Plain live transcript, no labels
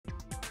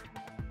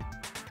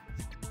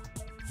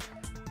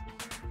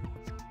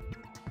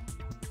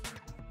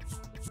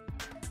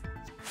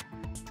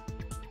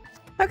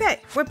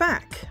Okay, we're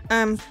back.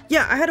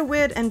 Yeah, I had a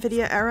weird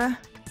NVIDIA error.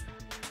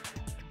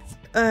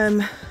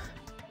 And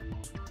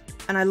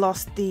I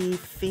lost the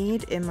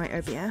feed in my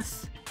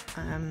OBS.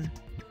 I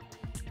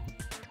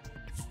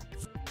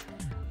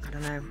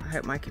don't know, I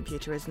hope my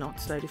computer is not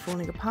slowly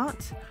falling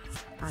apart.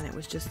 And it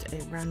was just a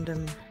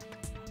random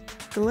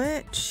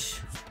glitch.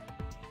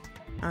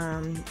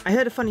 I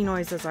heard a funny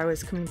noise as I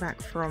was coming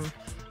back from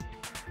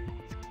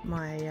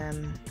my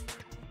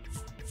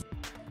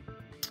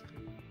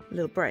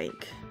little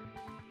break.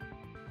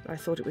 I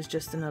thought it was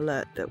just an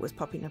alert that was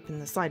popping up in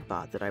the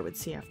sidebar that I would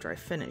see after I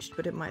finished,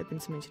 but it might have been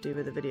something to do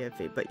with the video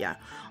feed. But yeah,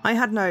 I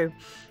had no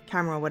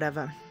camera or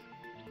whatever,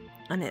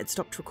 and it had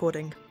stopped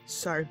recording.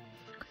 So,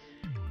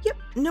 yep,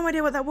 no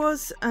idea what that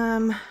was.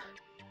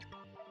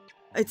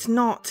 It's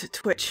not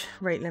Twitch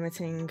rate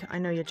limiting. I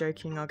know you're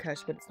joking,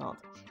 Arkesh, but it's not.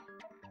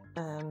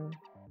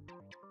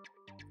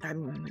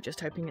 I'm just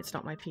hoping it's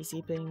not my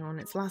PC being on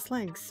its last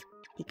legs,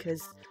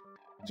 because,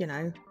 you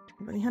know,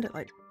 I've only had it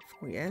like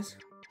 4 years.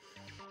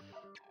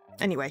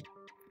 Anyway,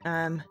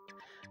 I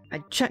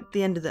checked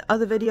the end of the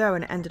other video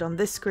and it ended on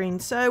this screen,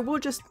 so we'll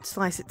just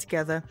slice it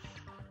together.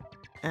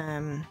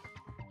 I'll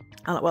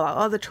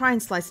either try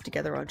and slice it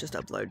together or I'll just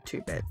upload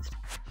 2 bits.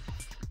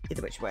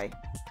 Either which way.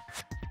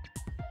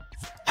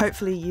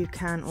 Hopefully you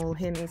can all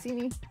hear me, see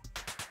me.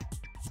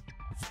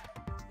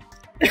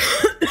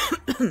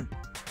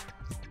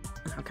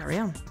 I'll carry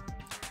on.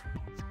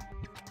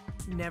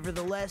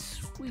 Nevertheless,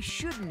 we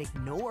shouldn't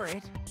ignore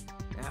it.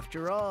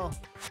 After all,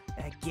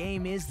 that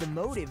game is the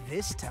motive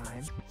this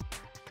time.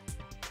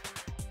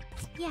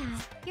 Yeah,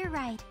 you're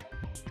right.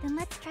 Then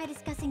let's try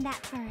discussing that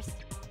first.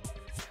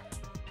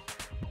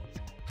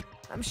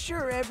 I'm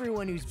sure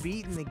everyone who's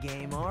beaten the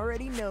game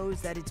already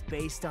knows that it's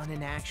based on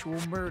an actual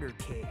murder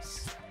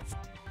case.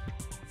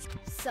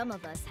 Some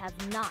of us have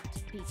not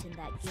beaten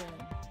that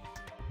game.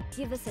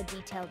 Give us a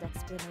detailed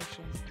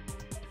explanation.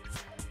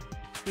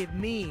 It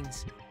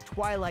means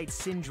Twilight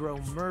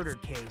Syndrome Murder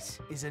Case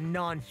is a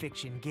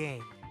non-fiction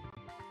game.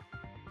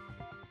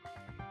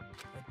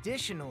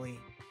 Additionally,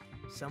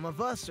 some of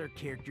us are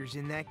characters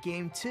in that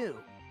game too.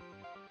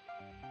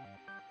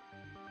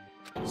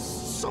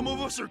 Some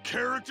of us are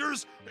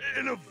characters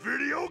in a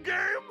video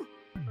game?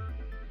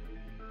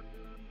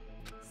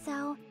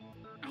 So,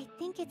 I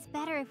think it's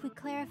better if we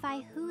clarify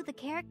who the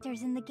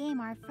characters in the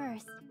game are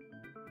first.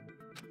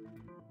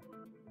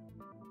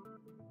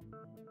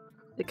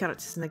 The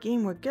characters in the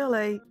game were Girl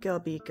A, Girl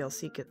B, Girl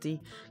C, Girl D,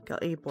 Girl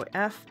A, Boy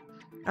F,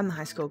 and the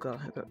high school girl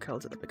who got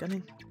killed at the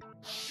beginning.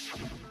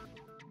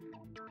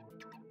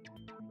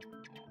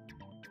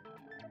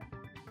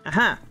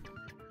 Aha!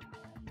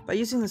 By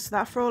using the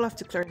staff roll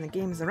after clearing the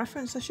game as a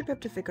reference, I should be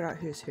able to figure out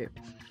who's who.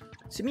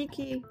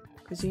 Tsumiki,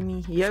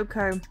 Kazumi,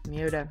 Hiyoko,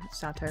 Miyoda,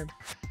 Sato,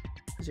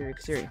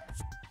 Kazuri.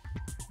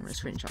 I'm going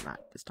to screenshot that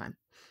this time.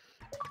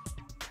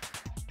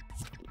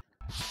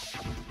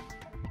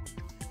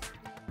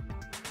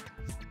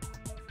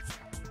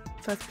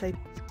 First play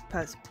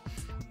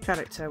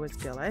character was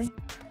Girl A.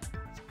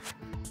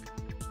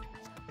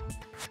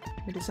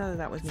 We decided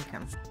that was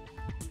Mikam.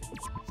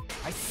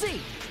 I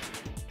see!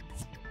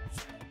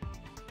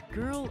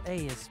 Girl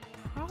A is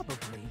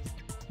probably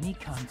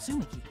Mikan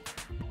Tsumiki.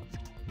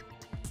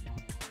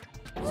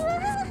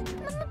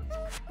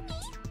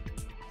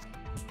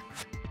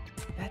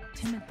 That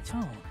timid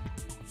tone.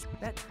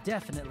 That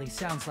definitely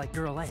sounds like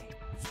Girl A.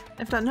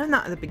 If I'd known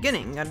that at the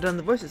beginning, I'd done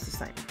the voices the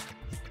same.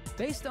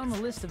 Based on the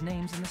list of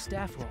names in the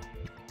staff roll,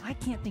 I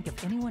can't think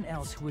of anyone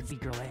else who would be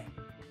Girl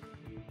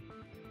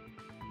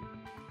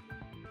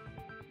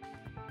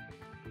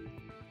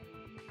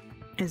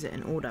A. Is it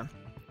in order?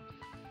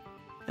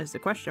 Is the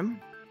question.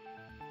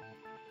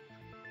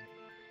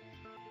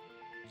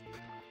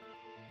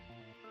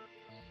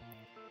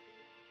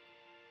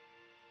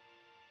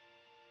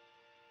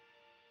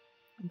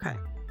 Okay,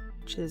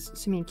 which is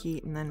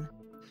Tsumiki, and then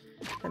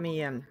let me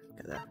get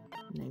the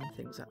name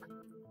things up.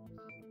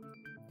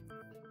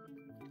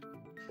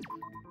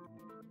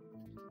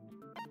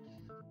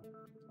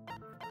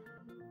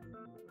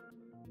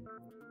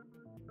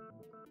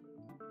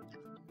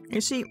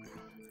 You see,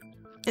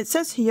 it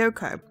says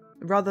Hiyoko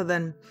rather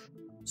than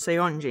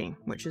Seonji,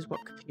 which is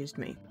what confused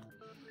me.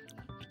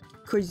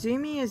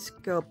 Koizumi is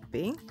Girl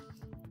B.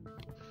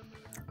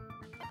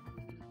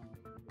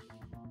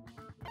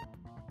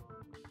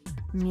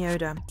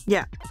 Miyoda.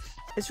 Yeah,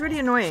 it's really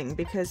annoying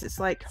because it's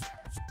like,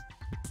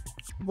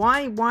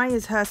 why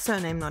is her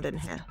surname not in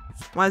here?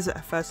 Why is it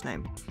her first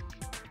name?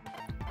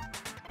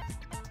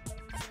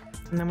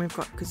 And then we've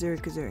got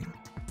Kazuri.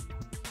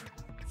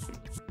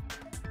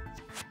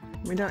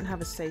 We don't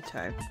have a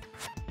Sato.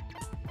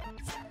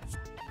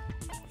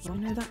 Do I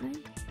know that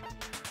name?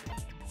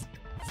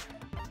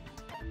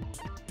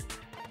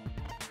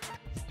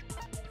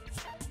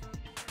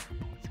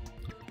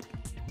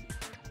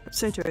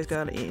 Sato is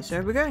Girl E, so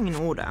if we're going in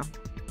order.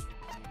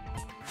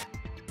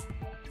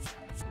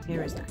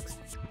 Here is next.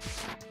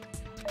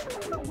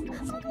 Why am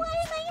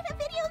I in a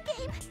video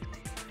game?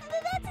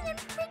 That's an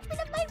infringement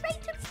of my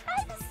right to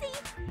privacy!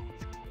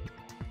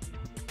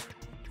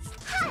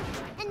 Ha!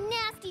 A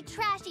nasty,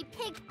 trashy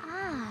pig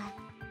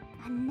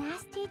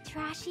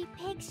cheap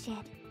pig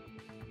shit.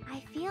 I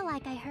feel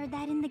like I heard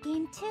that in the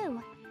game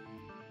too.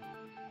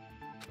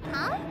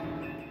 Huh?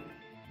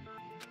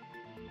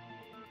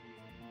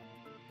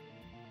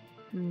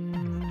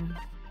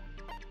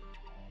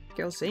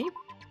 Girl C?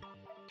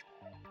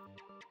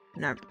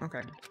 No,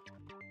 okay.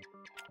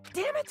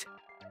 Damn it!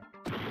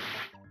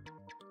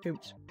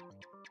 Oops.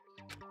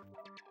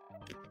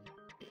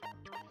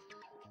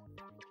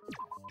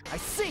 I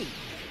see!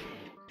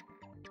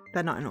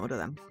 They're not in order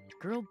then.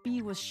 Girl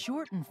B was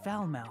short and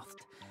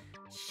foul-mouthed.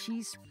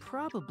 She's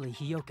probably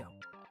Hiyoko.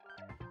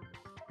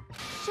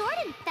 Short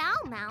and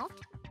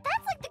foul-mouthed?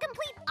 That's like the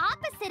complete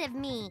opposite of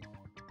me.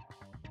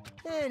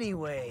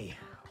 Anyway,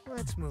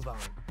 let's move on.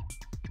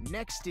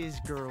 Next is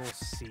Girl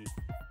C.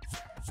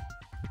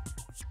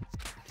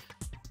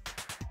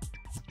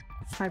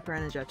 Hyper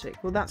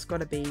energetic. Well, that's got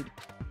to be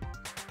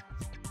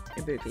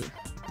Ibuki.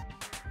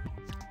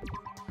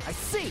 I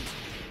see!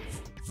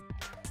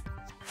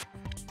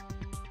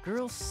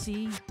 Girl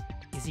C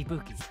is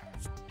Ibuki.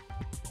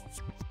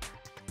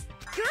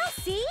 Girl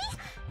C?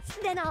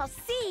 Then I'll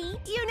see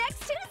you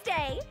next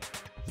Tuesday.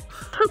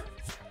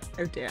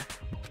 Oh dear.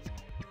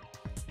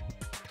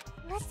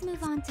 Let's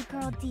move on to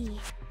Girl D.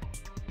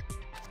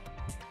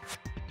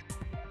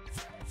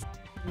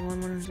 The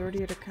one who's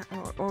already had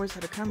always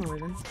had a camera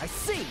with him. I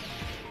see!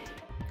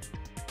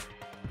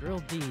 Girl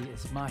D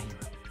is my hero.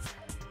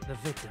 The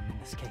victim in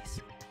this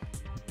case.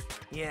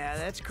 Yeah,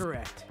 that's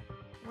correct.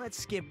 Let's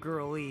skip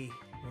Girl E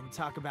and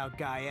talk about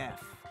Guy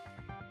F.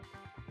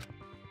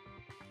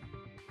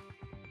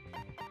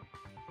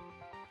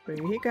 Here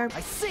you go.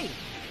 I see!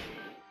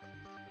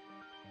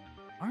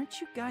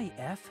 Aren't you Guy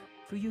F,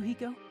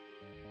 Fuyuhiko?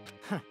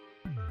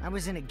 I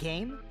was in a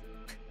game?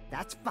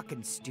 That's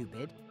fucking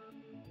stupid.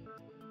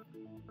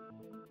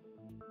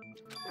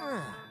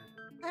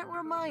 That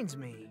reminds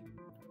me.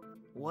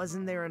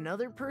 Wasn't there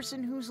another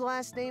person whose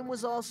last name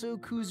was also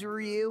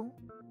Kuzuryu?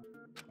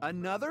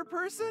 Another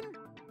person?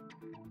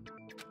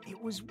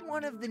 It was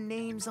one of the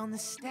names on the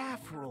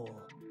staff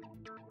roll.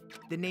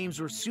 The names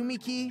were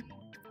Sumiki,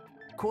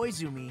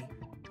 Koizumi,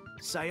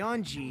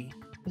 Sayonji,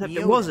 Except it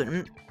Miyota,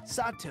 wasn't.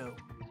 Sato,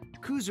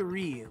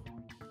 Kuzuryu,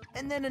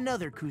 and then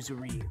another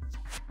Kuzuryu.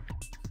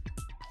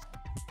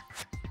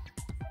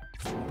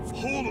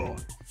 Hold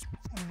on.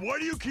 Why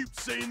do you keep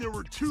saying there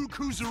were two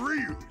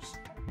Kuzuryus?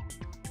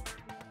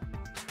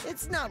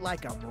 It's not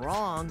like I'm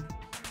wrong.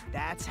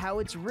 That's how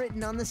it's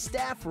written on the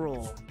staff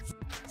roll.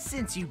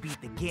 Since you beat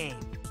the game,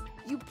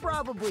 you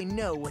probably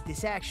know what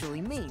this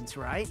actually means,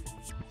 right?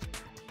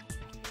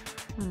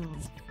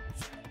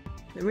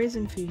 The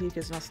reason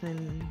Fuyuhiko's last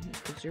name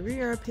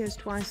Kuzuryu appears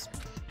twice.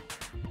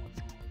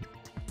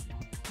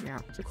 Yeah,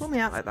 so call me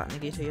out like that,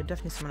 Nagito. You're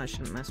definitely someone I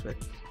shouldn't mess with.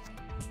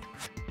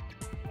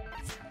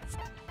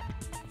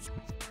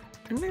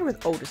 I'm gonna go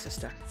with older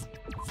sister.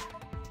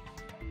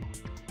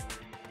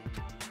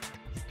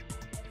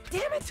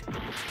 Damn it!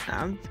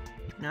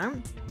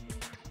 No.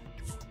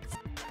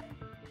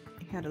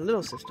 He had a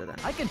little sister then.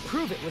 I can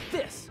prove it with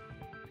this.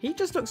 He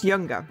just looks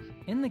younger.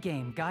 In the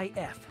game, Guy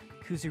F,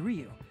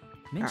 Kuzuryu,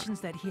 mentions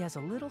that he has a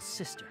little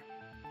sister.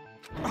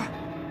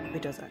 He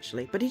does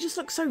actually, but he just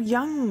looks so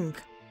young.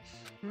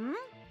 Hmm?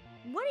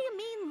 What do you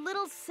mean,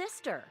 little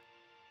sister?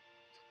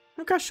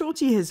 Look how short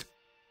he is.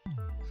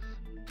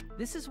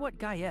 This is what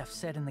Guy F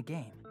said in the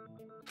game.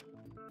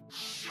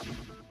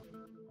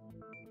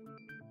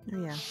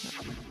 Oh yeah.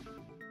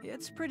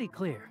 It's pretty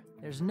clear.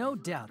 There's no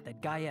doubt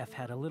that Guy F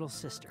had a little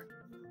sister.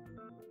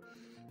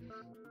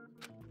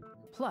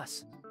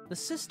 Plus, the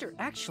sister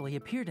actually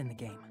appeared in the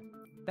game.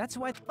 That's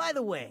why. By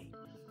the way,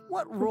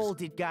 what role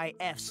did Guy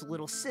F's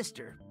little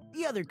sister,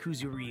 the other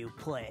Kuzuryu,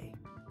 play?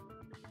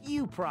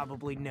 You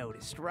probably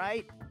noticed,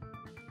 right?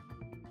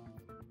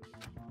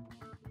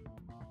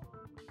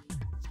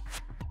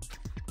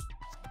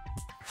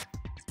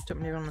 Don't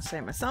really want to say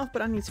it myself,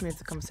 but I need to move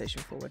the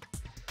conversation forward.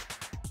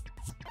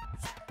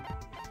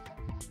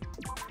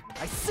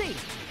 I see!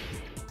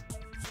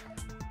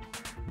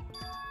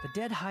 the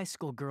dead high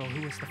school girl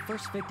who was the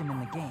first victim in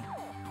the game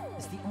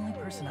is the only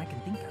person I can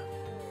think of.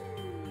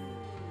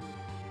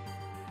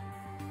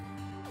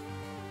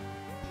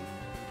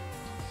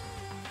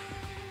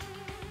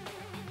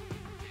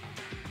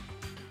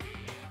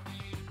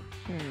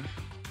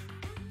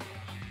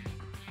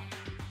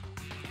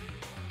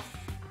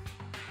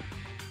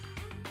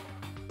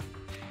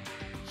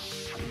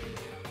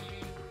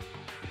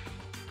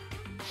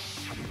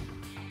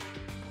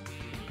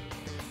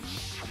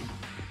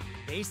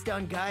 Based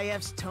on Guy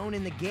F's tone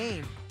in the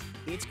game,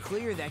 it's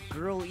clear that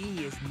Girl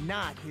E is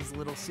not his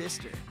little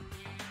sister.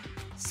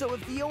 So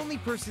if the only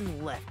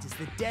person left is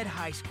the dead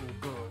high school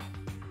girl,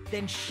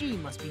 then she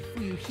must be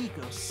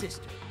Fuyuhiko's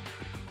sister.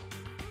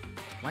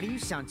 Why do you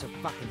sound so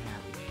fucking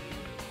happy?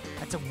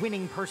 That's a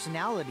winning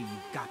personality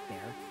you've got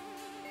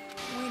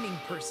there. Winning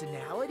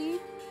personality?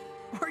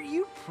 Are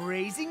you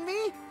praising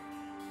me?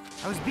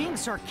 I was being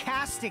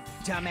sarcastic,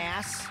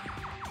 dumbass.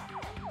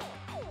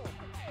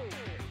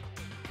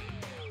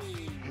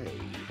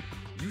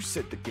 You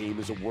said the game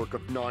is a work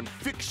of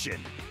non-fiction.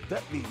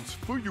 That means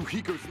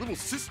Fuyuhiko's little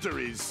sister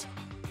is...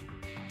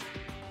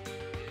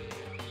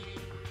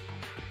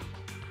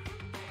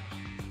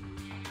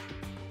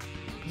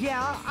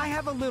 Yeah, I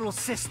have a little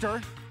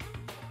sister.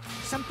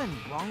 Something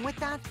wrong with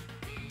that?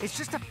 It's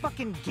just a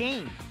fucking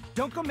game.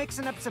 Don't go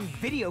mixing up some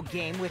video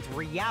game with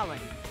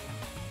reality.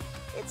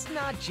 It's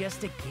not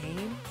just a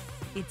game.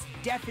 It's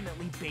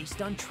definitely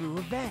based on true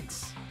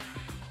events.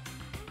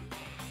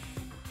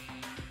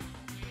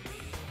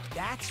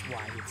 That's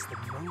why it's the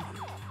movie.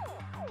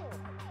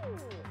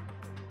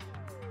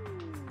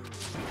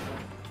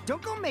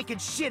 Don't go making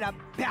shit up,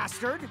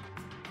 bastard!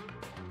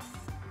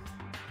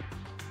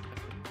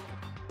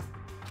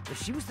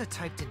 If she was the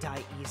type to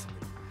die easily,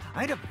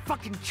 I'd have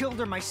fucking killed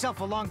her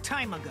myself a long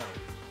time ago.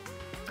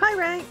 Hi,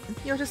 Ray.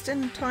 You're just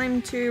in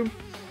time to...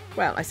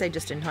 Well, I say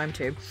just in time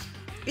to.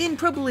 In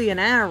probably an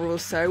hour or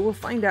so, we'll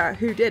find out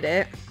who did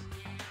it.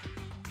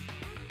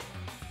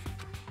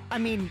 I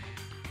mean,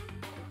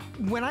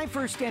 when I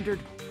first entered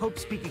Hope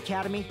Speak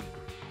Academy,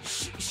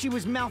 she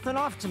was mouthing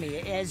off to me,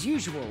 as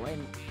usual,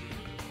 and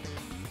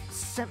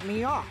sent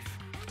me off.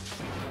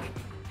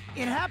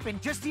 It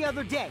happened just the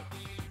other day.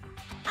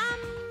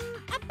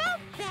 About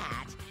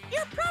that,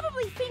 you're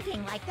probably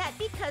thinking like that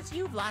because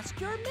you've lost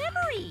your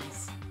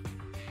memories.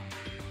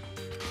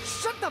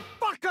 Shut the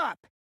fuck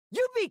up!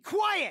 You be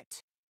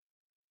quiet!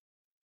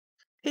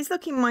 He's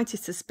looking mighty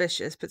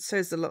suspicious, but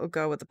so's the little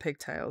girl with the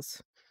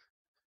pigtails.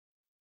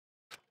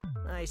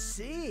 I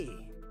see.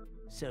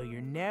 So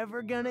you're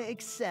never gonna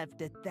accept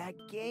that that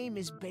game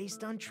is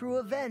based on true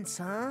events,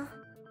 huh?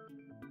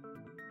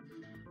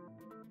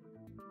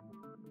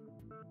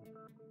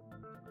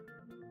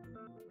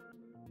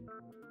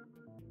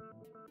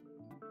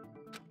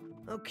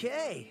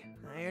 Okay,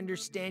 I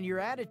understand your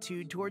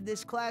attitude toward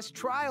this class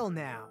trial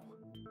now.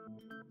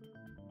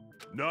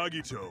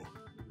 Nagito,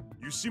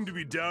 you seem to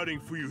be doubting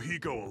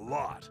Fuyuhiko a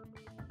lot.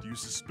 Do you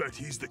suspect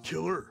he's the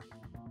killer?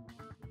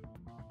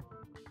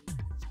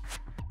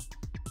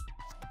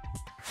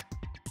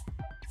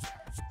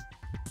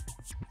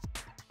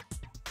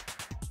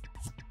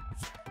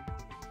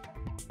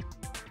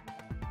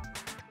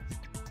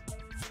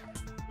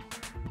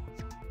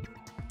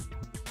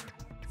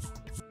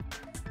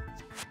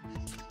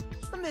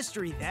 A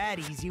mystery that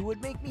easy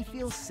would make me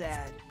feel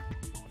sad.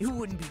 It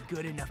wouldn't be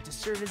good enough to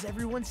serve as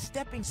everyone's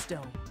stepping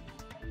stone.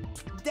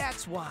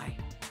 That's why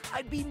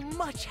I'd be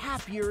much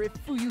happier if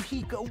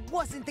Fuyuhiko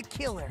wasn't the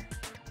killer.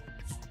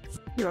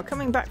 You are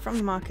coming back from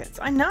the markets.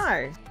 I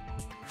know!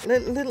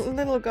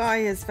 Little guy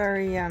is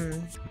very,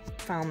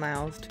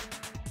 foul-mouthed.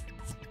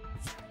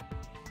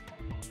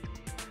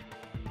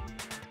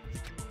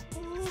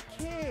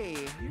 Okay,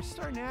 you're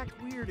starting to act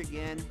weird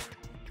again.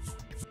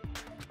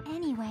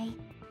 Anyway,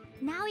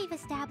 now we've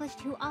established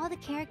who all the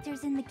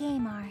characters in the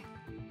game are.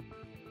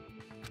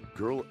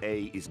 Girl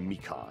A is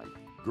Mikan.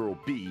 Girl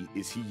B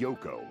is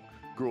Hiyoko.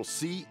 Girl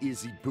C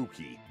is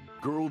Ibuki.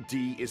 Girl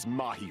D is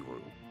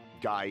Mahiru.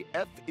 Guy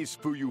F is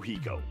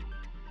Fuyuhiko.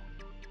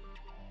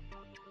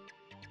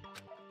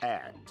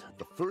 And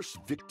the first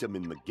victim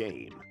in the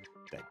game,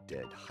 that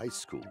dead high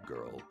school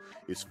girl,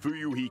 is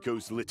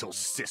Fuyuhiko's little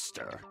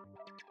sister.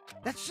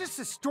 That's just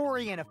a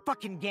story in a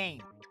fucking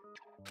game.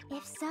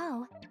 If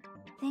so,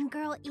 then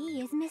Girl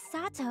E is Miss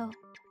Sato.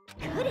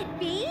 Could it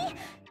be?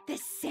 The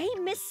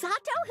same Miss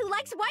Sato who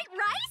likes white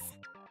rice?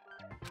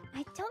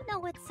 I don't know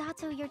what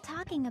Sato you're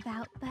talking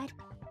about, but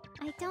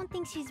I don't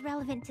think she's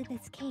relevant to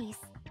this case.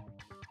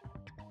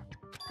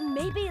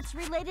 Maybe it's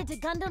related to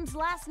Gundam's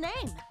last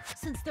name,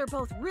 since they're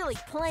both really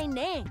plain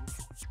names.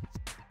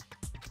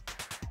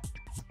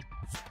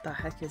 The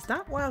heck is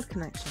that wild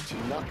connection?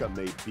 Tanaka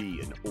may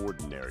be an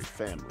ordinary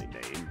family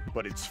name,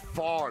 but it's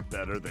far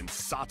better than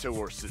Sato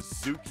or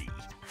Suzuki.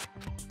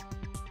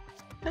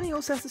 And he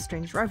also has a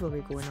strange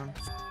rivalry going on.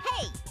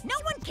 Hey, no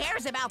one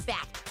cares about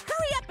that.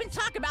 Hurry up and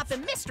talk about the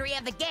mystery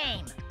of the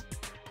game.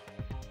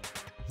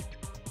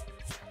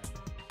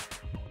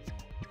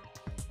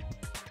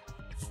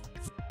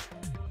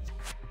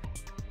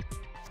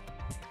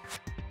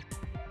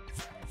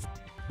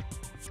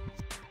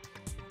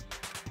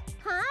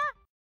 Huh?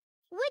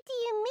 What do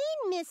you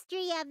mean,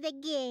 mystery of the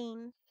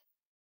game?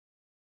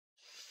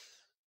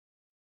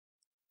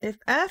 If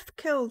F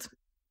killed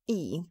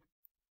E,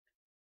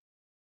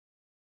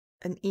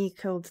 and E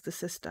killed the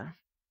sister.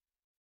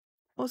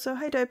 Also,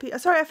 hey Dopey.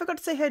 Sorry, I forgot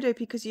to say hey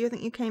Dopey because I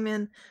think you came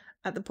in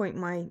at the point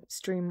my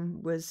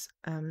stream was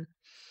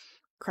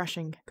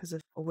crashing because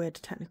of a weird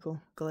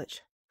technical glitch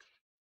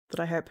that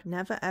I hope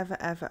never ever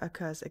ever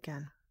occurs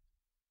again.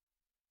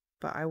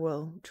 But I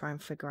will try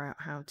and figure out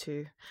how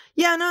to...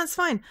 Yeah, no, it's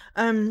fine.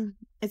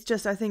 It's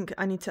just I think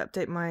I need to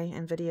update my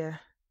NVIDIA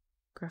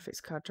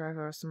graphics card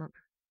driver or something.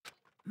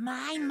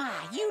 My,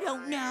 you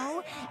don't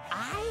know.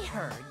 I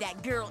heard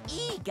that Girl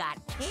E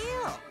got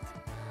killed.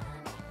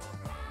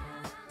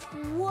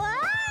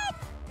 What?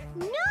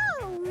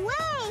 No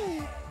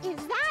way!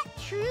 Is that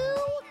true?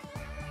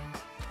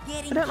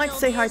 I don't like to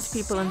say hi to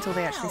people until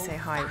they actually say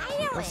hi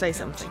or say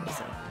something.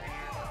 So.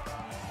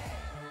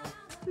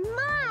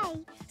 My,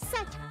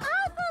 such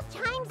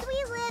awful times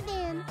we live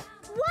in.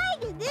 Why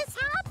did this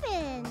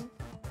happen?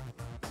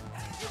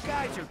 You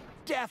guys are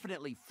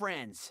definitely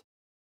friends.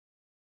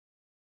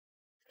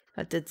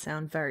 That did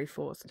sound very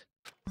forced.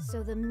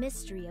 So the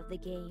mystery of the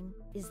game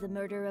is the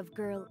murder of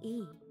Girl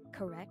E,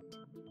 correct?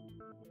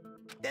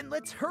 Then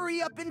let's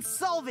hurry up and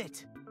solve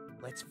it!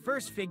 Let's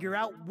first figure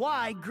out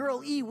why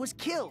Girl E was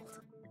killed.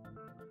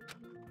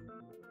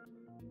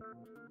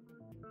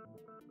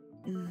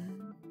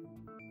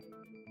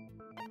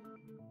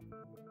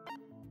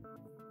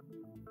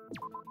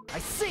 I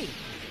see!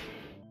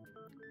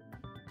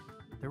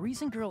 The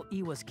reason Girl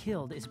E was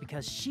killed is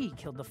because she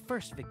killed the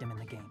first victim in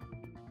the game.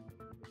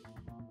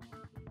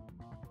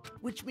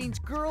 Which means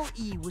Girl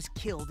E was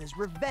killed as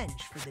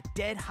revenge for the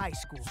dead high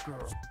school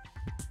girl.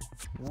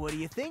 What do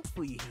you think,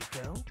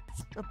 Fuyuhiko?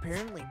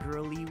 Apparently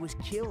Girl E was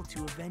killed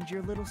to avenge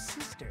your little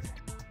sister.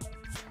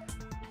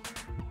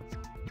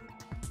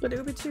 But it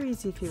would be too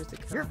easy if he was the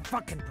killer. You're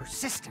fucking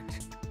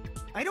persistent.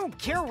 I don't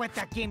care what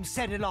that game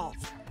said at all.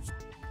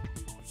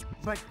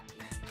 But...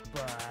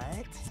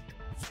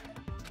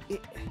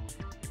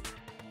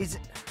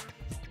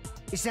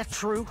 Is that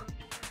true?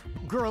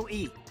 Girl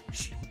E,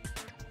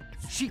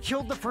 she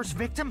killed the first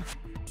victim?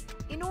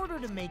 In order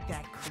to make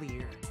that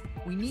clear,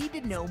 we need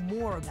to know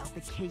more about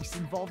the case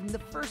involving the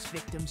first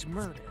victim's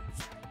murder.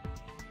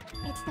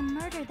 It's the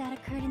murder that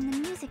occurred in the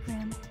music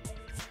room.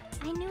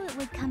 I knew it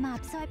would come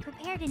up, so I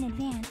prepared in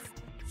advance.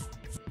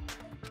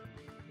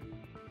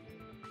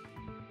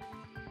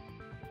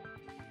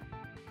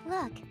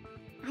 Look,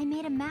 I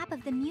made a map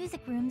of the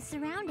music room's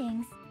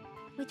surroundings,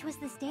 which was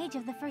the stage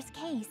of the first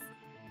case.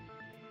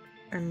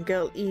 And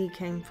Girl E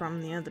came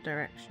from the other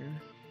direction.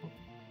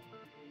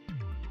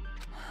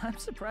 I'm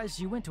surprised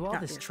you went to all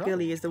this trouble.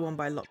 Girl E is the one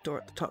by locked door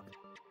at the top.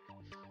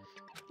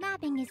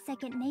 Mapping is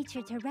second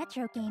nature to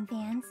retro game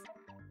fans.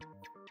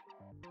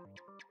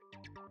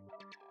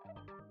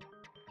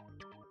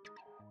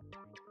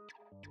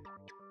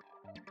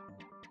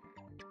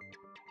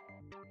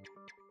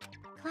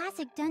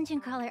 Classic dungeon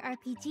crawler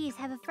RPGs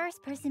have a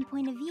first-person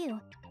point of view,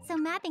 so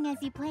mapping as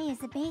you play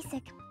is a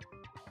basic.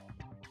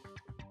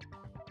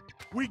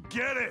 We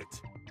get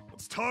it!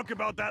 Let's talk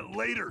about that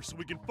later so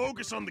we can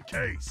focus on the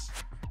case.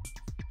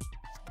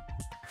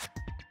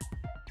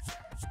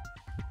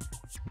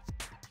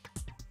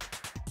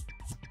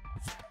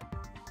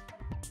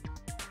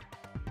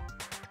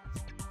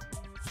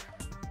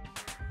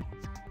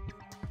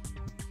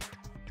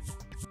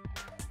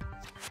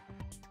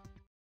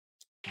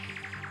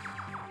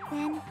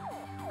 Then,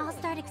 I'll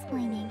start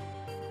explaining.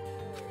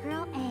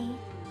 Girl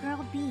A,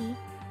 Girl B,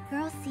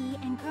 Girl C,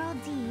 and Girl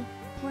D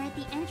were at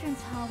the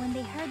entrance hall when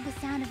they heard the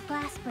sound of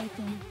glass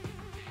breaking.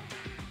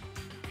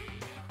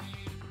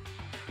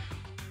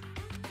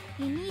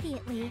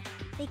 Immediately,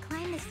 they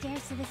climbed the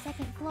stairs to the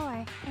second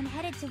floor and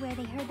headed to where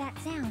they heard that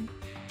sound.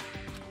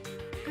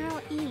 Girl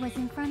E was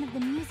in front of the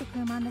music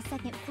room on the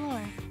second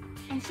floor,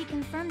 and she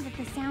confirmed that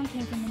the sound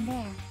came from in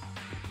there.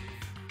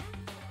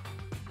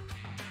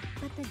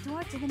 But the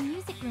door to the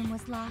music room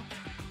was locked.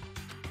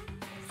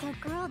 So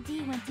Girl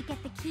D went to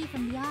get the key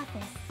from the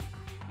office,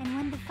 and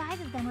when the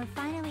 5 of them were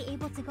finally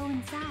able to go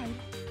inside,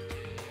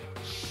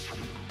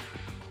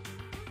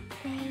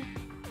 they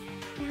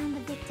found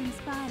the victim's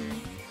body,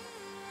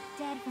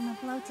 dead from a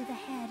blow to the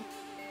head.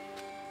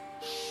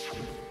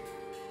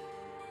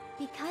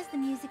 Because the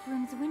music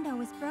room's window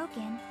was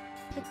broken,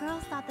 the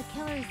girls thought the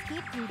killer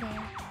escaped through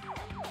there.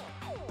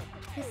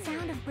 The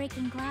sound of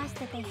breaking glass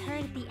that they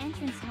heard at the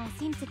entrance hall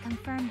seemed to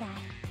confirm that.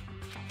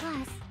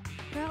 Plus,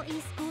 Girl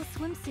E's school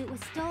swimsuit was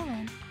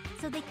stolen,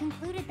 so they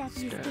concluded that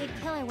the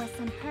escaped killer was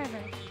some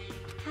pervert.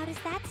 How does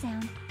that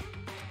sound?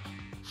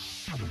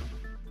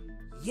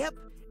 Yep,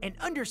 an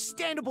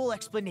understandable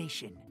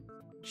explanation.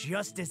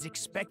 Just as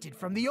expected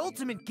from the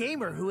ultimate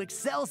gamer who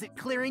excels at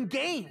clearing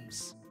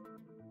games.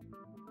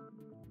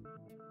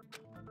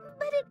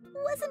 But it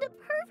wasn't a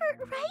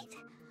pervert, right?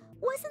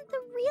 Wasn't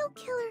the real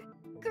killer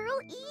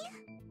Girl E?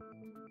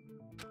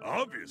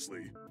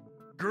 Obviously.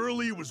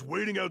 Girl E was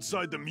waiting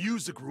outside the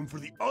music room for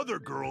the other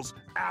girls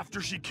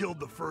after she killed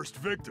the first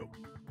victim.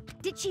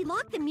 Did she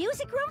lock the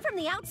music room from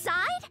the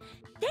outside?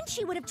 Then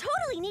she would have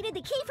totally needed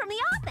the key from the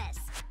office.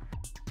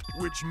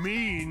 Which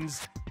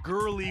means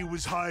Girl E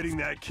was hiding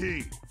that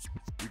key.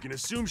 We can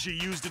assume she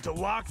used it to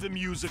lock the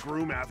music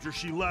room after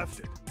she left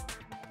it.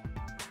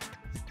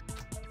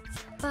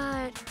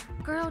 But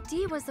Girl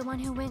D was the one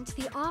who went to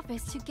the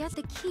office to get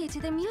the key to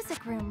the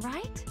music room,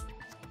 right?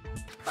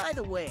 By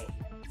the way,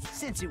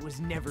 since it was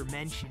never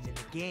mentioned in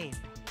the game,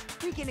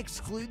 we can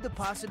exclude the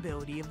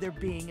possibility of there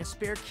being a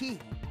spare key.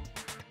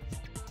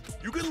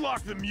 You can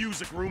lock the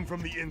music room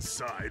from the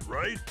inside,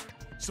 right?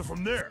 So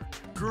from there,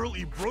 Girl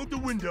E broke the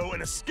window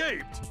and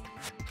escaped,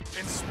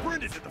 and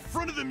sprinted to the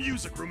front of the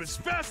music room as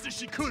fast as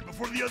she could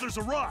before the others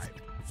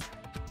arrived.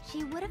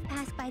 She would have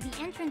passed by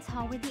the entrance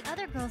hall where the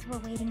other girls were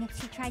waiting if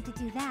she tried to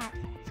do that.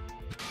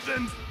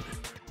 Then,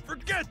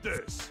 forget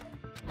this!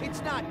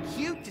 It's not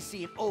cute to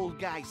see an old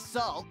guy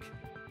sulk.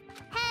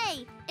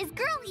 Hey, is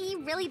Girl E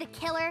really the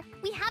killer?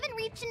 We haven't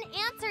reached an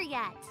answer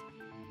yet.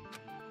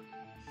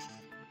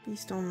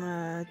 Based on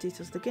the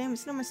details of the game,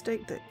 it's no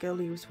mistake that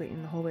Girl E was waiting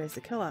in the hallway as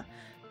the killer.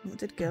 What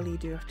did Girl E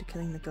do after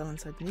killing the girl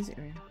inside the music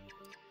room?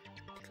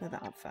 Clear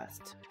that up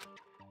first.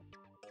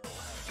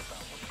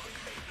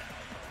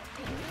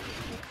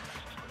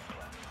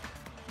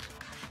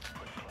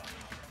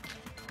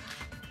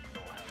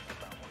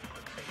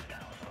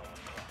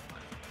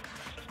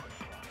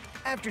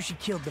 After she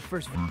killed the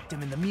first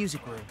victim in the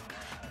music room,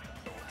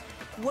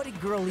 what did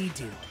Girl E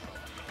do?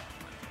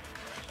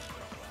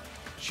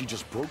 She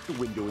just broke the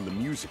window in the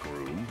music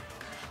room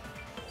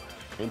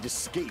and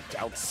escaped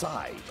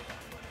outside.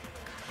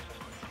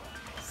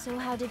 So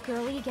how did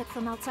Girl E get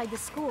from outside the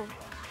school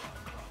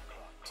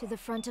to the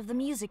front of the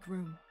music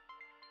room?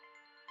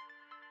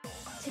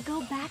 To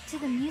go back to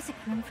the music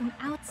room from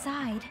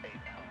outside,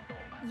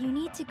 you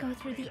need to go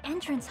through the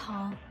entrance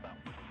hall.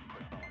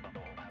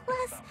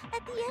 Plus,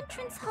 at the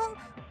entrance hall,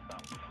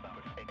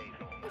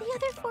 the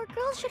other 4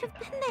 girls should have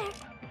been there.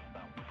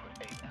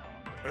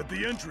 At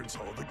the entrance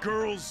hall, the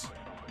girls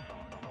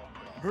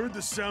heard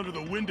the sound of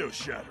the window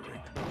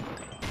shattering.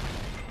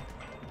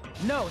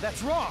 No,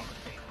 that's wrong!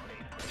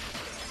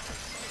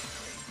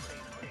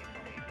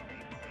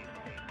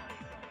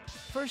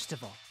 First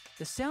of all,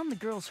 the sound the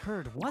girls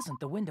heard wasn't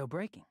the window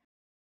breaking.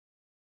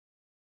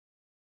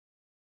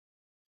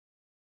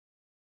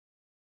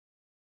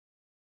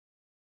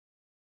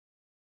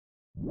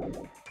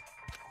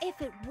 If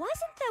it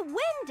wasn't the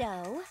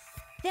window,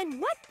 then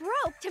what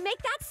broke to make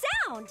that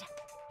sound?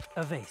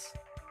 A vase.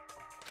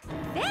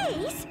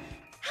 Vase?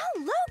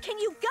 How low can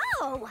you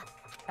go?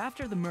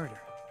 After the murder,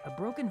 a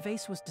broken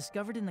vase was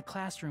discovered in the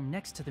classroom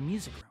next to the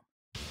music room.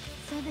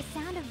 So the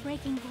sound of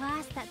breaking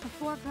glass that the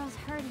 4 girls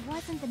heard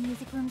wasn't the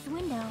music room's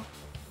window.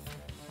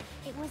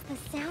 It was the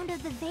sound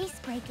of the vase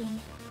breaking.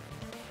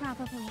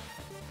 Probably.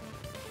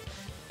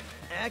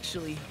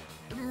 Actually,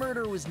 the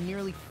murder was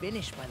nearly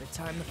finished by the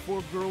time the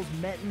 4 girls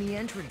met in the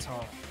entrance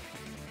hall.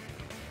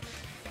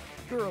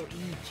 Girl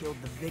E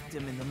killed the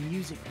victim in the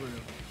music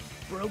room,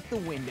 broke the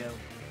window,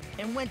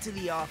 and went to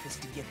the office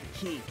to get the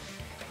key.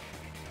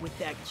 With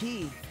that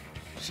key,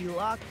 she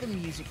locked the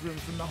music room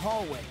from the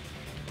hallway,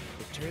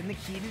 returned the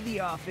key to the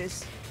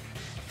office,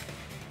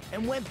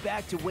 and went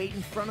back to wait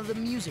in front of the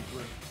music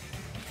room.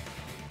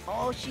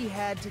 All she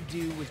had to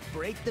do was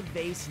break the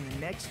vase in the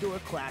next door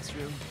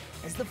classroom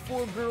as the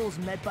 4 girls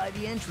met by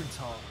the entrance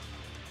hall.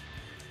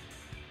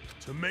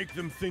 To make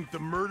them think the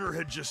murder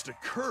had just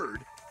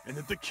occurred and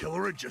that the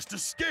killer had just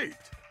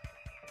escaped.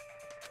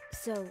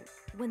 So,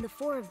 when the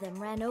 4 of them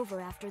ran over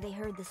after they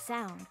heard the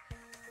sound,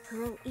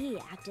 Girl E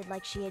acted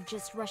like she had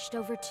just rushed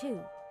over too.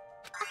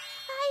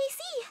 I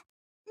see.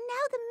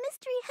 Now the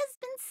mystery has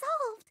been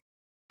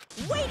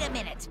solved. Wait a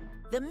minute!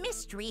 The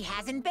mystery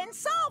hasn't been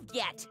solved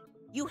yet!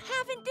 You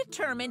haven't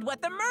determined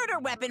what the murder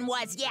weapon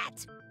was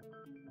yet!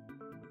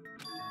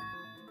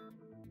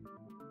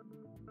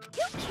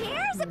 Who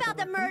cares about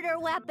the murder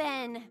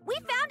weapon? We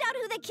found out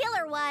who the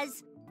killer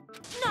was.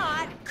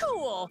 Not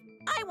cool!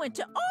 I went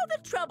to all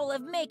the trouble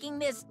of making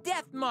this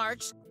death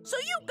march, so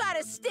you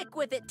gotta stick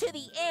with it to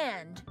the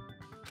end!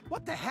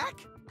 What the heck?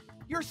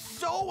 You're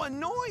so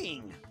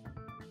annoying!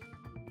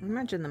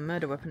 Imagine the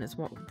murder weapon is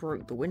what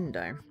broke the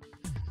window.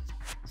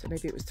 So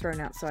maybe it was thrown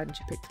outside and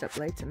she picked it up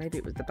later. Maybe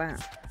it was the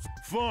bat.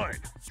 Fine,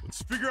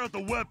 let's figure out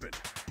the weapon.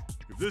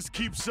 If this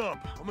keeps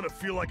up, I'm gonna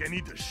feel like I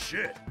need to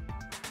shit.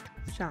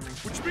 Shall we?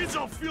 Which means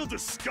I'll feel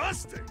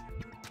disgusting.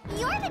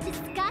 You're the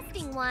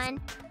disgusting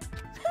one.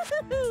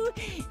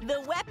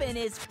 The weapon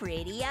is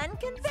pretty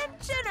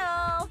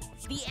unconventional.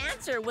 The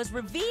answer was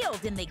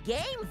revealed in the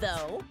game,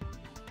 though.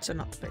 So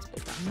not the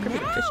baseball bat. Could be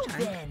the fish Now tank.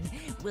 then,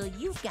 will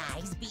you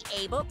guys be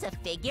able to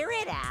figure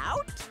it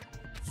out?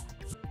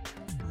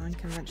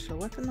 Unconventional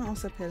weapon that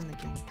also appeared in the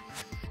game.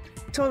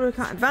 Told we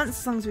can't advance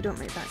as long as we don't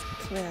make that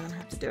clear, then I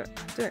have to do it.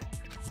 I'll do it.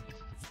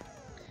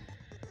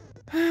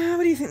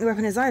 What do you think the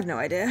weapon is? I have no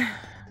idea.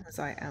 Was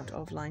I out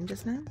of line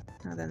just now?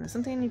 Now then, there's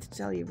something I need to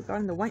tell you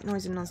regarding the white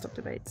noise and non-stop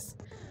debates.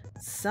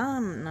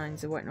 Some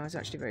kinds of white noise are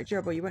actually very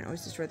durable. You won't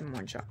always destroy them in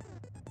one shot.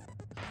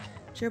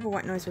 Durable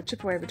white noise will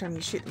chip away every time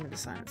you shoot them with a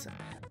silencer.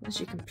 Once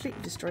you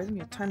completely destroy them,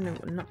 your time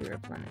limit will not be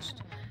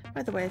replenished.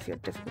 By the way, if you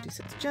have difficulty,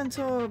 set to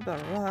gentle, blah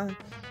blah blah.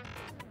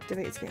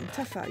 Debate is getting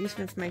tougher.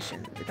 Useful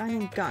information. The guy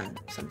in gun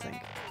something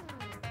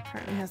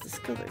apparently has the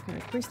skill that can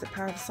increase the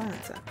power of the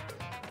silencer.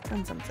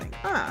 Gun something.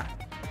 Ah!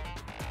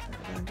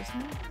 Gun just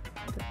now?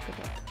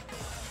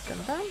 Gun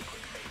bam?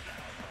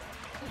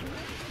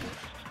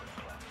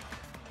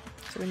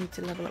 So we need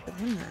to level up with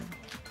him then.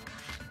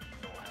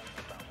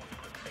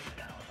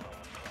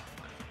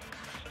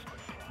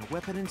 A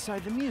weapon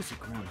inside the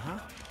music room, huh?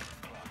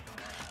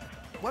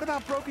 What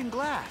about broken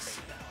glass?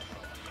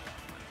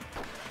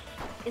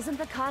 Isn't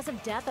the cause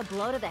of death a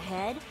blow to the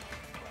head?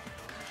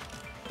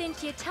 Then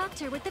she attacked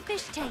her with the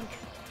fish tank.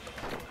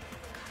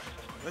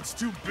 That's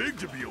too big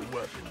to be a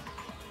weapon.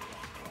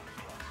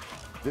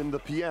 Then the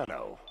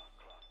piano.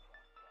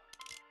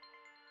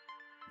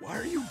 Why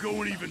are you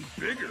going even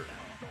bigger?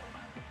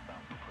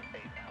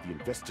 The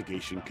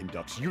investigation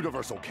conducts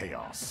universal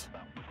chaos.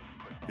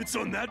 It's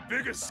on that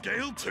big a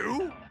scale,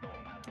 too?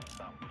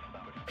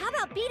 How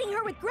about beating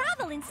her with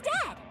gravel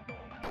instead?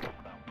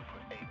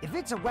 If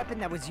it's a weapon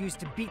that was used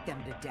to beat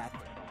them to death,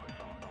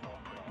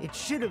 it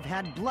should have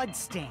had blood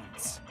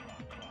stains.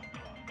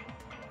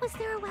 Was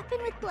there a weapon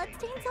with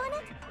bloodstains on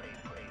it?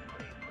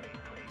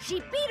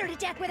 She beat her to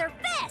death with her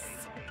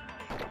fists!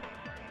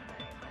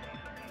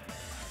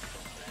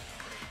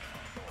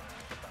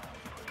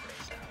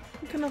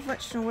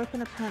 unconventional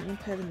weapon apparently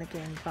appeared in the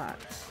game, but...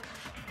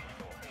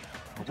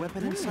 A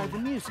weapon inside the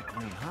music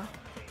room, huh?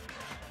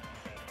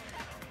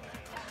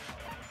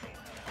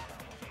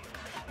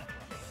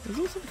 There's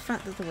also the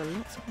fact that there were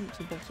lots of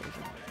empty bottles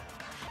in it.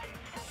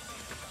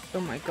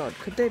 Oh my god,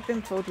 could they have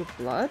been filled with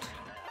blood?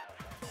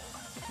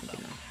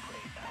 Maybe not.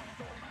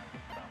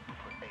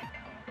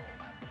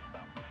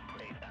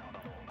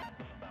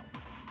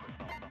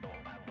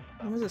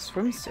 There was a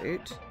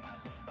swimsuit.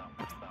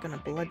 That's gonna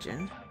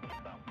bludgeon.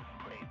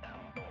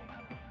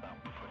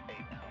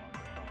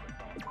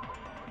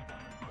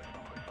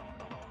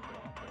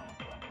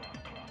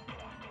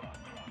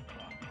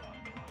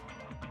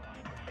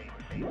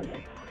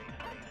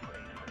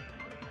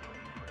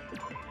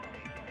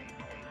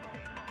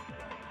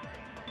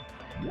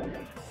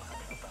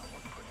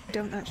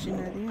 Don't actually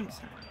know the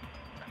answer.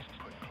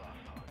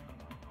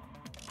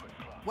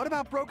 What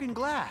about broken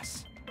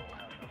glass?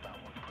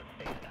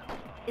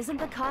 Isn't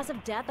the cause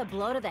of death a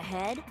blow to the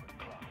head?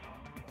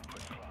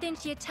 Then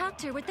she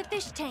attacked her with the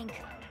fish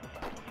tank.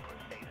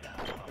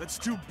 That's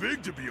too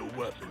big to be a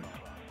weapon.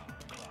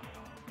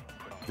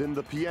 Then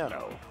the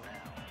piano.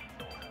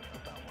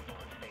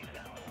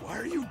 Why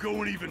are you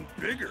going even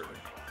bigger?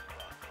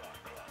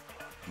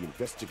 The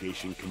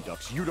investigation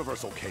conducts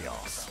universal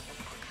chaos.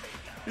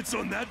 It's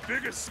on that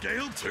big a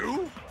scale,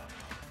 too?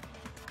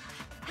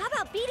 How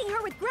about beating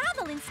her with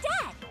gravel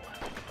instead?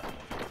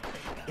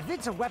 If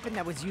it's a weapon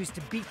that was used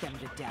to beat them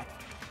to death,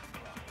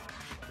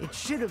 it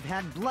should have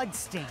had blood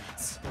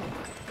stains.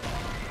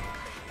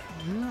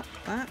 Not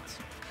that.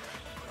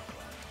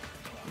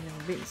 I've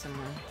never beaten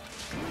someone.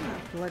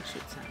 Blood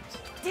shit sounds.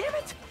 Damn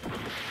it!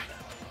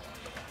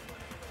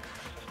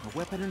 A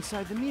weapon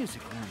inside the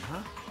music room,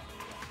 huh?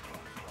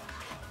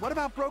 What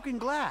about broken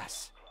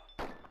glass?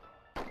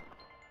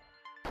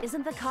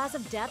 Isn't the cause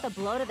of death a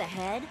blow to the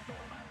head?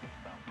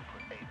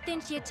 Then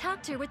she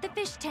attacked her with the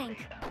fish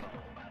tank.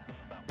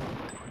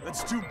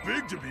 That's too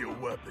big to be a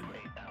weapon.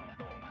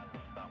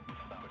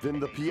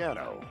 Then the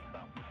piano.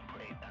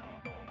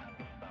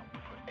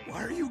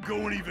 Why are you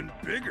going even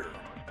bigger?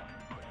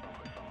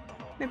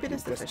 Maybe it The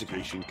is the fish tank.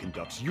 investigation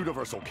conducts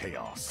universal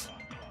chaos.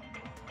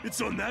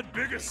 It's on that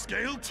big a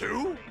scale,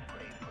 too?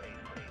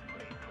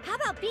 How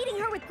about beating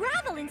her with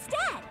gravel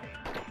instead?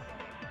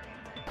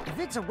 If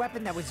it's a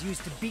weapon that was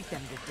used to beat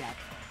them to death,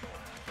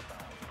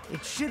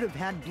 it should have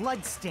had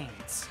blood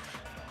stains.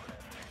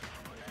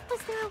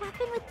 Was there a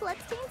weapon with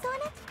bloodstains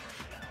on it?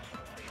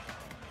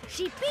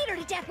 She beat her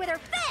to death with her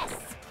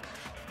fists!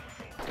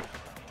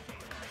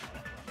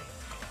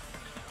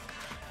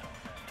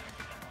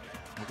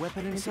 A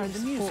weapon Maybe inside it's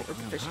the music fought with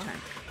room, the fish huh?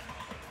 tank.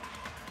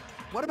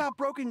 What about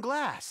broken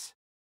glass?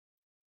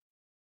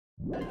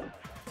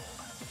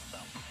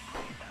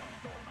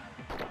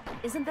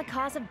 Isn't the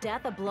cause of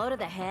death a blow to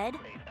the head?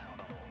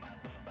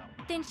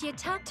 Then she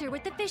attacked her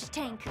with the fish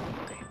tank.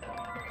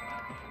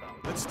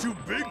 That's too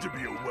big to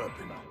be a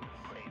weapon.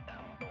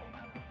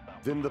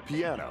 Then the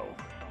piano.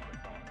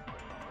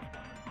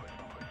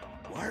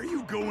 Why are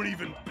you going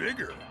even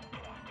bigger?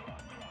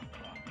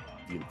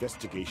 The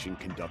investigation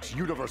conducts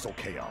universal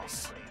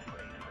chaos.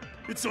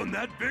 It's on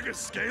that big a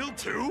scale,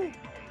 too?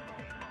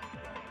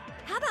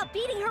 How about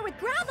beating her with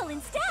gravel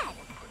instead?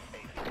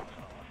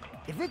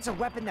 If it's a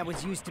weapon that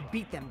was used to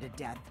beat them to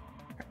death,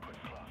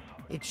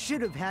 it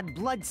should have had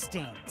blood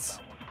stains.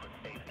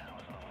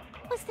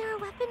 Was there a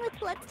weapon with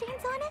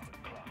bloodstains on it?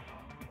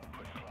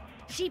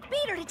 She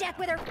beat her to death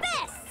with her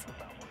fists!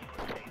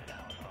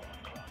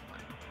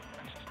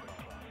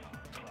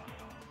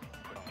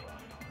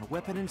 A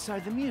weapon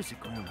inside the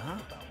music room, huh?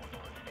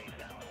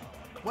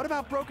 What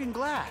about broken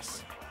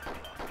glass?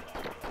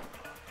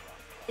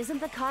 Isn't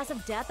the cause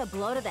of death a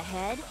blow to the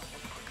head?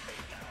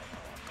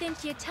 Then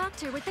she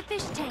attacked her with the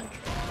fish tank.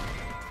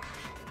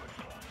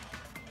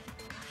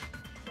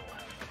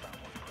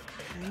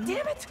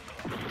 Damn it!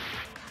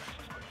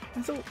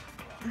 I thought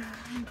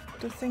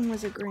the thing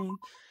was a green.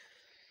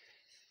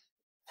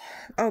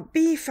 Oh,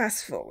 B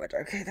fast forward.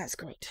 Okay, that's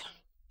great.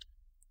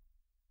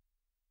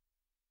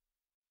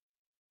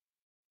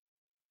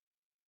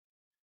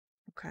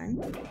 Okay.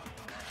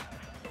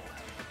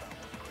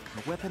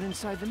 A weapon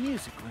inside the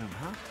music room,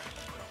 huh?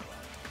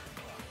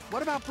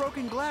 What about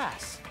broken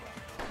glass?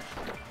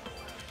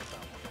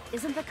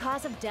 Isn't the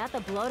cause of death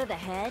a blow to the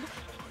head?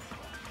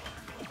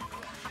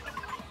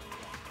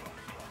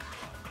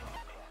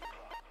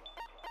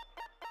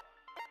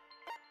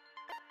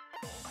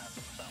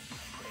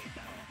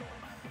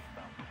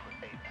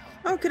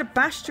 Oh, could have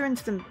bashed her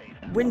into the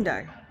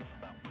window.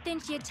 Then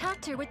she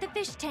attacked her with the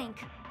fish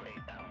tank.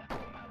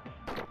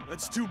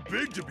 That's too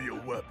big to be a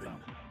weapon.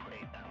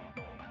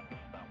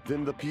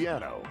 Then the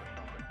piano.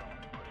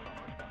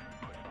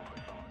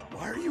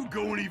 Why are you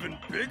going even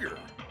bigger?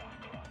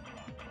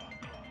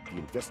 The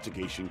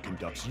investigation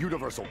conducts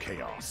universal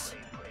chaos.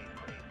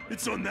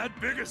 It's on that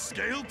big a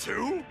scale,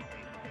 too?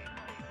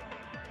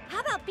 How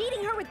about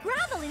beating her with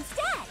gravel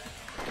instead?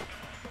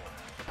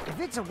 If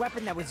it's a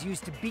weapon that was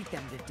used to beat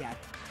them to death,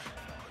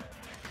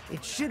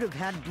 it should have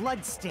had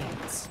blood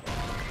stains.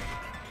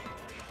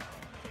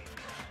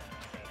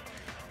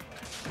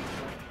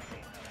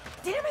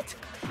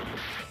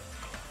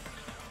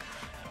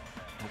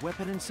 A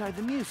weapon inside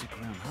the music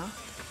room, huh?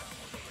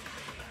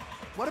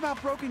 What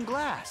about broken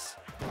glass?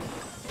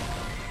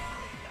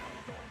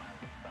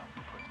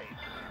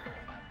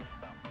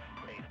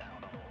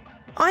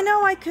 I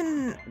know I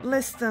can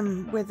list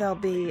them with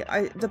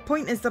LB. The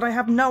point is that I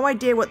have no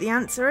idea what the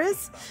answer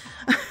is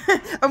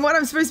and what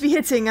I'm supposed to be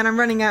hitting, and I'm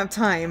running out of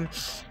time.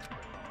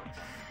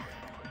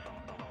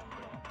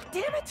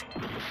 Damn it!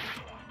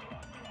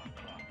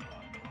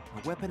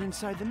 A weapon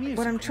inside the music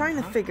What I'm room, trying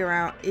to huh? figure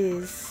out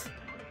is...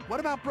 What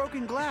about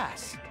broken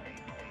glass?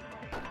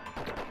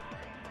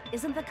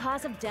 Isn't the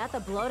cause of death a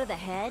blow to the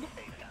head?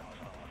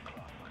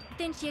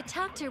 Then she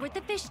attacked her with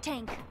the fish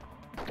tank.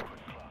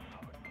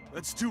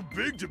 That's too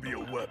big to be a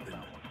weapon.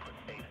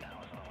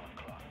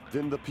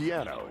 Then the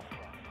piano.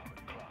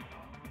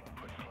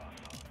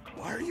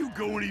 Why are you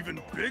going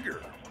even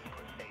bigger?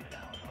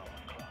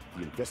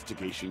 The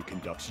investigation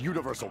conducts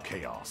universal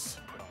chaos.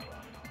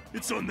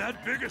 It's on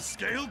that big a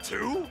scale,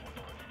 too?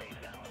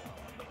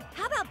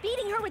 How about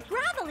beating her with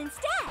gravel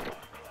instead?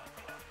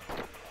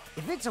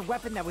 If it's a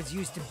weapon that was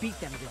used to beat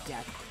them to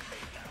death,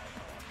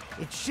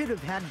 it should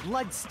have had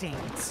blood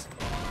stains.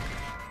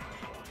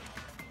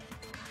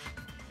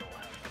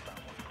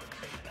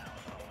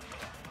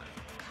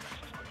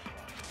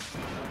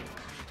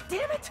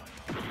 Damn it!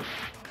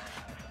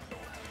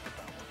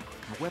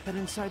 A weapon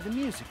inside the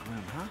music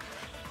room, huh?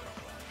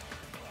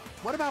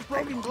 What about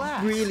broken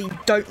glass? Really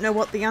don't know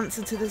what the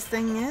answer to this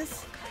thing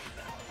is.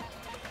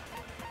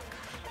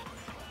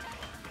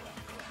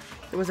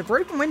 There was a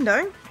broken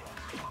window.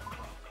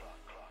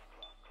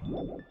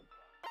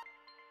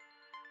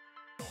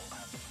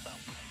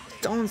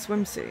 Stolen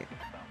swimsuit.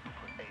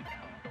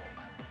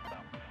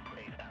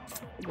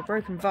 The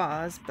broken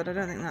vase, but I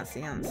don't think that's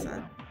the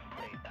answer.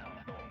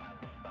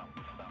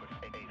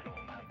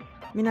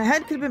 I mean, her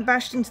head could have been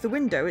bashed into the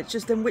window, it's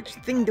just then which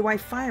thing do I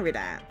fire it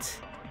at?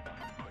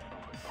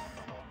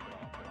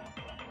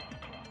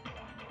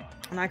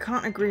 And I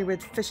can't agree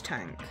with fish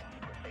tank.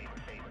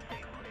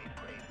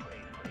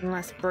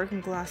 Unless broken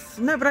glass...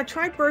 No, but I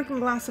tried broken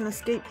glass and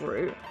escape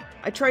route.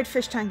 I tried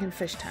fish tank and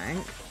fish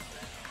tank.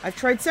 I've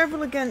tried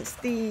several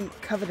against the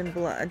covered in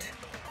blood.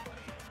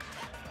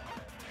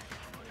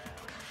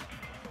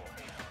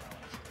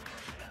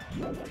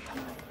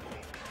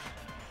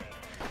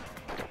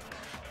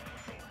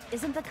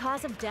 Isn't the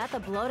cause of death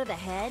a blow to the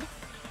head?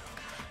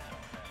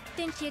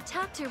 Then she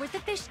attacked her with the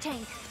fish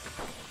tank.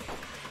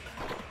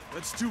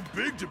 That's too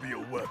big to be a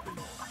weapon.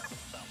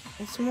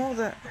 It's more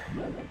that...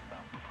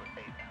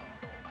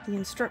 the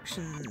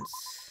instructions...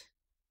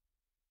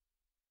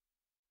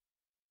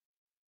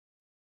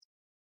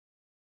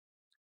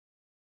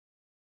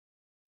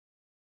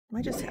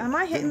 Am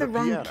I hitting the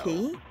wrong piano.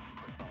 key?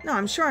 No,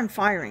 I'm sure I'm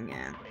firing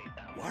it.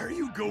 Why are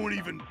you going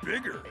even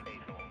bigger?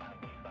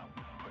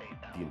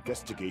 The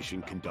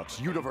investigation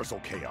conducts universal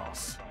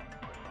chaos.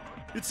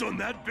 It's on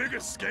that big a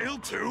scale,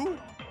 too?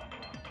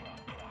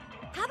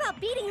 How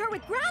about beating her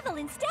with gravel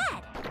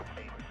instead?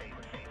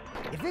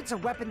 If it's a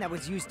weapon that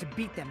was used to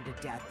beat them to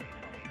death,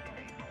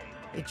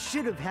 it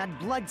should have had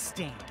blood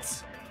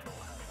stains.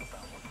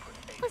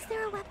 Was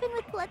there a weapon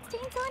with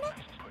bloodstains on it?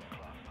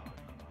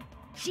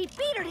 She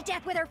beat her to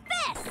death with her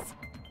fists!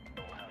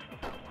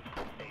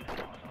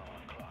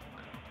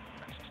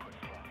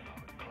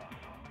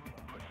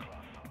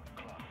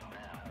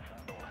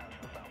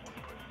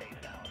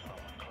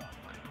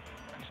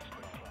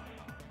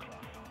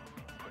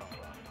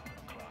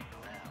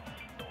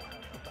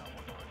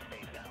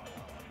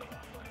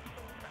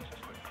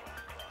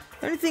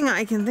 The only thing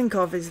I can think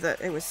of is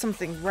that it was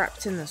something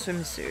wrapped in the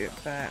swimsuit,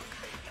 but...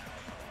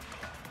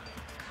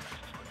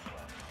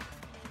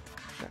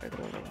 Got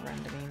all the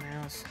random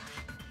emails.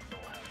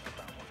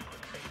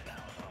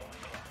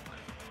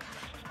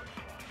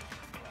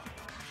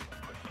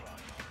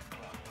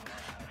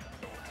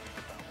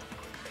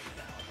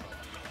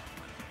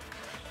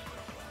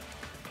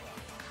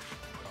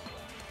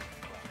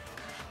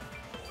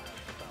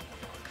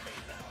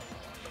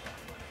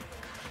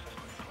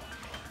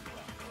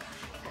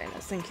 Okay,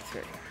 let's think it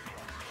through.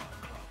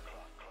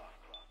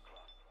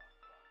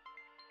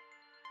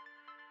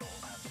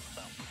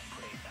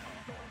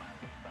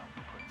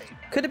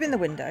 Could have been the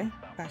window,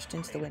 bashed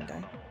into the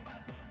window.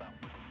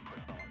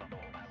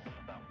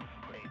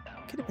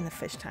 Could have been the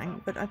fish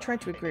tank, but I tried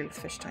to agree with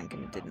fish tank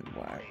and it didn't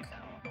work.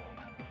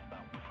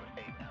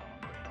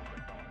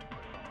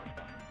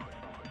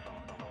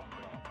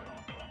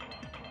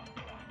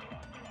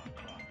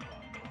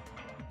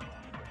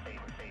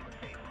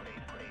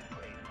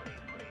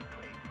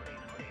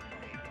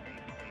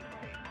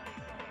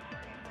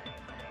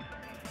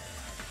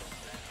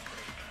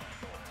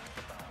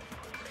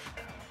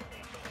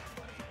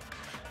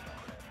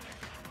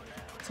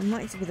 So I'm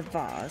likely to be the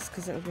vase,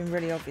 because it would have been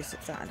really obvious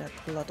if that had had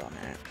blood on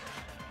it.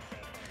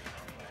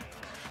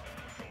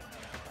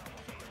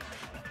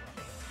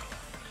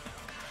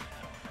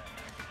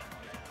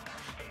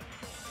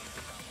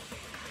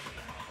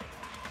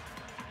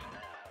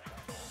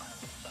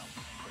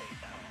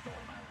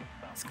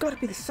 It's got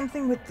to be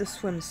something with the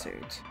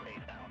swimsuit.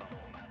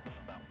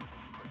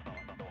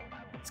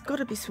 It's got got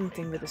to be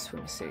something with a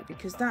swimsuit,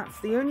 because that's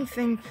the only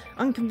thing,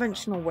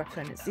 unconventional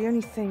weapon, it's the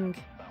only thing...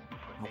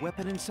 A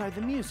weapon inside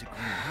the music room,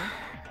 huh?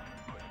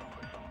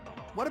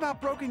 What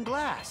about broken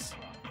glass?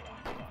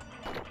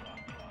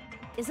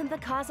 Isn't the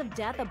cause of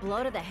death a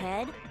blow to the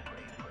head?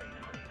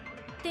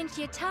 Then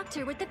she attacked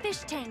her with the fish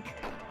tank.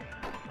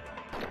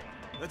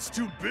 That's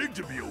too big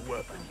to be a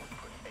weapon.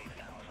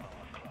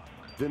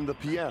 Then the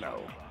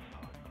piano.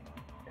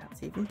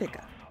 That's even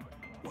bigger.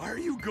 Why are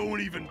you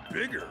going even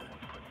bigger?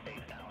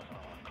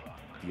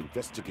 The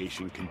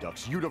investigation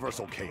conducts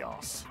universal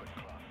chaos.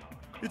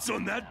 It's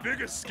on that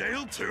big a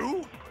scale,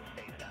 too?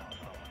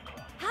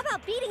 How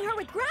about beating her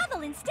with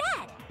gravel instead?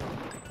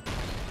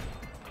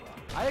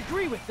 I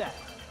agree with that.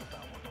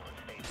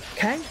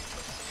 Okay.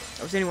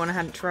 That was the only one I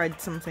hadn't tried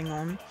something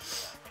on.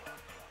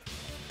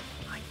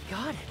 I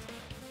got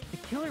it. The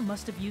killer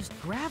must have used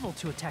gravel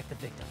to attack the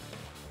victim.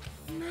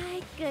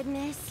 My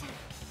goodness.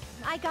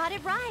 I got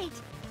it right.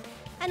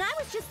 And I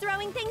was just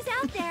throwing things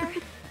out there.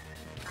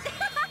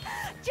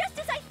 Just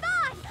as I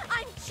thought!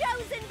 I'm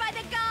chosen by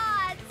the gods!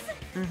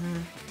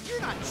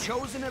 You're not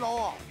chosen at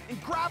all,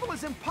 and gravel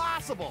is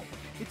impossible.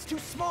 It's too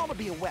small to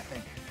be a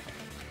weapon.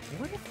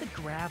 What if the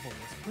gravel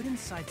was put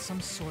inside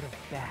some sort of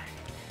bag?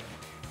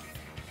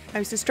 I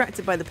was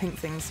distracted by the pink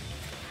things.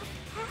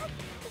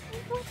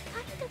 What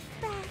kind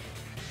of bag?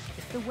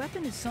 If the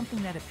weapon is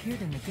something that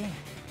appeared in the game,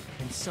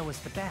 then so is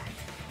the bag.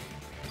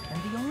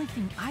 And the only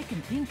thing I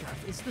can think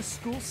of is the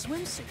school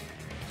swimsuit.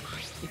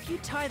 If you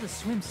tie the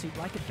swimsuit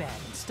like a bag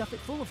and stuff it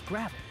full of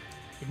gravel,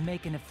 it'd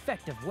make an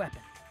effective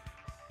weapon.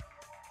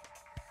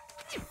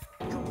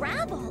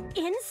 Gravel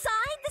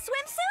inside the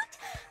swimsuit?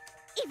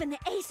 Even the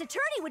Ace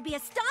Attorney would be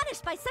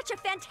astonished by such a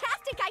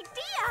fantastic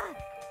idea!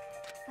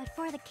 But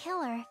for the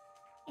killer,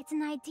 it's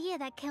an idea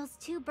that kills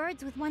two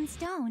birds with one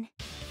stone.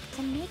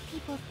 To make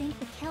people think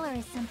the killer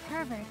is some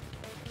pervert,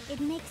 it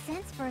makes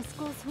sense for a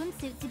school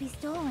swimsuit to be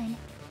stolen.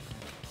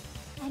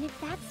 And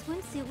if that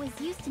swimsuit was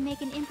used to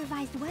make an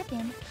improvised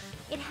weapon,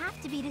 it'd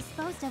have to be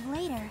disposed of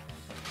later.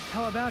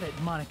 How about it,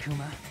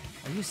 Monokuma?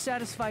 Are you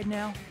satisfied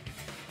now?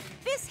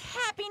 This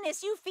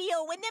happiness you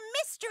feel when the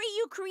mystery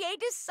you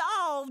create is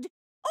solved.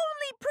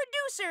 Only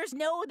producers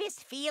know this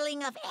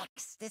feeling of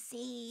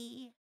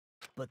ecstasy.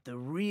 But the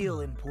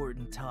real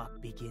important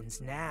talk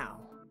begins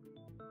now.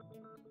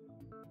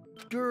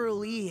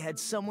 Girl E had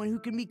someone who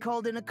can be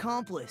called an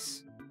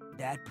accomplice.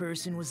 That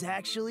person was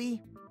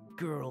actually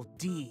Girl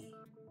D.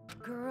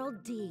 Girl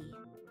D.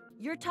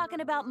 You're talking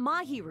about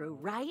Mahiru,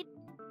 right?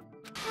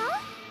 Huh?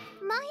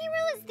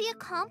 Mahiru is the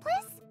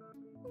accomplice?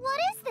 What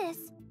is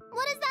this?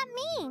 What does that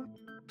mean?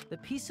 The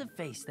piece of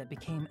face that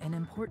became an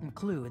important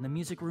clue in the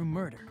music room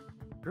murder.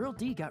 Girl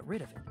D got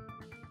rid of it.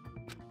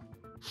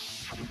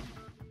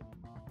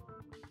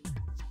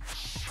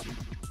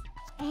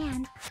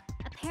 And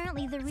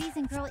apparently the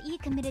reason Girl E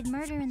committed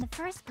murder in the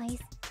first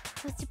place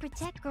was to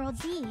protect Girl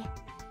D.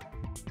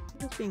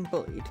 He was being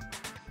bullied.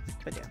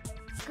 But yeah.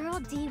 Girl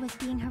D was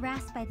being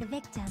harassed by the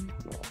victim.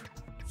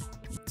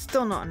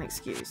 Still not an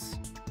excuse.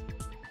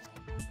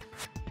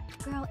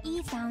 Girl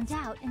E found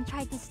out and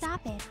tried to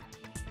stop it,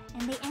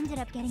 and they ended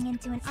up getting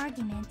into an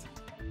argument.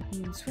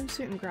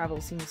 Swimsuit and gravel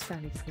seems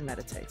fairly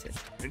premeditated.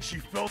 And she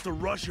felt a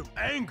rush of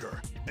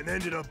anger and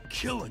ended up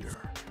killing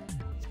her.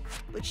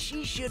 But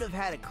she should have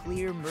had a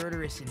clear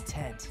murderous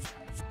intent.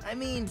 I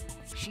mean,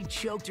 she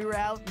choked her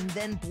out and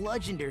then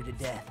bludgeoned her to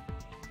death.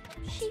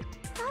 She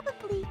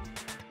probably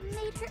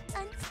made her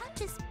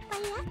unconscious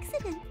by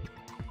accident.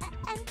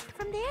 And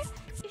from there,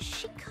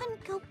 she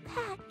couldn't go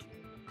back.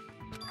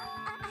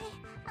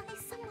 I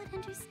somewhat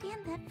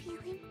understand that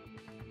feeling.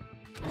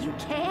 You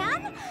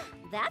can?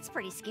 That's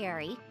pretty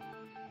scary.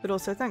 But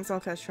also, thanks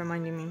Alkesh for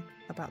reminding me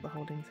about the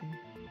holding thing.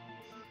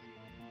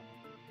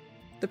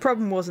 The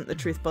problem wasn't the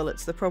truth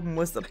bullets, the problem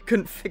was that I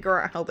couldn't figure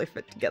out how they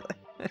fit together.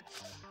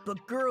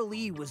 But Girl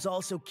E was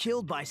also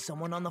killed by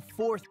someone on the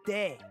 4th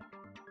day,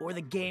 or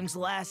the game's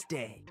last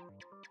day.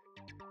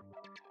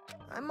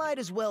 I might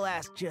as well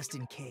ask just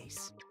in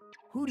case.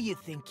 Who do you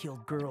think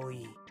killed Girl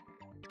E?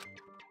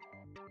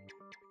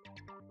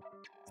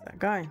 It's that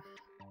guy.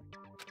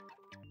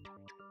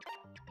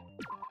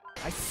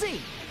 I see!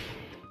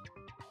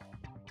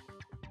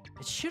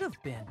 It should have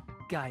been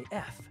Guy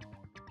F.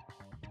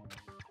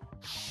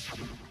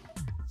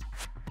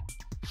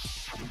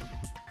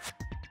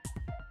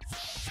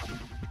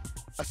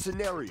 A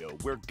scenario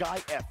where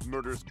Guy F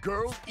murders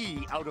Girl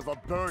E out of a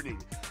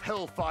burning,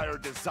 hellfire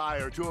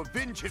desire to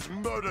avenge his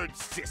murdered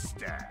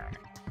sister.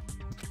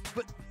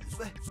 But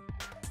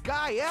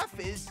Guy F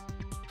is...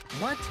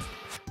 What?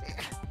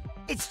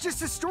 It's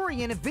just a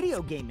story in a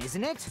video game,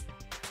 isn't it?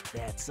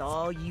 That's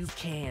all you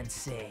can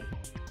say.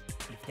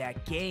 If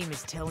that game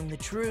is telling the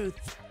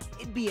truth,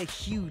 it'd be a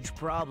huge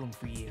problem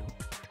for you.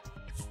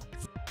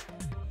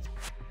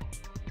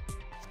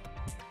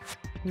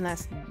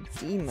 Unless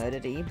D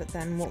murdered E, but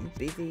then what would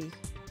be the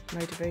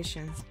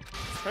motivation?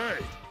 Hey,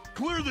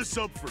 clear this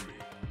up for me.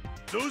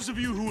 Those of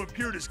you who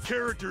appeared as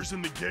characters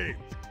in the game,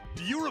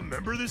 do you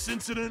remember this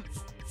incident?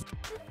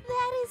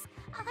 That is...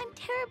 I'm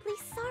terribly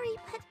sorry,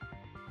 but...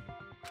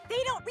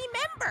 They don't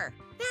remember.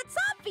 That's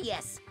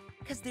obvious.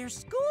 Because their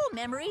school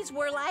memories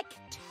were, like,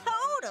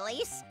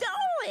 totally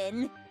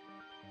stolen.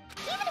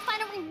 Even if I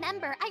don't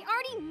remember, I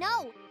already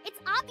know. It's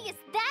obvious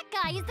that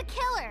guy is the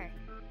killer.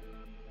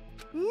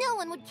 No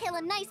one would kill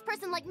a nice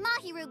person like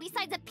Mahiru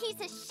besides a piece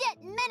of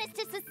shit menace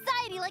to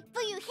society like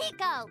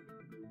Fuyuhiko.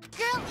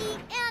 Girl E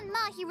and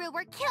Mahiru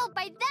were killed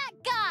by that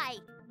guy.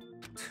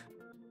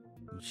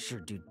 You sure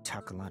do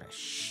talk a lot of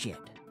shit.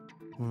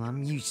 Well,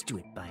 I'm used to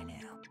it by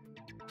now.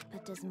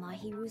 But does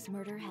Mahiru's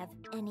murder have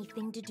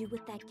anything to do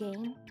with that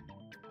game?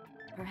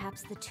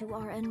 Perhaps the two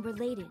are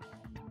unrelated.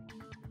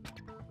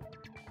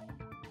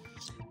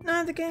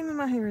 No, the game and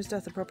Mahiru's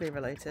death are properly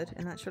related.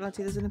 In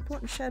actuality, there's an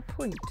important shared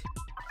point.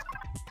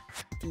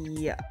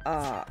 The,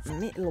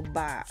 middle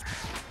bar.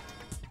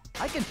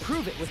 I can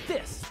prove it with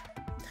this.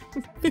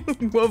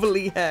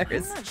 Wobbly hair I'm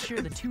is not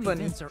sure the two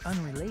funny. events are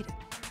unrelated.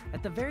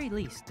 At the very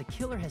least, the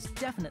killer has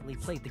definitely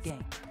played the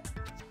game.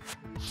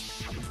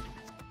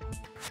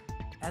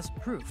 As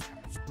proof,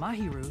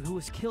 Mahiru, who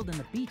was killed in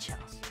the beach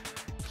house,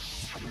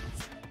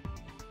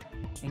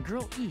 and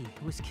Girl E,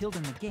 who was killed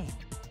in the game,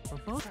 were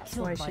both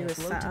killed why by she a was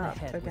blow sat to the up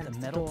head with against a the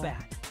metal door.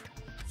 bat.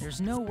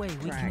 There's no way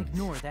we can Dragged.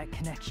 ignore that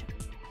connection.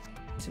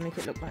 To make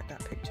it look like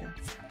that picture.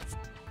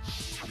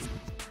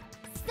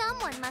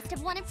 Someone must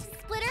have wanted to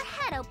split her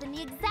head open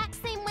the exact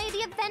same way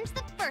they avenged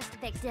the first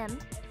victim.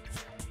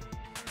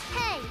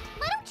 Hey,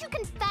 why don't you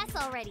confess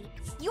already?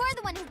 You're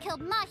the one who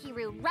killed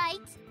Mahiru, right?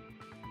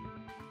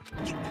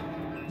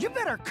 You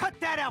better cut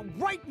that out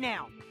right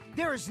now!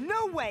 There is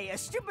no way a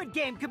stupid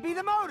game could be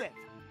the motive!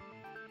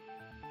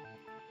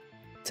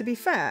 To be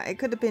fair, it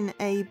could have been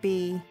A,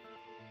 B,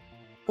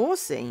 or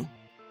C.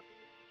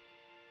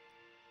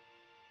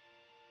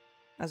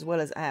 As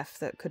well as F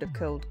that could have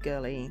killed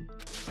Girl E.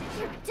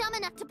 You're dumb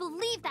enough to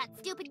believe that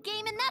stupid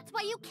game, and that's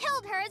why you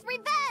killed her as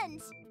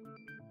revenge!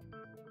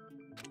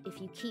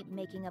 If you keep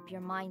making up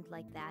your mind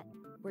like that,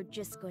 we're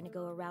just going to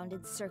go around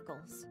in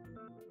circles.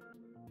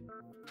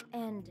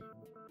 And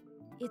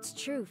it's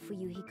true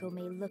Fuyuhiko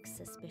may look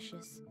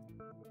suspicious,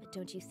 but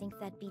don't you think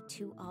that'd be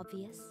too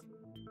obvious?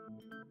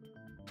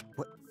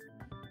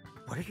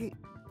 What are you...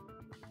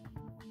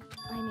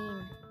 I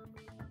mean,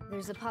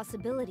 there's a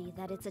possibility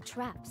that it's a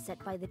trap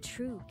set by the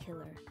true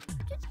killer.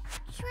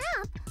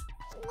 Trap?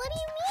 What do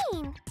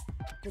you mean?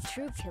 The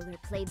true killer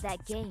played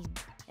that game,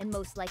 and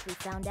most likely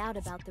found out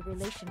about the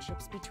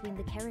relationships between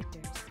the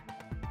characters.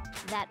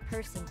 That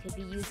person could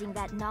be using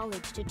that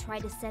knowledge to try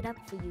to set up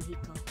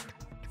Fuyuhiko.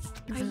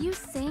 Are you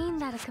saying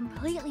that a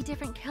completely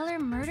different killer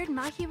murdered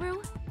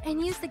Mahiru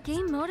and used the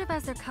game motive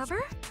as their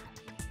cover?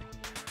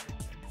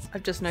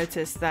 I've just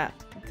noticed that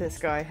this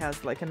guy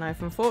has like a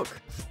knife and fork.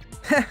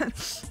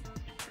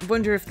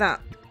 Wonder if that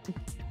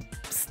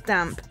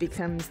stamp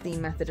becomes the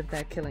method of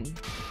their killing.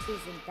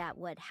 Isn't that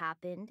what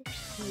happened,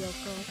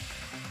 Hiyoko?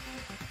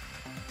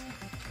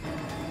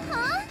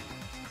 Huh?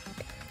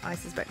 I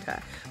suspect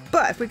her.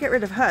 But if we get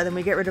rid of her, then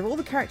we get rid of all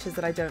the characters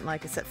that I don't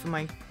like, except for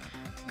my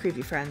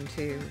creepy friend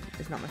who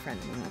is not my friend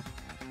anymore.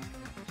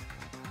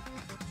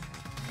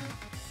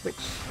 Which...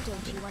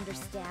 Don't you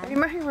understand? I mean,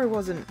 Mahiru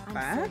wasn't I'm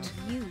bad. saying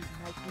you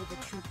might be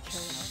the true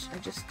killer. I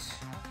just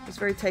was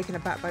very taken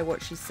aback by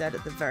what she said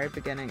at the very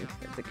beginning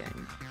of the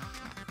game.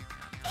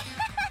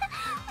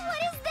 What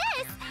is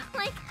this?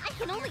 Like, I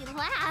can only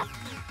laugh.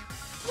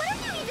 What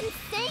are you even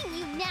saying,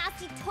 you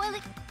nasty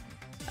toilet?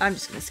 I'm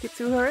just gonna skip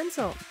through her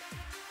insult.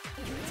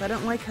 Because I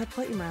don't like her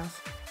potty mouth.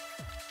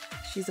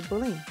 She's a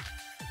bully.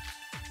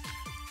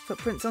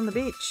 Footprints on the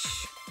beach.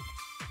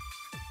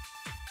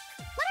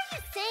 What are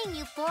you saying,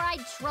 you four-eyed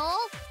troll?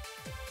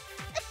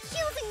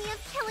 Accusing me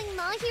of killing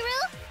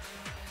Mahiru?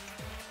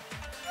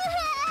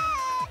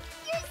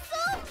 You're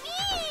so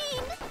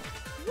mean!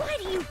 Why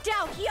do you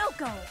doubt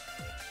Hyoko?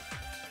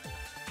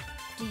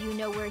 Do you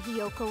know where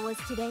Hiyoko was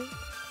today?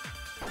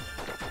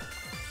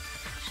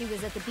 She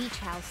was at the beach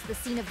house, the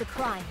scene of the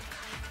crime.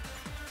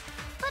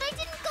 But I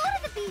didn't go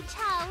to the beach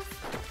house!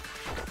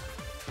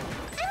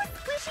 I was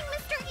squishing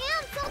Mr.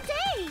 Ants all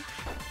day!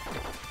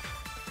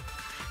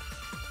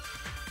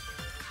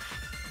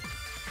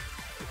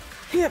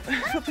 Yep,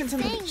 What footprints are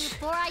on you the saying, you beach.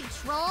 four-eyed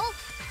troll?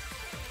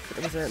 But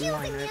there was a Accusing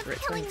line me of over it,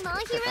 so I killing need to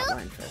put that Mahiru?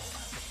 line first.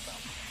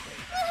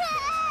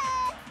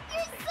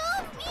 You're so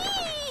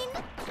mean!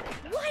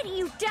 Why do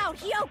you doubt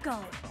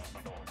Hyoko?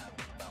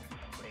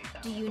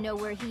 Do you know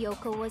where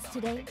Hiyoko was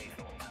today?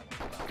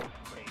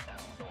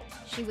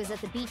 She was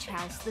at the beach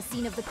house, the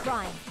scene of the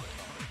crime.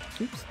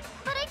 Oops.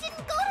 But I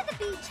didn't go to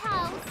the beach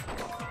house!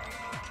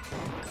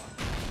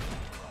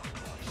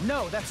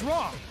 No, that's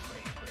wrong!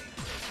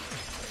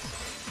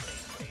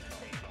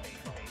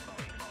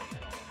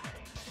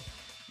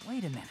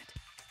 Wait a minute.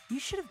 You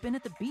should have been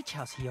at the beach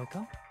house,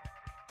 Hiyoko.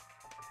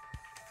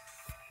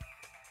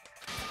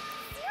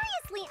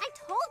 Seriously, I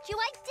told you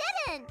I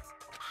didn't!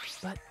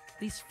 But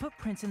these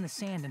footprints in the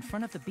sand in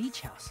front of the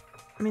beach house.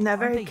 I mean, they're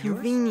Aren't very they yours?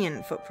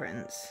 convenient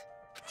footprints.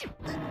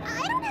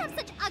 I don't have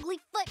such ugly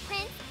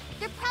footprints!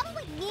 They're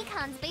probably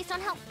Nikon's based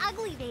on how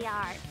ugly they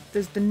are.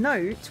 There's the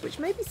note, which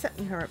may be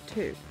setting her up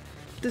too.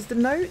 There's the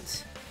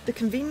note the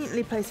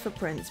conveniently placed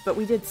footprints, but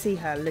we did see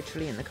her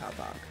literally in the car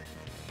park.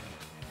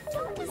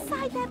 Don't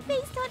decide that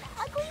based on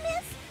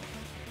ugliness.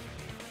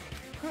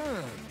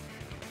 Huh.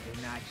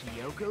 They're not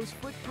Hiyoko's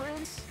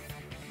footprints?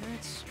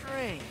 That's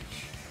strange.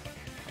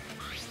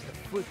 The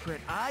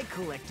footprint I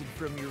collected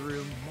from your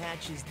room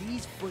matches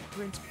these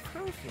footprints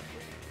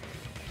perfectly.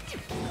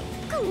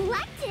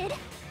 Collected?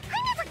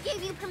 I never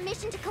gave you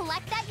permission to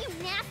collect that, you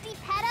nasty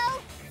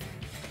pedo!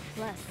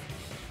 Plus,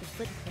 the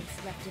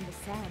footprints left in the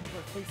sand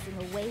were facing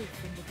away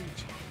from the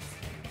beach house.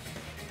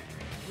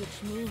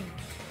 Which means,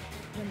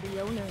 when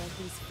the owner of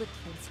these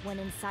footprints went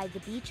inside the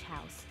beach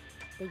house,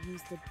 they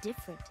used a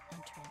different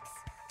entrance.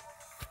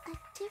 A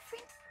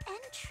different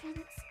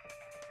entrance?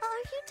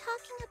 Are you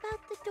talking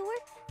about the door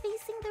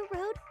facing the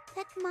road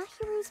that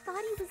Mahiru's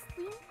body was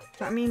leaning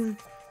against? I mean,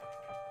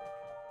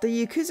 the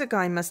Yakuza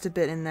guy must have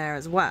been in there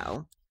as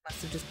well.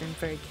 Must have just been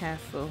very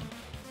careful.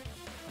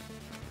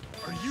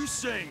 Are you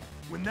saying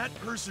when that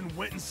person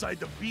went inside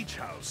the beach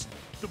house,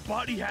 the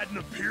body hadn't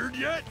appeared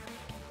yet?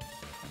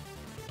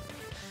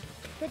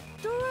 The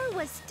door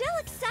was still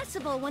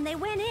accessible when they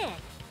went in,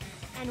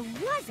 and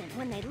wasn't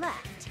when they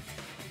left.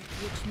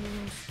 Which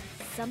means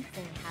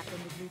something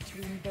happened in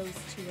between those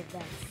two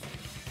events.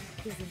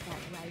 Isn't that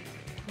right,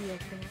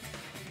 Hiyoko?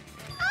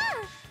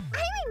 Ah!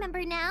 I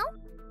remember now!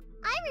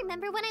 I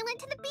remember when I went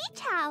to the beach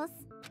house!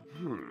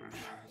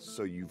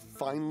 So you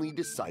finally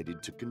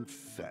decided to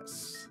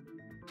confess.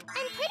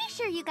 I'm pretty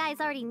sure you guys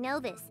already know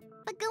this,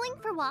 but going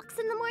for walks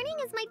in the morning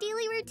is my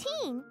daily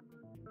routine.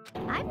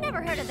 I've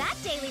never heard of that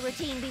daily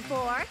routine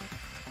before.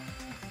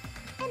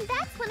 And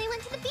that's when I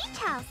went to the beach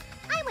house.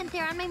 I went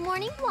there on my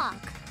morning walk.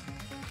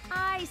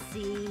 I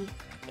see.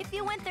 If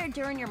you went there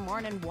during your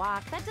morning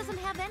walk, that doesn't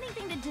have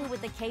anything to do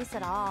with the case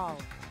at all.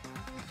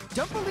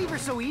 Don't believe her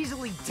so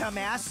easily,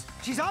 dumbass.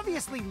 She's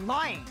obviously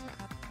lying.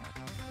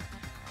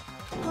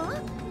 Huh?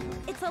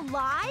 It's a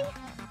lie?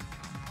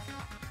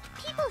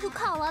 People who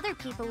call other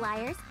people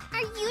liars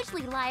are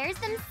usually liars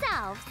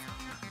themselves.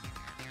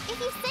 If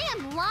you say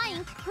I'm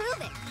lying, prove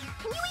it.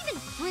 Can you even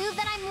prove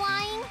that I'm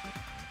lying?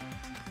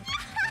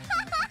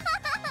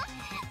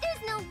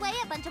 There's no way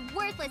a bunch of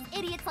worthless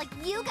idiots like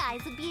you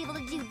guys would be able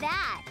to do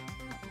that.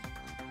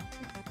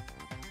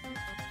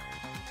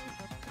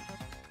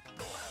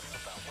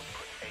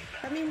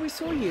 I mean, we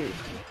saw you.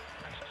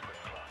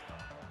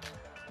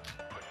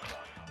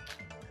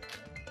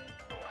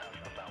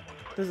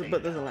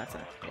 But there's a letter,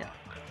 yeah.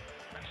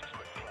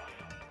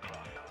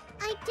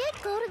 I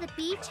did go to the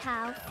beach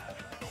house,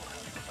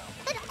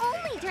 but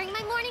only during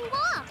my morning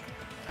walk.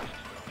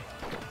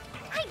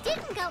 I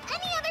didn't go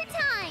any other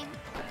time.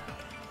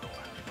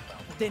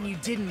 Then you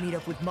didn't meet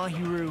up with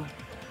Mahiru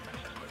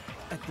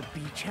at the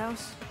beach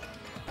house?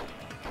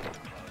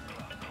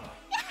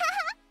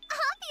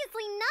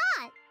 Obviously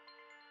not.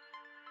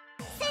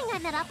 Saying I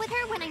met up with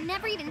her when I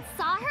never even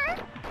saw her?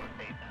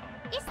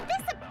 Is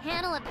this a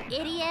panel of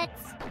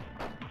idiots?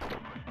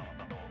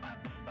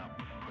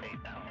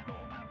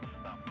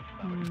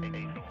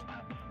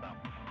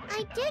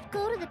 I did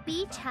go to the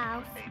beach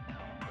house,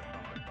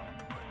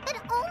 but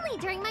only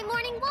during my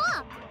morning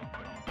walk.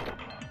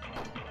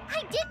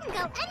 I didn't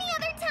go any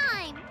other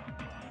time.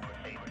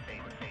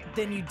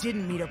 Then you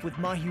didn't meet up with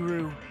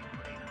Mahiru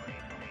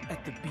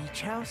at the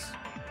beach house?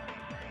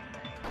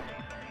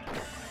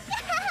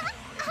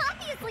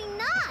 Obviously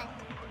not.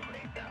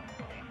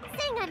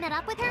 Saying I met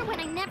up with her when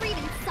I never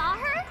even saw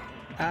her?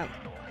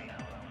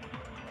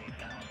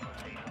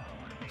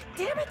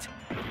 Damn it!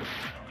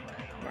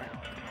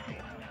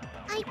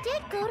 I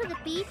did go to the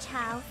beach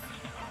house.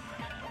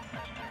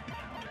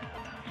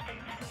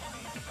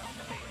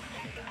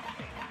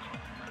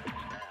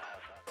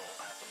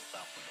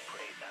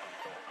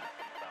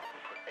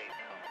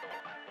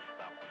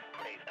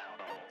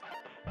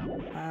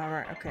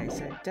 Alright, okay,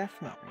 so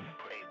definitely.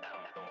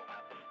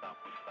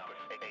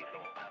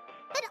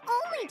 But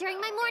only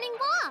during my morning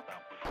walk.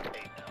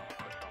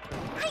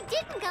 I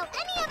didn't go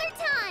any other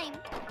time.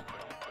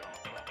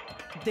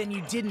 Then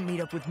you didn't meet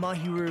up with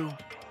Mahiru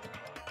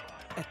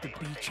at the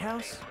beach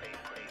house?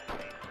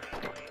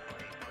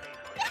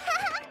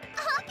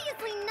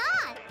 Obviously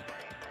not.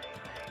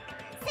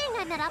 Saying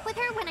I met up with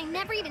her when I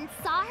never even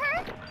saw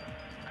her?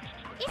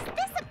 Is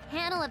this a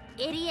panel of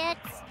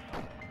idiots?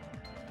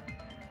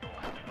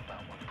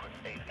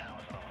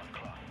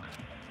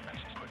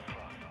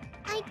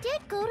 I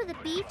did go to the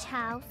beach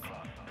house,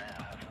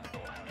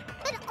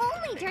 but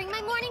only during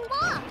my morning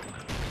walk.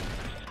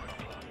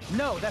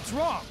 No, that's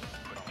wrong.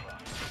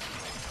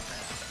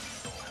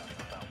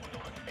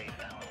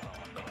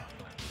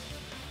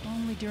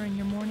 Only during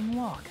your morning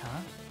walk,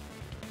 huh?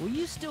 Will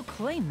you still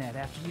claim that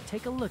after you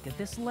take a look at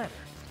this letter?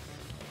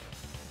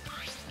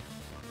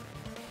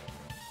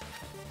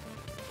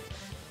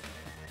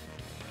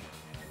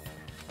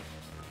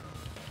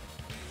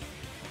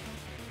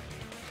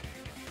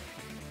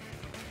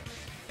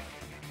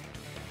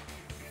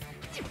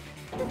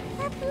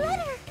 That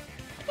letter!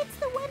 It's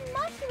the one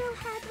Mahiro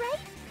had, right?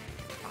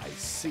 I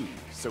see.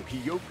 So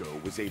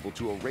Hiyoko was able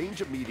to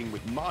arrange a meeting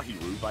with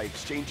Mahiru by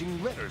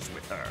exchanging letters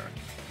with her.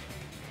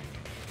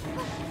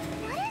 What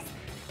is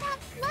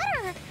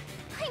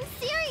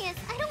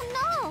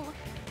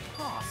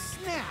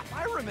snap!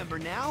 I remember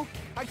now.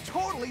 I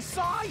totally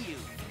saw you.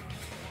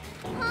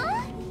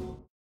 Huh?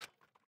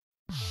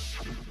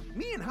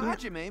 Me and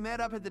Hajime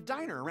met up at the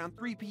diner around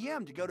 3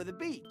 p.m. to go to the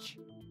beach.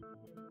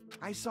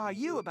 I saw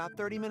you about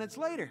 30 minutes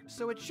later,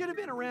 so it should have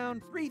been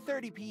around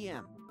 3:30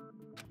 p.m.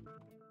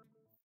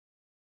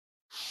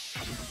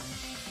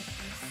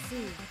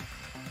 See.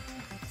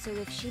 So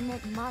if she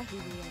met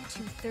Mahiru at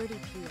 2:30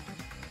 p.m.,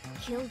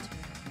 killed her,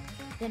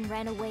 then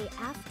ran away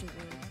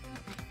afterward,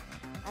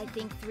 I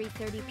think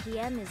 3:30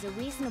 p.m. is a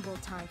reasonable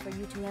time for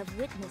you to have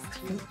witnessed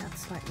I you. think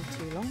that's slightly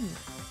too long.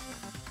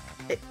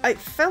 I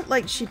felt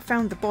like she'd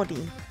found the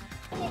body,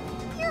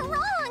 You're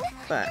wrong!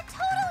 but You're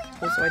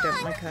totally also I don't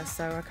wrong! like her,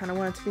 so I kind of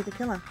want her to be the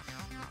killer.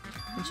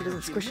 And she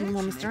doesn't squish any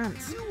more Mr.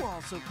 Ants. You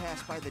also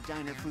passed by the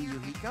diner,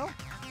 Fuyuhiko,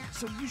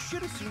 so you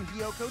should have seen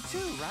Hiyoko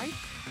too, right?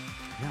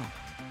 No,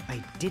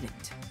 I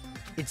didn't.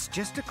 It's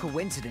just a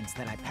coincidence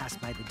that I passed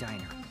by the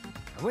diner.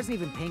 I wasn't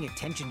even paying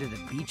attention to the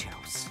beach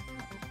house.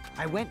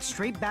 I went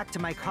straight back to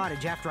my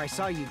cottage after I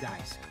saw you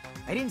guys.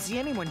 I didn't see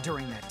anyone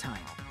during that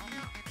time.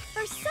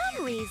 For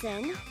some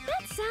reason,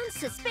 that sounds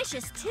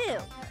suspicious too.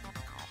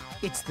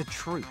 It's the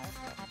truth.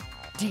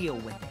 Deal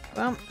with it.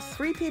 Well,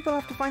 3 people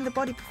have to find the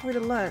body before it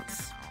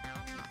alerts.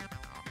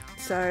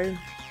 So,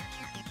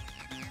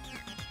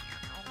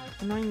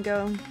 Annoying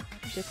Girl,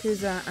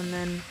 Yakuza, and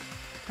then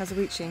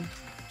Kazuichi.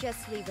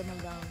 Just leave him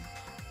alone.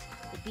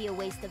 It'd be a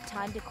waste of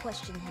time to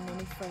question him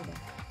any further.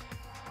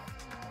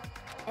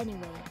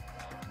 Anyway,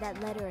 that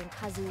letter in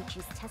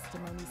Kazuichi's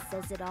testimony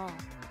says it all.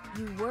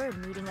 You were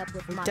meeting up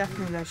with We Mahiru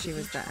definitely know at the she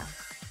was beach there.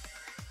 house.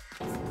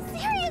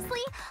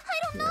 Seriously? I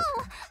don't know!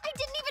 I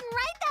didn't even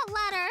write that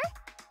letter!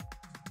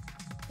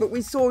 But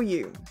we saw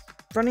you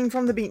running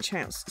from the beach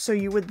house, so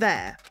you were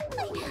there. I'm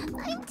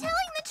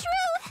telling the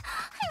truth!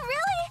 I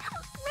really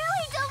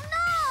don't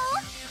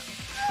know!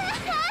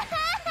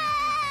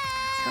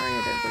 Sorry, I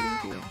don't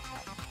believe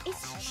you. Is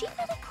she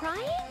really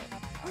crying?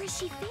 Or is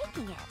she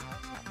faking it?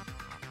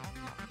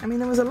 I mean,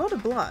 there was a lot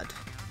of blood.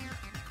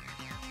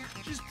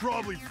 She's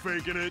probably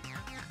faking it.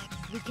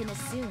 We can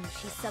assume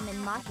she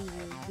summoned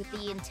Mahiru with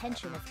the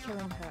intention of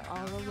killing her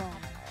all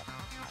along.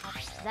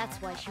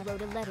 That's why she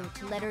wrote a letter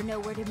to let her know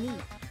where to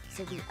meet,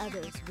 so the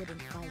others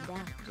wouldn't find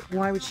out.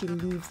 Why would she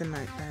leave the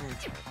note there?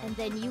 And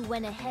then you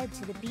went ahead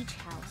to the beach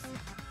house,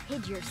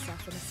 hid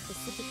yourself in a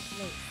specific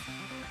place,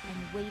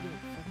 and waited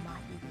for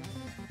Mahiru.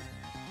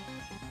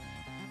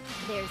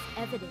 There's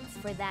evidence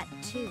for that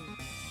too.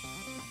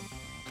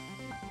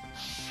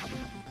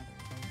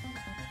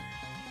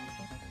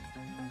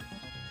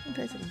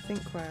 Sometimes I can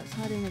think where I was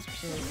hiding as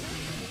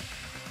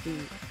is in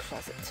the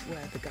closet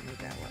where the gummy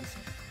bear was.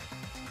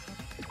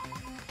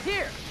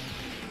 Here!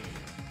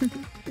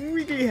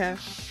 Wiggly hair.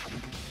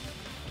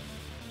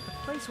 The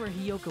place where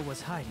Hiyoko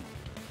was hiding.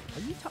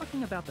 Are you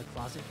talking about the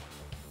closet?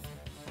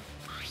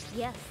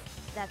 Yes,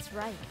 that's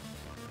right.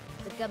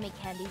 The gummy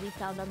candy we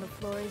found on the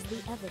floor is the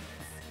evidence.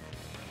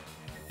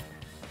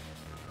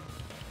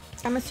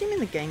 I'm assuming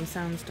the game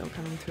sound's still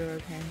coming through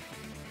okay.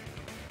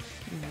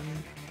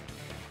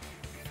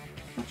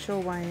 Not sure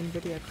why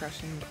NVIDIA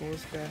crashing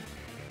caused the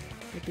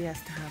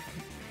OBS to have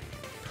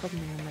a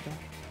problem in the middle.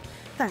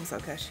 Thanks,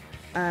 Alkesh.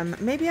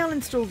 Maybe I'll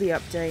install the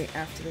update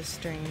after the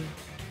stream.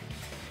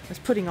 I was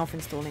putting off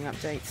installing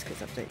updates because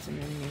updates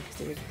annoy me because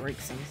they always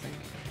break something.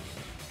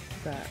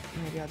 But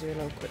maybe I'll do a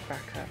little quick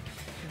backup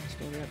to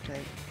install the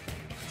update.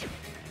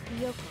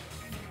 Hiyoko,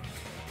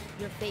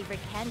 your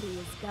favorite candy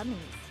is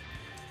gummies,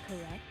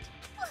 correct?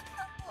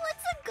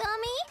 What's a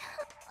gummy?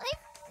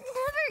 I've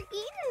never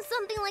eaten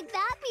something like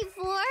that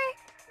before.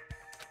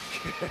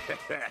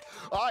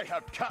 I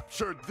have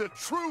captured the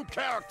true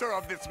character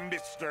of this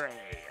mystery.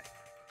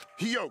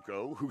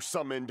 Hiyoko, who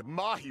summoned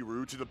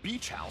Mahiru to the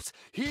beach house,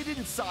 hid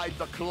inside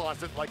the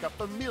closet like a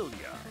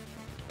familiar.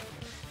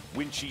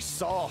 When she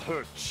saw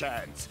her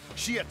chance,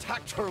 she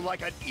attacked her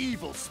like an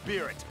evil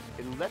spirit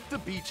and left the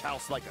beach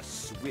house like a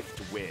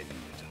swift wind.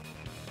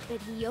 But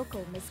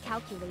Hiyoko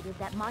miscalculated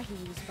that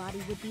Mahiru's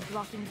body would be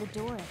blocking the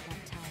door at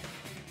that time.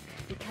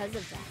 Because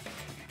of that,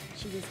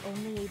 she was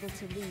only able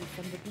to leave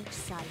from the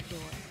beachside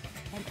door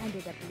and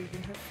ended up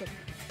leaving her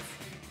footprints.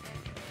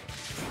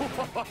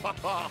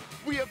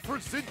 We have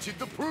presented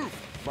the proof.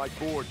 My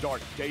 4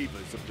 dark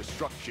devas of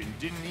destruction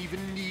didn't even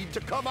need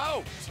to come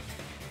out.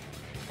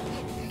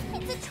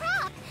 It's a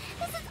trap!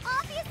 This is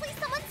obviously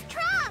someone's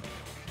trap!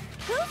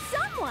 Who's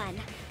someone?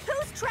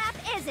 Whose trap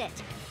is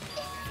it?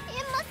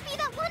 It must be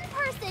that one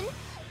person.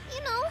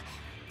 You know,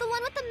 the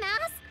one with the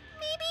mask,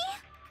 maybe?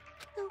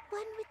 The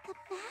one with the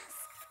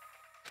mask?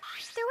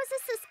 There was a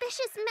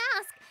suspicious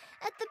mask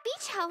at the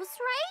beach house,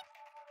 right?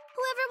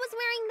 Whoever was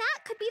wearing that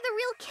could be the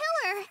real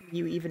killer.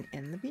 You even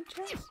in the beach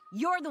house?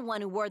 You're the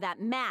one who wore that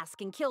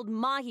mask and killed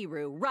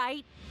Mahiru,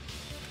 right?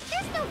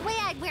 There's no way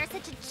I'd wear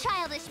such a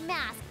childish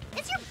mask.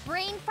 Is your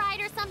brain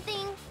fried or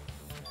something?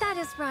 That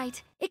is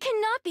right. It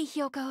cannot be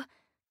Hiyoko.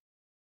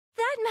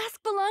 That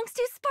mask belongs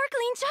to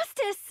Sparkling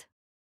Justice!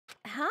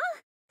 Huh?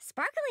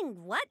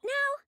 Sparkling what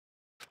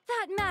now?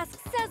 That mask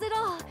says it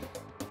all.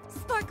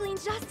 Sparkling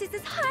Justice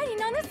is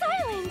hiding on this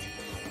island.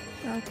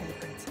 Okay,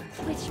 princess.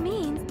 Which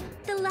means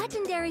the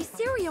legendary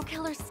serial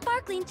killer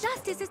Sparkling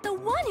Justice is the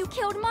one who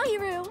killed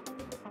Mahiru.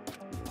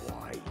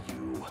 Why,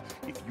 you?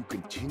 If you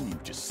continue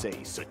to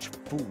say such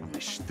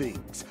foolish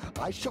things,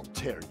 I shall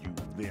tear you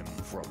limb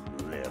from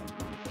limb.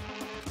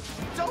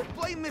 Don't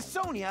blame Miss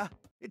Sonia.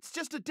 It's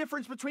just a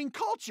difference between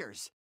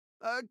cultures.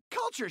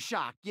 Culture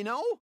shock, you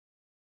know?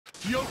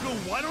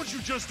 Yoko, why don't you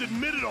just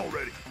admit it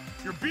already?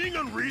 You're being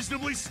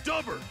unreasonably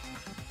stubborn.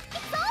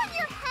 It's all in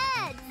your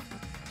head!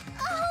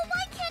 Oh,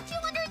 why can't you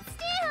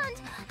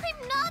understand?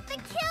 I'm not the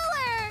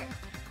killer!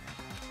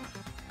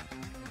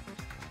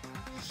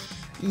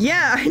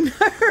 Yeah, I know,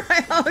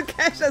 right? Oh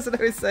gosh, that's what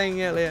I was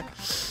saying earlier.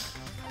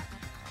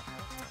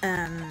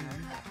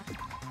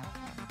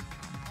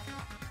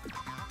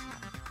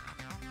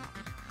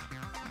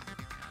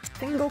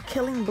 Single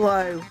killing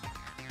blow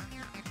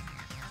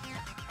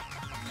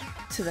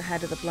to the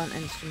head of the blunt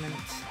instrument.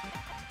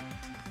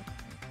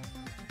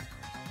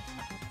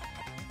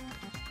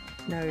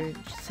 No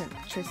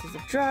traces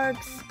of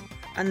drugs.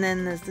 And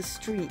then there's the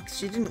streaks.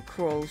 She didn't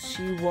crawl,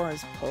 she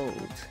was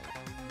pulled.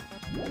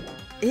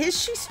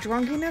 Is she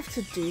strong enough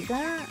to do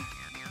that?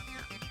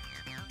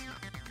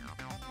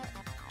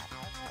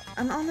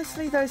 And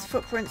honestly, those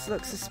footprints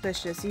look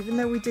suspicious, even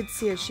though we did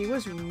see her, she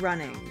was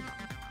running.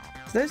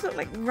 Do those look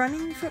like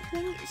running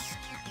footprints?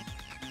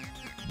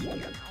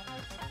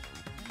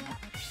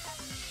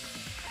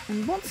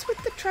 And what's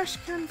with the trash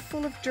can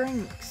full of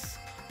drinks?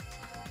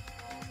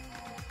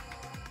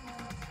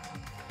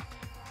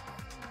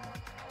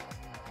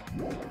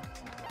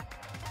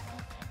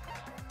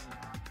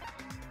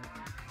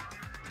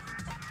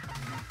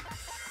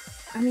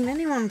 I mean,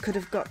 anyone could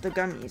have got the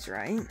gummies,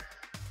 right?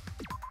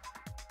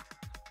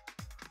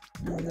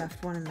 And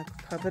left one in the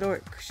cupboard,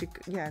 or she,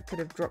 yeah, could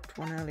have dropped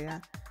one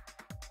earlier.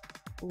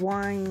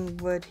 Why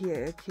would he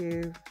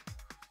accuse?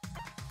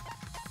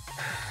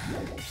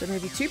 So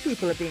maybe two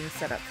people are being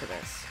set up for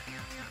this.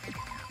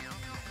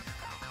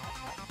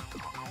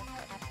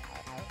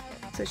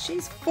 So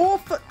she's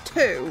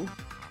 4'2",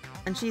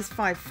 and she's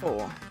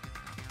 5'4".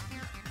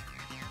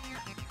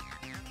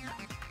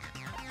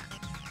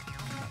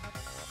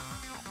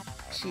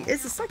 She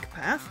is a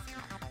psychopath,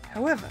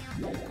 however.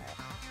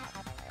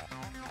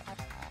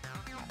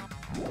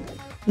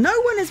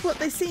 No one is what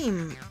they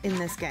seem in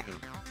this game.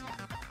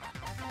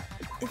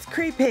 It's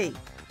creepy.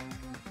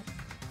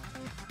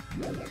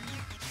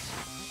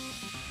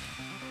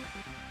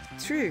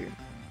 True.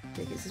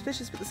 They get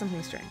suspicious, but there's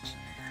something strange.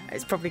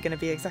 It's probably going to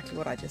be exactly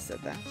what I just said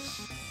there.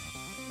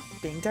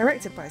 Being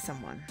directed by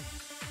someone.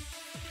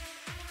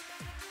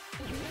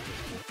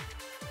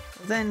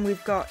 Then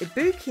we've got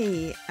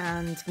Ibuki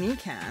and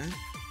Mikan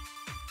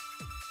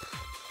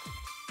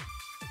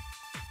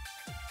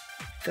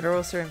that are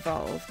also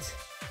involved.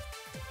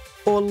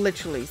 Or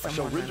literally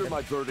someone. I shall render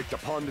my verdict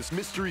upon this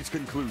mystery's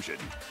conclusion.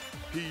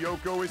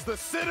 Hiyoko is the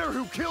sinner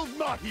who killed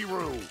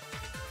Mahiru!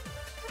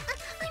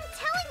 I'm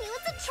telling you,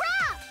 it's a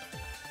trap!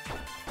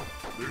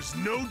 There's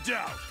no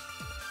doubt.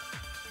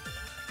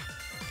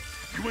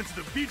 You went to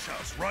the beach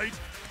house, right?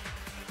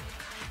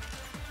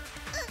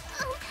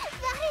 Oh,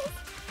 that is...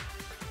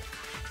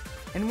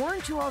 And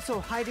weren't you also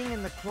hiding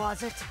in the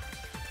closet?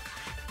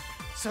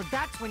 So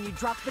that's when you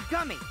dropped the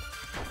gummy.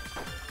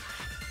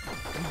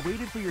 You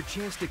waited for your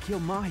chance to kill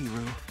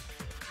Mahiru.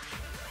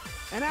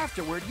 And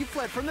afterward, you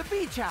fled from the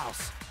beach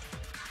house.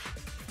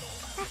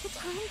 At the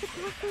time, the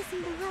door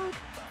facing the road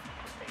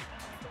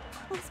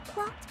was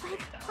blocked by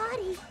the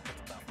body.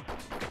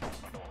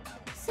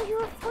 So you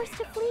were forced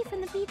to flee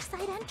from the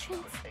beachside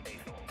entrance.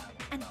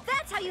 And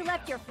that's how you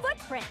left your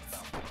footprints!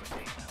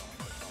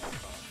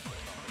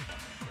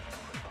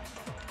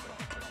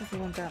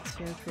 Everyone doubts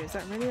Hiyoko. Is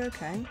that really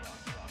okay?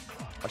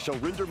 I shall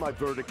render my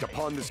verdict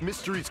upon this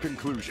mystery's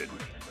conclusion.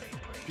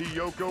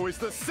 Hiyoko is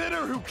the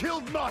sinner who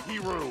killed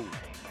Mahiru!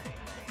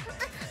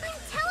 I'm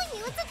telling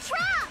you, it's a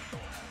trap!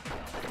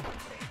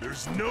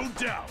 There's no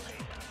doubt.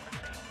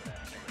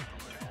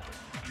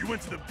 You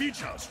went to the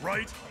beach house,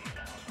 right?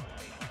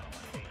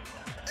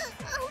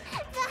 Oh,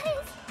 that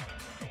is...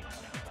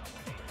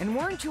 And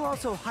weren't you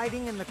also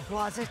hiding in the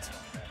closet?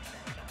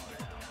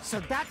 So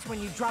that's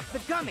when you dropped the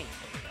gummy.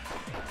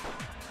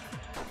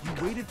 You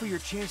waited for your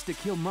chance to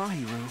kill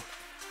Mahiru.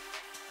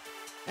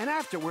 And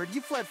afterward,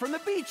 you fled from the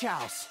beach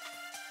house.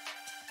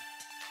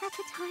 At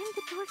the time,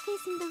 the door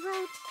facing the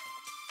road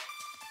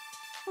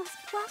was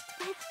blocked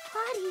by the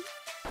body.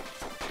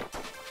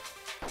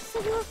 So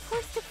you were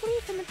forced to flee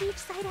from the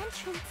beachside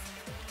entrance.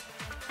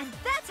 And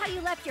that's how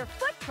you left your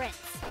footprints!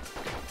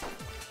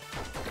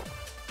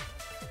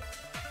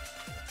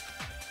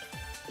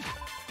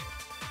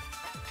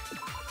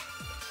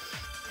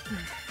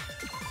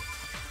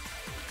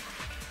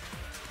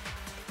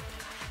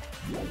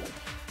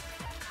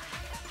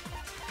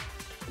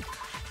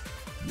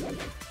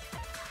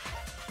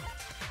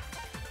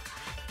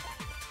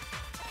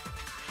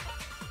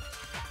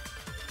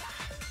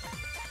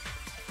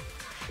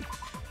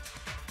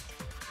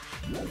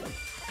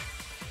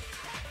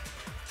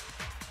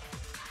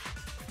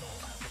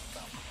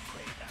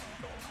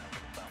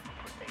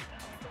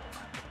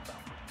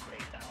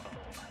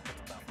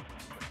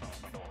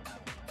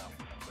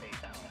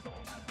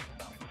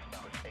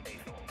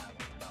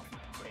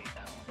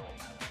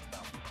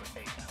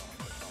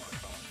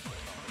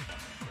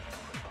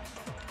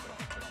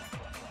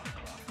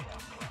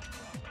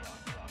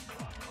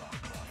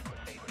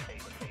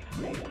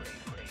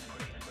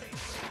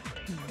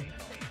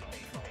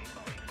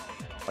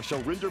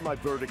 shall render my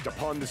verdict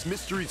upon this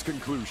mystery's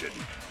conclusion.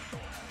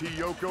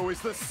 Hiyoko is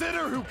the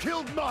sinner who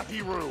killed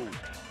Mahiru!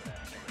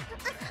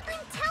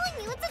 I'm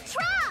telling you, it's a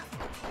trap!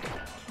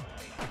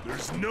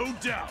 There's no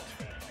doubt.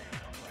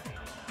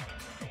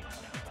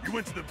 You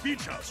went to the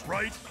beach house,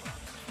 right?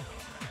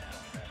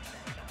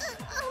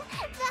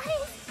 That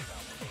is...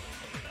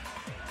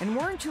 And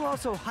weren't you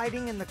also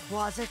hiding in the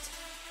closet?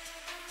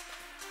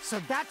 So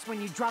that's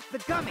when you dropped the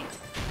gummy!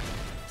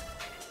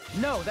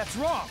 No, that's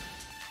wrong!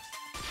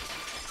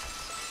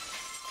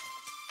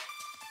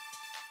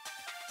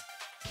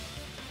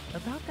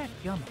 About that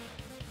gummy,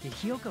 did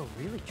Hiyoko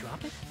really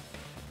drop it?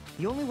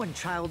 The only one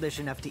childish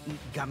enough to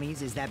eat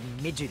gummies is that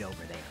midget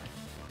over there.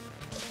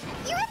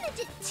 You're a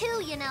midget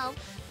too, you know.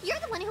 You're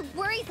the one who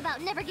worries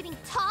about never getting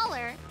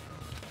taller.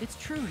 It's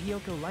true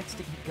Hiyoko likes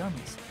to eat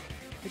gummies,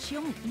 but she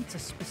only eats a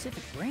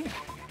specific brand.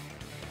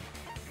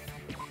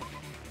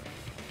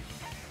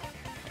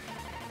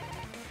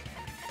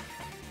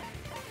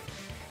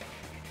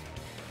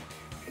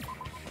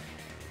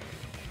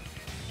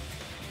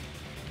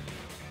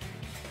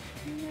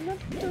 Yeah,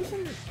 that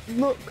doesn't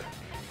look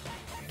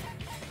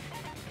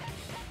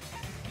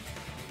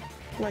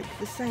like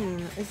the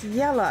same as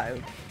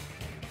yellow.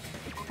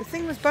 The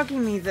thing was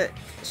bugging me that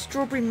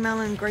strawberry,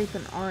 melon, grape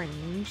and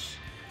orange.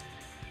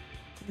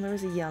 There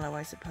is a yellow,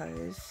 I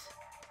suppose.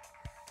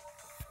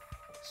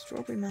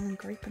 Strawberry, melon,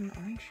 grape and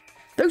orange.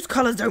 Those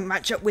colours don't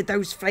match up with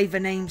those flavour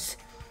names.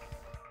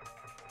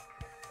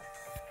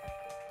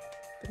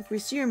 But if we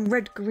assume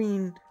red,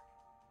 green,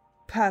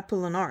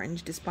 purple and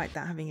orange, despite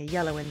that having a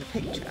yellow in the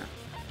picture.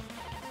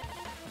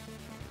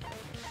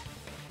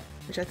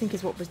 Which I think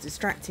is what was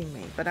distracting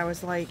me. But I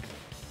was like,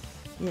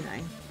 you know,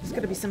 there's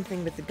got to be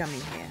something with the gummy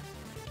here.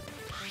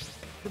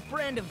 The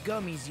brand of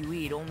gummies you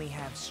eat only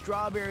have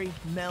strawberry,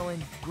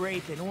 melon,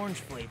 grape, and orange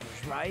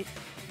flavors, right?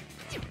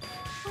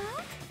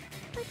 Huh?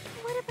 But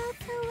what about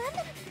the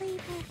lemon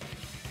flavor?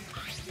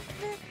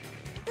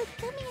 The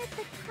gummy at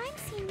the crime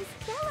scene was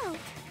yellow,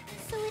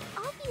 so it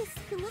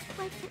obviously looked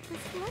like it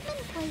was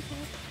lemon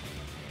flavored.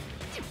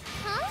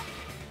 Huh?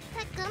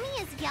 That gummy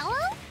is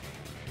yellow?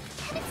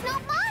 And it's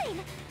not mine!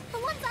 The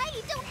ones I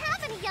eat don't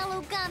have any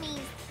yellow gummies!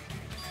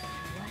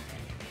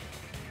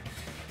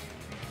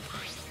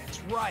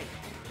 That's right.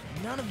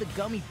 None of the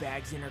gummy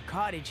bags in her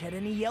cottage had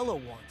any yellow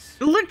ones.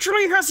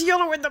 Literally has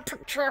yellow in the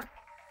picture.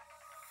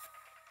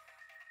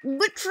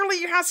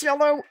 Literally has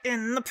yellow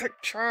in the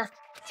picture.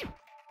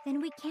 Then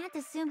we can't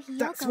assume Hiyoko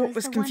That's what is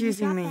was the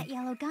confusing one who me. dropped that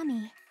yellow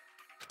gummy.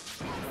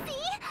 See?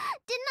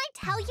 Didn't I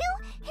tell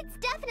you? It's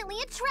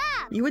definitely a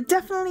trap! You were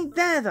definitely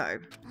there though.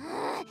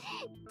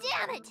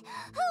 Damn it!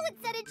 Who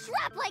would set a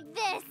trap like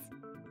this?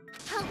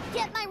 I'll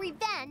get my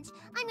revenge.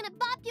 I'm gonna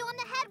bop you on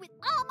the head with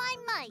all my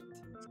might.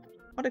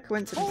 What a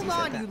coincidence. Hold you said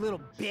on, that. you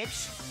little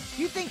bitch!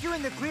 You think you're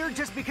in the clear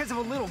just because of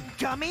a little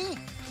gummy?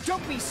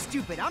 Don't be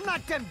stupid. I'm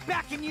not done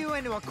backing you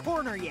into a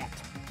corner yet.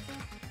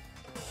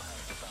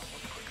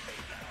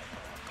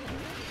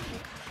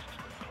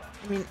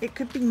 I mean, it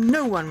could be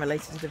no one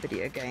related to the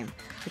video game.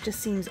 It just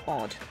seems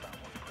odd.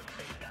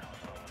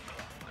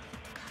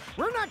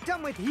 We're not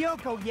done with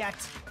Hiyoko yet.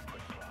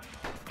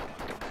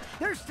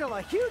 There's still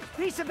a huge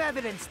piece of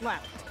evidence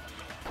left.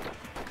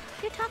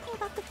 You're talking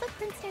about the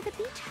footprints near the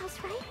beach house,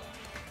 right?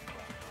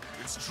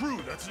 It's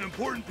true, that's an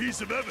important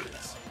piece of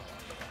evidence.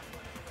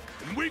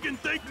 And we can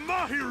thank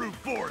Mahiru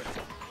for it!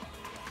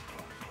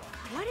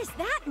 What does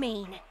that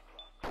mean?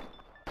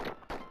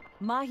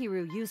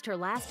 Mahiru used her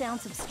last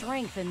ounce of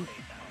strength and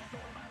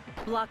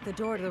blocked the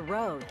door to the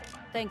road.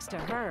 Thanks to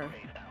her,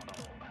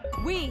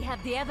 we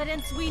have the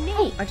evidence we need.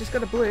 Oh, I just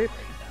got a bloop.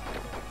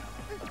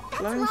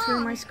 Blowing through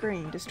wrong. my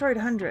screen. Destroyed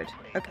 100.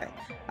 Okay.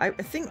 I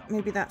think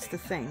maybe that's the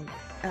thing.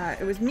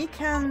 It was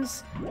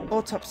Mikan's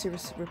autopsy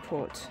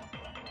report.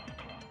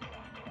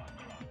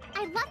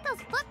 I left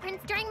those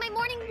footprints during my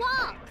morning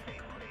walk.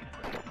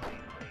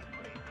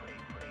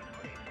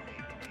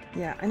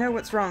 Yeah, I know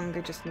what's wrong.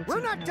 I just need to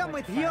We're not know done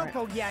where with to fire it.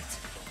 Hiyoko yet.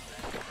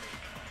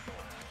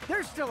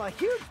 There's still a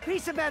huge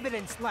piece of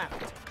evidence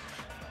left.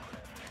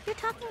 You're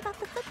talking about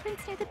the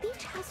footprints near the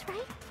beach house,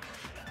 right?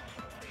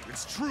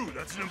 It's true,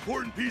 that's an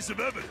important piece of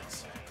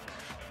evidence.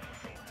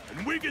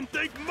 And we can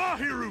thank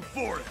Mahiru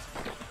for it!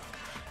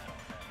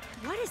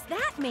 What does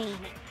that mean?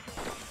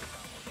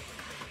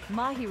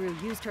 Mahiru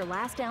used her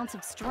last ounce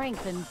of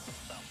strength and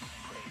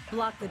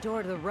blocked the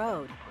door to the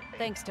road.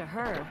 Thanks to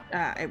her,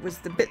 It was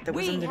the bit that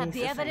was we underneath have the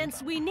thing.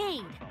 evidence we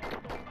need.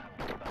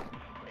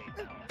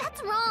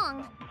 That's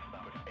wrong.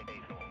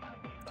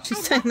 She's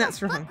I saying left that's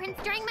those wrong.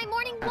 footprints during my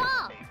morning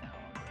walk.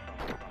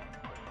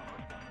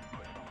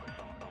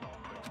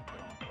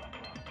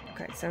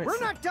 Okay, so it's We're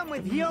not done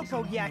with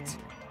Hiyoko yet.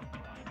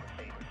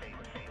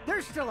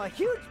 There's still a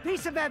huge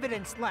piece of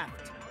evidence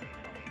left.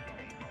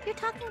 You're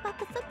talking about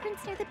the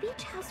footprints near the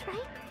beach house,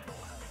 right?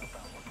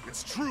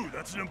 It's true,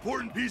 that's an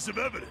important piece of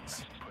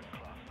evidence.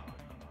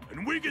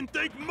 And we can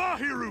thank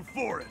Mahiru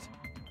for it!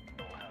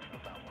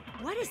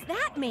 What does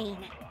that mean?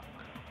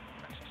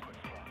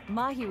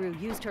 Mahiru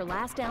used her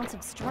last ounce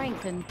of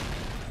strength and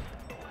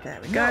There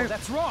we No, go.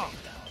 that's wrong.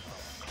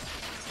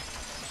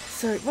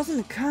 So it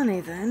wasn't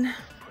Akane then.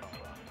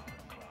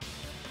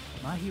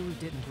 Mahiru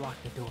didn't block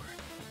the door.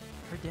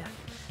 Her death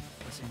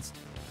was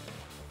instant.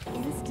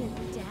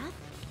 Instant death?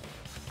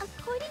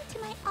 According to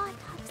my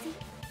autopsy,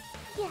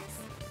 yes,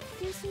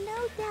 there's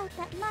no doubt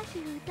that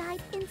Mahiru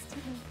died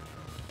instantly.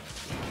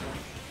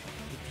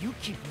 If you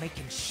keep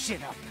making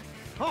shit up,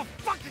 I'll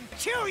fucking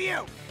kill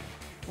you!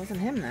 Wasn't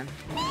him then.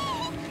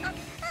 I'm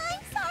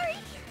sorry.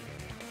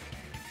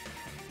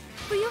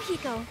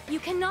 Fuyuhiko, you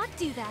cannot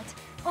do that.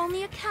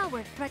 Only a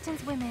coward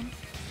threatens women.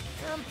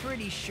 I'm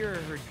pretty sure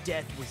her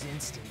death was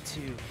instant,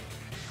 too.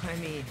 I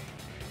mean,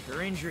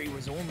 her injury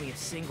was only a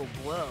single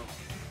blow.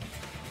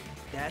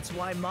 That's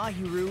why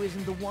Mahiru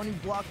isn't the one who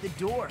blocked the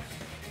door.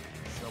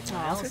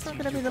 Someone else So it's not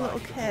used gonna be her the little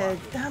body to kid.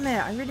 block it. Damn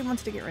it, I really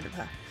wanted to get rid of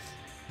her.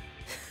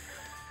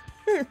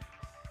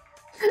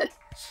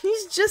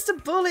 She's just a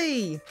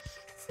bully!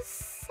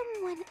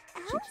 Someone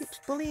She else? keeps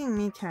bullying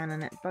me, Ken,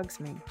 and it bugs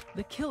me.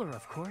 The killer,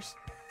 of course.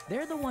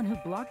 They're the one who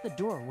blocked the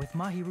door with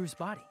Mahiru's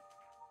body.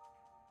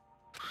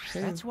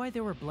 That's why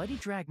there were bloody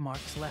drag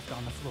marks left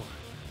on the floor.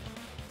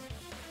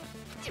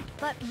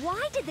 But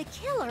why did the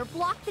killer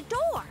block the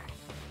door?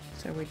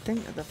 So we'd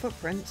think that the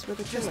footprints were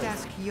the killers. Just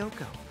ask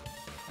Hiyoko.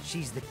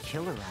 She's the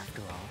killer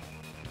after all.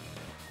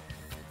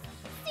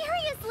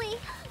 Seriously,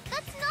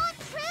 that's not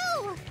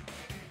true!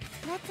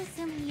 Let's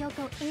assume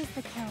Hiyoko is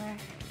the killer.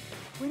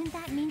 Wouldn't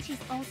that mean she's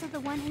also the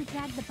one who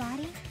dragged the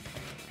body?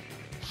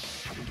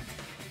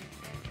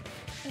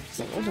 If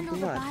she So all the handled the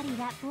blood. body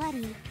that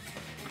bloody,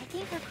 I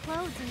think her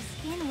clothes or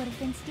skin would have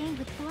been stained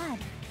with blood.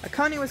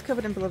 Akane was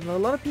covered in blood, and a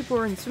lot of people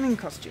were in swimming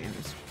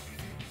costumes.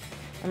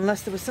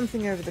 Unless there was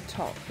something over the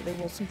top. But they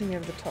wore something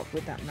over the top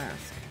with that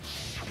mask.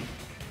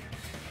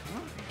 Huh?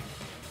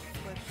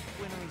 But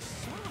when I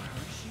saw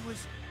her, she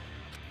was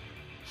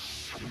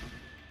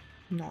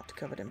Not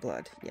covered in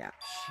blood, yeah.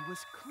 she was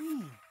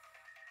clean.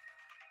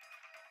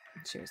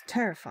 She was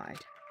terrified.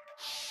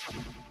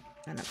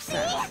 And See?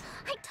 upset.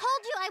 I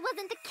told you I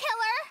wasn't the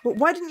killer! But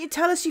why didn't you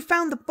tell us you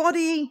found the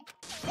body?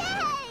 Yay!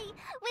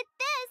 With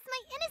this,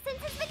 my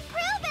innocence has been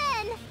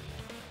proven!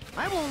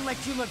 I won't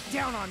let you look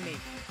down on me.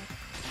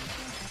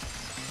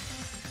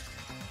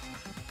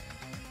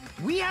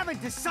 We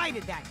haven't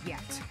decided that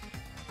yet.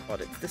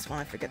 God, it's this one,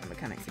 I forget the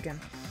mechanics again.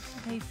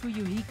 Hey,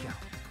 Fuyuhiko.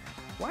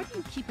 Why do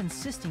you keep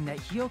insisting that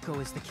Hiyoko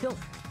is the killer?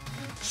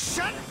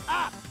 Shut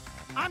up!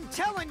 I'm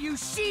telling you,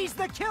 she's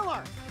the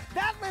killer!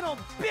 That little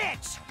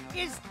bitch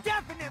is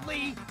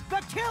definitely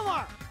the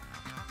killer!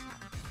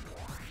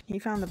 He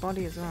found the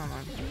body as well,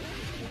 man.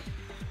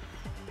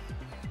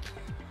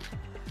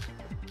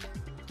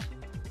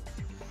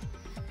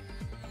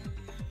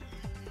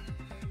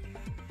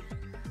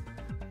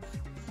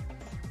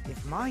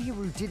 If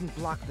Mahiru didn't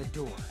block the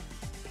door,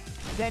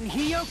 then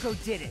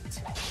Hiyoko did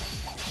it.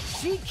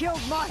 She killed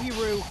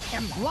Mahiru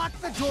and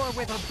blocked the door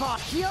with her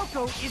body.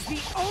 Hiyoko is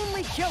the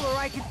only killer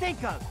I can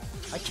think of.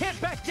 I can't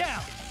back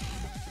down!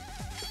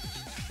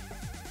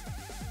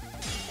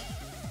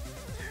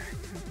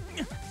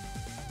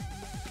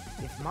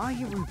 If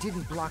Mahiru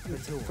didn't block the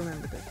door,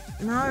 Remembered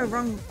it. No,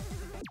 wrong.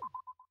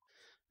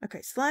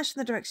 Okay, slash in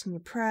the direction you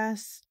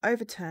press,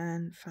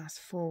 overturn, fast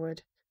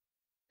forward,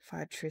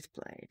 fire truth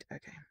blade.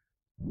 Okay.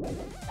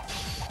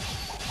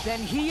 then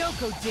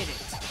Hiyoko did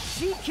it.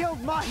 She killed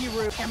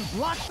Mahiru and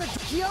blocked the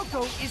door.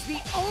 Hiyoko is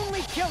the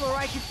only killer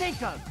I can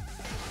think of.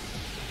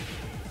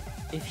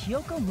 If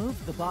Hiyoko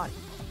moved the body,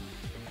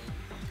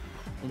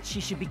 then she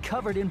should be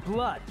covered in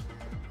blood.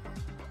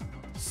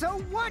 So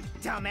what,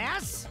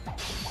 dumbass?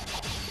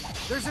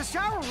 There's a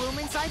shower room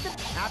inside the...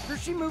 After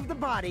she moved the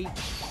body,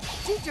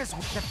 she just...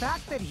 The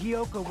fact that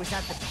Hiyoko was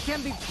at the...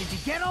 Did you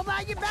get all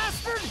that, you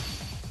bastard?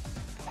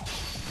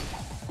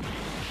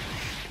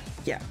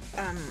 Yeah,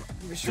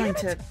 was trying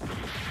to...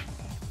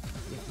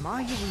 If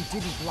Mahiru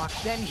didn't block,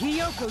 then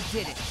Hiyoko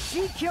did it.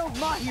 She killed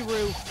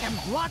Mahiru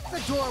and blocked the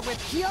door with...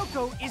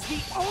 Hiyoko is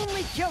the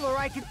only killer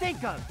I can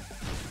think of.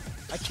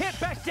 I can't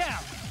back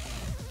down!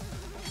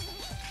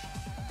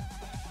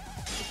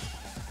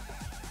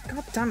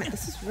 God damn it,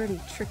 this is really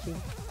tricky.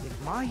 If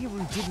Mahiru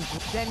didn't...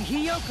 Then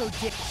Hiyoko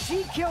did...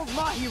 She killed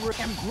Mahiru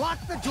and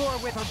blocked the door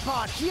with her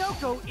body.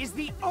 Hiyoko is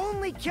the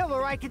only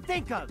killer I can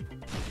think of.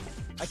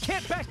 I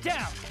can't back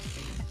down!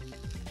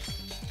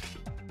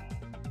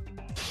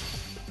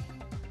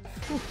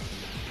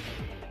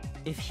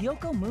 If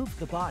Hiyoko moved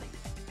the body,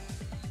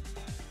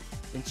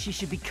 then she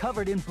should be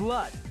covered in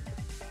blood.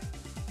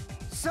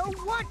 So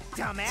what,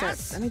 So,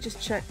 dumbass? let me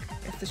just check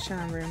if the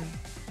shower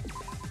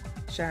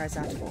is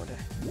out of order.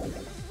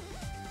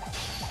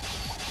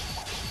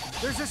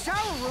 There's a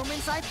shower room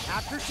inside.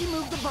 After she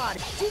moved the body,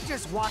 she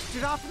just washed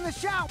it off in the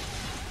shower.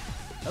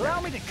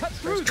 Allow me to cut I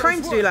through was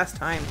trying to do last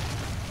time.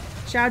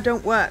 Shower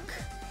don't work.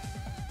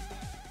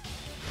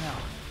 No,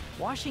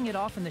 washing it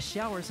off in the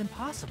shower is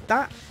impossible.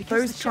 Because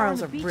Those the shower in trials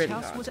the are beach really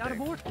house hard was to out of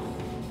do. order.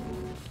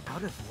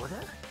 Out of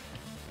order?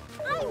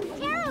 I'm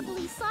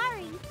terribly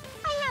sorry.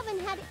 I haven't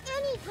had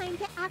any time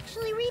to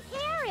actually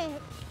repair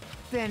it.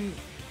 Then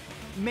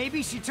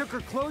maybe she took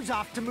her clothes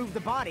off to move the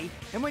body,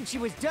 and when she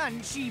was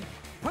done, she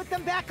put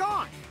them back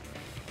on.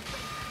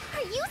 Are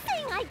Are you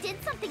saying I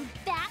did something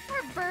that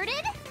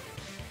perverted?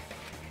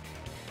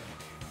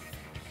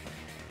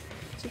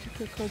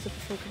 Typical close up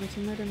before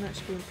committing murder, and that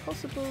should be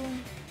impossible.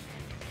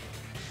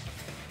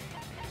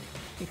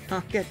 She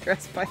can't get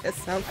dressed by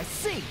herself. I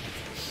see!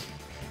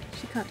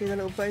 She can't do the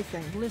little bow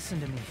thing. Listen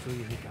to me,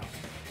 Fuyuhiko.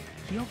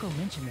 Kyoko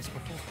mentioned this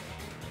before.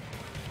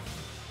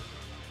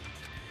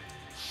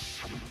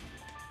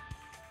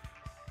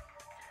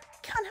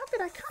 Can't help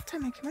it, I can't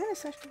time my kimono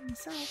session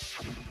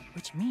myself.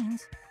 Which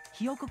means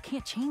Kyoko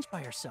can't change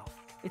by herself.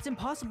 It's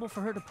impossible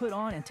for her to put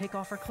on and take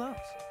off her clothes.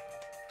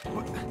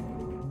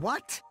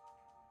 What?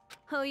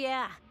 Oh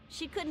yeah,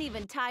 she couldn't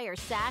even tie her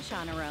sash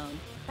on her own.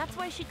 That's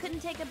why she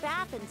couldn't take a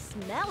bath and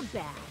smelled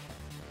bad.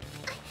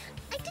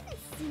 I didn't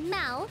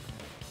smell.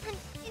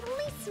 It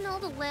only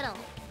smelled a little.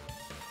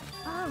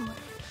 Oh,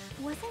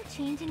 wasn't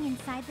changing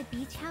inside the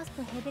beach house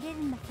prohibited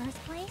in the first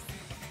place?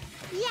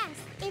 Yes,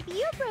 if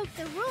you broke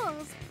the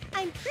rules,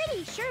 I'm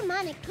pretty sure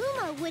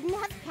Monokuma wouldn't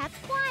have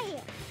kept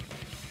quiet.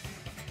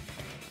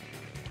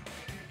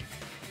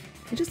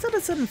 I just had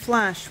a sudden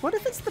flash. What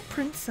if it's the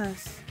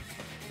princess?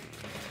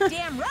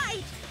 Damn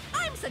right!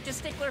 I'm such a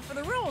stickler for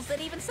the rules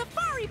that even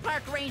safari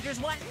park rangers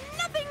want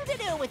nothing to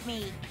do with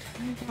me.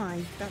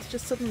 Why? That's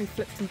just suddenly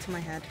flipped into my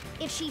head.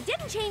 If she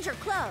didn't change her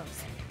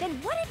clothes,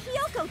 then what did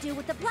Hiyoko do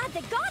with the blood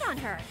that got on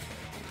her?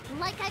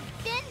 Like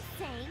I've been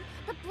saying,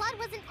 the blood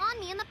wasn't on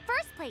me in the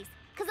first place,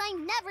 because I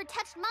never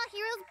touched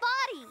Mahiru's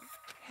body.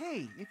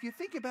 Hey, if you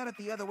think about it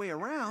the other way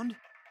around,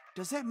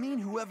 does that mean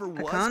whoever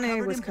was Akane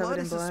covered in blood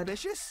is blood.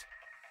 suspicious?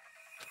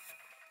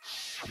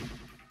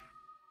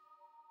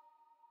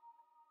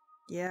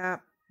 Yeah,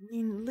 I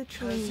mean,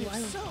 literally.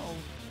 If so,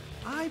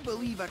 I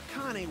believe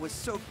Akane was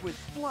soaked with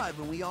blood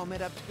when we all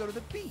met up to go to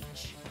the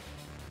beach.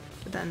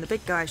 But then the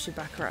big guy should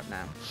back her up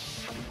now.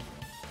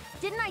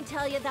 Didn't I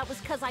tell you that was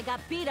because I got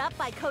beat up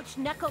by Coach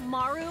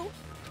Nekomaru?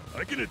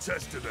 I can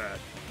attest to that.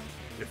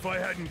 If I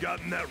hadn't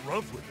gotten that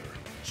rough with her,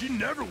 she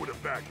never would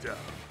have backed down.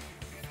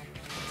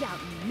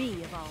 Doubting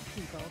me of all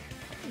people.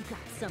 You got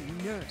some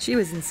nerve. She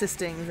was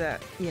insisting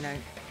that, you know,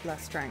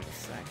 less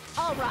strength,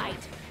 so. All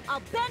right,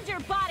 I'll bend your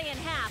body in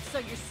half so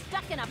you're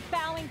stuck in a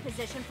bowing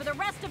position for the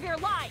rest of your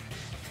life.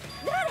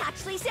 That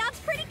actually sounds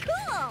pretty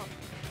cool!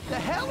 The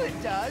hell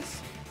it does!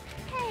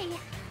 Hey,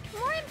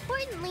 more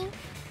importantly,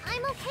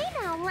 I'm okay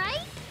now,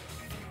 right?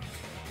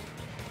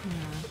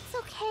 Yeah. It's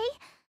okay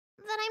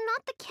that I'm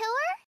not the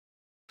killer?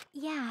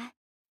 Yeah,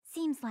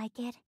 seems like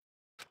it.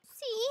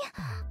 See,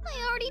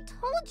 I already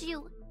told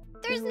you.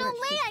 There's They no were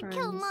way actually I'd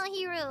kill friends.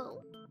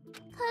 Mahiru.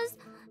 'Cause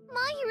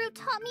Mahiru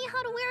taught me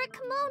how to wear a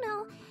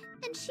kimono,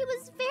 and she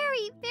was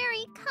very,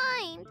 very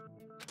kind.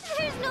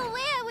 There's no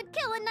way I would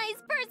kill a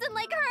nice person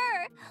like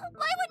her.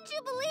 Why wouldn't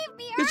you believe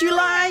me? Because you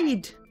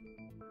lied!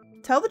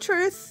 Tell the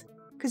truth,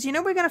 because you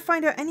know we're going to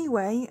find out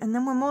anyway, and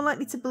then we're more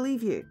likely to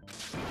believe you.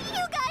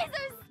 You guys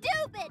are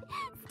stupid!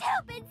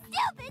 Stupid,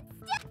 stupid,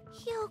 stupid!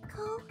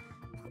 Hyoko,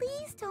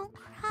 please don't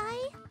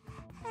cry.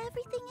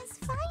 Everything is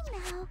fine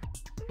now,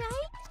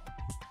 right?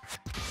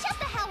 Shut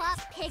the hell up,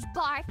 pig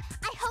barf!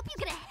 I hope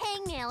you get a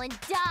hangnail and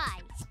die!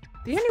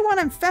 The only one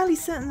I'm fairly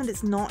certain that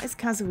it's not is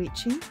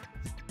Kazuichi.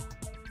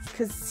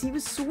 Because he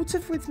was sort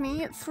of with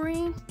me at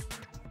 3.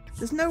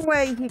 There's no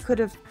way he could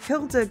have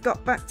killed her,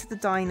 got back to the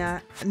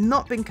diner, and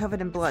not been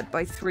covered in blood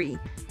by 3.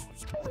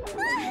 I'm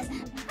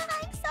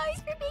sorry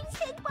for being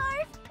pig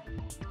barf!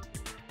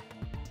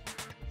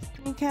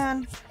 You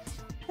can.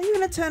 Are you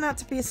going to turn out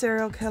to be a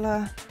serial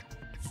killer?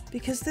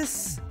 Because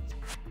this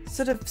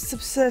sort of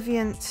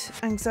subservient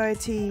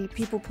anxiety,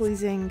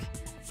 people-pleasing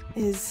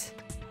is...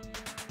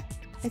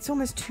 it's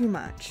almost too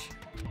much.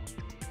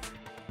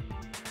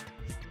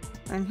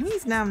 And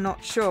he's now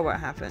not sure what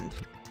happened.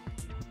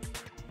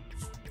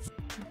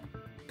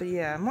 But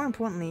yeah, more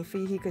importantly,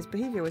 Fuyuhiko's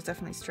behavior was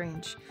definitely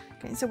strange.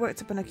 Getting so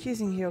worked up and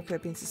accusing Hyoko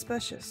of being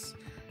suspicious.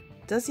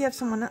 Does he have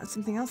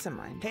something else in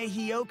mind? Hey,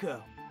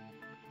 Hiyoko.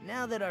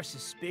 Now that our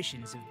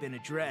suspicions have been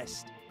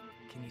addressed,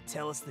 can you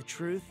tell us the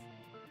truth?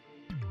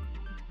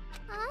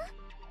 Huh?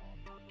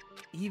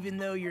 Even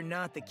though you're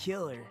not the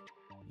killer,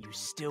 you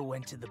still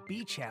went to the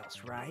beach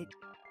house, right?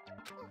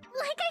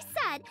 Like I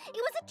said, it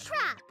was a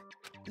trap!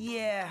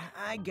 Yeah,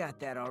 I got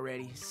that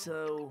already,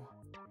 so...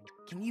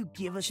 Can you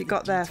give us She the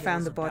got there, details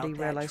found the about body,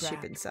 that realized she'd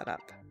trap? been set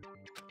up.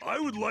 I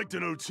would like to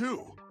know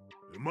too.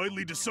 It might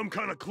lead to some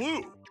kind of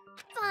clue.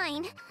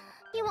 Fine.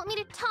 You want me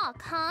to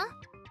talk, huh?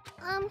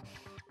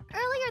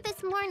 Earlier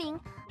this morning,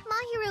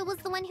 Mahiru was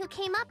the one who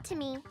came up to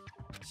me.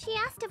 She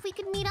asked if we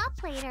could meet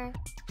up later.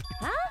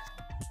 Huh?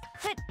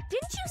 But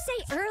didn't you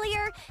say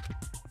earlier?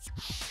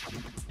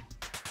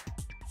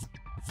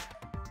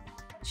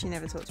 She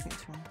never talked to me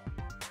at all.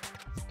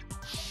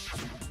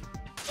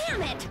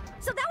 Damn it!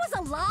 So that was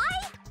a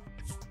lie?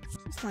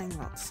 She's lying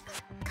lots.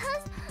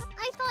 'Cause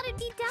I thought it'd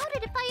be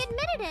doubted if I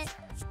admitted it.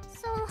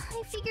 So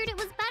I figured it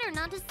was better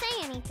not to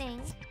say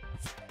anything.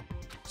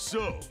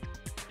 So,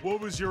 what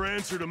was your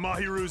answer to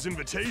Mahiru's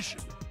invitation?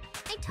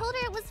 I told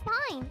her it was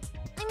fine.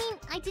 I mean,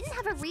 I didn't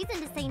have a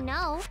reason to say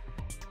no.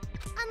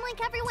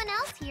 Unlike everyone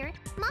else here,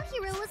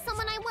 Mahiru was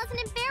someone I wasn't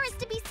embarrassed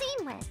to be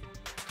seen with.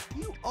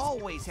 You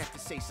always have to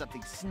say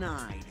something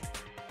snide.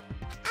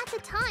 At the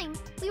time,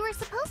 we were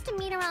supposed to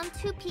meet around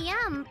 2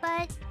 p.m.,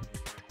 but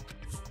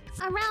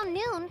around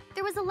noon,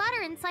 there was a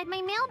letter inside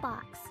my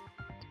mailbox.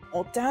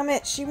 Oh, damn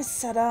it. She was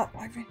set up.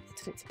 I really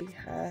wanted it to be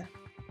her.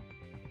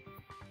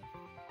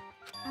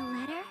 A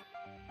letter?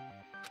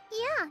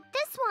 Yeah,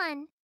 this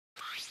one.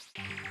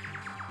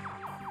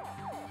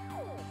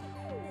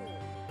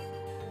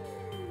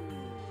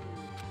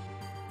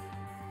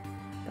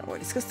 That what we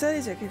discussed earlier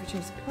is okay if we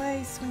change the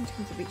place. When to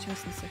come to the beach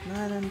house on the second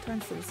island.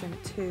 Time's still the same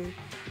at 2.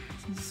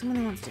 Since there's someone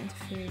who wants to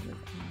interfere with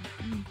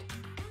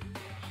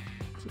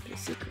keep it a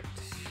secret.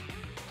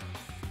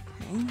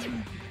 Okay.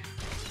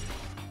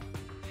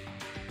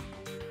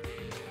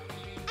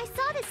 I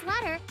saw this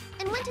letter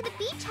and went to the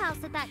beach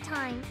house at that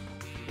time.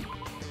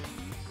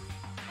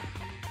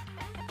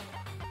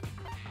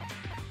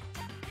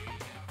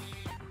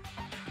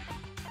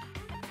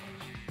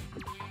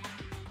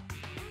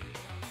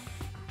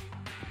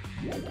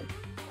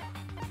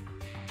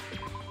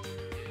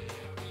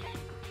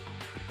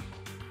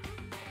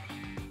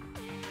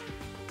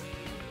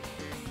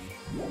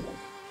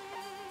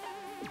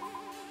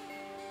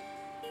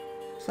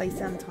 Place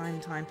and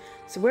time.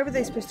 So where were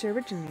they supposed to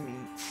originally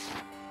meet?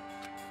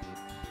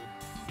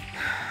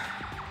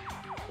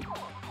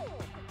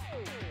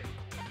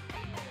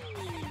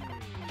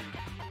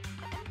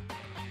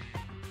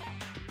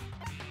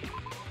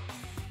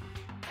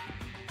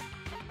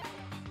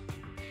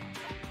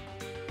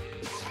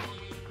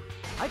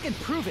 I can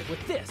prove it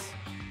with this.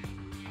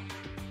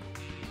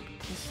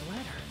 This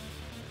letter.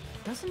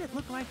 Doesn't it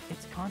look like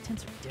its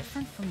contents are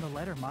different from the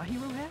letter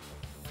Mahiru had?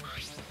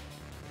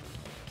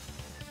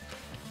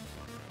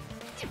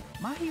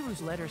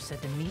 Mahiru's letter said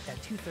to meet at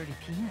 2:30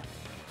 p.m.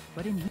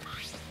 But in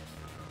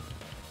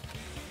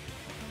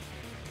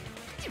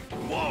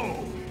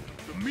Whoa!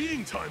 The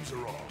meeting times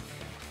are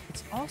off.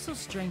 It's also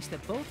strange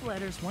that both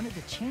letters wanted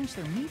to change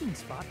their meeting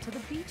spot to the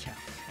beach house.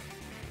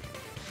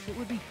 It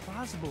would be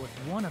plausible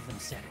if one of them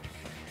said it,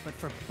 but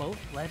for both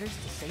letters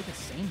to say the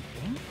same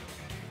thing?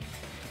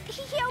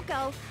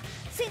 Hyoko,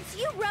 since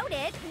you wrote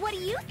it, what do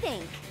you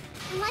think?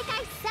 Like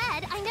I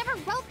said, I never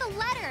wrote the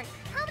letter.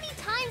 How many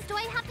times do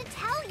I have to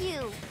tell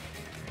you?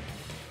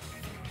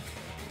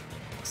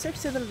 Soap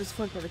said that it was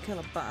forged by the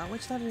killer, but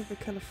which letter did the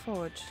killer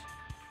forge?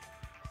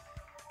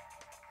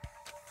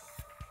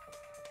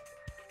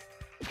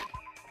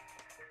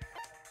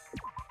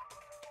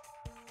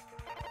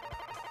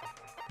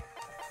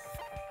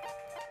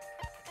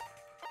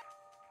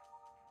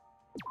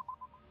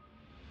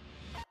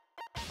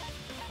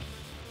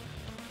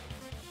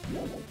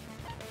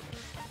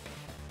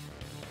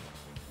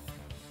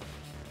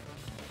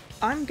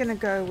 I'm gonna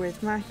go with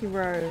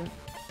Mahiro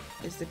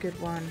is the good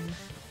one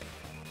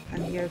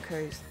and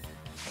Hyoko's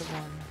the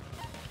one.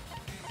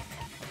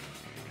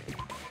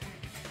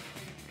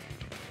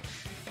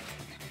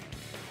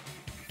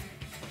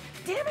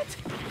 Damn it!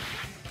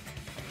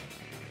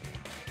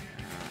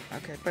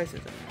 Okay, both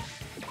of them.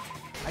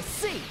 I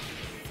see!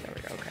 There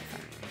we go, okay,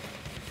 fine.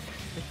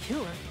 The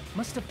killer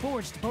must have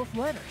forged both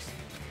letters.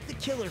 The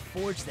killer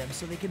forged them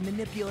so they could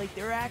manipulate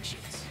their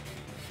actions.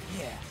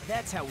 Yeah,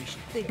 that's how we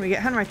should think. Can we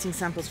get handwriting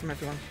samples from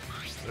everyone?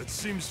 That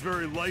seems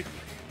very likely.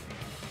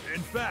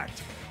 In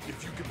fact,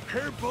 if you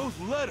compare both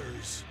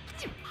letters...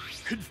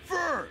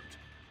 Confirmed!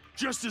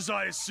 Just as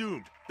I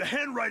assumed, the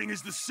handwriting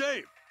is the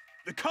same.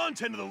 The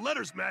content of the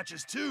letters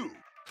matches too.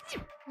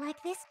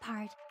 Like this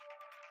part.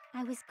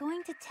 I was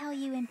going to tell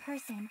you in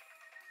person,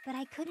 but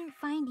I couldn't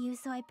find you,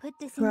 so I put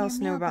this in Who your else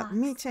knew about the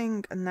mailbox.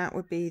 meeting? And that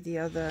would be the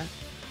other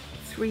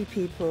 3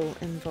 people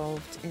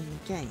involved in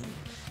the game.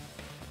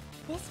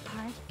 This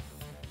part.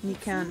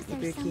 Nikan,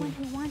 Seems there's someone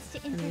Ibuki, who wants to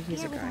and the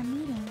interfere with our Hizukai.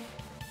 meeting.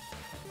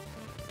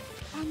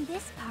 And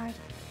this part.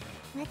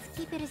 Let's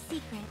keep it a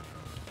secret.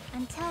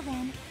 Until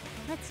then,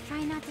 let's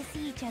try not to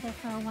see each other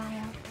for a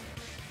while.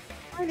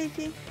 Hi,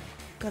 Leaky.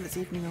 God, it's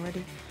evening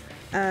already.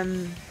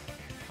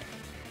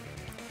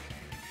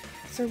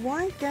 So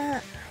why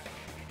get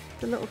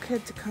the little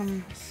kid to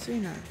come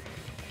sooner?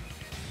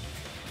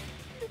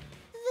 The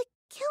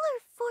killer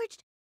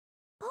forged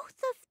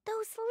both of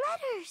those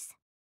letters.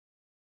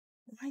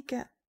 Why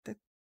get the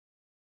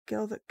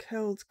girl that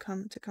killed to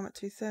come at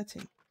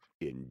 2:30?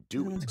 In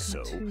doing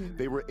so,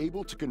 they were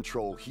able to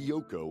control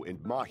Hyoko and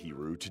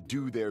Mahiru to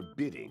do their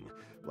bidding,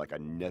 like a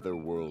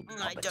netherworld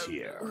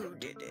puppeteer. Who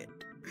did it?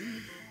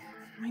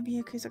 Maybe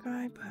Yuki's a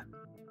guy, but...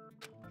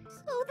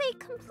 So they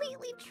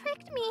completely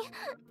tricked me.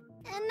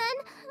 And then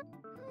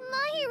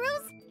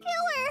Mahiru's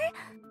killer.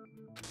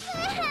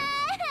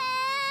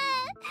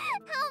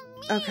 How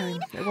mean! Okay,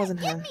 it wasn't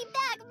her. Give me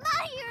back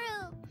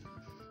Mahiru!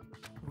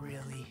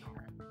 Really?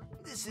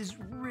 This is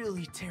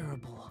really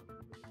terrible.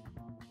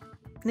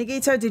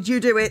 Nagito, did you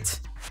do it?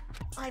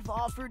 I've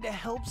offered to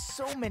help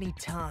so many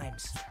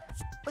times,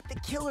 but the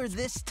killer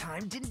this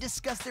time didn't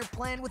discuss their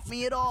plan with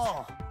me at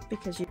all.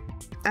 Because you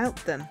out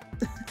them.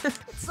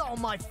 It's all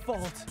my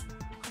fault.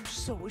 I'm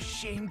so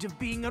ashamed of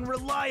being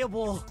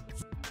unreliable.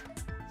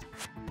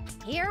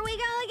 Here we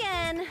go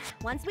again.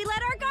 Once we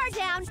let our guard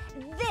down,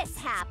 this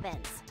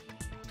happens.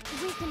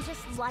 We can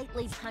just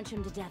lightly punch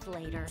him to death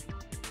later.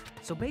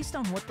 So based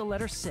on what the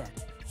letter said,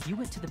 you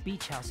went to the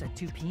beach house at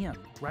 2 p.m.,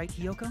 right,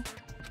 Hiyoko?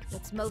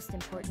 What's most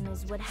important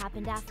is what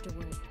happened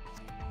afterward.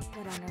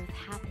 What on earth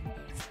happened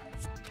there?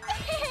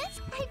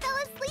 I fell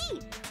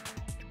asleep.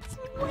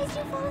 Why'd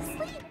you fall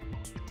asleep?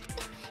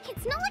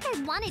 It's not like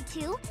I wanted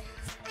to.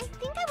 I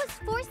think I was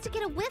forced to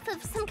get a whiff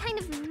of some kind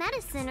of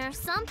medicine or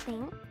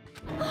something.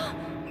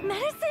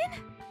 Medicine?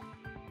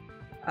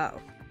 Oh.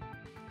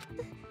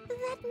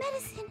 That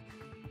medicine,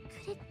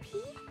 could it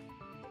be?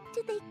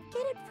 Did they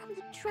get it from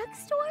the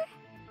drugstore?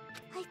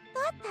 I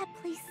thought that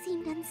place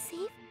seemed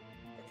unsafe.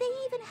 They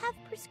even have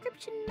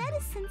prescription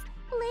medicines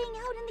laying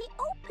out in the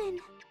open.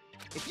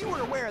 If you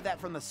were aware of that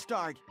from the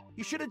start,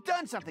 you should have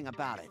done something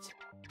about it.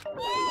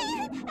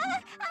 I'm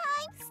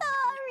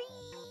sorry.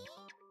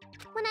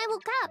 When I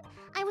woke up,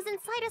 I was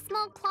inside a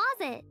small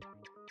closet.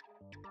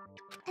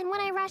 And when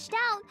I rushed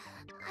out,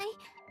 I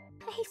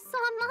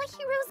saw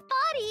Mahiru's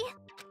body.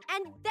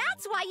 And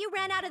that's why you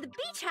ran out of the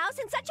beach house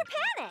in such a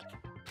panic!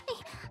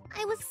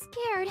 I was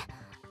scared.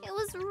 I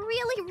was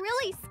really,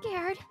 really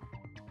scared.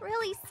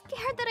 Really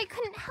scared that I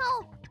couldn't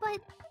help,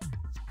 but...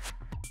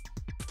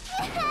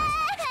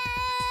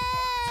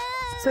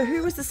 So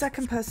who was the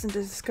second person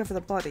to discover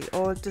the body,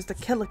 or does the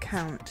killer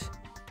count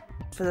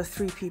for the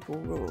 3 people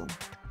rule?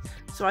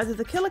 So either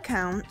the killer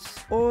counts,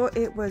 or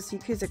it was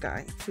Yakuza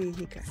guy,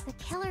 Fuyuhiko. The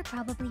killer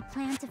probably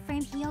planned to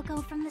frame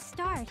Hiyoko from the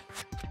start.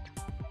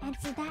 And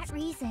for that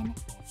reason,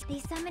 they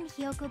summoned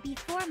Hiyoko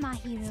before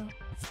Mahiru,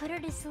 put her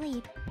to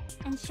sleep,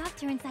 and shoved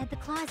her inside the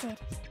closet.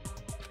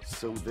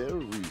 So their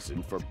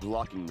reason for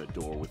blocking the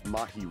door with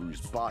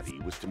Mahiru's body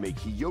was to make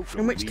Hiyoko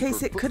In which leave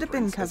case her it could have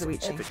been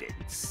footprints as Kazuichi.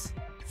 evidence.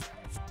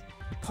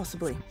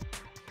 Possibly.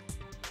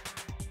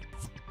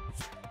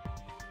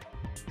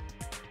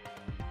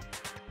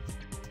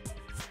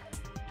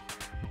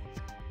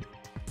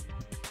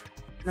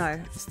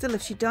 No, still,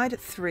 if she died at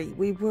 3,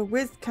 we were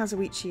with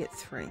Kazuichi at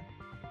 3.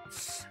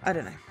 I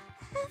don't know.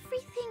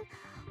 Everything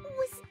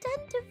was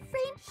done to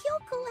frame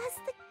Hiyoko as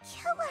the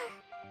killer.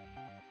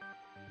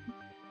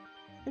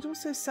 It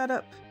also set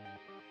up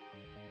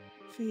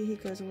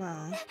Fuyuhiko as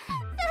well.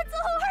 That's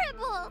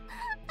horrible!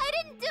 I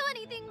didn't do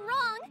anything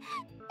wrong,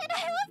 and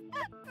I was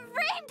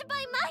framed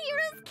by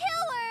Mahiru's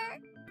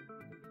killer!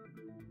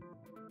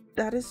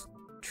 That is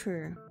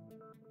true.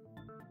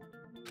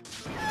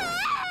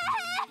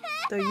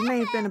 Though you may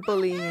have been a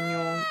bully in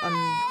your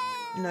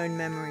unknown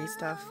memory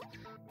stuff.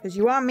 Because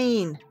you are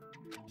mean.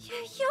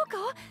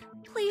 Hiyoko,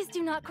 please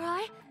do not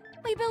cry.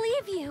 We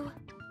believe you.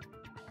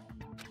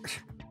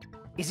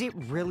 Is it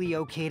really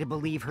okay to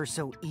believe her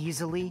so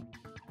easily?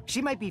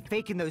 She might be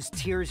faking those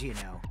tears, you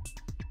know.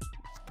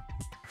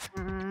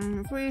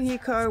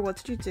 Fuyuhiko, what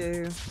did you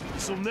do?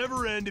 This'll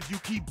never end if you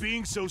keep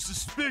being so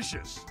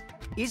suspicious.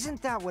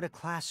 Isn't that what a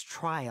class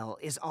trial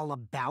is all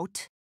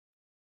about?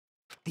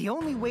 The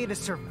only way to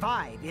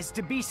survive is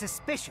to be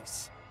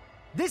suspicious.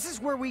 This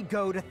is where we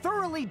go to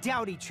thoroughly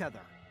doubt each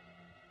other.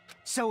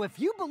 So if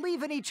you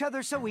believe in each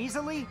other so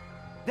easily,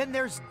 then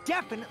there's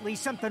definitely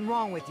something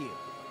wrong with you.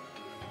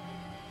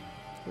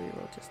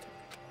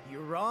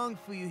 You're wrong,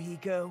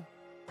 Fuyuhiko.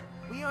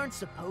 We aren't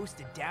supposed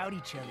to doubt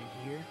each other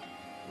here.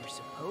 We're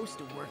supposed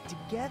to work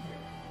together.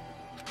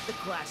 The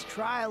class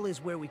trial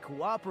is where we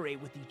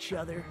cooperate with each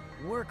other,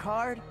 work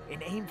hard,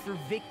 and aim for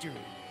victory.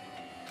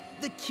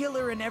 The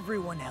killer and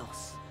everyone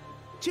else.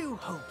 2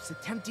 hopes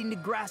attempting to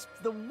grasp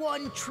the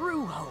one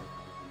true hope.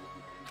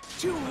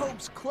 2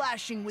 hopes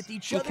clashing with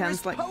each other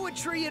is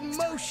poetry in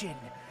motion.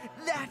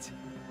 That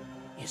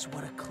is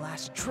what a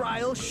class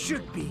trial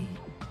should be.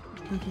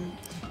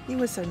 He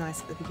was so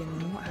nice at the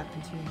beginning. What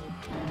happened to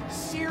you?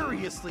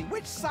 Seriously,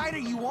 which side are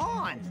you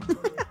on?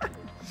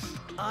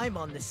 I'm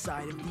on the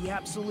side of the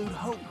absolute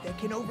hope that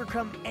can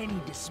overcome any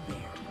despair.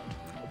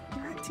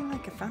 You're acting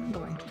like a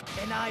fanboy.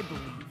 And I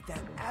believe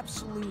that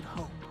absolute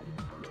hope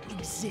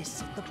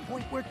exists at the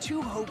point where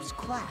 2 hopes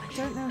clash.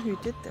 I don't know who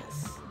did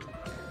this.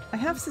 I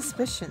have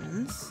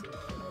suspicions,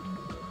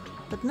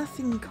 but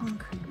nothing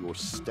concrete. Your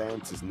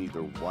stance is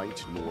neither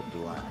white nor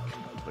black,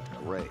 but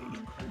gray.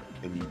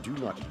 And you do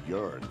not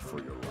yearn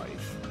for your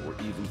life, or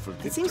even for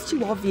victory. It seems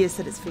too obvious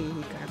that it's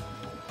Fuyuhiko.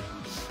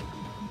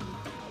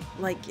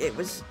 Like, it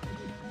was,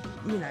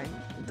 you know,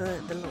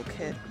 the little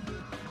kid.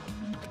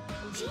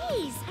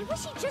 Jeez, I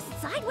wish he'd just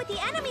side with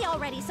the enemy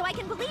already so I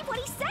can believe what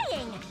he's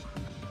saying!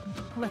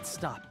 Let's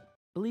stop.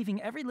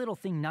 Believing every little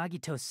thing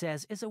Nagito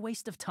says is a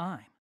waste of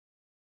time.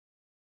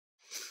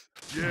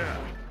 Yeah,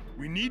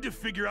 we need to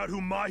figure out who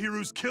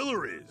Mahiru's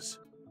killer is.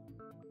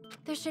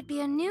 There should be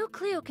a new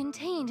clue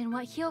contained in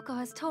what Hiyoko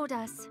has told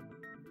us.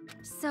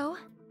 So,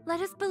 let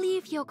us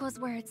believe Hyoko's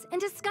words and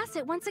discuss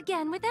it once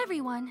again with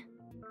everyone.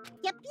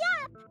 Yep.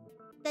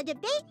 The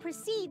debate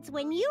proceeds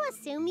when you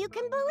assume you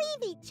can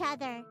believe each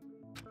other.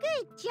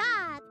 Good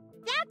job.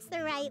 That's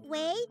the right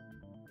way.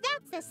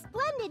 That's the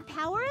splendid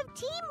power of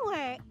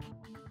teamwork.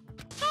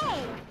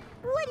 Hey,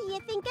 what do you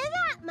think of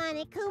that,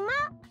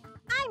 Monokuma?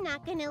 I'm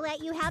not gonna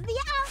let you have the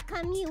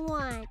outcome you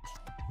want.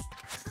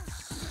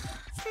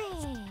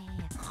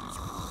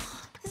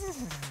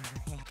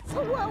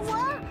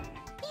 What?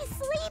 He's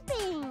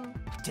sleeping!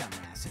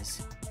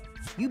 Dumbasses.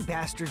 You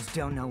bastards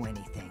don't know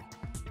anything.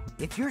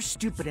 If you're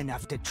stupid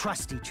enough to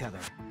trust each other,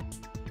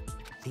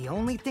 the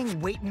only thing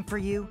waiting for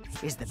you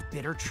is the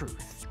bitter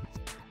truth.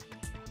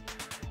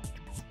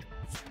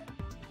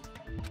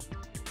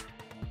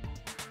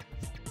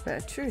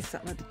 Better truth,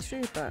 that might be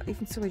true, but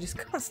even so, we just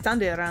can't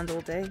stand it around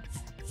all day.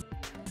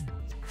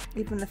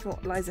 Even if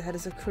what lies ahead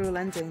is a cruel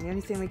ending, the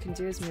only thing we can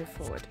do is move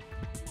forward.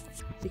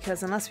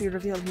 Because unless we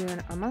reveal who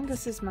among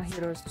us is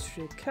Mahiro's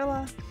true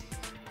killer,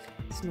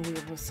 there's no way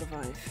we'll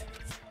survive.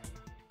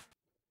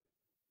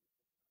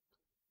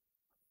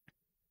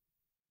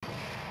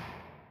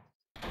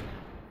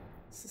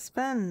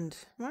 Suspend.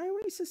 Why are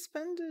we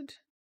suspended?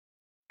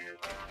 Oh,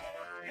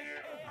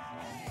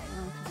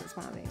 because it's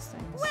one of these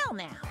things. Well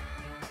now.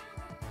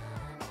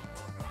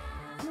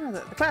 Now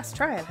that the class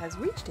trial has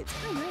reached its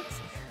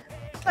climax,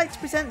 I'd like to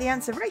present the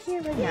answer right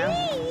here, right now.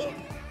 Yay!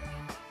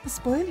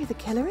 Spoil who the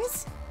killer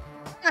is?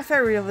 If I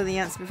reveal the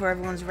answer before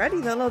everyone's ready,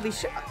 they'll all be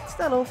shocked.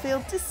 They'll all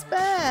feel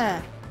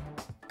despair.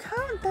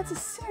 Can't, that's a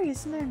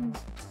serious no.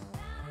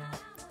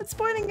 But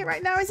spoiling it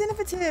right now is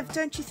innovative,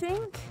 don't you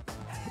think?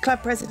 The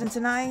club president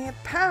and I are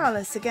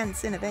powerless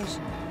against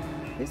innovation.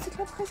 Who's the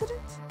club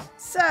president?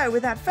 So,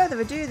 without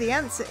further ado, the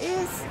answer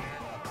is...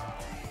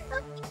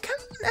 come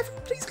on,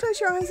 everyone, please close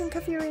your eyes and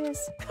cover your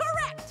ears.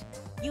 Correct!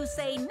 You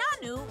say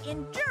Nanu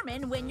in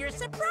German when you're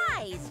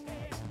surprised.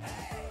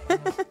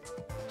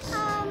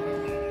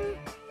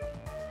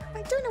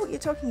 I don't know what you're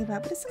talking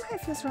about, but it somehow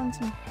feels wrong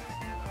to me.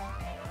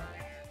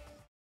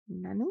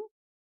 Nanu?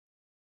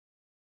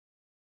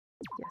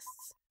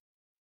 Yes.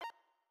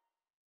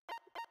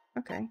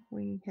 Okay,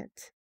 we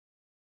hit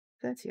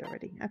 30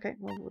 already. Okay,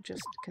 well, we'll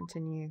just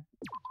continue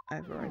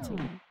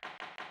overwriting.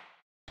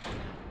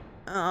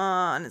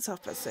 And it's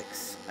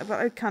 6:30. But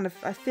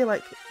I feel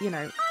like, you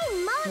know,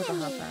 I'm another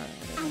Monomi, half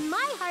hour. and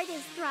my heart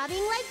is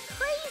throbbing like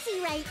crazy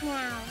right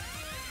now.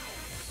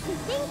 To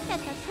think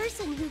that the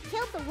person who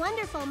killed the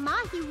wonderful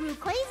Mahiru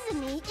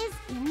Koizumi is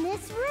in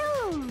this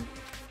room.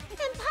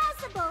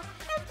 Impossible!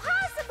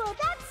 Impossible!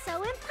 That's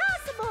so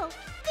impossible!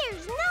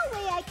 There's no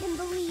way I can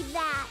believe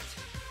that!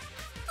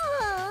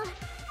 Oh,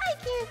 I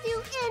can't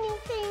do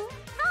anything.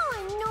 How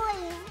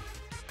annoying.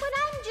 But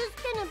I'm just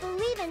gonna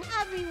believe in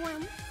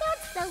everyone.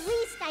 That's the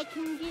least I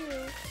can do.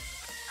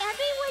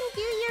 Everyone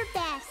do your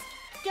best.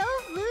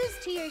 Don't lose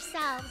to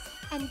yourselves.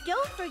 And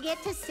don't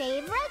forget to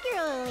save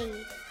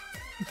regularly.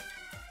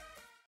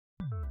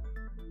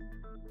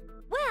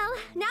 Well,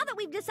 now that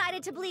we've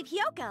decided to believe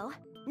Hyoko,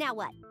 now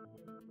what?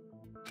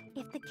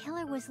 If the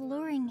killer was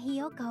luring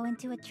Hyoko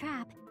into a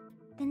trap,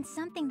 then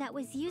something that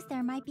was used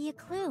there might be a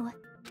clue.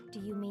 Do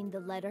you mean the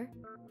letter?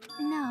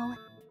 No,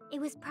 it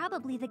was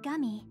probably the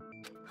gummy.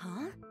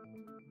 Huh?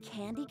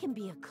 Candy can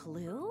be a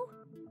clue?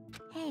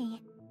 Hey,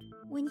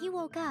 when you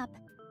woke up,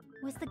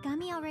 was the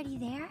gummy already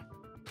there?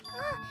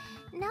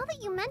 Now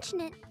that you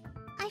mention it,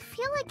 I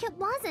feel like it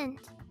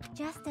wasn't.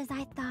 Just as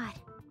I thought.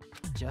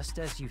 Just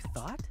as you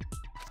thought?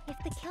 If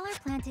the killer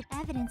planted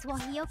evidence while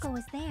Hyoko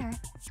was there,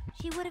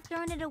 she would have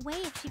thrown it away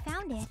if she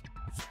found it.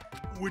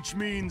 Which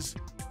means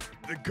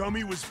the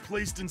gummy was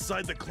placed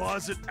inside the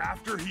closet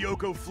after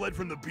Hyoko fled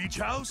from the beach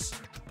house?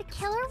 The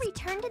killer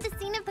returned to the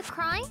scene of the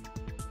crime?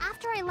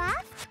 After I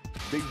left?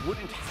 They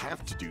wouldn't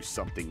have to do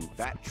something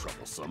that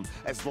troublesome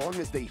as long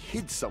as they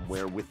hid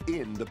somewhere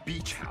within the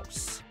beach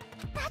house.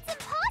 That's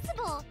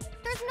impossible!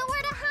 There's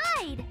nowhere to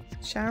hide!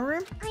 Shower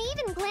room? I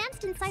even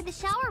glanced inside the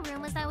shower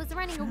room as I was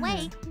running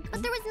away,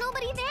 but there was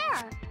nobody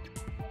there.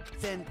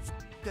 Then,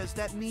 does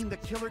that mean the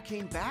killer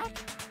came back?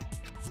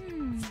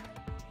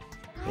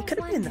 It could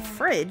have been in the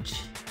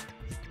fridge.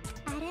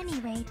 At any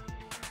rate,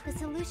 the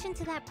solution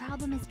to that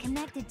problem is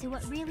connected to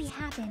what really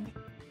happened.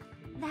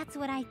 That's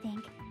what I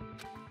think.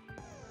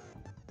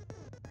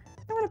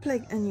 I want to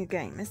play a new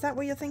game. Is that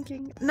what you're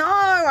thinking? No!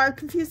 I'm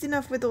confused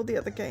enough with all the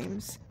other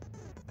games.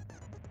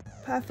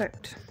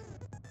 Perfect.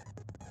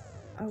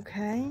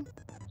 Okay.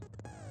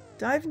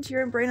 Dive into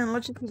your own brain and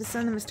logically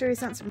discern the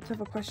mysterious answer from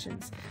clever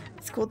questions.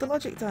 It's called the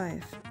Logic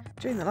Dive.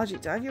 During the Logic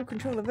Dive, you'll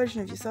control a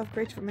version of yourself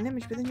created from an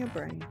image within your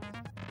brain.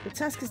 Your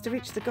task is to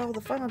reach the goal,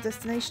 the final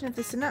destination of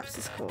the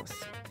synapses course.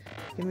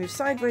 You move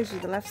sideways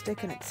with the left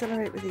stick and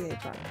accelerate with the A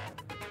button.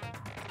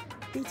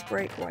 B to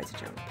brake, Y to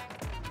jump.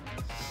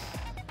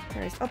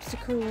 Various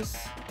obstacles.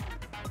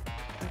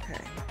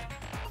 Okay.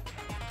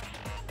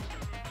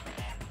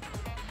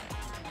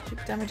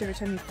 Take damage every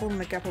time you fall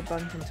in a gap or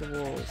bump into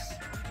walls.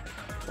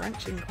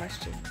 Branching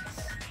questions.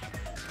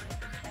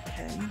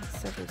 Okay,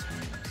 several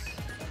times.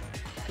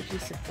 Good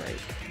use of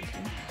brake.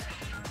 Okay.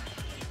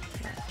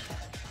 Right.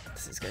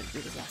 This is going to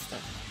be the last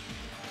step.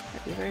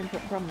 Might be a very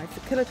important problem. If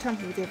the killer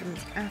tampered with the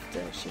evidence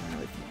after she ran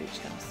away from the beach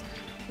house,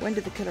 when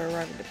did the killer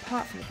arrive and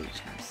depart from the beach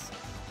house?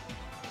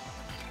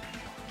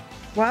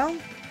 Well,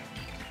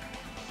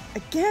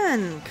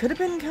 again, could have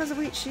been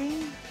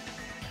Kazuichi,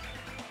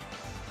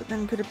 but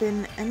then could have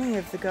been any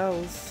of the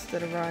girls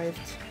that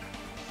arrived.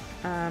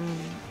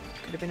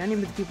 Could have been any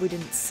of the people we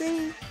didn't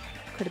see.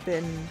 Could have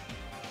been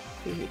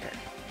Fuyuhiko.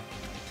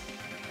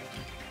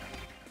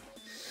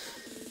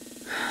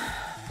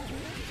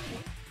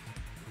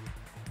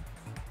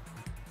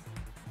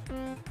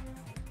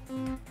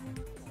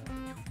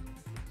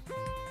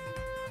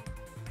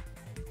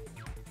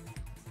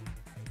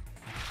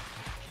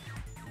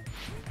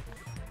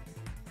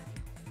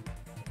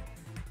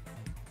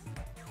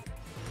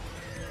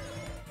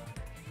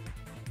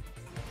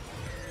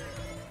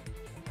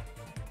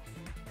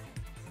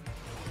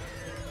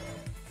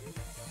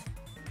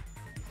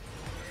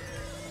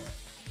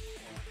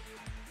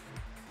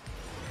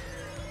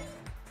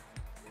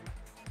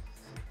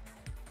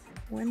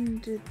 When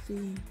did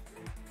the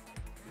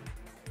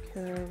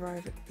killer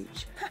arrive at the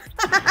beach?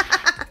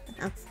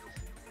 That's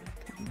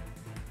okay.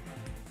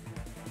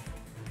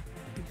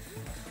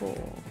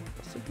 Before,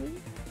 possibly?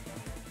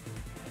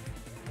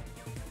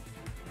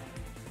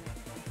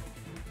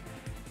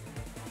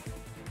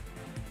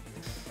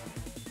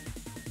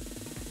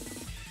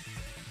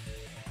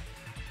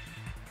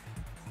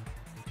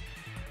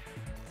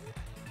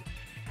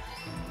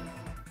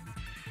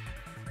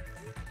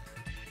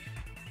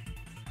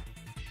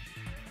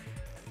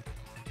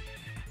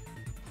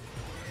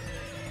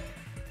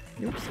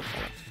 Oops, it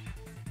fell off.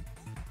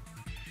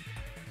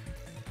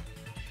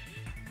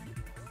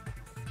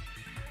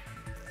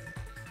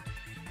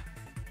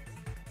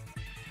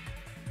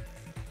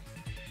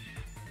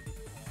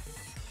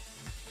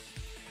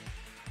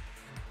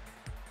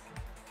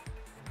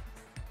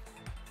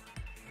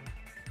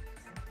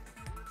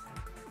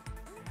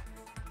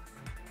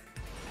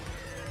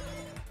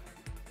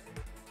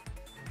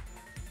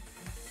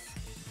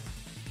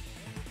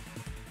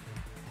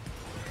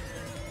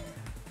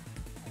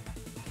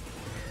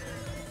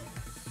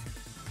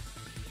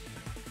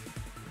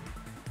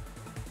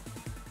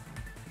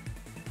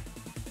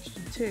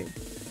 Two.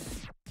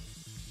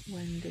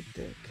 When did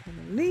the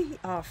killer leave?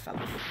 Oh, fell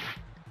off.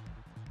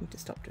 Need to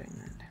stop doing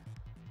that.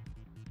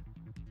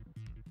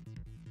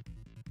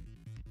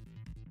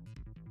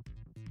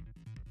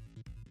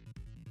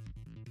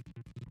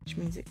 Which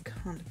means it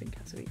can't have been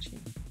Kazuichi.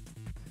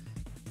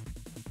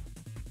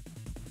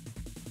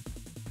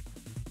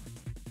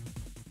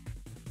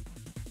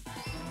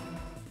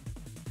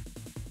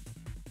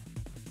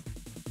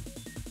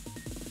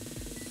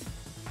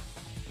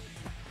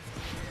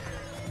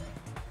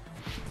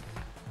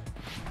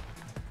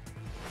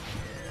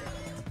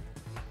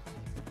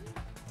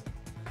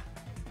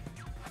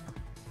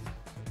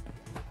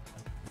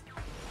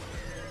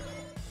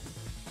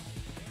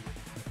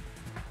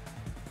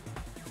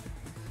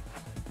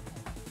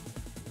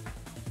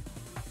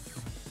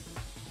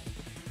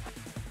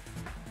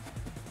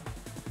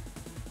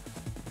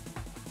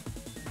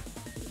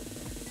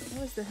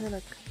 Where's the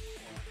hillock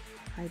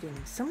hiding?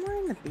 Somewhere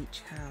in the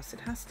beach house,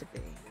 it has to be.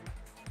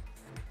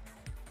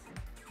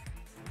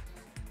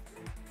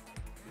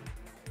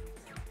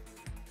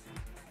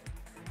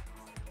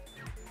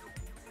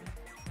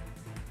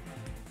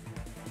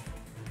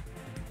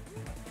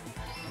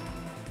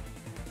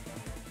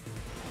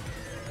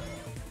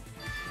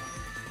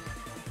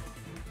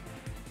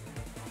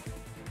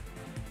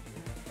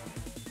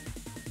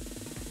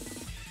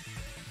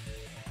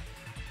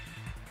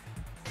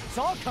 It's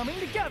all coming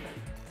together.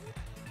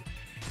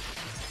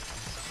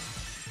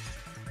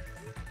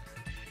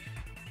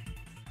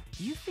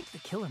 Do you think the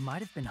killer might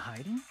have been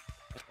hiding?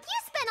 You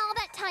spent all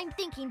that time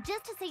thinking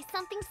just to say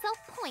something so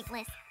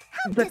pointless.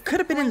 How But could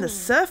have been in the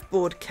disappointing.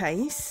 surfboard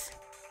case.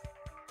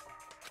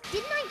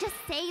 Didn't I just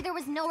say there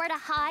was nowhere to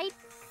hide?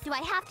 Do I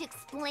have to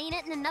explain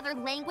it in another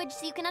language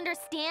so you can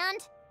understand?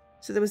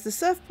 So there was the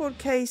surfboard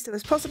case that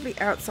was possibly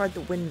outside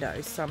the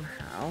window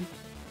somehow.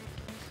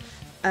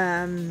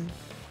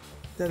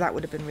 Though that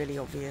would have been really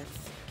obvious.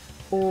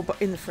 Or but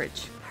in the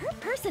fridge. Her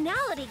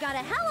personality got a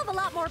hell of a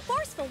lot more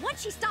forceful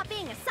once she stopped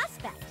being a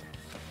suspect.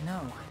 No,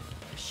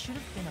 there should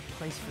have been a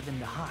place for them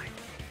to hide.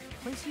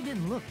 A place you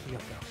didn't look,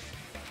 Hyoko.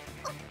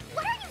 Oh,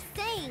 what are you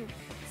saying?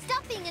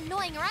 Stop being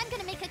annoying or I'm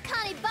gonna make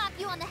Akane bop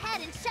you on the head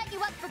and shut you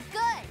up for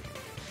good!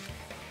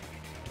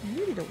 I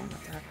really don't want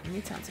that to happen.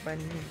 It sounds about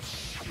me.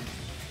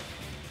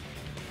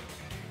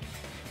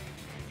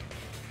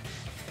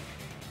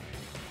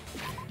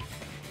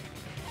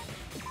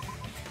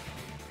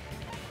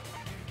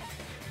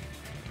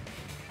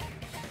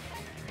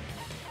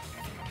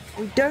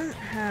 We don't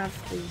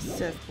have the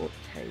surfboard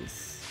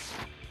case.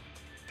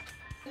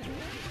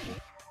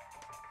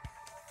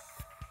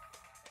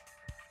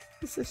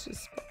 This is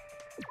just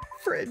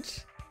fridge.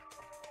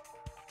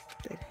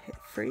 Did it hit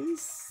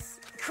freeze?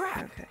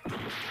 Crap! Okay.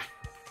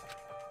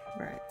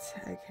 Right,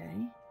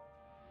 okay.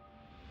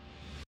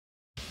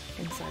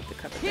 Inside the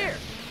cupboard. Here! There.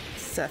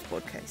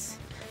 Surfboard case.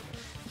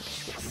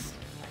 Which was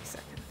my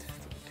second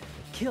thought.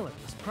 The killer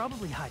was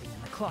probably hiding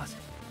in the closet.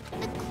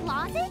 The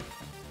closet?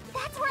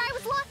 That's where I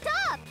was locked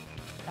up!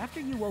 After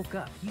you woke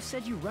up, you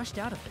said you rushed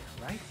out of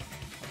there, right?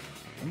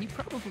 And you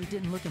probably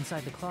didn't look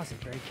inside the closet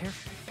very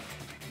carefully.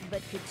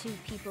 But could two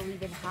people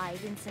even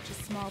hide in such a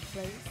small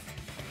place?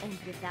 And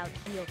without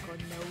Hyoko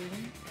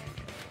knowing?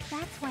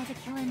 That's why the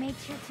killer made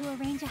sure to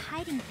arrange a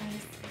hiding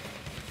place.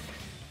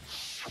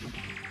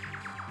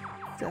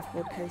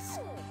 Surfboard case.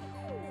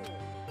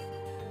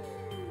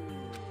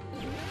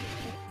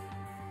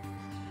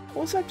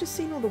 Also, I've just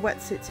seen all the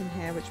wetsuits in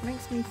here, which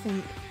makes me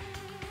think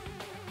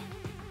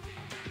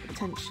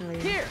potentially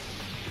Here!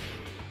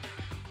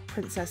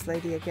 Princess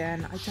Lady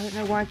again. I don't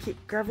know why I keep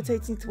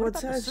gravitating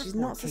towards about her. the She's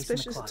surfboard not case in the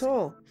suspicious at closet?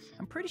 all.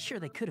 I'm pretty sure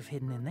they could have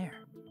hidden in there.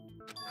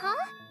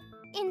 Huh?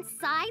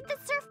 Inside the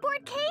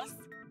surfboard case?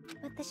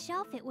 But the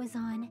shelf it was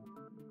on,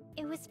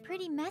 it was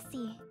pretty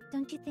messy,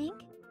 don't you think?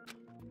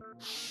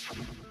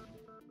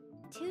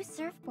 2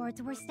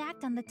 surfboards were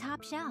stacked on the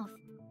top shelf.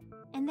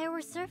 And there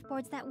were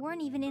surfboards that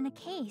weren't even in a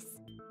case.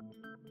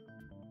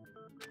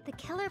 The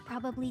killer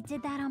probably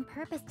did that on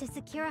purpose to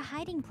secure a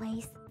hiding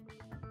place.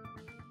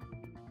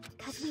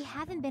 Because we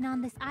haven't been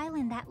on this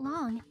island that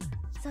long,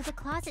 so the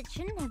closet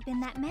shouldn't have been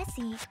that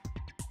messy.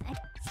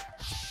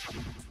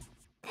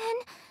 Then,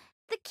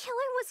 the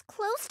killer was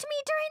close to me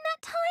during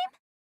that time?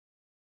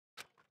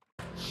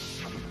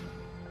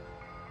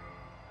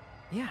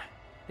 Yeah,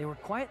 they were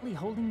quietly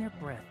holding their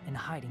breath and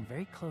hiding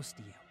very close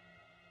to you.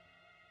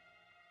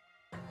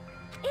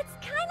 It's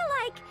kinda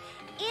like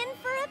in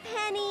for a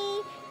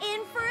penny,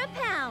 in for a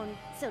pound,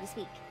 so to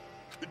speak.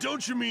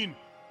 Don't you mean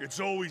it's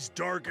always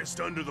darkest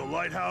under the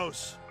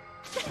lighthouse?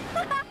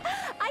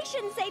 I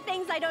shouldn't say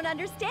things I don't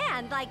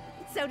understand, like,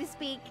 so to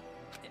speak.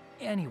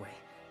 Anyway,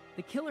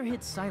 the killer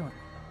hid silently,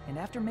 and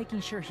after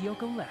making sure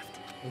Hiyoko left,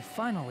 they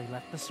finally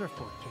left the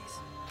surfboard case.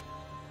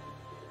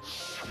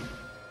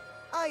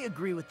 I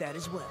agree with that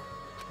as well.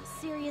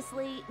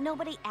 Seriously,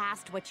 nobody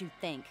asked what you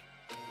think.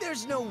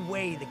 There's no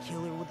way the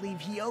killer would leave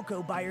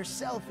Hiyoko by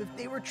herself if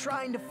they were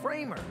trying to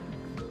frame her.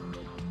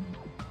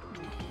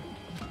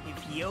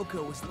 If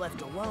Hiyoko was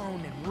left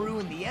alone and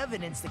ruined the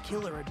evidence the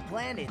killer had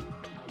planted,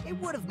 it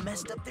would have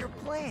messed up their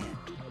plan.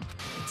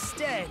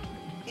 Instead,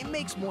 it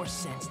makes more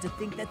sense to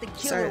think that the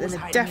killer was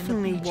hiding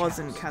definitely in the beach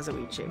wasn't house,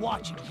 Kazuichi.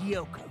 watching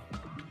Hiyoko.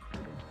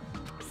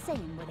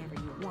 Saying whatever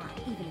you want,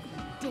 even if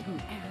you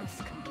didn't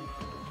ask.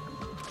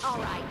 All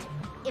right,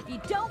 if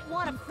you don't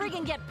want to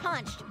friggin' get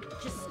punched,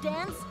 just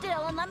stand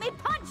still and let me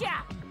punch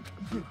ya!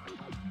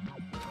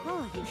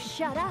 Oh, you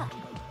shut up.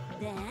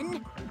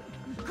 Then,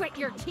 grit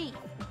your teeth.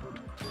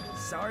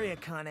 Sorry,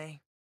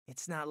 Akane.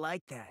 It's not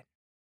like that.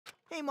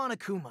 Hey,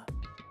 Monokuma.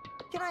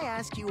 Can I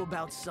ask you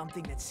about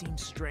something that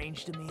seems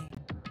strange to me?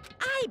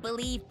 I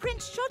believe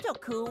Prince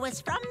Shotoku was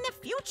from the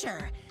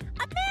future.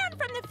 A man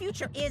from the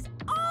future is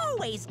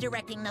always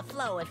directing the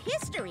flow of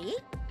history.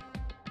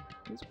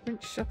 Who's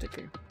Prince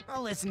Shotoku?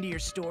 I'll listen to your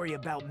story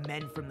about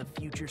men from the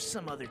future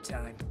some other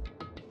time.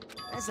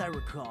 As I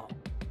recall,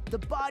 the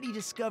body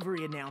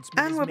discovery announcement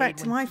And is we're made back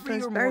to when my 3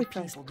 first, or very more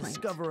first people point.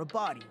 discover a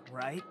body,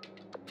 right?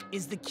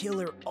 Is the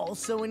killer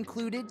also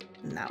included?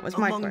 That was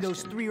my among question.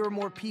 those 3 or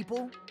more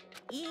people?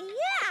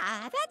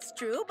 Yeah, that's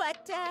true,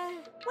 but,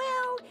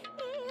 well,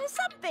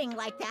 something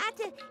like that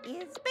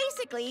is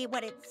basically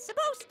what it's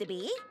supposed to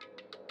be.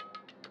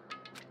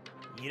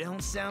 You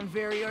don't sound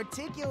very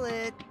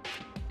articulate.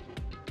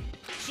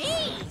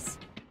 Jeez!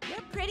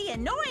 You're pretty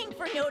annoying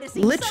for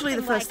noticing Literally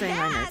the something first thing like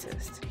I that.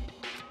 noticed.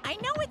 I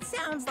know it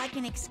sounds like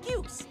an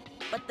excuse,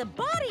 but the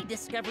body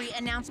discovery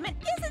announcement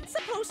isn't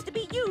supposed to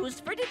be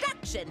used for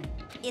deduction.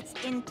 It's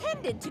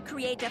intended to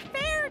create a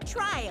fair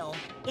trial.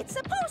 It's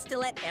supposed to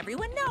let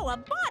everyone know a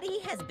body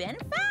has been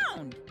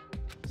found.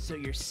 So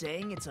you're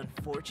saying it's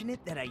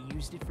unfortunate that I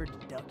used it for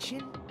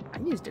deduction? I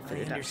used it for I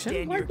deduction.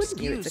 understand Why your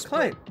wouldn't you? excuse, It's a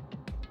clue.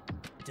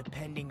 but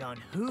depending on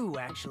who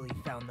actually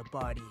found the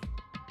body,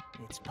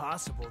 it's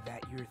possible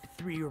that your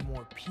 3 or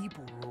more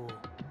people rule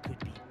could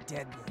be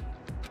deadly.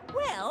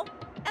 Well,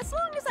 as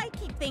long as I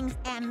keep things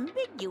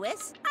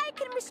ambiguous, I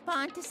can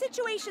respond to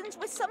situations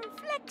with some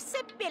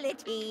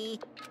flexibility.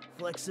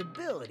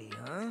 Flexibility,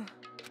 huh?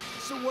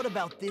 So what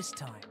about this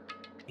time?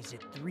 Is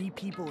it 3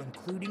 people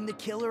including the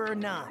killer or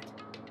not?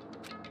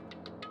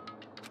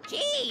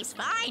 Jeez,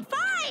 fine,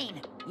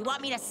 fine! You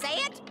want me to say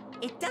it?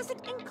 It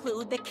doesn't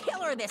include the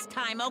killer this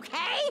time,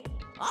 okay?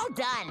 All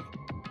done.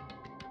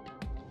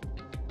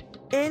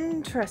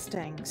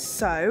 Interesting.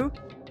 So,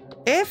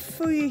 if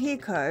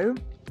Fuyuhiko,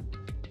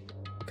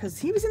 because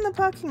he was in the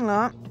parking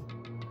lot,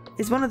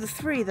 is one of the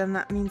 3, then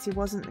that means he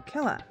wasn't the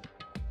killer.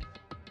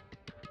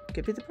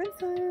 Could be the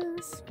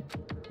princess.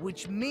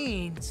 Which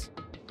means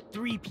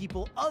 3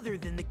 people other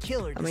than the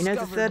killer And we know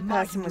the discovered third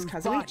person was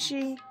Mahiru's body.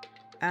 Kazuichi,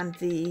 and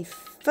the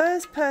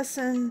first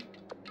person,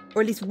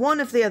 or at least one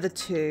of the other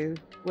 2,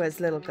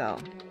 was Little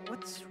Girl.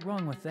 What's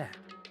wrong with that?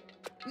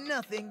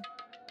 Nothing.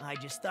 I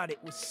just thought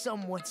it was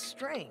somewhat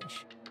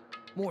strange.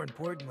 More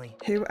importantly,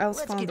 Who else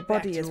let's found get the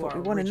back body is to what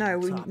our we want to know.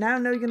 original We topic. now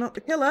know you're not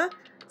the killer,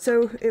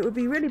 so it would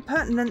be really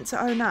pertinent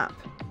to own up.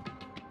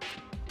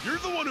 You're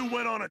the one who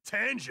went on a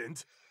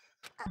tangent.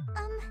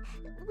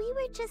 We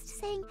were just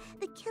saying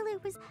the killer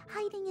was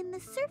hiding in the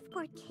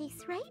surfboard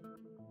case, right?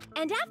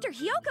 And after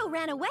Hiyoko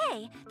ran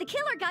away, the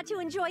killer got to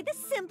enjoy the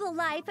simple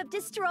life of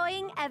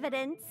destroying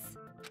evidence.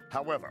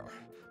 However,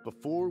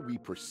 before we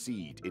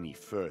proceed any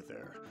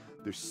further,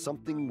 there's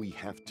something we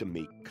have to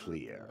make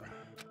clear.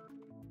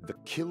 The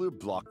killer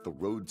blocked the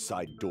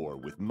roadside door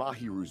with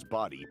Mahiru's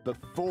body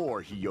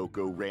before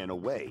Hiyoko ran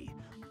away.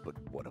 But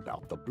what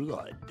about the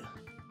blood?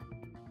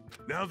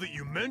 Now that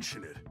you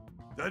mention it,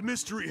 that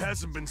mystery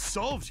hasn't been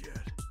solved yet.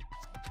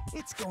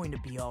 It's going to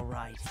be all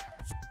right.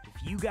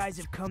 If you guys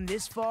have come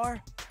this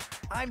far,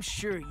 I'm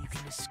sure you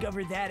can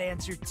discover that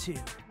answer too.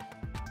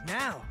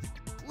 Now,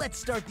 let's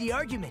start the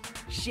argument,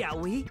 shall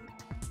we?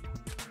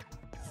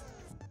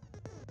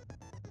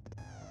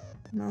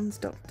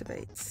 Non-stop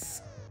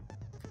debates.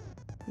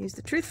 Use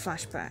the truth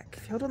flashback.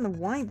 If you hold on the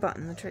Y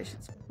button, the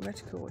trace's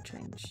reticle will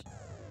change.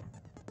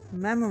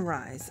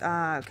 Memorize.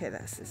 Ah, okay,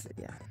 this is it,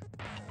 yeah.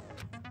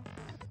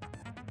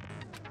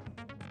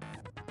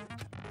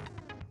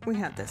 We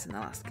had this in the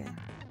last game.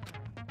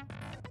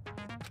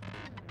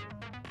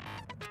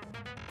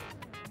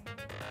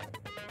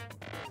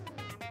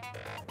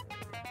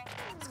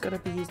 It's gotta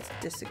be used to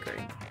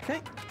disagree.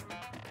 Okay.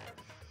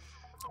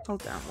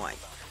 Hold down Y.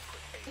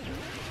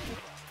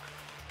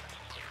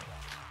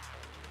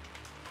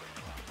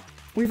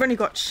 We've only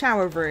got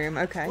shower room,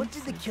 okay. What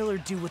did the killer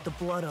do with the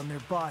blood on their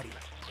body?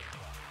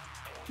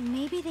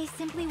 Maybe they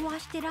simply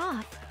washed it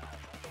off.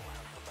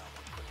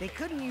 They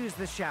couldn't use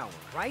the shower,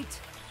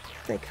 right?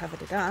 They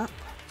covered it up.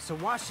 So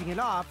washing it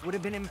off would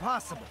have been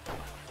impossible.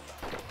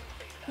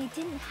 They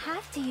didn't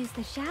have to use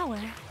the shower.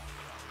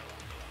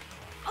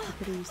 Oh,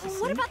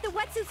 what about the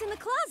wetsuits in the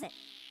closet?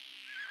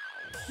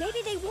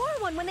 Maybe they wore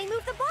one when they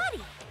moved the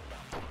body.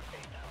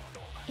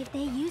 If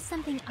they used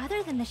something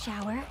other than the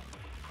shower...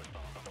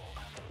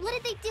 What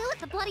did they do with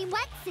the bloody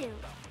wetsuit?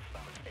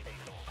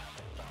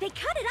 They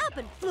cut it up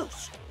and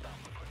floosh.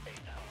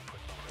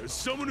 As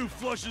someone who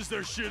flushes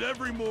their shit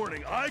every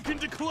morning, I can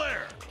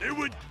declare it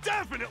would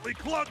definitely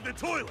clog the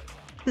toilet.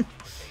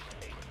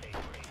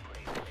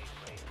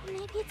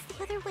 Maybe it's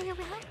the other way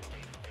around?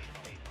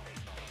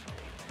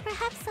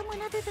 Perhaps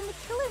someone other than the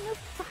killer moved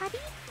the body?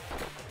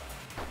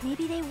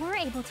 Maybe they were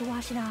able to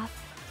wash it off.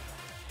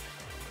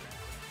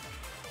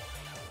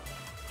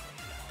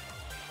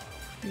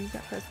 Use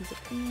that person's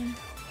opinion.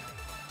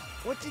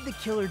 What did the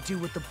killer do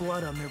with the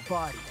blood on their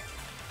body?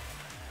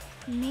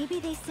 Maybe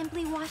they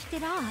simply washed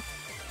it off.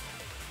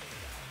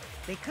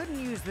 They couldn't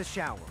use the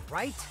shower,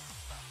 right?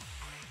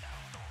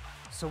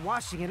 So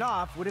washing it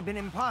off would have been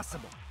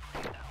impossible.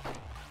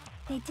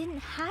 They didn't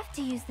have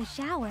to use the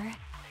shower.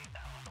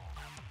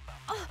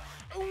 Oh,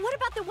 what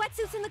about the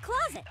wetsuits in the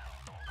closet?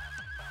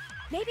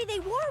 Maybe they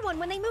wore one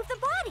when they moved the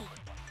body.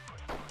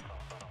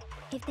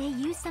 If they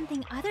used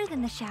something other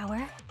than the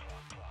shower...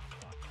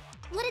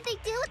 What did they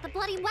do with the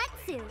bloody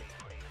wetsuit?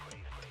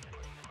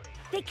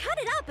 They cut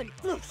it up and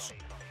floosh.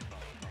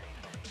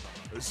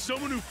 As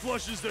someone who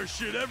flushes their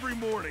shit every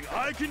morning,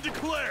 I can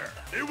declare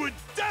it would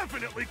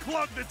definitely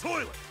clog the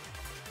toilet.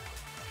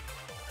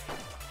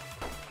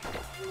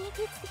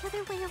 Maybe it's the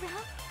other way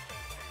around?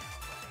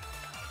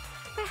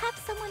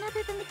 Perhaps someone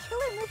other than the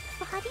killer moved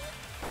the body?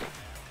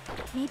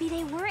 Maybe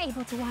they were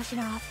able to wash it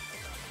off.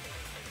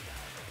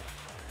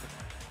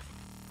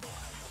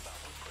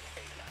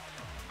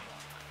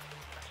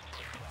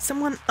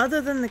 Someone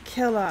other than the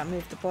killer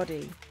moved the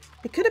body.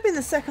 It could have been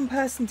the second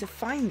person to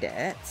find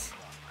it.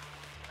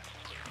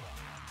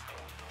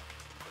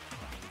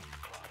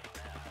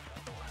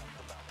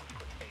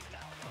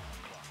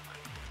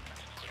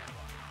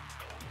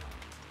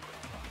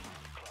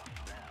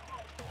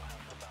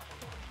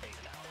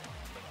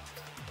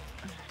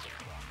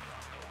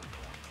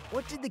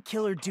 What did the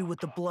killer do with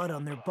the blood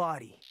on their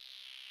body?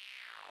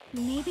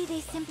 Maybe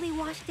they simply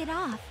washed it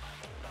off.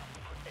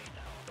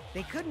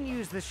 They couldn't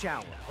use the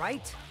shower,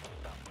 right?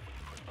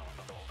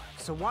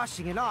 So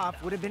washing it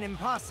off would have been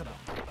impossible.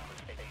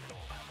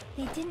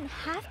 They didn't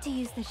have to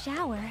use the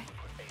shower.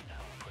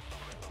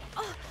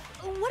 Oh,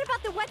 what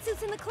about the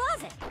wetsuits in the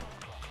closet?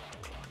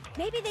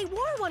 Maybe they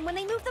wore one when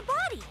they moved the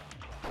body.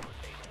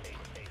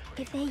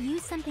 If they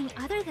used something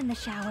other than the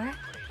shower...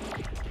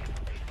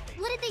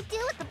 What did they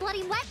do with the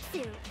bloody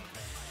wetsuit?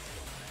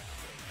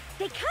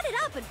 They cut it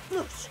up and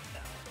floosh.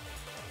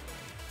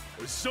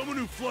 As someone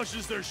who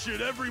flushes their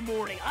shit every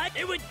morning,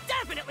 It would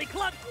definitely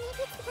clog...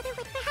 Maybe it's the other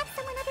way. Perhaps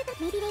someone other than...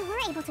 Maybe they were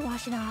able to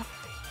wash it off.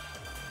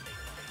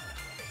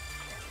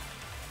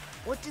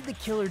 What did the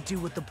killer do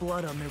with the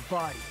blood on their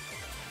body?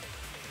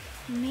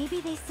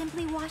 Maybe they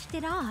simply washed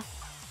it off.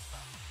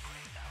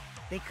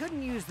 They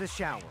couldn't use the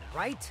shower,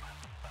 right?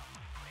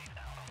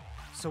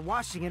 So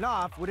washing it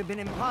off would have been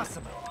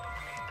impossible.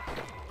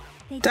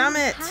 They Damn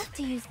didn't it! have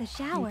to use the I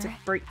shower. need to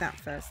break that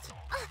first.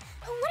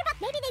 What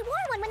about maybe they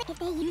wore one when if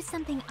they used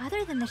something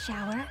other than the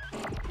shower?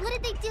 What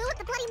did they do with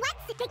the bloody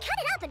wetsuit? They cut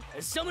it up and...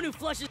 As someone who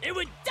flushes, it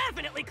would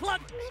definitely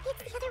clog... Maybe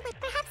it's the other way.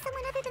 Perhaps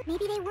someone other than...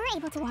 Maybe they were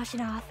able to wash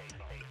it off.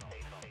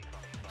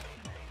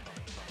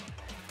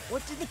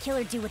 What did the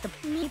killer do with the...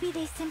 Maybe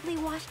they simply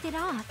washed it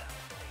off.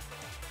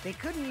 They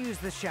couldn't use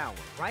the shower,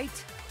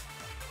 right?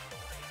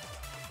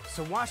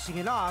 So washing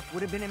it off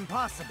would have been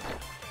impossible.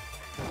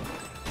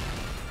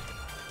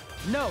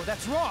 No,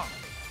 that's wrong.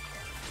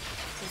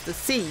 The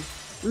sea.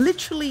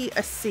 Literally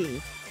a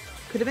sea.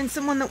 Could have been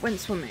someone that went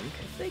swimming.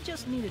 They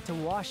just needed to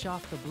wash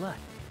off the blood.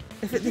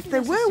 If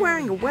they were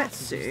wearing a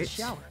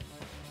wetsuit,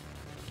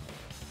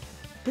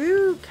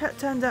 who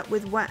turned up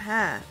with wet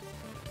hair?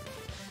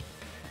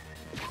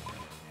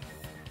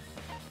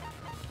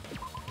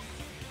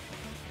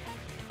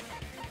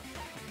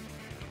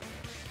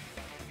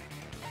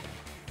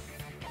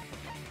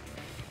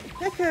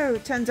 Echo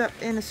turned up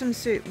in a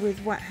swimsuit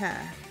with wet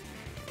hair.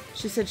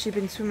 She said she'd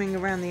been swimming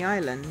around the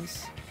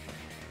islands.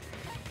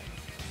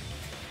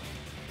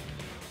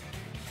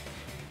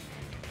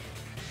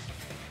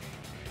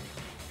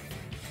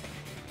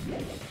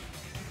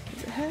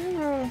 Is it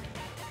her or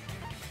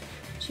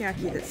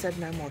Chiaki that said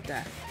no more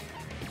death?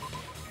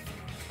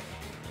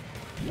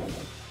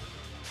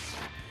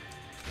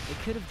 They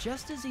could have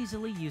just as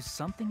easily used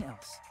something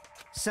else.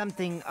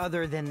 Something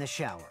other than the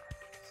shower.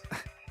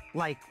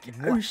 Like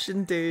what?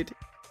 Ocean, dude.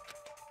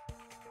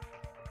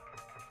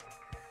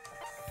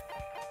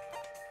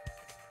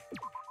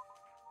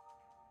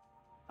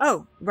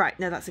 Oh, right.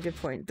 No, that's a good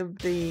point.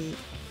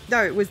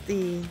 No, it was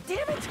the...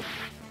 Damn it!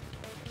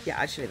 Yeah,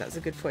 actually, that's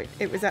a good point.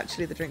 It was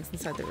actually the drinks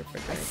inside the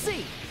refrigerator. I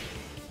see.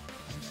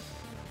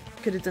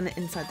 Could have done it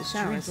inside the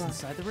shower Drinks as well.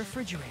 inside the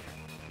refrigerator.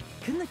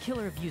 Couldn't the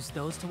killer have used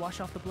those to wash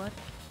off the blood?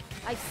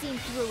 I've seen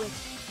through it.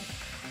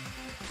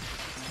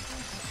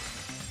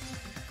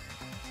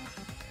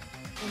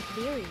 In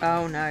theory.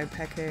 Oh no,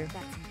 Peko.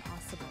 That's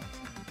impossible.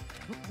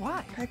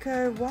 Why?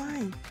 Peko,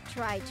 why?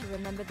 Try to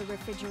remember the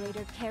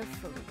refrigerator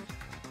carefully,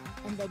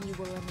 and then you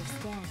will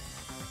understand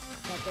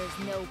that there's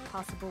no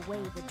possible way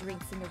the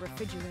drinks in the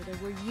refrigerator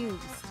were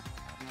used.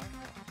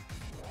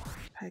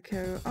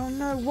 Peko, oh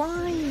no,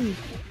 why?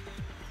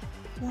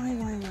 Why?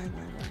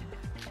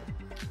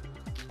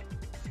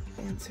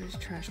 The answer is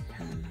trash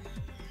can.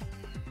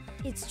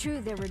 It's true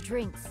there were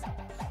drinks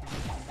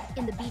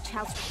in the beach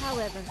house.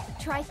 However,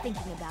 try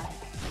thinking about it.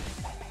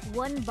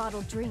 One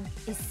bottle drink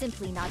is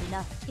simply not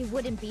enough. It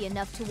wouldn't be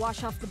enough to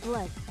wash off the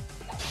blood.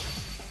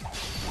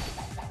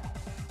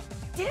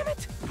 Damn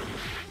it!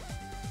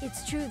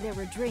 It's true there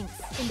were drinks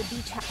in the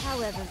beach house.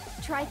 However,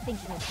 try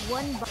thinking of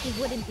one bottle. It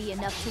wouldn't be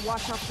enough to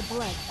wash off the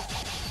blood.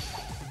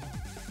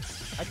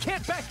 I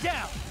can't back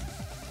down!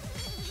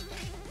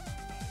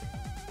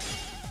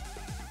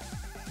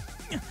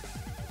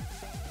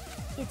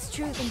 It's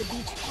true in the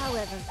beach.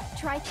 However,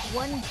 try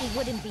one. It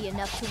wouldn't be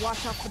enough to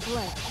wash off the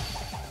blood.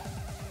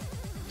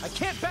 I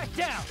can't back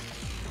down!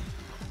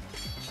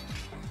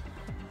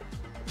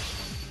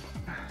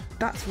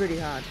 That's really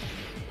hard.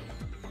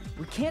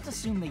 We can't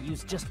assume they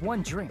used just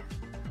one drink.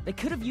 They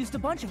could have used a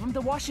bunch of them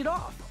to wash it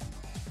off.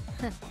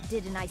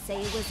 Didn't I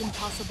say it was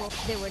impossible?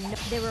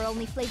 There were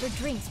only flavored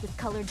drinks with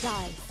colored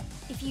dyes.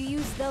 If you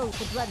use those,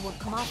 the blood won't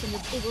come off and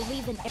it will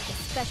leave an air,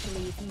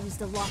 especially if you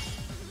used a lot.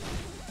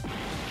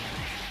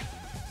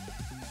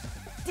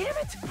 Damn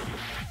it!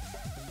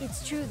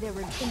 It's true there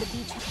were in the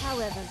beach.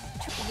 However,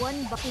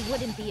 one bottle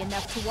wouldn't be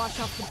enough to wash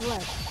off the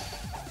blood.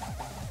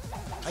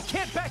 I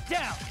can't back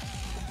down!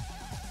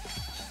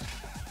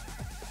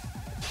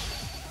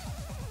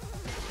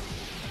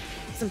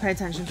 Doesn't pay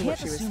attention to what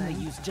she was saying. saying.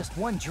 They used just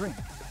one drink.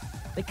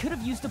 They could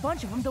have used a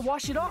bunch of them to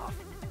wash it off.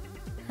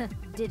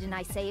 Didn't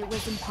I say it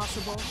was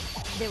impossible?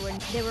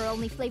 There were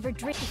only flavored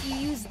drinks. If you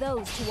use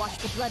those to wash,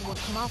 the blood won't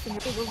come off and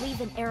it will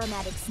leave an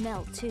aromatic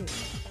smell too.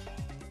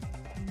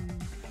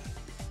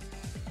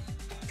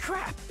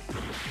 Crap!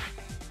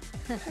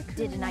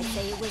 Didn't I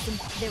say it was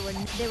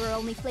there were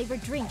only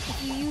flavored drinks.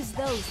 If you use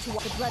those to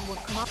wash, the blood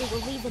won't come off. It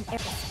will leave an air,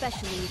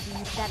 especially if you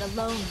use that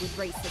alone would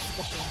raise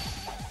suspicion.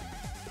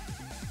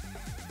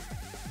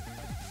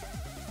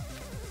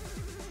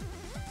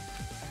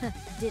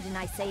 Didn't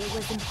I say it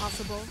was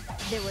impossible?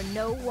 There were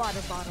no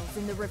water bottles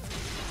in the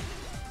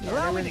Yeah,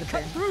 allow me to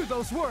cut through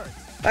those words.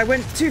 I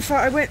went too far.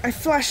 I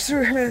flashed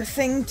through her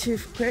thing too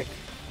quick.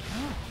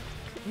 Oh,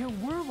 there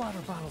were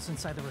water bottles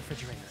inside the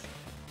refrigerator.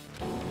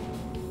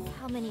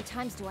 How many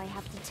times do I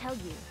have to tell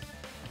you?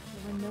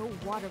 There were no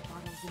water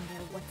bottles in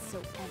there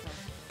whatsoever.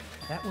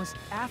 That was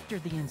after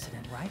the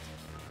incident, right?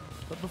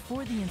 But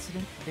before the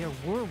incident, there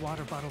were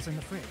water bottles in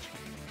the fridge.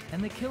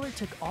 And the killer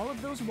took all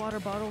of those water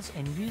bottles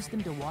and used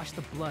them to wash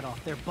the blood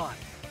off their body.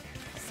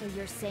 So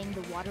you're saying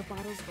the water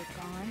bottles were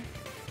gone?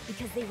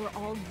 Because they were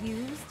all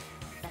used?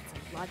 That's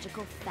a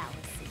logical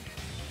fallacy.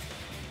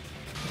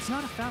 It's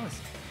not a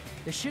fallacy.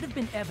 There should have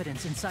been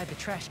evidence inside the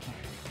trash can.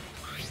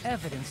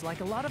 Evidence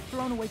like a lot of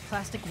thrown away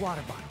plastic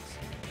water bottles.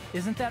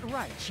 Isn't that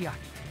right, Chiaki?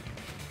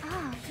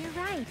 Oh, you're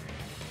right.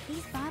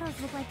 These bottles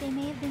look like they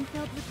may have been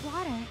filled with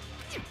water.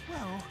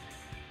 Well,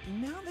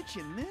 now that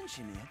you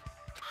mention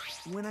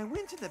it, when I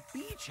went to the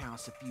beach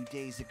house a few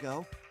days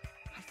ago,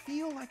 I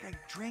feel like I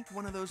drank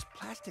one of those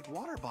plastic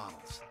water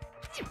bottles.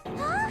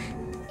 Huh?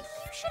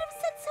 You should have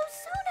said so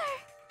sooner.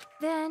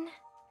 Then,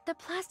 the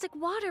plastic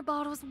water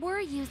bottles were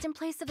used in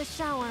place of a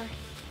shower.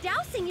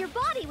 Dousing your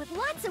body with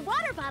lots of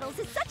water bottles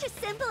is such a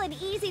simple and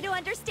easy to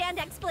understand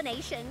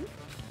explanation.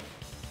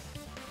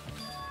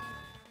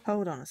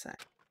 Hold on a sec.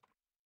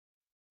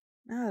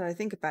 Now that I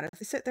think about it, if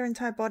they set their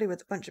entire body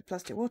with a bunch of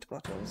plastic water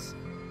bottles,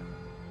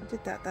 I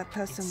did that, that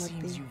person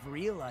would be... Seems you've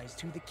realized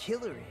who the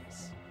killer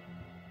is.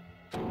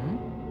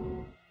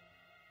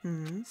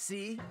 Hmm?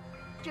 See?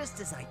 Just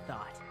as I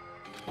thought.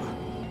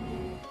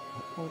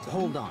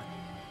 Hold on.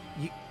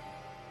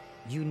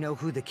 You know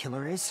who the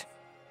killer is?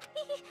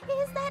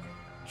 Is that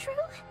true?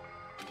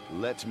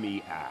 Let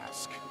me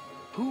ask,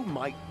 who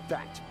might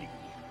that be?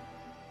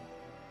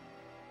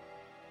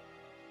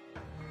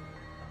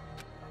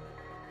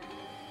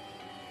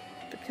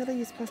 The killer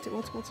used plastic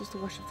water bottles to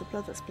wash off the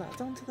blood that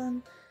splattered onto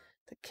them.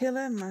 The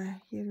killer,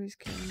 my hero's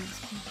killing this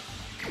one.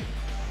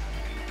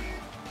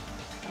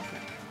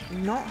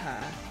 Okay. Not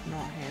her,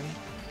 not him.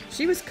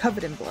 She was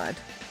covered in blood.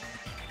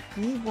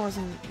 He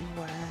wasn't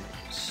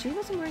she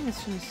wasn't wearing a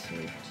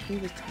swimsuit. He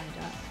was tied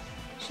up.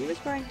 She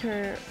was wearing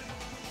her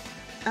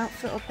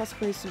outfit or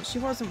possibly some... She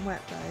wasn't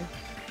wet though.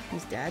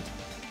 He's dead.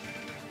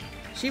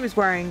 She was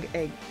wearing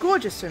a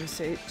gorgeous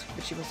swimsuit,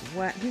 but she wasn't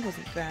wet. He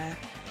wasn't there.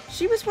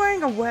 She was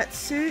wearing a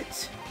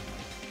wetsuit.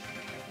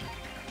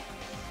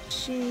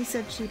 She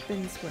said she'd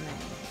been swimming.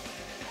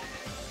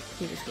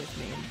 He was with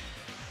me.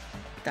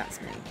 That's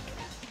me.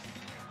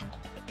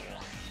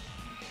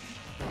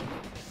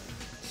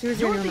 She was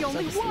the only one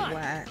that was obviously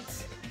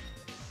wet.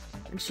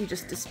 And she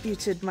just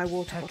disputed my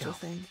water bottle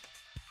thing.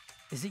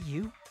 Is it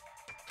you?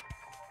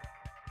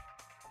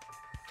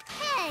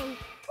 Hey! What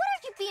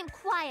are you being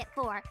quiet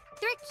for?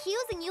 They're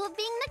accusing you of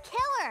being the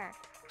killer!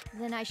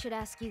 Then I should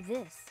ask you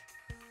this.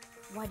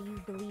 Why do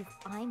you believe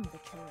I'm the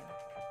killer?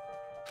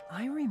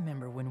 I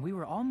remember when we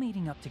were all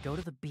meeting up to go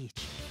to the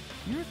beach.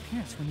 Your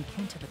appearance when you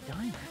came to the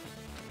diner.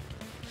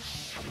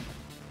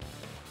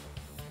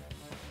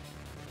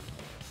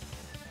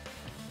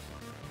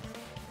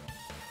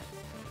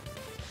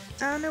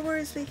 Oh, no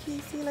worries, Vicky.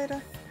 See you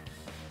later.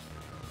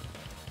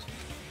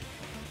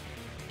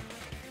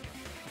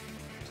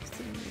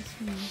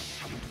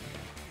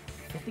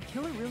 If the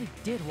killer really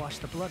did wash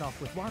the blood off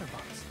with water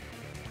bottles,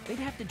 they'd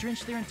have to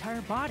drench their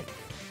entire body.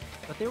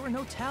 But there were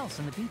no towels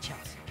in the beach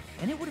house,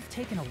 and it would have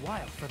taken a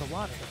while for the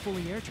water to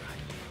fully air dry.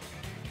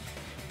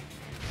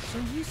 So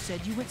you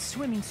said you went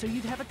swimming so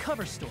you'd have a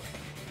cover story.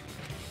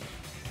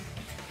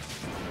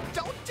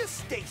 Don't just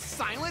stay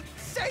silent!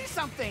 Say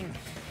something!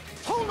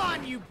 Hold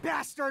on, you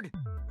bastard!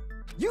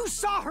 You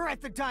saw her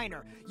at the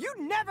diner! You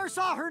never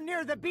saw her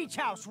near the beach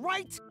house,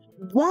 right?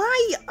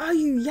 Why are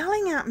you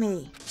yelling at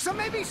me? So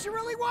maybe she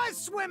really was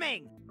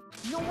swimming!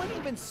 No one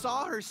even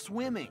saw her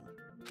swimming.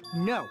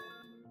 No.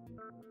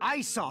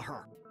 I saw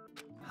her.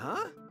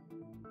 Huh?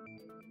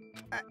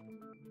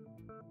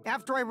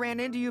 After I ran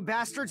into you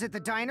bastards at the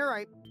diner,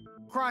 I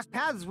crossed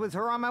paths with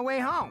her on my way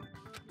home.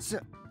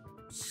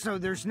 So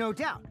there's no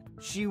doubt.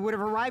 She would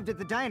have arrived at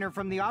the diner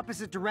from the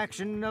opposite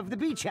direction of the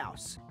beach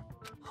house.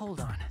 Hold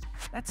on.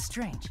 That's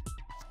strange.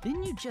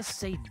 Didn't you just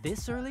say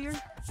this earlier?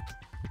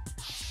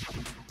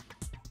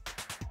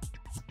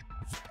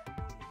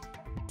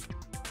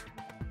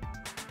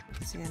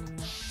 See anyone?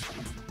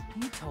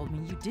 You told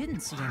me you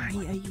didn't see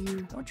anyone. Why are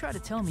you... Don't try to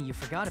tell me you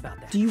forgot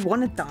about that. Do you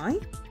want to die?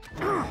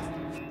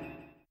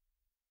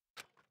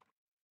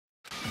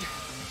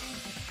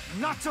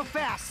 Not so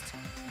fast!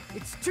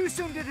 It's too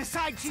soon to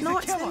decide she's a killer!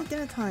 It's not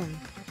dinner time.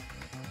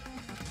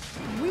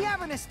 We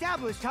haven't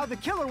established how the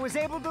killer was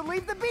able to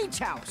leave the beach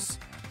house.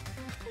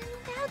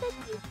 Now that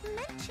you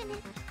mention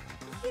it,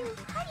 you're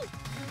right.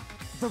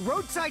 The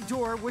roadside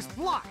door was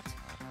blocked.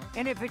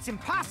 And if it's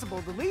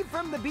impossible to leave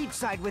from the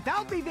beachside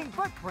without leaving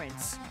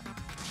footprints,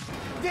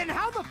 then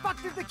how the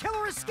fuck did the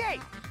killer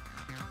escape?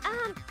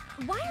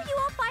 Why are you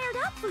all fired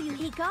up,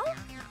 Fuyuhiko?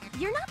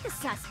 You're not the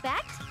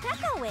suspect.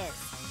 Peko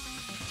is.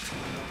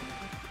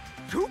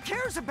 Who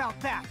cares about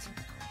that?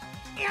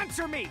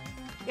 Answer me!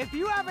 If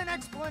you have an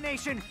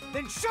explanation,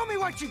 then show me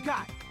what you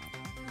got!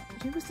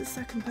 Who was the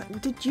second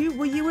person?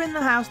 Were you in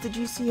the house? Did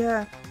you see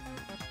her?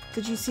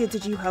 Did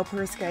you help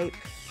her escape?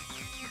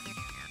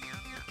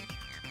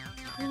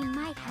 We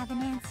might have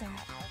an answer.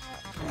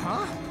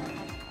 Huh?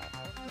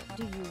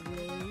 Do you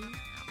really?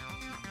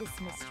 This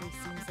mystery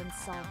seems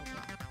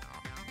unsolvable.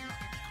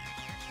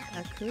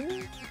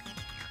 Okay.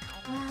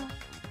 Well,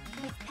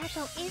 if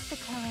Peko is the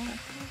killer,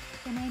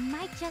 then I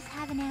might just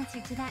have an answer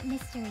to that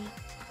mystery.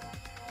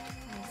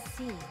 I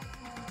see.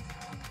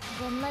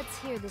 Then let's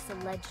hear this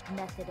alleged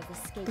method of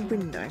escaping The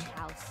window. beach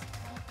house.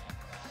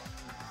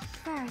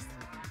 First,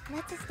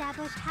 let's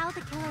establish how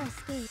the killer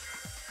escaped.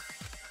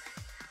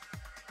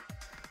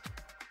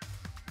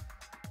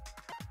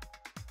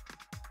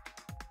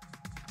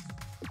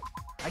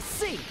 I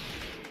see!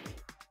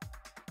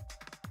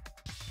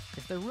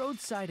 If the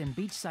roadside and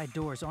beachside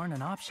doors aren't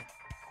an option,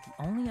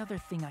 the only other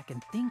thing I can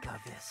think of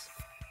is...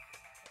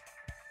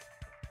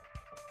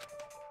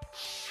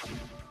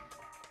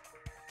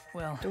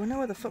 Well, do we know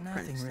where the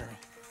footprints nothing really.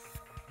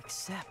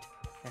 Except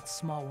that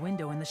small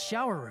window in the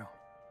shower room.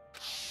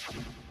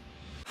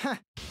 Huh.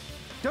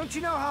 Don't you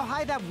know how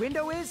high that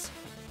window is?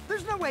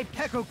 There's no way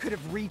Peko could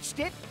have reached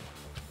it.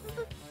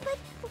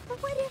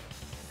 But what if,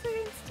 for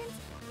instance,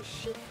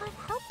 she got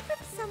help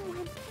from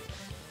someone?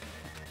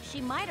 She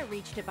might have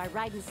reached it by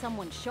riding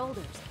someone's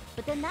shoulders,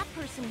 but then that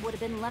person would have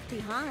been left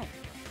behind.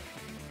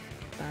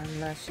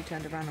 Unless she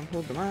turned around and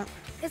pulled them up.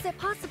 Is it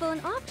possible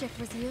an object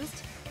was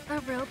used? A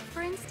rope,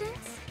 for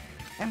instance?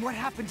 And what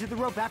happened to the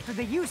rope after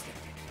they used it?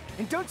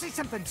 And don't say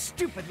something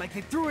stupid like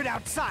they threw it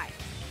outside.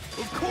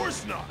 Of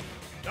course not!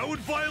 That would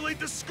violate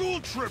the school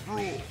trip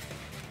rule!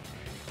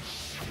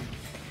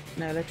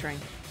 No, they're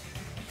trained.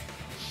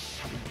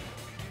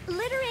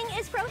 Littering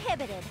is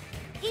prohibited.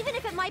 Even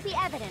if it might be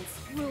evidence,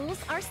 rules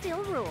are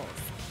still rules.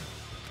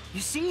 You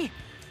see?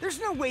 There's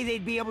no way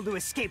they'd be able to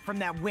escape from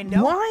that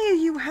window. Why are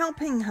you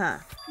helping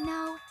her?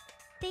 No,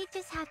 they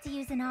just have to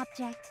use an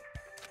object.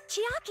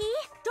 Chiaki,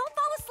 don't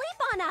fall asleep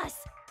on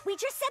us! We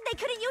just said they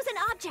couldn't use an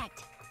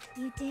object!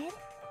 You did?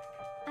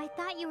 I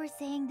thought you were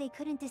saying they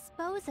couldn't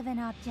dispose of an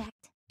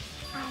object.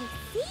 I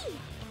see.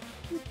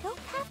 You don't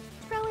have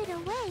to throw it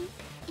away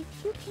if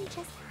you can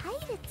just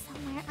hide it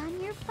somewhere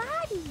on your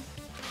body.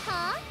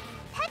 Huh?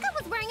 Pekka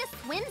was wearing a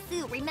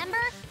swimsuit, remember?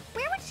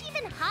 Where would she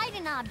even hide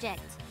an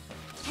object?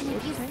 And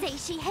if you say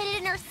she hid it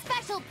in her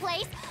special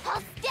place,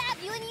 I'll stab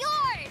you in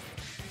yours!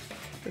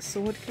 The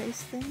sword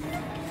case thing?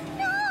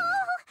 No!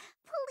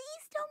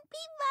 Please don't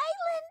be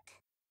violent!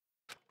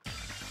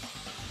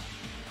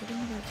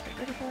 Let's get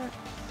rid of it.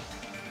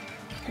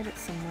 Hit it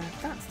somewhere.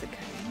 That's the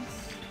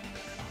case.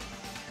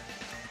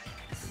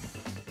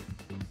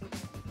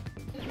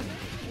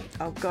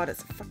 Oh god,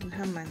 it's a fucking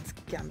hangman's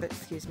gambit,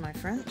 excuse my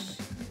French.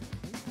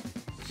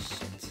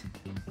 Shit.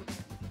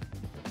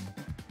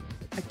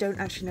 I don't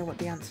actually know what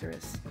the answer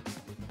is.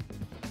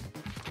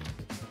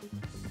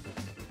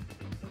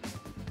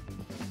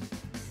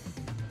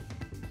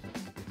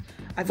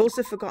 I've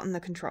also forgotten the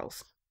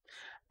controls.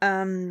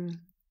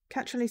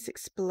 Catch, release,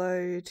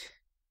 explode.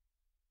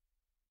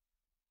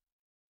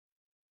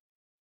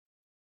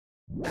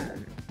 Right,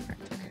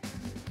 okay.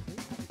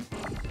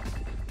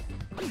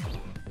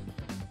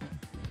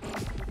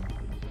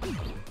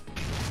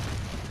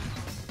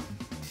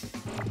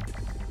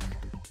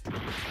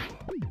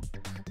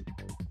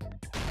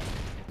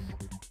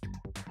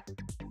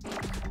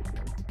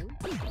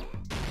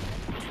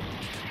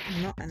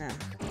 Not an M.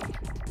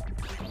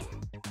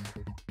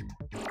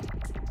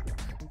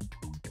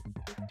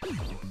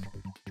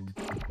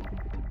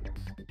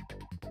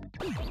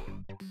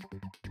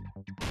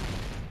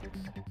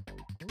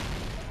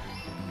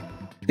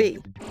 B.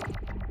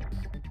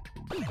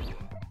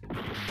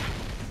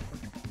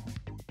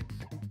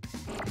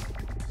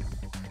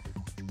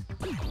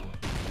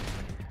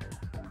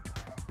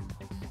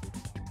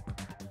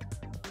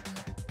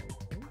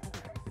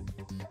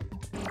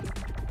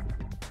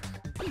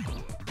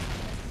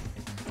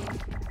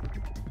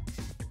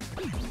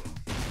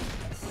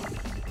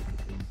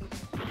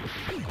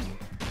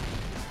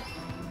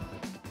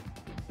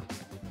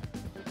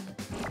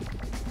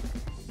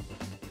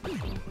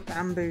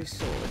 Bamboo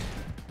sword.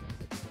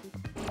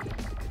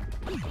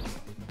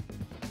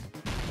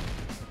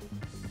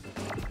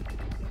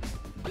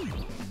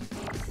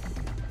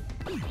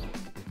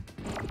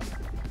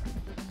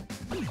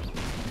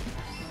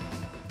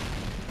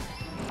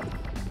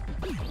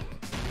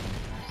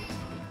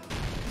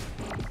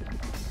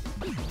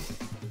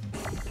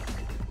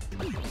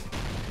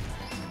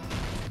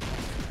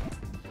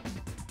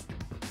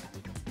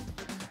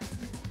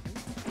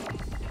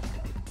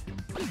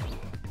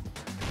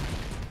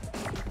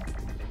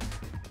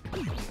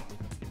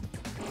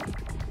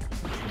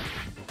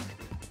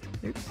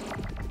 Oops.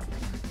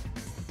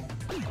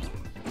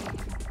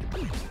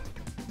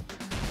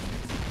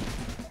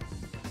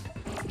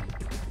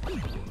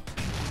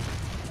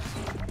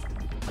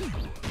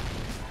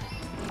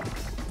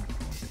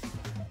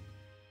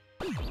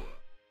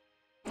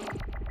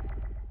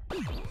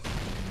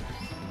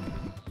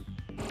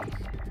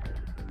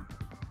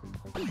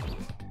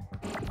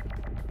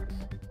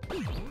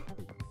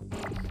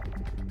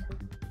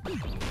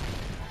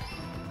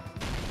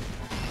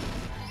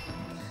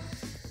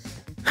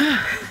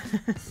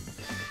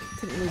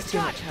 Didn't lose too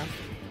much health.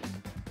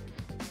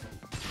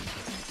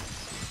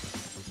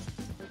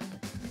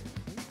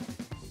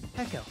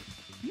 Echo,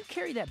 you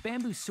carry that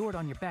bamboo sword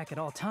on your back at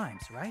all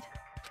times, right?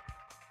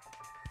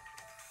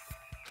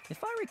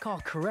 If I recall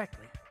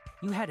correctly,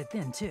 you had it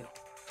then too.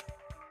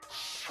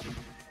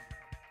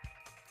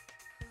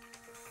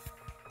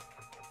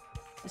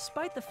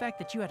 Despite the fact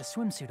that you had a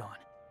swimsuit on,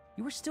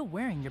 you were still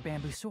wearing your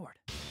bamboo sword.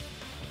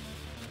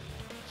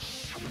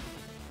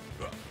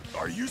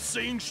 Are you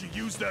saying she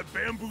used that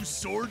bamboo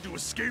sword to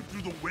escape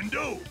through the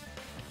window?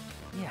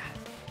 Yeah.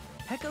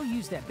 Peko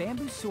used that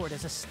bamboo sword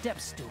as a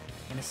step stool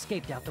and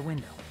escaped out the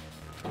window.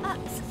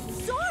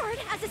 Sword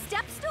as a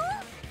step stool?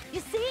 You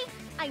see?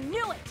 I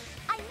knew it!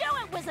 I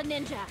knew it was a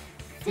ninja!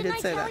 Didn't I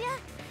tell ya?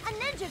 A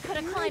ninja could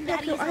have climbed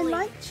that easily. I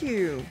liked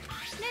you.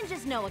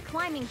 Ninjas know a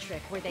climbing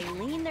trick where they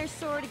lean their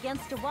sword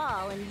against a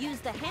wall and use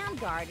the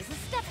handguard as a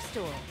step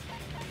stool.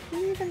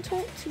 Who even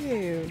talked to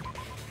you?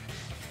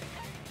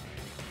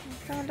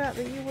 I found out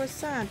that you were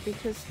sad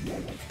because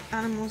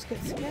animals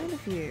get scared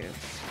of you.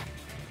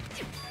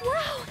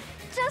 Wow!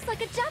 Just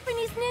like a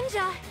Japanese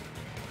ninja!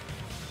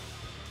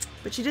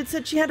 But she did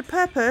said she had a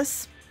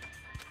purpose.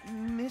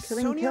 Miss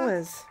Killing Sonia,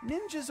 killers.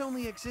 ninjas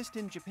only exist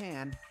in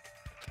Japan.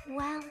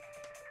 Well,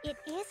 it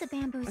is a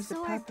bamboo What's the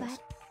sword, purpose?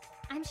 but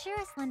I'm sure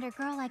a slender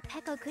girl like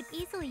Peko could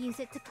easily use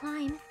it to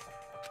climb.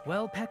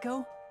 Well,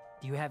 Peko,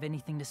 do you have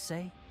anything to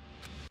say?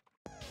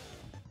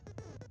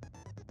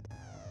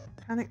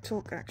 Panic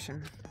talk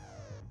action.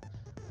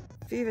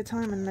 Fever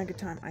time and mega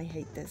time. I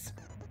hate this.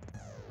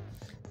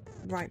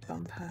 Right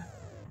bumper.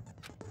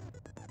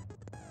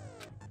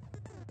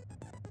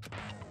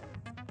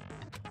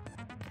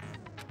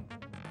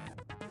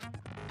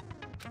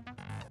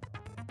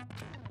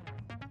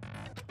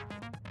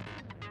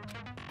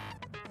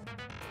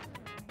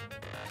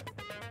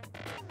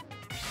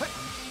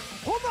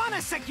 Hold on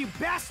a sec, you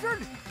bastard!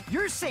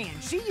 You're saying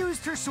she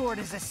used her sword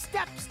as a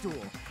step stool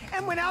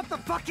and went out the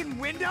fucking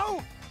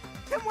window?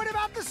 Then what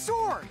about the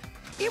sword?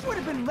 It would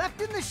have been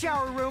left in the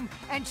shower room,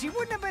 and she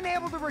wouldn't have been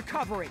able to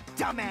recover it,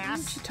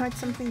 dumbass! She tied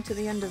something to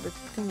the end of the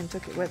thing and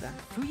took it with her.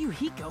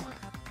 Fuyuhiko,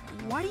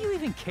 why do you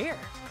even care?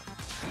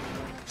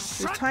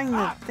 She was tying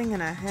the thing in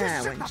her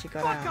hair when she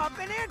got out. Shut the fuck up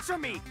and answer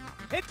me!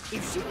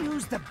 If she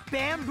used the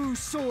bamboo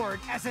sword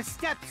as a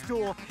step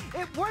stool,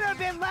 it would have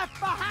been left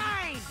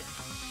behind!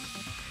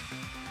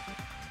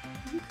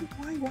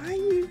 Why are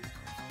you...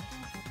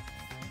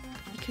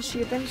 Because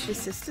she avenged her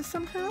sister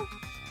somehow?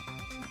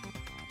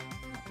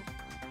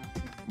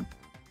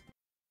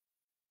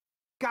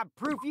 Got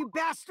proof, you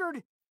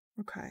bastard?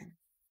 Okay.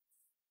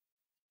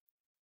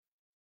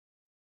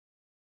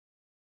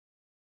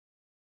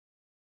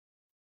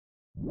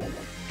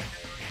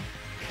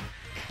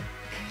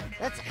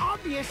 That's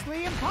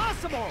obviously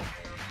impossible!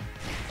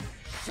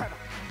 Shut up!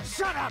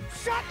 Shut up!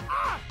 Shut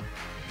up!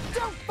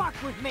 Don't fuck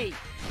with me!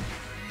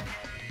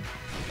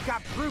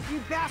 Got proof, you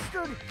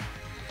bastard?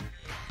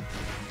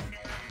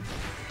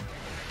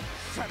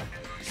 Shut up!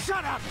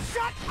 Shut up!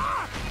 Shut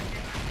up!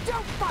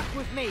 Don't fuck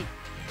with me!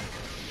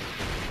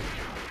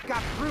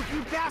 Got proof,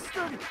 you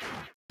bastard?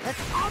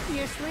 That's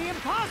obviously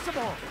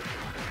impossible!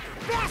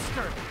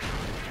 Bastard!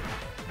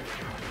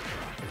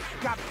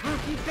 Got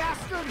proof, you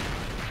bastard?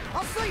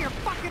 I'll sell your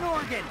fucking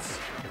organs!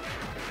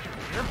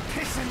 You're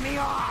pissing me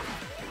off!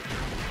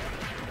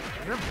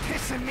 You're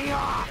pissing me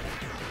off!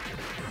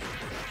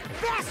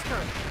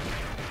 Bastard!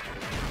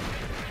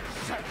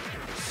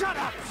 Shut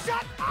up!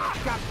 Shut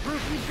up! Got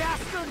proof, you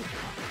bastard?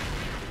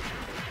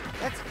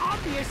 That's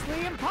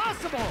obviously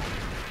impossible!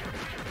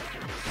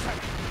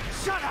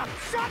 Shut up!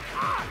 Shut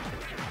up!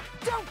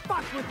 Don't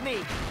fuck with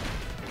me!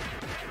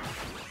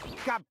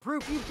 Got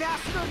proof, you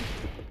bastard?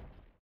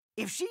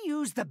 If she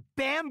used the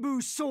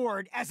bamboo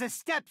sword as a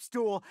step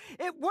stool,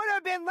 it would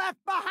have been left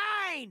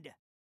behind!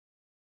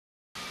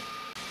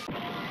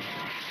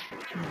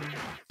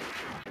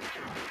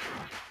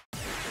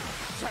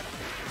 Shut up!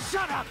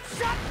 Shut up!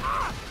 Shut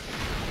up!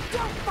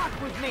 Don't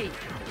fuck with me!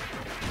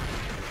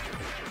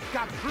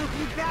 Got proof,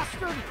 you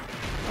bastard?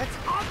 That's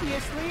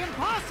obviously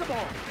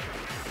impossible!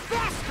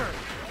 Bastard!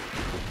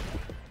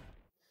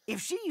 If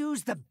she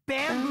used the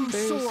bamboo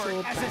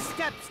sword as a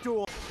step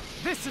stool,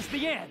 this is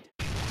the end!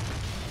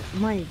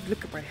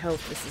 Look at my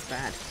health, this is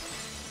bad.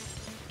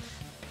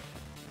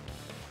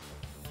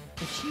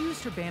 If she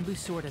used her bamboo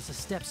sword as a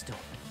step stool,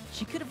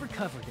 she could have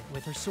recovered it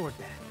with her sword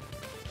bag.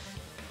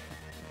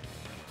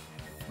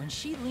 When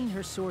she leaned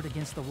her sword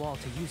against the wall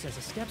to use as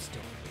a step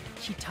stool,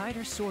 she tied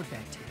her sword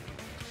bag to it.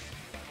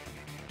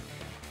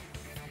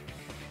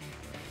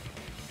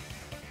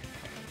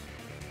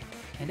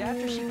 And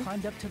after she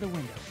climbed up to the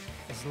window,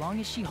 as long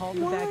as she hauled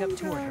the bag up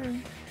toward her,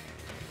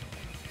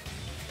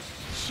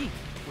 she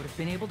would have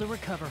been able to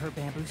recover her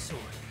bamboo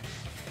sword.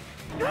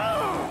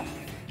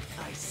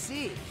 I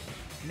see.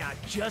 Not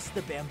just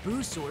the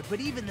bamboo sword, but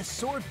even the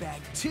sword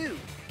bag, too.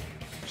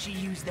 She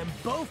used them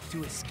both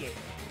to escape.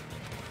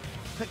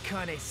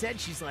 Akane said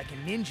she's like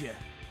a ninja,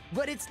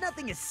 but it's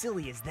nothing as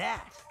silly as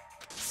that.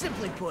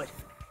 Simply put,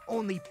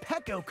 only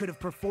Peko could have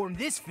performed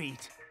this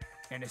feat.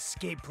 An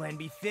escape plan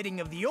befitting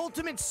of the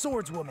ultimate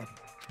swordswoman.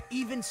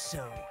 Even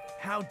so,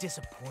 how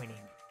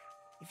disappointing.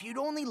 If you'd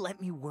only let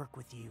me work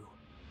with you,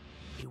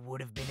 it would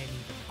have been an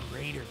even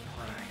greater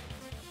crime.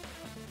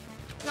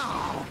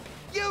 No!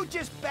 You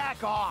just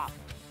back off!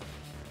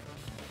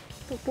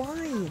 But why?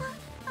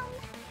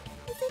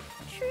 Is it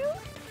true?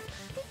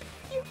 Did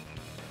you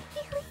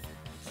really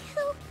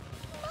kill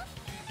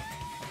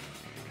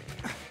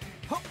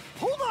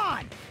Hold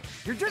on!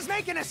 You're just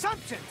making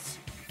assumptions!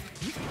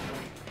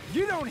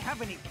 You don't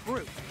have any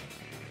proof.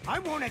 I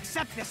won't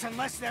accept this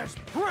unless there's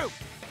proof!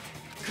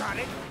 Got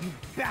it, you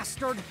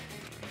bastard?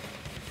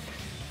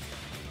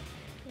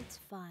 It's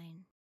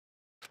fine.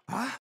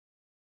 Huh?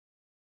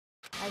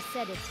 I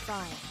said it's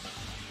fine.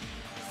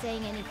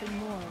 Saying anything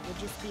more would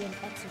just be an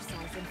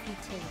exercise in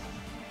futility.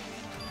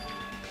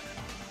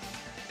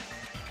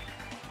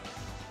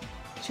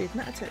 She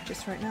admitted to it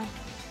just right now.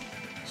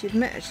 She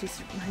admitted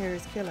she's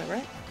Mahiru's killer,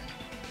 right?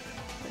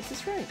 Is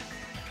this right?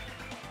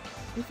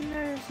 Even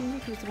though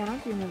Fuyuhiko was the one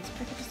arguing with us,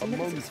 Peko just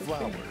admitted Among it's a thing.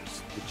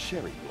 flowers, the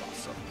cherry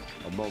blossom.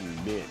 Among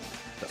men,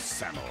 the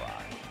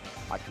samurai.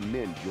 I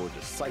commend your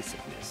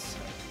decisiveness.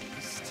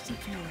 This doesn't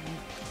feel right.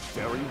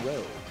 Very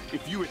well.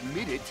 If you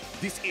admit it,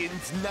 this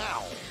ends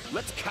now.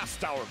 Let's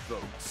cast our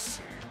votes.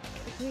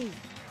 Agreed.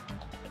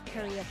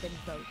 Hurry up and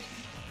vote.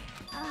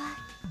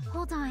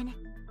 Hold on.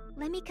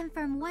 Let me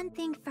confirm one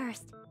thing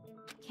first.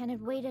 Can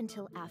it wait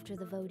until after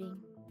the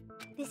voting?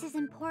 This is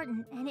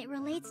important, and it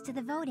relates to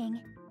the voting.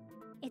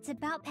 It's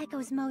about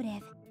Peko's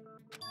motive.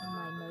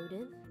 My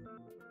motive?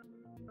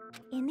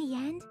 In the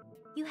end,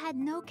 you had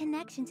no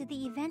connection to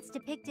the events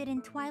depicted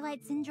in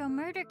Twilight Syndrome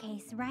murder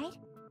case, right?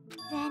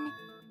 Then,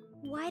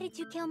 why did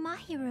you kill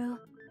Mahiru?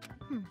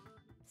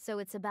 So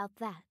it's about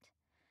that.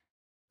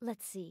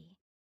 Let's see.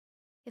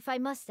 If I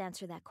must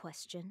answer that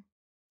question,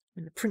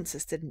 And the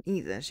princess didn't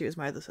either. She was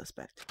my other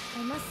suspect.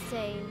 I must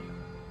say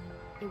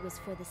it was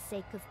for the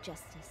sake of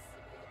justice.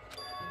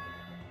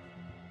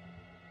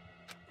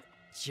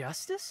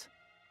 Justice?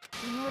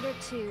 In order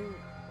to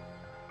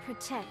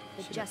protect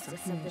the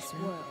justice of this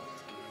world.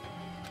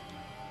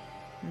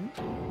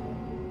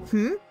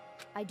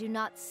 I do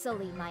not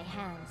sully my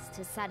hands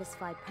to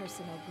satisfy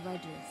personal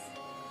grudges.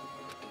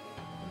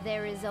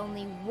 There is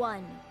only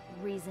one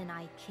reason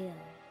I kill.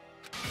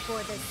 For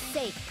the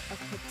sake of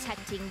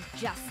protecting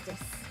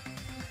justice.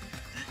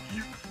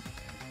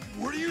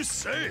 What are you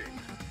saying?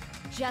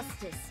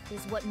 Justice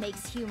is what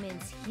makes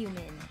humans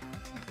human.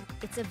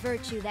 It's a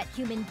virtue that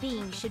human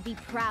beings should be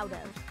proud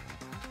of.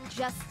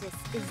 Justice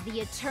is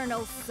the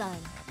eternal sun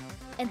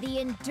and the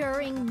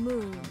enduring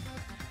moon,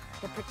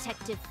 the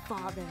protective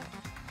father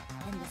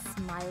and the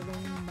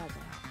smiling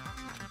mother.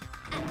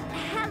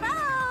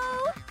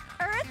 Hello!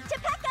 Earth to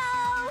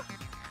Pecco!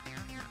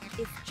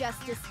 If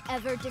justice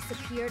ever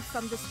disappeared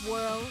from this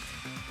world,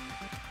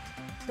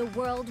 the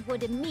world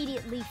would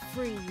immediately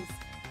freeze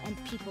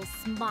and people's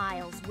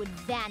smiles would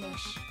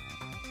vanish.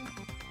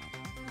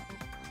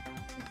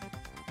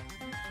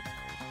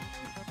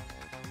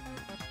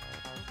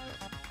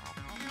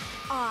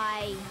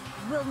 I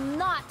will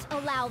not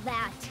allow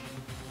that.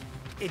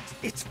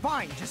 It's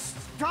fine, just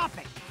stop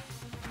it.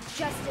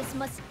 Justice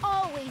must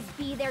always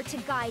be there to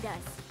guide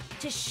us,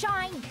 to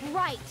shine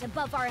bright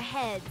above our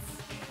heads.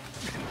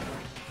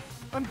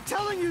 I'm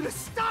telling you to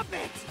stop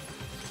it!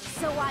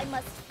 So I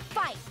must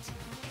fight.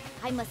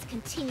 I must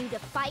continue to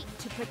fight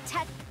to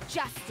protect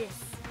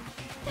justice.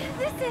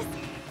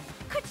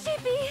 Could she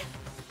be?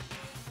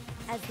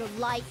 As the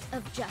light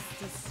of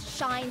justice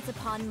shines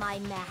upon my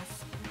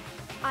mask,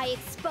 I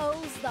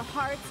expose the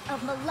hearts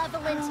of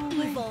malevolent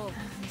evil.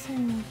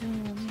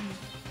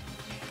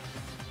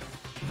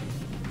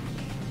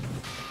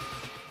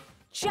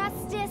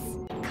 Justice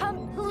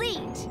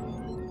complete!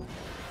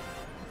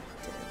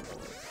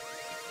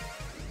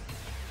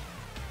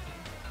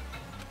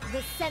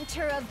 The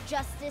center of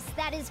justice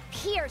that is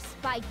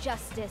pierced by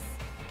justice.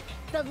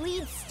 The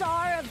lead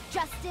star of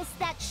justice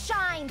that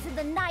shines in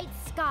the night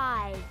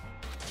sky.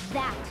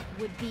 That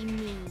would be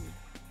me.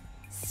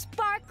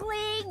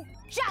 Sparkling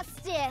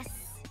justice!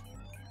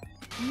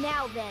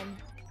 Now then,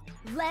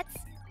 let's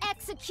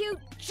execute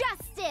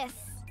justice!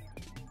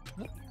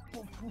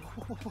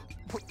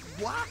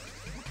 What?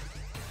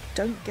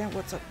 Don't get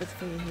what's up with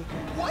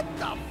Fuyuhiko. What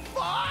the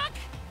fuck?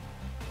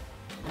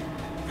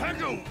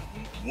 Pecco,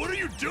 what are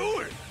you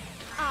doing?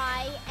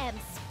 I am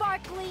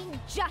sparkling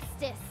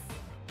justice.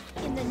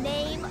 In the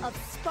name of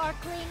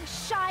sparkling,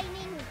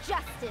 shining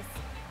justice,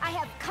 I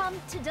have come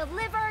to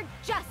deliver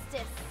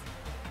justice.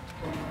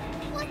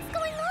 What's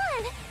going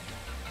on?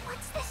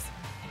 What's this?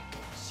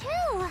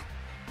 Chill.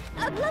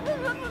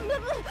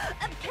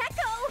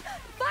 Pecco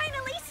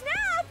finally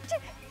snapped!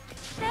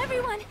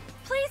 Everyone,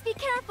 please be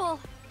careful!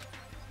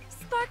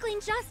 Sparkling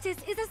Justice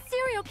is a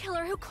serial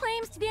killer who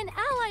claims to be an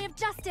ally of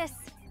justice.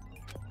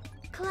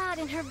 Clad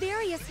in her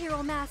various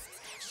hero masks,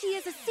 she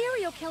is a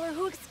serial killer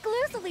who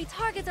exclusively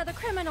targets other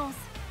criminals.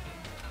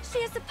 She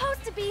is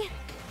supposed to be...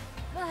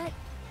 but...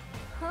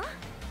 Huh?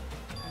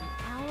 An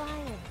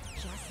ally of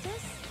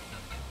justice?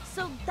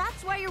 So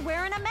that's why you're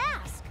wearing a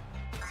mask!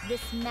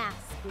 This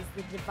mask is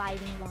the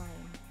dividing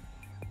line.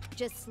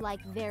 Just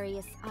like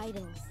various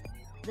idols,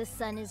 the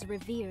sun is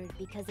revered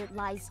because it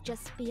lies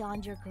just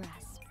beyond your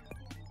grasp.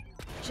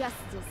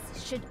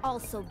 Justice should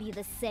also be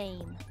the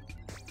same.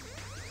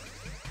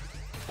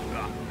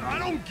 I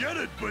don't get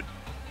it, but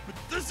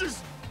this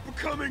is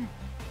becoming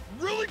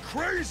really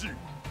crazy.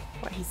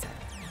 What he said.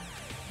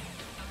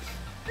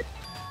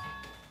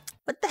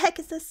 What the heck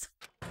is this?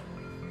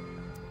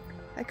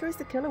 Echo is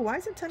the killer? Why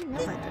is it turning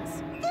out like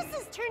this?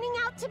 This is turning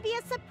out to be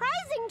a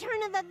surprising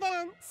turn of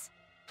events.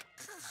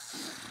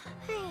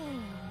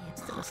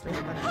 Still asleep,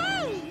 but...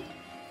 Hey!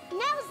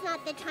 Now's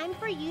not the time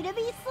for you to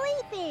be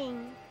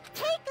sleeping.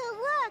 Take a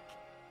look.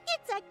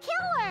 It's a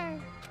killer.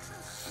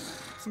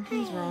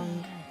 Something's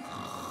wrong.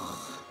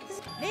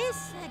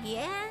 This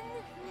again?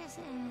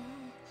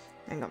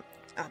 Hang on.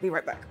 I'll be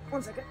right back.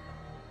 1 second.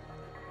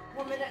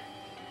 1 minute.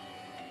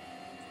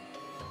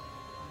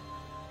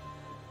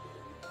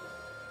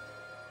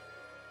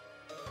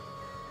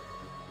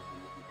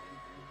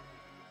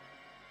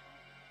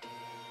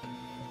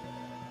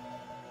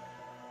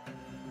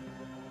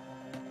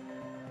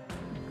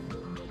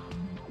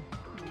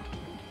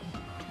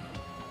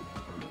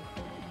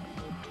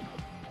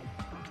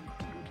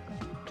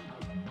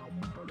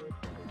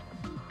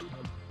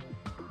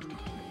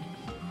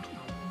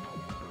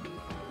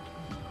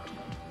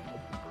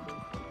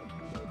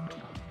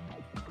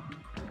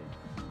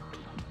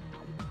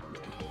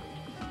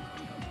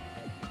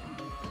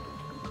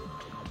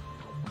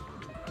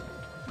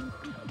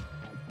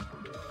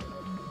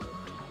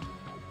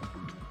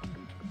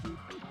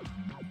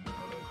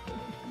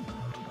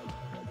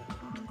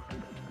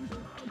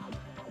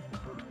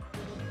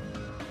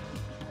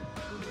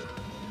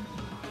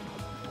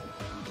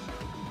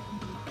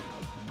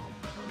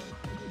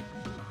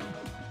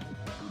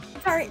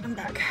 Sorry, I'm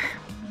back.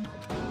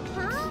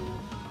 Huh?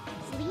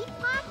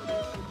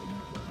 Sleepwalking?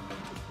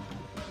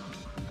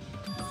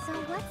 So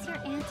what's your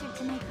answer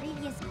to my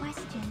previous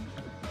question?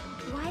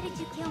 Why did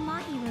you kill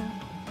Mahiru?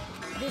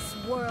 This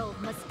world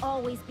must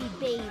always be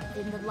bathed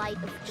in the light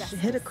of justice. She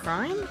hid a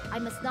crime? I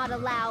must not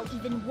allow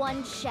even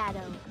one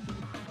shadow.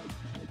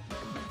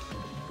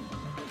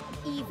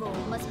 Evil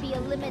must be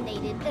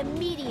eliminated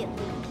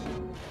immediately.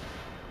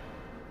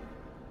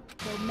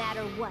 No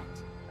matter what,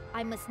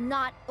 I must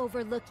not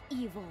overlook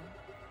evil.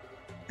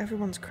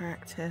 Everyone's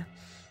cracked here.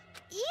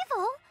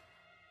 Evil?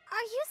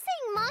 Are you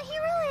saying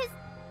Mahiru is...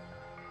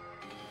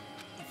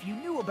 If you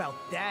knew about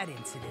that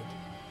incident,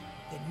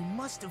 then you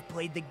must have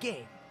played the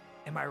game.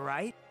 Am I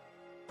right?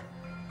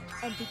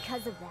 And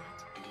because of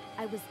that,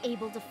 I was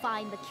able to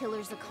find the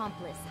killer's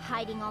accomplice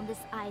hiding on this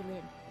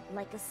island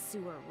like a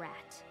sewer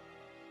rat.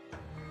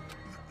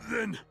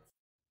 Then,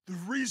 the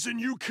reason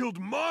you killed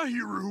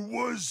Mahiru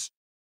was...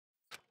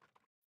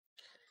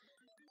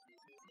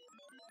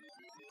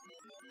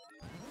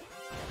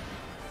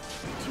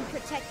 To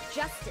protect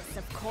justice,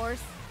 of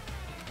course.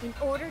 In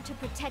order to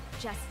protect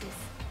justice,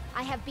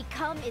 I have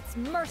become its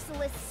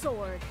merciless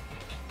sword.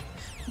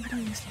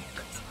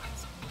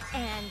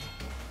 And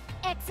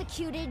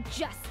executed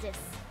justice.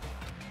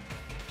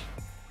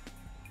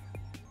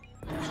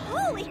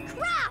 Holy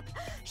crap!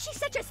 She's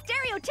such a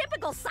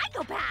stereotypical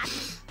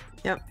psychopath!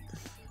 Yep.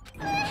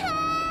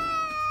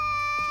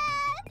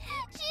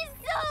 She's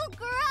so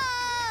gross!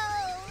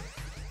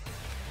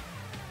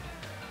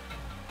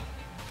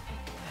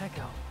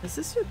 Echo. Is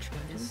this your true?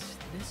 Is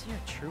this your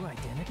true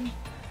identity?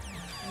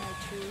 My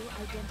true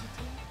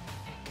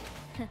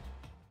identity?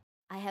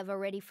 I have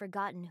already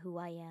forgotten who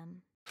I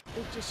am.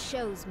 It just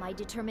shows my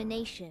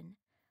determination.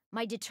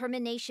 My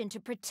determination to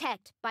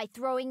protect by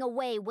throwing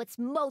away what's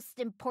most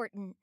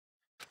important.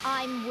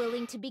 I'm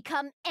willing to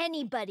become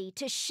anybody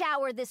to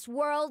shower this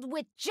world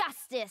with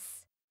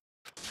justice.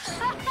 Okay,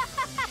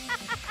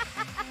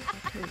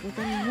 well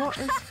then what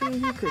is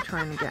Fuyuhiko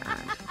trying to get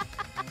at?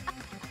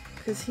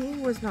 Because he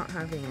was not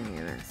having any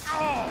of this.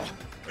 Oh!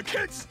 I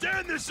can't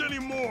stand this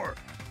anymore!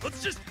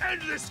 Let's just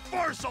end this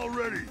farce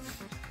already!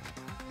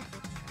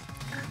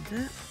 End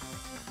it?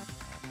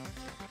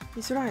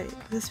 He's right.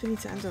 This we need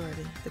to end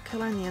already. The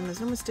killer in the end, there's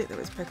no mistake that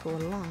was Pick all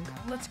along.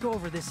 Let's go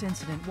over this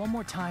incident one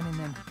more time and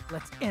then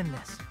let's end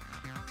this.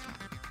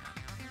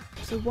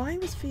 So why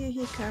was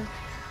Fuyuhiko...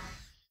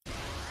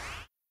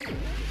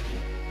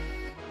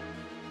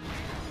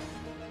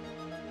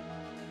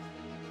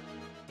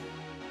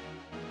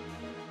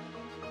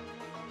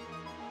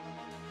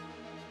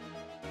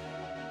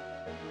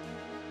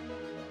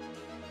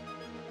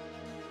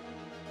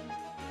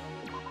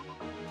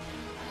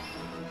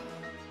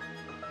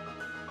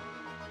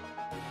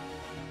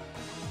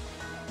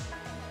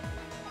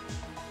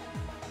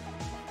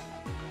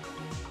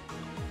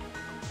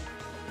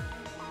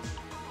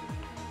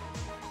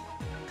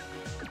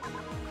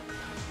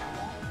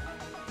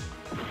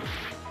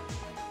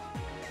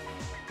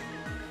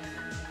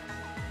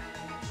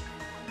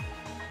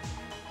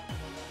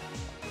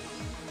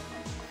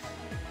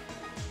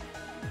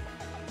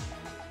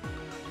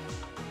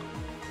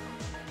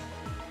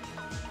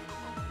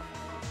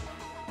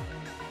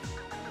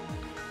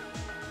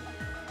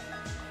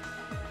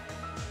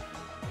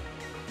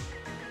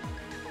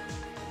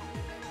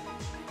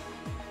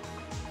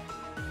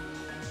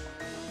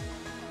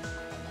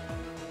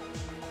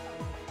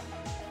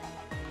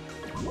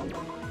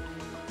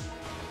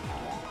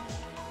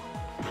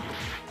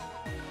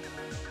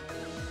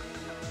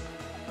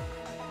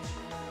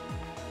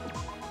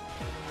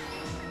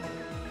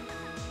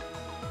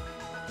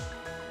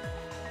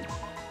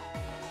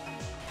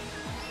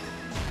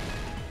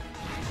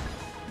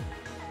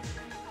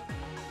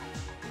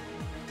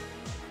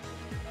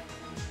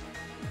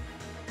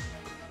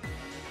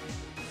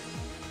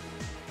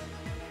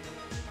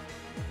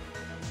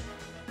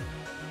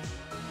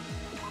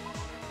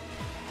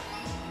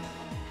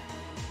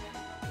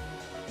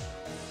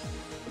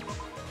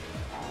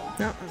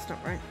 No, that's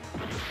not right.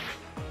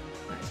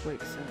 That's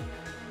weak, so...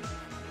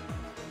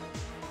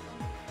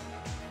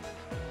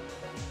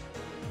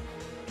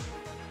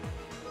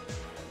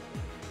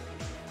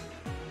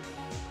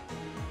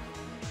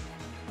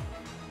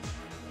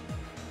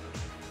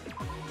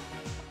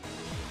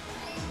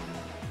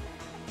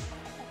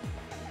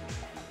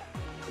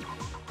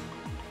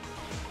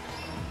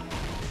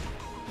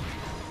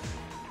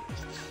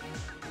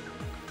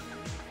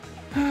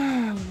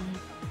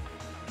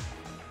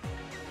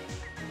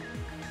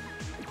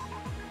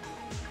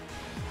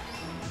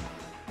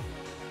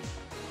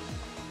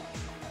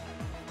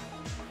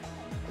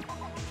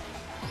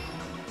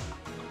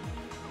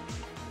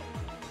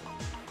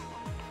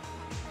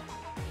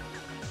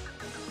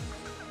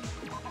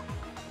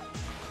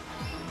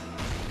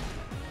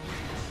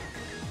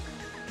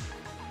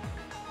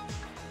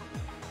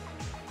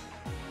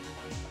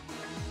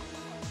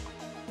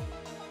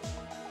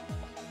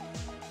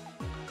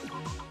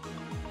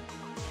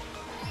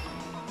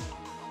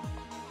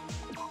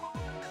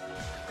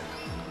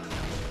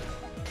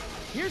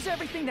 Here's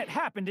everything that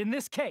happened in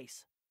this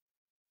case.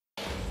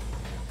 The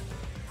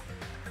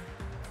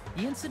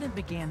incident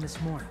began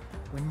this morning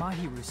when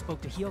Mahiru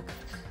spoke to Hyoko.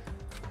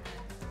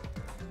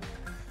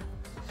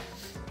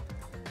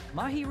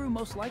 Mahiru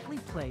most likely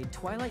played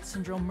Twilight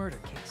Syndrome Murder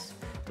Case,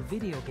 the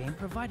video game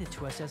provided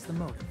to us as the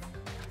motive.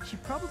 She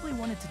probably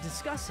wanted to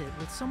discuss it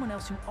with someone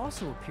else who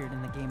also appeared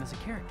in the game as a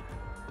character.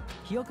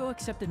 Hiyoko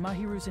accepted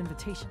Mahiru's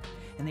invitation,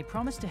 and they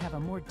promised to have a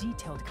more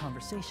detailed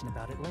conversation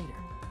about it later.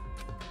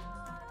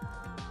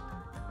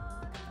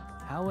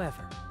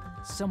 However,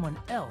 someone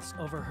else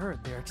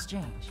overheard their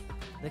exchange,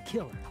 the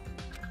killer.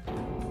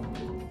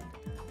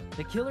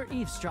 The killer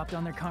eavesdropped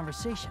on their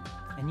conversation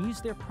and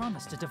used their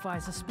promise to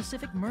devise a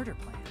specific murder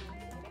plan.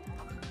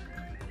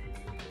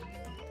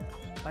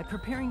 By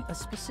preparing a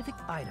specific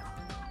item,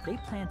 they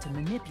planned to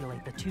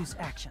manipulate the two's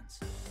actions.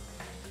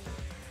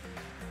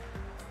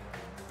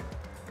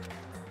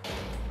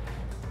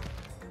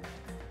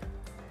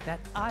 That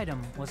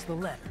item was the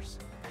letters.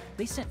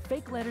 They sent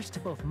fake letters to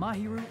both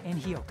Mahiru and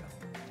Hiyoko.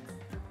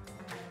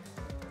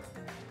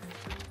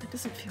 That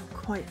doesn't feel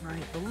quite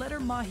right. The letter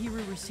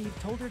Mahiru received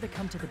told her to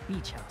come to the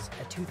beach house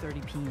at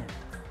 2:30 p.m.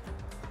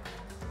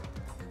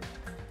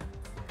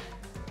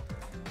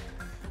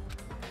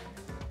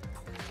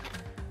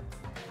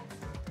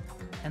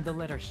 And the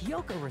letter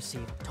Hiyoko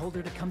received told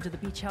her to come to the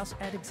beach house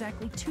at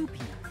exactly 2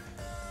 p.m.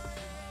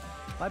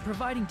 By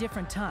providing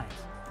different times,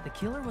 the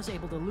killer was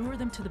able to lure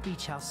them to the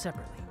beach house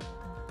separately.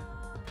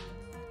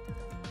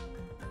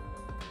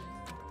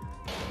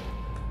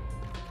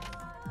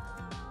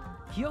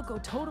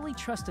 Hiyoko totally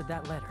trusted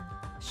that letter,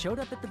 showed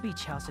up at the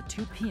beach house at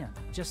 2 p.m.,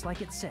 just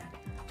like it said,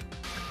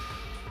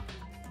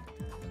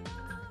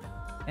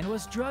 and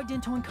was drugged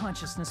into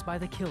unconsciousness by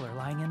the killer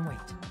lying in wait.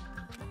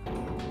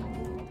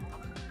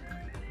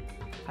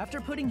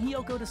 After putting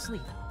Hiyoko to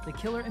sleep, the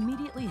killer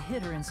immediately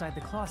hid her inside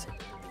the closet,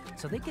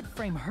 so they could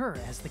frame her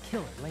as the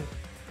killer later.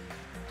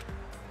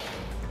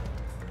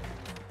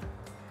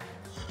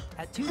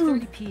 At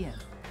 2:30 p.m.,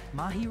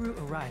 Mahiru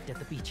arrived at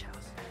the beach house.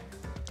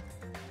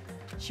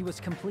 She was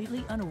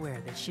completely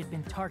unaware that she had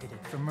been targeted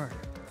for murder.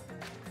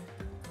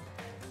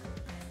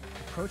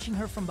 Approaching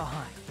her from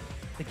behind,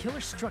 the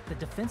killer struck the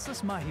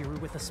defenseless Mahiru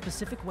with a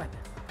specific weapon,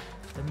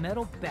 the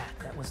metal bat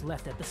that was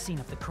left at the scene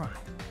of the crime.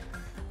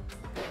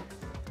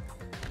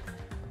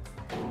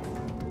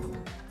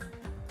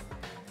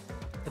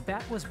 The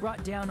bat was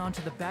brought down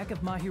onto the back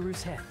of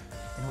Mahiru's head,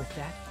 and with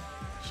that,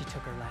 she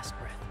took her last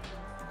breath.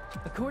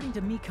 According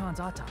to Mikan's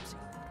autopsy,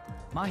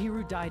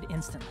 Mahiru died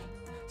instantly,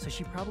 so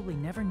she probably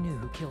never knew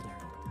who killed her.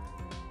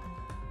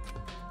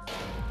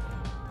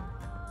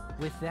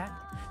 With that,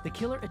 the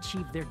killer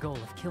achieved their goal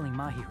of killing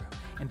Mahiru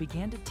and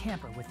began to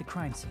tamper with the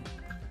crime scene.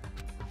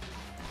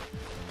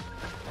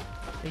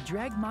 They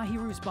dragged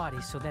Mahiru's body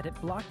so that it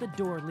blocked the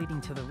door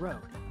leading to the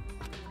road.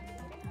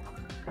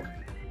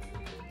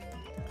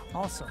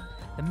 Also,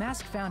 the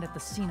mask found at the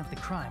scene of the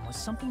crime was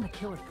something the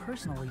killer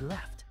personally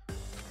left.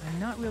 I'm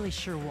not really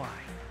sure why.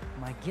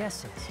 My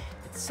guess is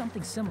it's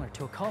something similar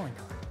to a calling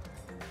card.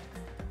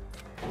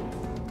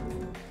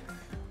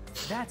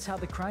 That's how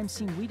the crime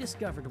scene we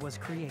discovered was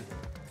created.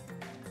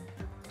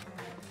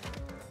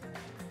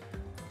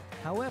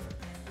 However,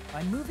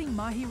 by moving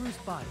Mahiru's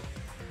body,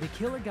 the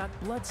killer got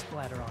blood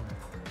splatter on them.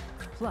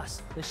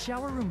 Plus, the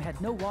shower room had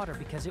no water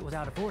because it was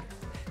out of order,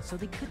 so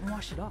they couldn't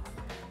wash it off.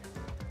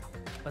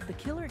 But the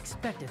killer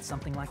expected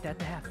something like that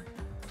to happen.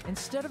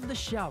 Instead of the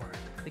shower,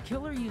 the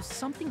killer used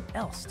something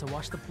else to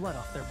wash the blood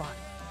off their body.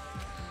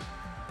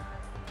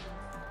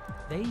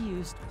 They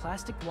used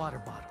plastic water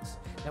bottles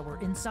that were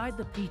inside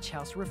the beach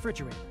house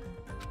refrigerator.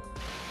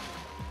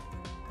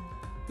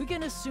 We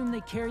can assume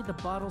they carried the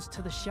bottles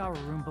to the shower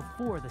room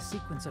before the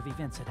sequence of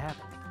events had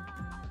happened.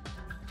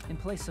 In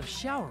place of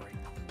showering,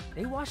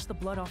 they washed the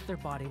blood off their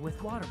body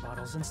with water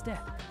bottles instead.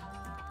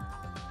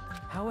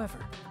 However,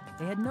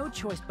 they had no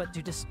choice but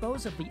to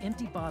dispose of the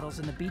empty bottles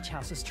in the beach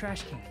house's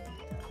trash can.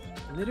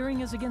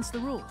 Littering is against the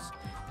rules,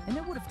 and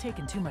it would have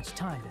taken too much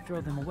time to throw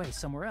them away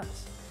somewhere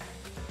else.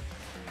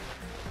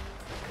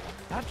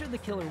 After the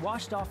killer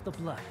washed off the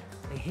blood,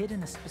 they hid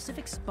in a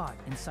specific spot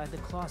inside the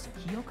closet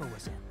Hiyoko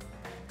was in.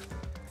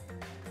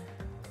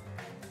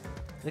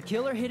 The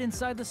killer hid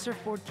inside the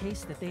surfboard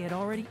case that they had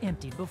already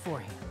emptied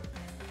beforehand.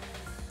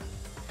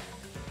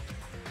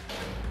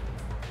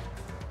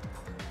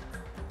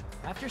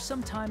 After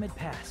some time had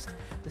passed,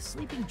 the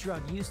sleeping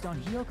drug used on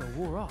Hiyoko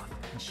wore off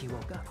and she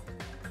woke up.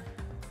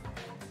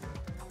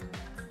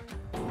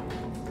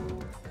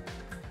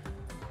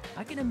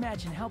 I can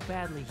imagine how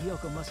badly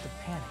Hiyoko must have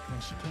panicked when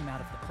she came out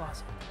of the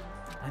closet.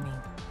 I mean,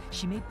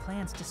 she made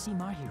plans to see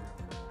Mahiru,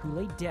 who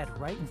lay dead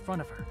right in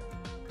front of her.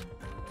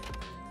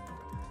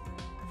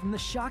 From the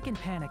shock and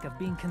panic of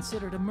being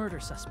considered a murder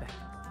suspect,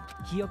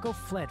 Hiyoko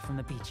fled from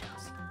the beach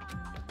house.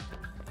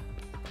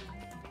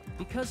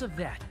 Because of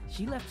that,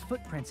 she left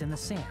footprints in the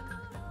sand.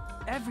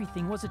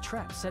 Everything was a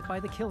trap set by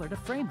the killer to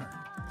frame her.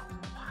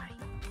 Why?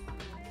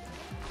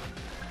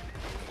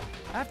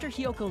 After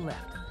Hiyoko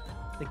left,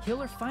 the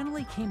killer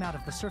finally came out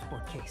of the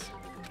surfboard case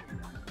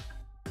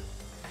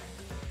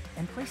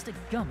and placed a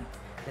gummy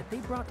that they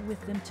brought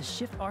with them to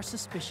shift our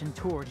suspicion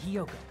toward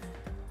Hiyoko.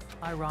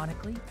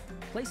 Ironically,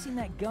 placing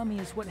that gummy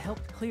is what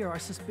helped clear our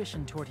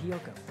suspicion toward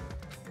Hiyoko.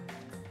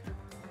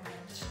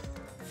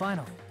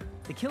 Finally,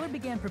 the killer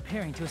began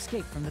preparing to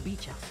escape from the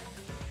beach house.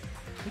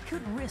 They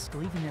couldn't risk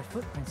leaving their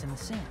footprints in the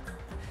sand,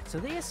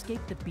 so they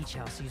escaped the beach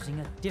house using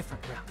a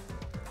different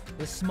route.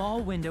 The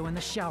small window in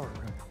the shower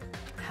room.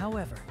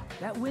 However,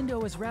 that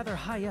window is rather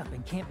high up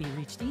and can't be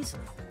reached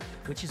easily,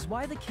 which is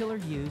why the killer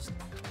used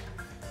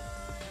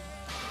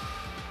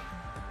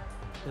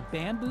the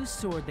bamboo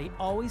sword they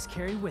always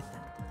carry with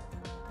them.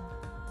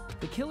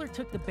 The killer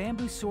took the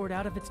bamboo sword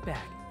out of its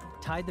bag,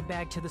 tied the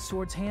bag to the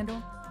sword's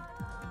handle,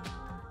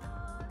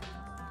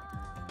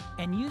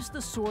 and used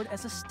the sword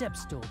as a step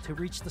stool to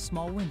reach the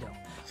small window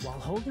while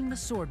holding the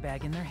sword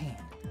bag in their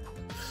hand.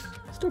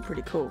 Still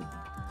pretty cool.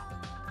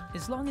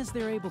 As long as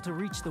they're able to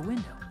reach the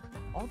window,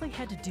 all they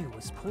had to do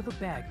was pull the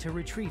bag to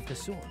retrieve the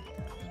sword.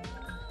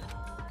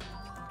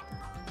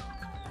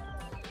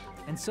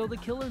 And so the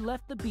killer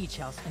left the beach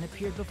house and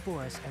appeared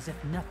before us as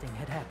if nothing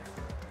had happened.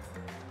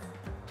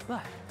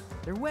 But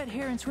their wet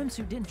hair and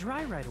swimsuit didn't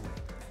dry right away.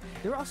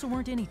 There also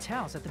weren't any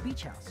towels at the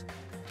beach house.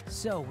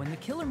 So when the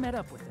killer met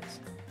up with us,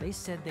 they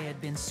said they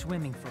had been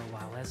swimming for a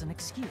while as an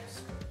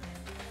excuse.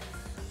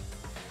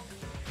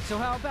 So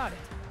how about it?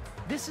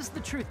 This is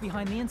the truth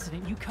behind the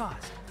incident you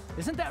caused.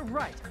 Isn't that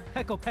right,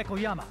 Peko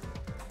Pekoyama?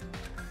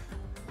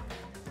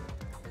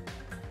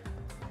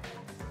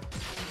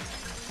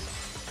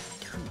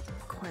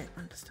 Can't quite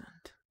understand.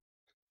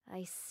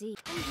 I see.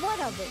 And what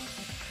of it?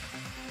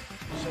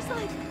 She's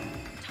like,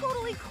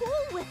 totally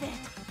cool with it.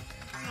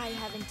 I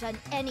haven't done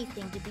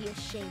anything to be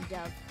ashamed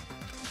of.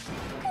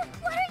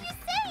 What are you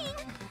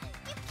saying?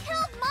 You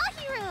killed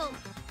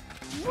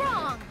Mahiru!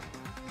 Wrong!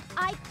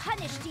 I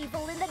punished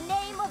evil in the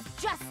name of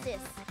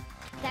justice.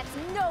 That's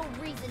no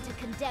reason to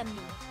condemn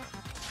me.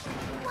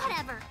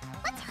 Whatever.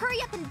 Let's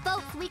hurry up and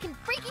vote so we can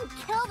freaking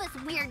kill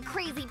this weird,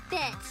 crazy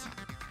bitch.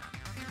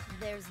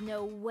 There's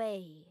no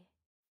way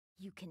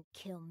you can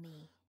kill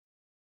me.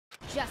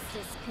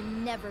 Justice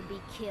can never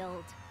be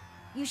killed.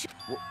 You should...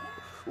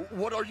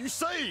 What are you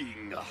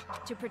saying?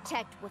 To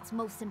protect what's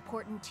most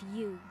important to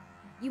you,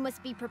 you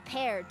must be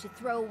prepared to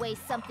throw away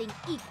something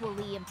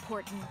equally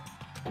important.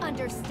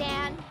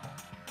 Understand?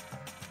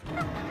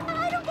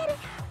 I don't get it.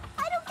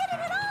 I don't get it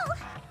at all.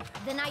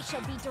 Then I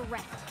shall be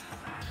direct.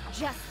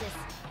 Justice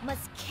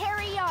must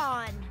carry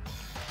on.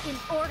 In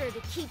order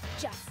to keep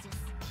justice,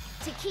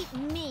 to keep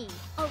me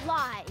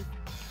alive,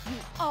 you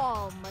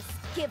all must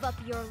give up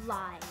your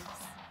lives.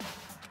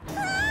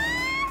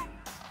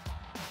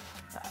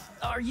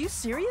 Are you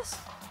serious?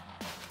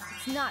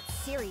 It's not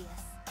serious.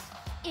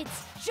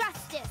 It's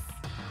justice.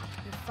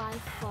 If I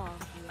fall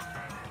here,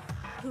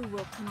 who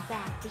will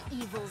combat the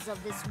evils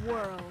of this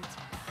world?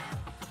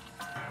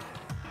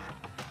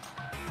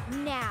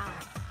 Now,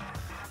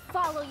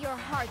 follow your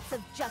hearts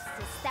of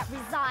justice that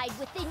reside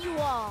within you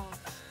all,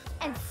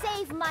 and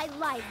save my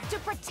life to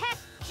protect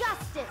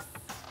justice.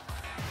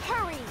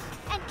 Hurry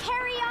and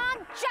carry on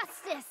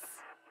justice.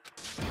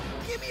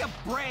 Give me a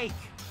break!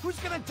 Who's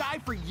gonna die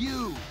for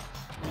you?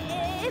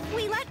 If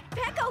we let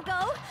Peko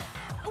go,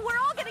 we're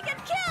all gonna get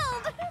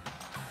killed!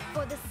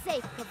 For the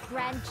sake of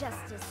grand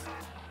justice,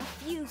 a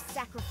few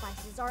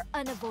sacrifices are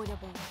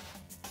unavoidable.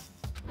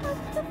 A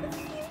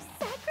few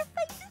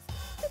sacrifices?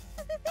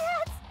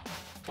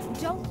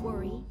 That's... Don't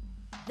worry.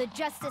 The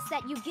justice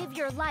that you give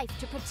your life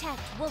to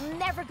protect will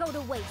never go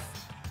to waste.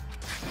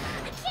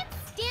 I can't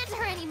stand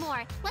her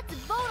anymore. Let's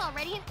vote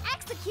already and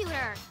execute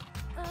her.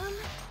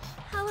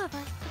 However,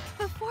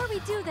 before we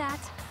do that...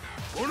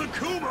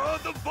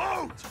 Onokuma, the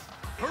vote!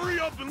 Hurry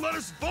up and let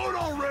us vote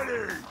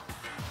already!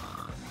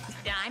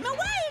 I'm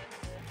awake!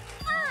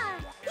 Ah,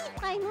 he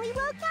finally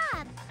woke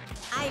up.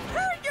 I've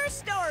heard your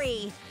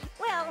story.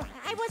 Well,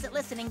 I wasn't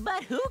listening,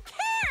 but who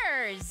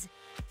cares?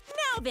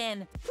 Now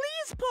then,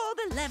 please pull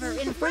the lever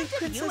in front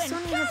of you Princess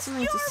and Sonia had cast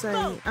something your to say,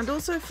 vote. and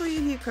also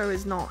Fuyuhiko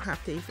is not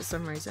happy for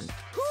some reason.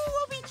 Who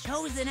will be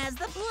chosen as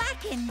the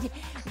blackened?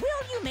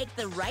 Will you make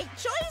the right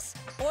choice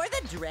or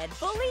the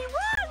dreadfully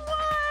wrong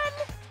one?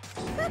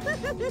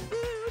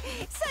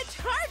 Such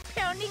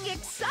heart-pounding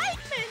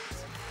excitement!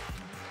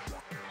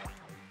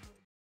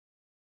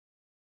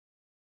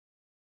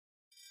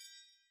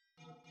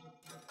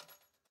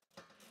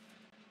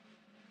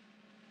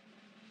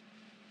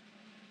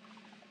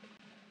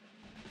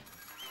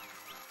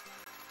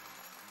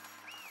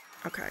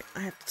 Okay, I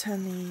have to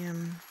turn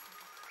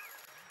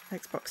the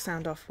Xbox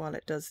sound off while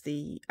it does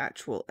the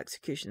actual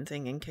execution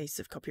thing in case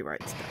of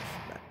copyright stuff.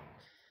 But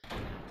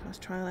class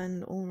trial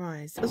end, all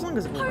rise. As long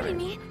as it all Pardon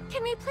rise. me,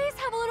 can we please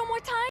have a little more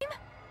time?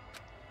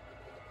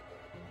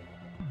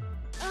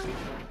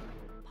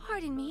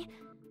 Pardon me,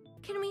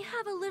 can we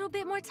have a little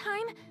bit more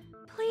time?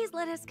 Please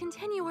let us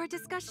continue our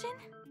discussion.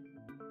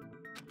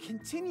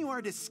 Continue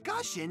our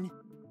discussion?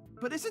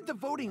 But isn't the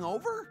voting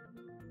over?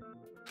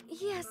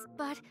 Yes,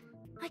 but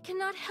I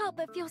cannot help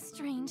but feel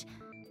strange.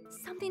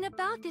 Something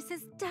about this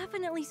is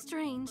definitely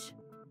strange.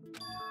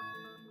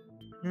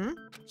 Hmm?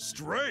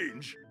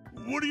 Strange?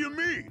 What do you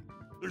mean?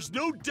 There's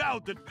no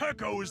doubt that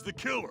Peko is the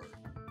killer.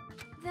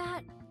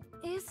 That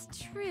is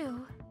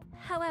true.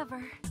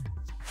 However...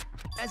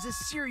 As a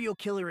serial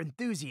killer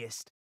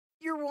enthusiast,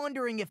 you're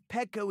wondering if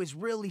Peko is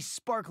really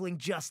sparkling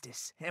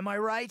justice, am I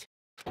right?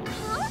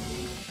 Huh?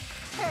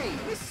 Hey,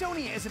 Miss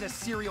Sonia isn't a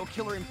serial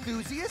killer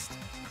enthusiast.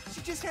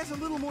 She just has a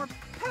little more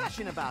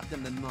passion about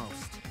them than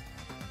most.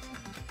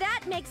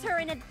 That makes her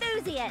an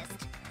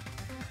enthusiast!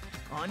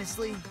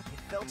 Honestly, it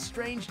felt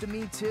strange to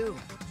me too.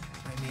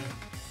 I mean,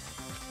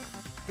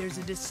 there's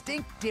a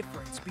distinct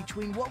difference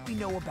between what we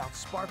know about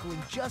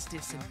Sparkling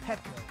Justice and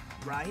Petco,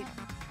 right?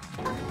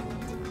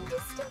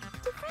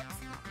 Distinct difference?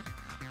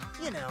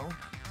 You know,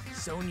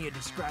 Sonia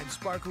describes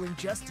Sparkling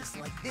Justice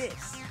like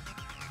this.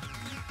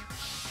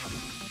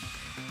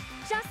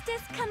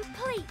 Justice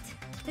complete!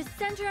 The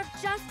center of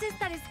justice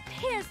that is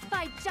pierced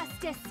by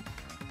justice!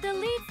 The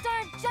lead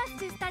star of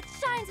justice that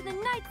shines in the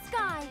night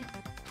sky!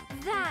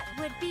 That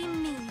would be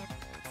me!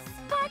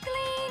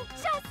 Sparkling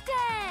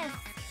Justice!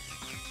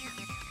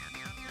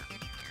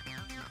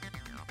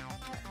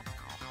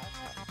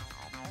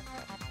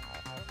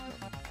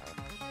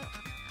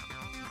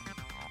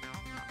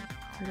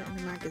 Read it in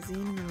the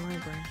magazine in the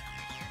library.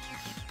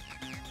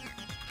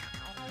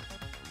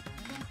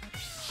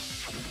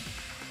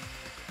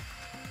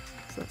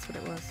 So that's what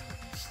it was.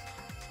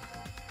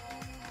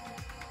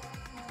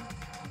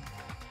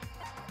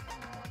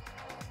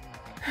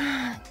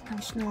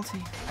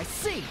 Nationality. I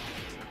see!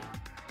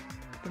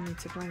 The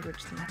native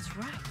language thing. That's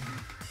right.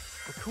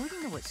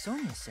 According to what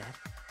Sonia said,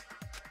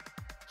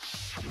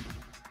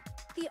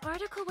 The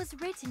article was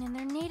written in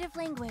their native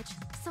language,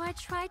 so I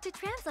tried to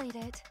translate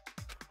it.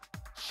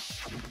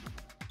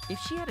 if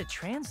she had it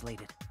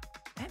translated,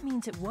 that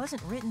means it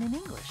wasn't written in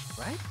English,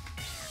 right?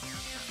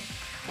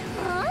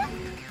 Huh?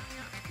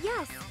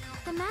 Yes,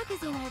 the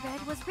magazine I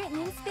read was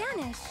written in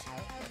Spanish.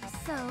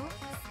 So,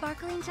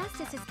 Sparkling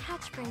Justice's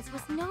catchphrase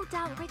was no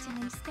doubt written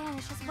in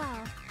Spanish as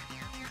well.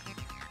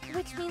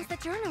 Which means the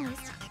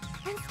journalist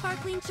and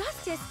Sparkling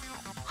Justice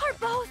are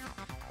both...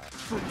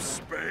 From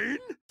Spain?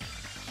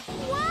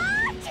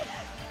 What?!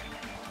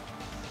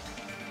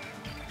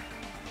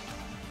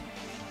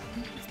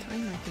 It's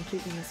time I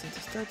completely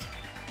misunderstood.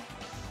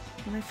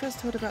 When I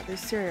first heard about those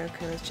serial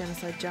killers,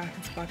 Genocide Jack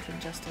and Sparkling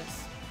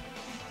Justice,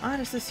 I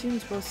just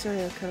assumed both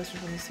serial killers were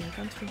from the same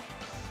country.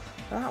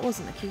 But that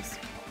wasn't the case.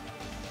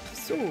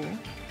 So...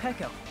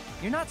 Peko,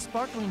 you're not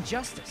Sparkling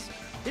Justice.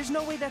 There's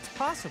no way that's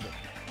possible.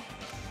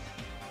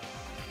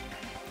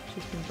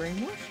 She's been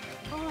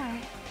brainwashed?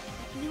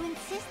 Or, you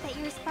insist that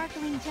you're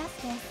Sparkling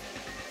Justice.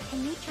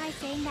 Can you try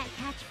saying that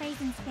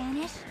catchphrase in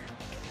Spanish?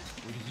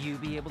 Would you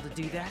be able to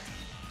do that?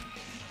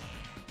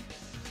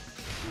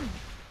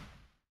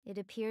 It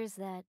appears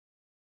that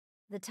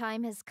the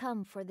time has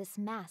come for this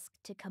mask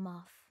to come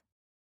off.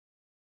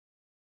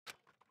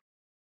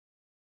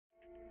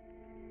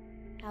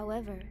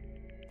 However,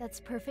 that's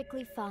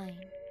perfectly fine.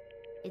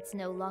 It's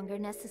no longer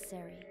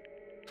necessary.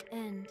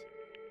 And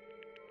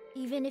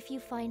even if you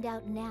find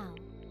out now,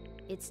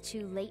 it's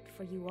too late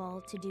for you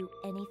all to do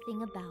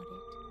anything about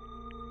it.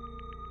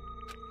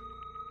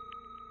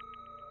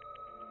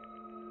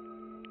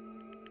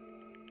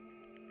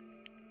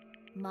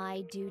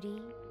 My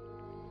duty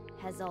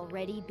has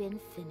already been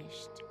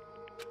finished.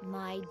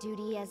 My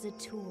duty as a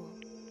tool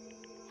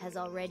has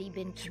already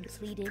been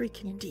completed.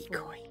 Freaking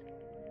decoy.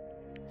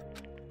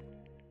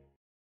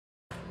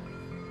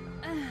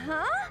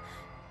 Uh-huh?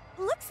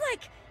 Looks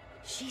like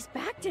she's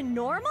back to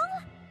normal?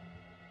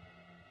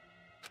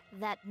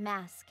 That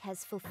mask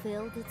has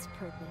fulfilled its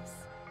purpose,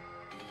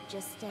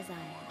 just as I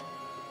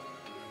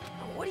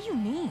have. What do you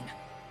mean?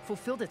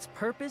 Fulfilled its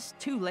purpose?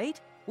 Too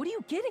late? What are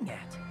you getting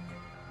at?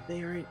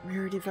 We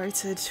already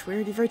voted. We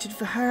already voted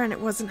for her, and it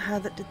wasn't her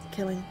that did the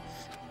killing.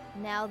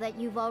 Now that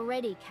you've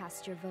already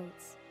cast your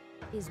votes,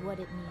 is what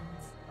it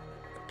means.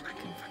 Black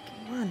and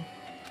fucking won.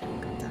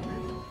 God damn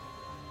it.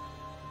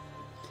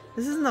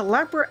 This is an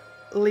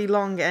elaborately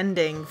long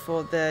ending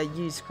for the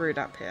you screwed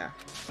up here.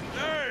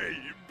 Hey,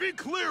 be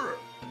clearer.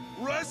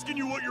 We're asking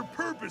you what your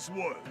purpose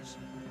was.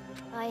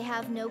 I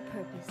have no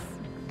purpose.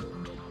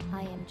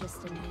 I am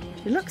just a mere...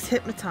 She looks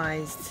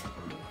hypnotized.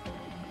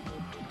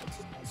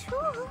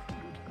 Tool?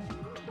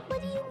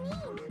 What do you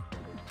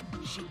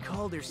mean? She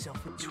called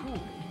herself a tool,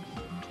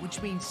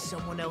 which means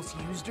someone else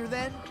used her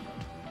then?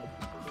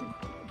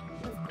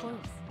 Of course.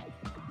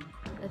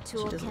 A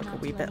tool She does look a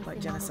cannot wee do bit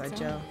like anything on its Genocide own.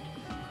 Joe.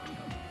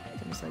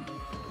 Genocide.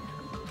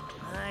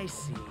 I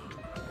see.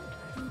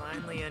 I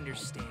finally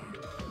understand.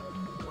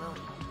 Well,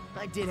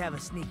 I did have a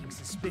sneaking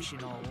suspicion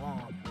all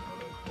along.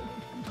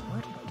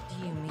 What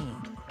do you mean?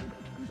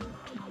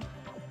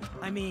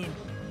 I mean,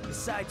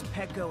 besides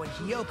Peko and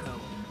Kyoko,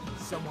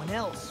 someone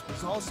else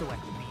was also at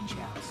the beach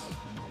house.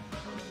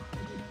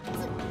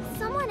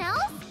 Someone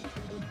else?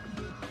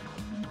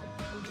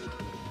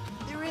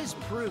 There is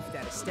proof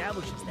that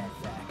establishes that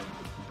fact.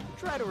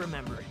 Try to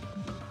remember it.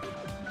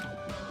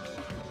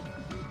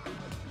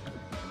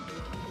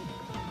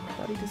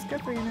 Body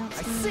discovery I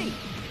announcement. see!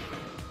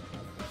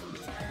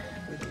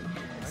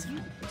 Are you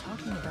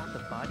talking about the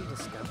body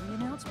discovery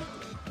announcement?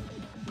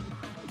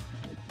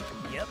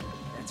 Yep,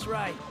 that's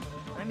right.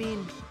 I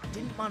mean,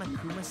 didn't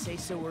Monokuma say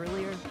so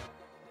earlier?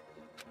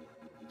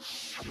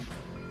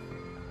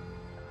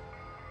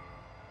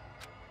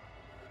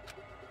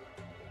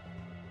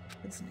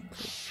 Doesn't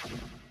include.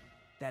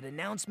 That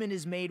announcement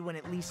is made when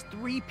at least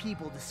 3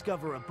 people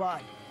discover a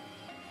body.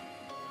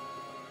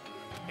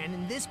 And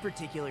in this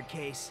particular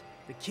case,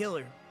 the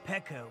killer,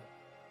 Peko,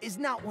 is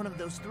not one of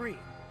those 3.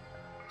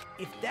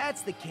 If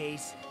that's the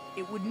case,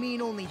 it would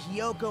mean only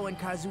Hiyoko and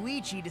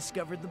Kazuichi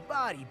discovered the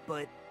body,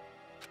 but...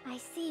 I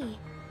see.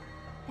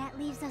 That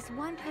leaves us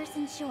 1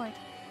 person short.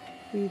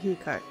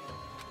 Hiko.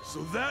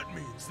 So that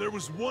means there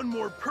was one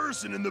more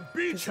person in the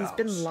beach house. He's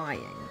been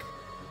lying.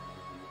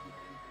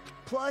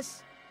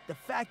 Plus, the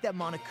fact that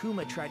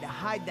Monokuma tried to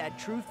hide that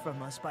truth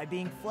from us by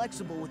being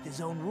flexible with his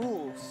own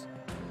rules.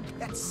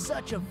 That's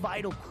such a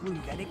vital clue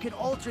that it could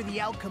alter the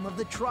outcome of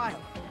the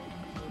trial.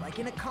 Like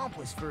an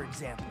accomplice, for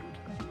example.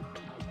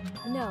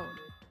 No,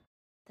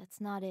 that's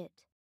not it.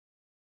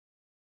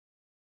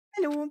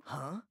 Hello.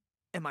 Huh?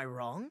 Am I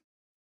wrong?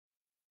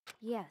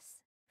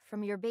 Yes,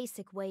 from your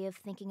basic way of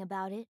thinking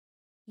about it,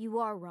 you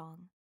are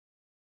wrong.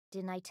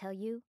 Didn't I tell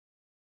you?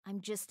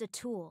 I'm just a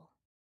tool.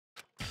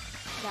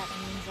 That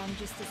means I'm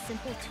just a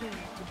simple tool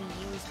to be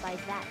used by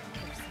that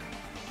person.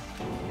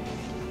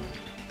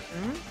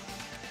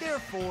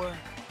 Therefore,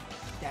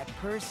 that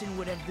person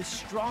would have the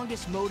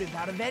strongest motive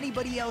out of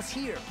anybody else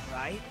here,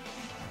 right?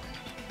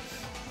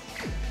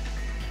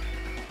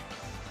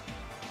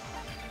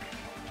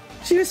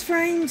 She was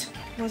framed.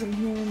 Wasn't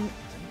warm.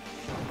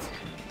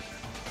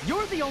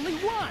 You're the only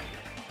one!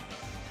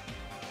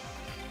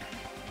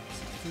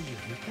 Is it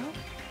Yuriko?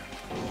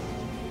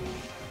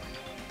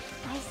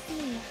 I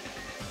see.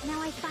 Now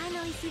I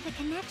finally see the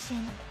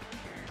connection.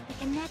 The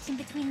connection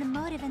between the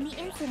motive and the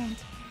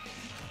incident.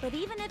 But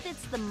even if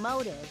it's the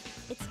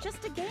motive, it's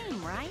just a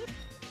game, right?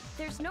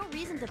 There's no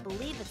reason to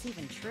believe it's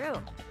even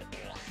true.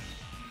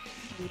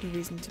 The only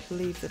reason to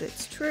believe that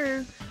it's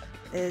true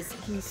is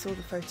he saw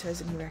the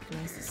photos and he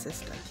recognized his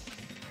sister.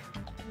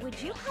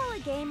 Would you call a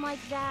game like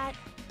that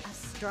a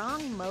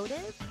strong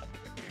motive?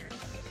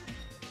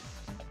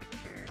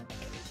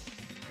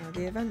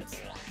 The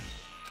events.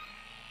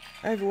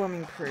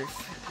 Overwhelming proof.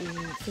 The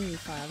thingy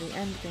file, the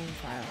end game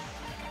file.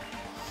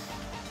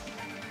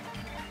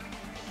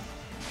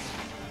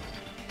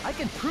 I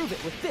can prove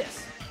it with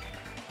this!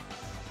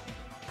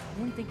 I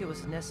didn't think it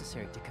was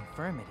necessary to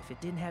confirm it if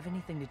it didn't have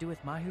anything to do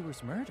with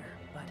Mahiru's murder,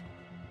 but...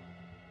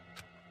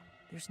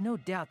 there's no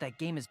doubt that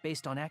game is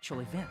based on actual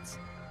events.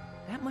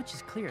 That much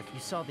is clear if you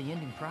saw the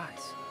ending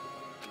prize.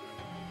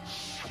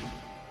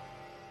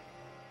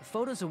 The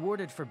photos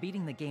awarded for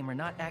beating the game are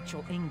not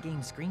actual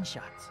in-game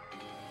screenshots.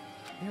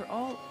 They're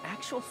all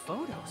actual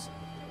photos,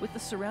 with the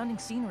surrounding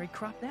scenery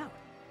cropped out.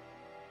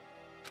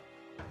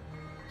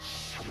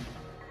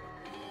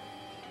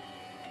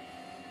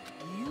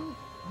 You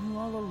knew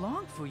all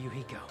along,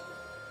 Fuyuhiko,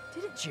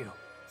 didn't you?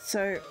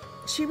 So,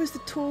 she was the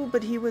tool,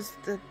 but he was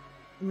the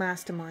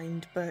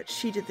mastermind, but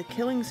she did the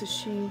killing, so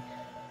she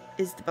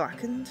is the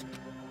blackened.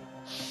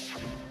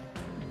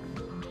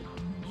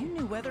 You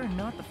knew whether or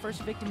not the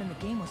first victim in the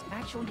game was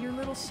actually your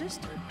little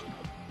sister,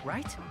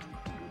 right?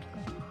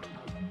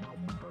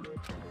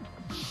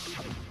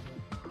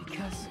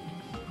 Because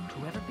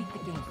whoever beat the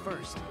game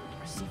first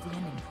received the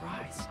ending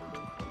prize.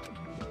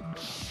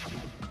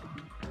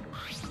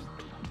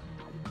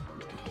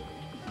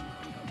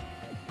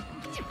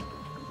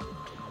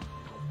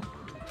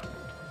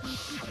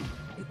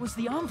 It was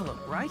the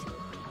envelope, right?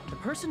 The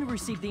person who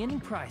received the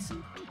ending prize.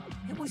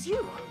 It was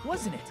you,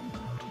 wasn't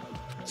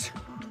it?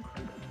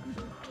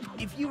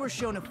 If you were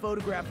shown a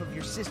photograph of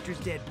your sister's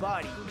dead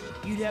body,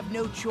 you'd have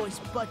no choice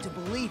but to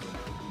believe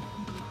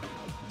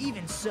it.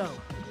 Even so,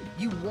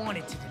 you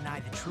wanted to deny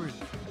the truth.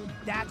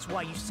 That's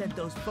why you sent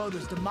those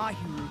photos to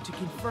Mahiru to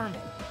confirm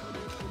it.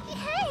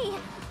 Hey!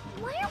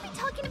 Why are we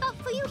talking about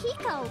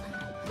Fuyuhiko?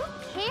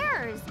 Who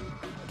cares?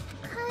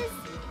 'Cause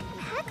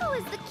Peko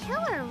is the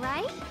killer,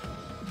 right?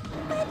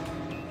 But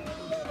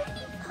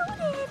nobody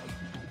voted.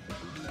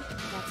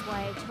 That's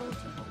why I told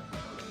you.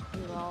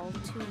 You're all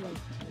too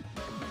late.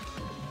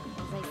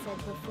 As I said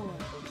before,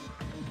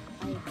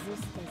 I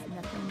exist as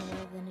nothing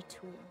more than a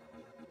tool.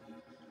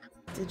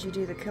 Did you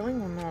do the killing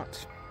or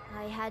not?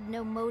 I had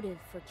no motive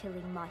for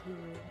killing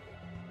Mahiru.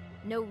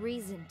 No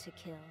reason to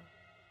kill.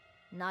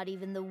 Not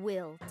even the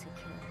will to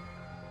kill.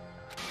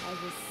 I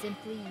was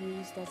simply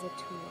used as a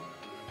tool.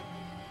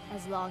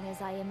 As long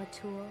as I am a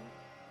tool,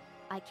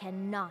 I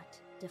cannot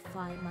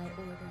defy my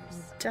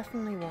orders.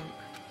 Definitely won't.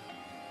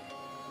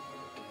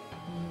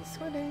 He's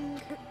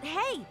sweating.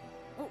 Hey!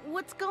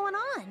 What's going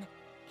on?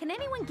 Can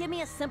anyone give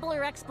me a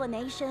simpler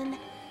explanation?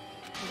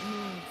 It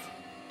means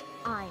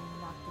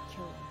I'm not the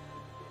killer.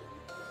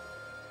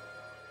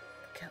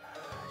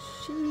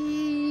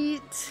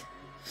 Shit.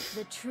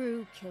 The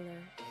true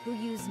killer, who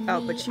used me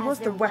but she was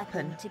as their the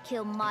weapon. to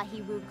kill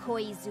Mahiru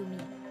Koizumi,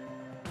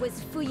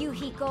 was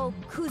Fuyuhiko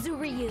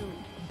Kuzuryu.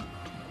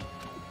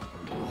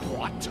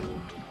 What?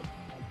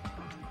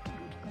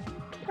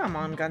 Come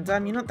on,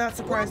 Gundam, you're not that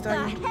surprised,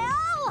 are you? What the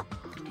hell?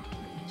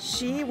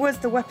 She was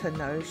the weapon,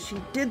 though.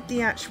 She did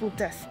the actual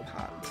death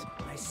part.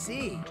 I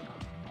see.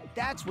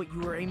 That's what you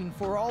were aiming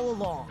for all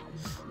along.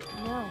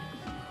 No,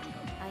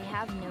 I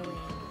have no aim.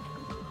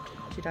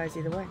 She dies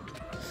either way.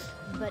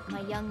 But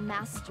my young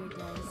master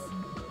does.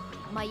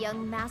 My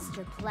young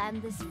master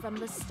planned this from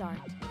the start.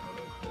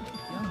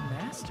 Young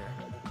master?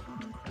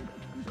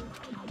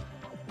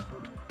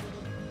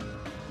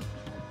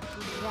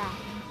 That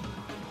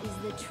is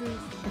the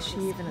truth. Is she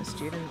even a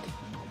student?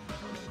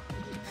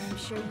 I'm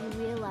sure you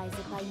realize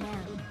it by now,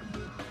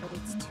 but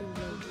it's too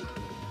late.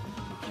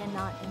 You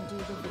cannot undo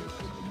the root.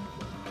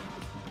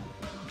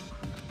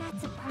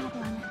 That's a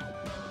problem.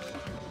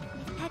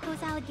 If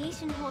Pecco's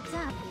allegation holds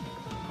up,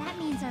 that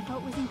means our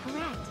vote was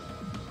incorrect.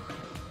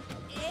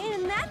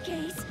 In that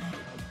case,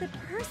 the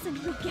person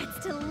who gets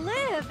to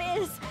live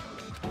is...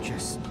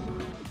 Just...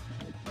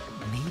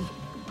 me?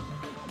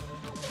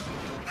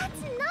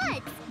 That's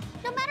nuts!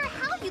 No matter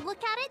how you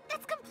look at it,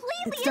 that's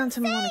completely It's down to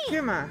insane!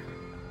 Monokuma.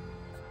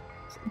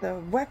 The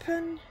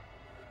weapon?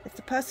 If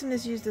the person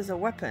is used as a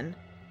weapon,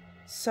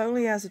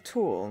 solely as a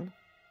tool,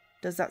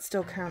 does that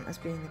still count as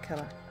being the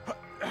killer?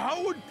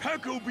 How would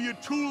Pecco be a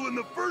tool in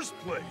the first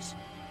place?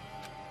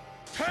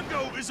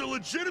 Pecco is a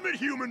legitimate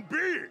human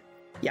being!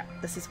 Yeah,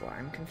 this is what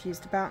I'm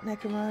confused about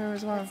Nekomaru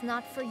as well. It's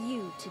not for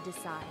you to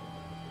decide.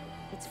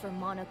 It's for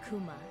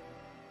Monokuma.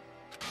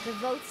 The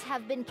votes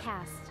have been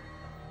cast.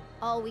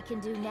 All we can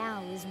do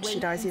now is wait She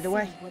dies and either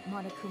way. see what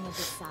Monokuma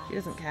decides. She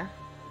doesn't care.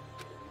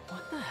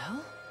 What the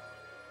hell?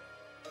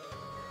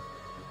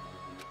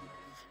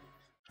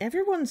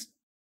 Everyone's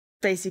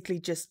basically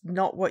just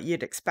not what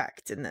you'd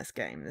expect in this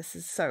game. This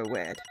is so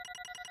weird.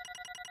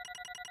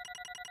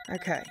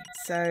 Okay,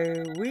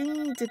 so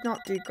we did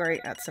not do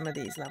great at some of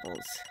these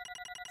levels.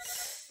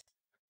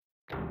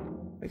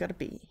 We got a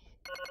B.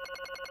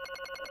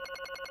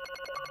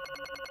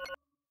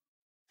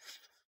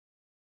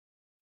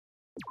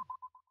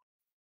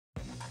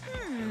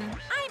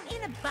 I'm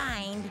in a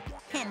bind.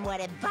 And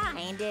what a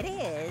bind it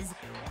is.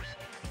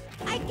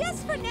 I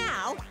guess for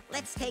now,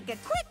 let's take a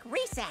quick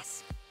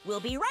recess. We'll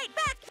be right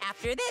back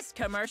after this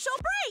commercial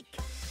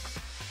break.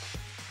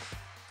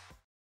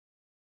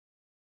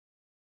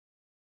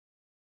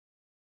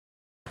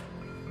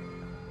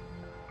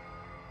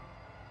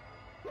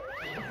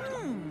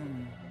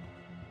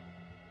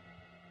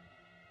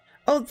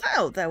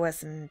 Although there were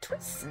some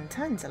twists and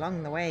turns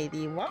along the way,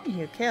 the one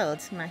who killed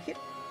Mahi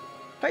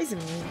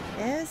poisoned me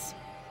is...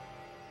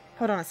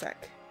 Hold on a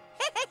sec.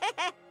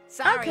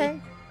 Sorry.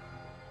 Okay.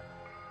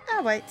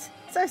 Oh wait,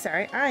 so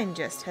sorry, I'm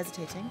just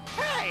hesitating.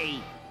 Hey!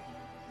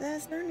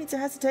 There's no need to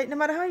hesitate, no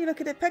matter how you look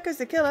at it, Pecco's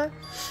the killer.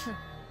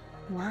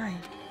 Why?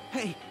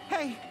 Hey,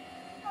 hey!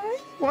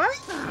 Why?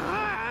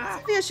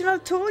 Sophia, you're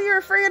not a tool, you're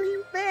a friggin'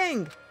 human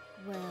being!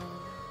 Well...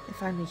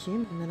 If I'm a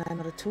human, then I'm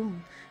not a tool.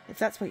 If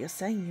that's what you're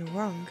saying, you're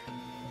wrong.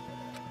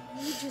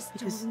 You just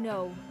don't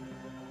know.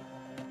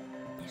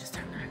 You just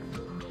don't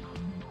know.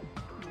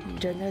 You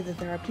don't know that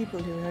there are people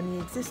who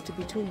only exist to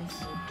be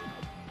tools.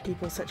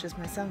 People such as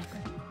myself.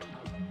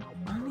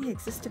 Only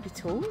exist to be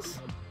tools?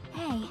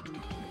 Hey.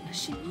 What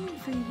does she mean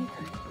for you?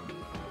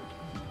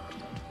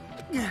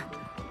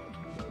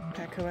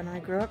 Pecco and I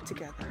grew up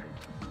together.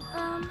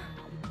 Are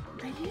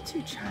you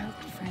two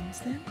childhood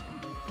friends then?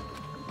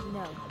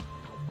 No.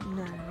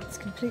 No, it's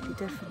completely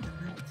different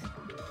than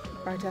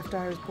that. Right after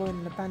I was born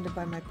and abandoned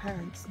by my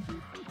parents,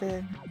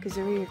 the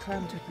Kazuria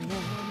clan took me in.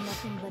 I'm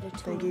nothing but a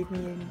tool. They gave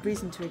me a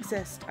reason to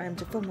exist. I am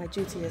to fulfill my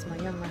duty as my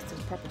young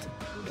master's property.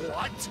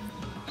 What?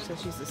 So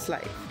she's a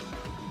slave.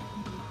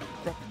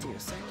 Property, you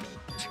say?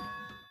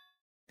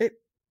 It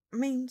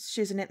means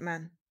she's an it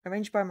man,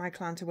 arranged by my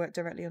clan to work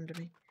directly under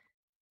me.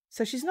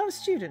 So she's not a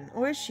student,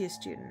 or is she a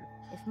student?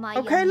 If my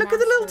Okay, young look at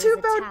the little master is two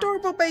attacked,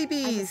 adorable I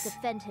babies! must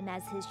defend him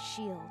as his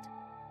shield.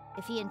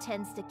 If he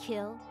intends to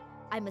kill,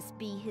 I must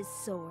be his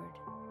sword.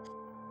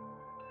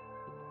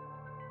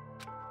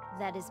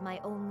 That is my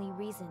only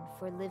reason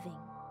for living.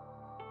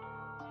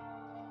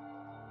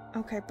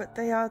 Okay, but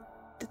they are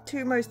the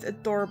two most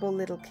adorable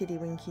little kitty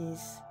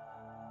winkies.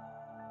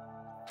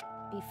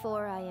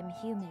 Before I am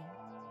human,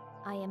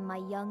 I am my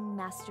young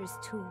master's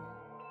tool,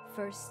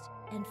 first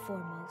and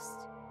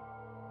foremost.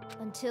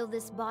 Until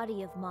this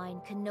body of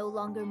mine can no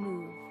longer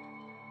move,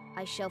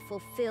 I shall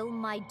fulfill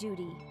my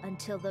duty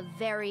until the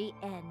very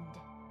end.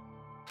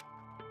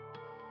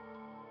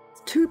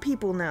 It's two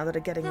people now that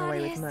are getting That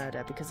away with is-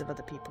 murder because of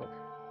other people.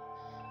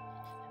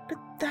 But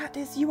that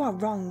is... You are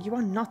wrong. You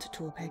are not a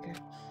tool, Pecco.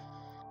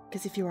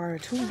 Because if you are a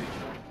tool,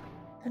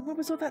 then what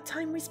was all that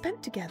time we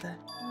spent together?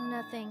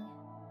 Nothing.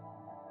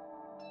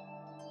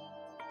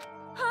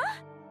 Huh?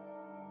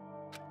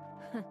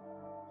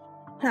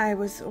 I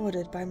was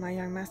ordered by my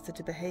young master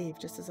to behave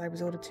just as I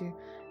was ordered to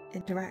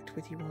interact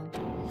with you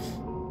all.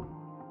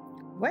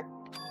 What?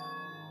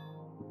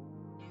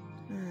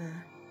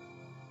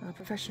 Our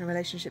professional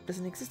relationship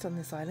doesn't exist on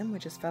this island. We're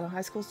just fellow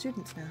high school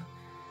students now.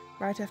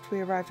 Right after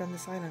we arrived on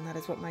this island, that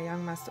is what my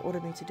young master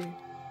ordered me to do.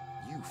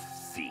 You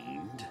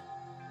fiend.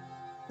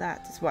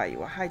 That is why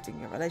you are hiding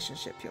your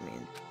relationship, you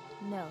mean?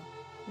 No.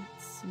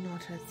 It's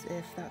not as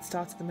if that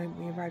started the moment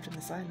we arrived on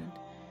this island.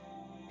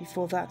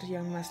 Before that, the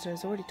young master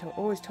has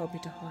always told me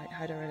to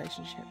hide our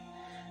relationship.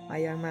 My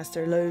young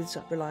master loathes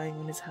relying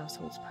on his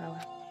household's power.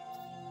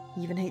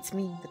 He even hates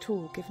me, the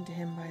tool given to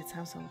him by his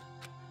household.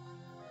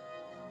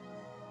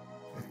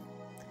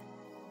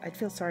 I'd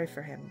feel sorry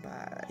for him,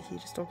 but he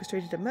just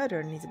orchestrated a murder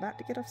and he's about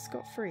to get off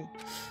scot-free.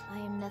 I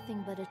am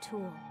nothing but a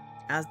tool.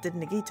 As did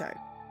Nagito.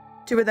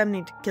 Two of them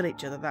need to kill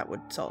each other, that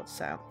would sort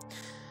us out.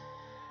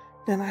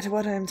 No matter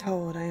what I am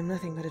told, I am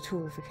nothing but a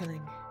tool for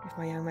killing. If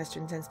my young master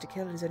intends to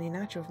kill, it is only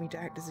natural for me to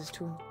act as his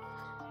tool.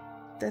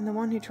 Then the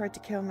one who tried to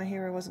kill my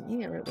hero wasn't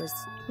you, it was...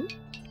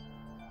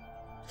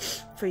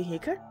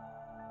 Fuyuhiko?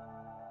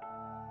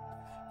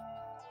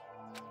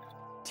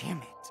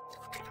 Damn it.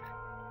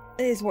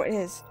 It is what it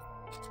is.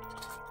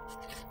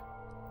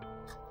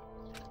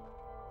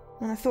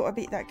 When I thought I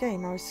beat that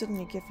game, I was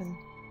suddenly given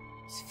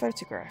these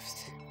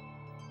photographs.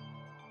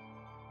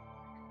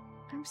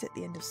 How was it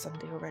the end of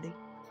Sunday already?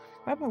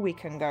 Where'd my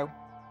weekend go?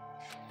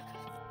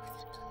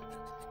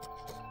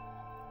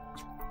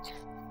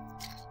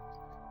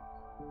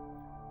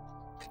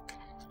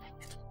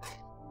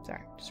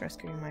 Sorry, just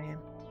rescuing my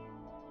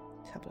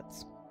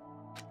tablets.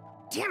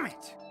 Damn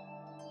it!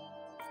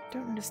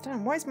 Don't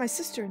understand. Why is my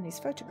sister in these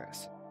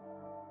photographs?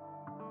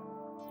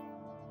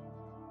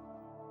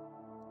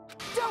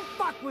 Don't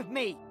fuck with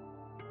me!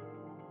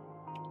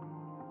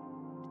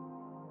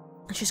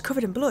 And she's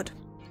covered in blood.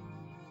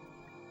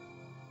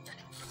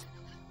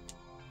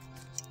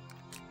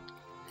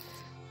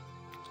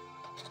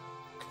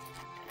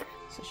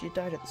 So she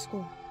died at the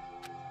school.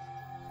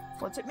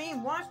 What's it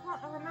mean? Why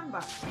can't I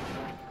remember?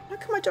 How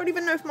come I don't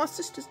even know if my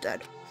sister's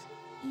dead?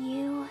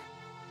 You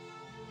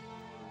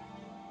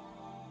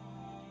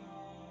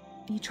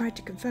tried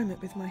to confirm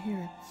it with my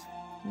hero.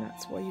 And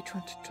that's why you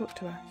tried to talk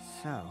to her.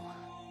 So...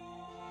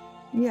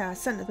 Yeah, I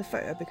sent her the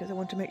photo because I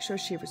wanted to make sure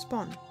she'd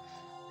respond.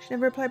 She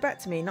never replied back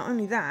to me. Not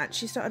only that,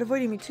 she started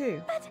avoiding me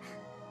too. But...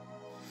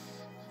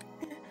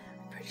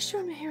 I'm pretty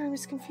sure my hero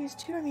was confused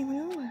too. I mean, we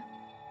all were.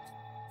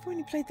 If we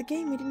only played the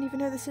game, we didn't even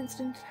know this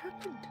incident had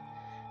happened.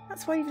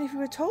 That's why even if we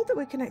were told that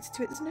we're connected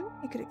to it, there's no way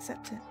we could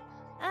accept it.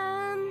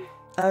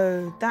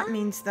 Oh, that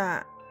means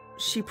that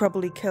she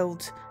probably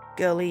killed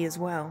Girl E as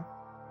well.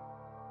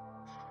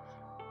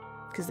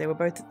 Because they were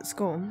both at the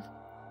school.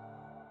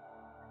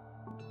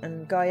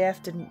 And Guy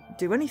F didn't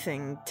do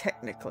anything,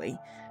 technically.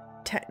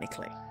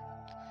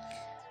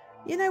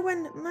 You know,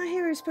 when my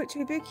hero spoke to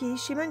Ibuki,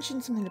 she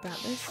mentioned something about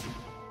this.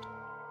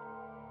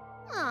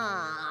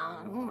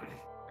 Oh.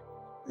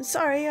 I'm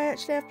sorry, I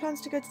actually have plans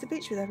to go to the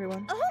beach with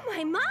everyone. Oh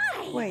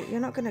my! Wait,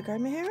 you're not going to go,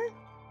 my hero?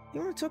 You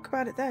want to talk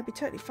about it there, it'd be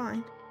totally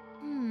fine.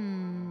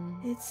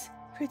 It's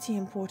pretty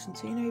important,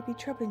 so you know it'd be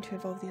troubling to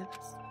involve the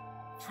others.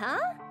 Huh?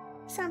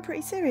 You sound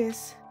pretty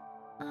serious.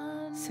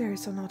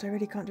 Serious or not, I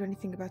really can't do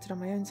anything about it on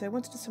my own, so I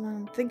wanted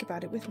someone to think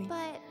about it with me.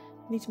 But...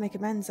 Need to make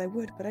amends, I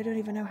would, but I don't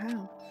even know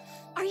how.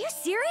 Are you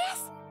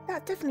serious?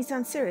 That definitely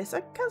sounds serious.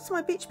 I can cancel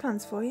my beach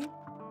plans for you.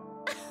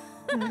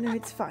 No,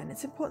 it's fine.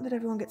 It's important that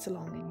everyone gets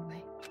along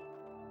anyway.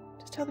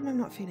 Just tell them I'm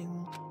not feeling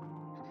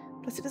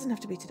well. Plus, it doesn't have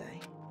to be today.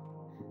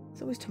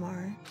 It's always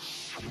tomorrow.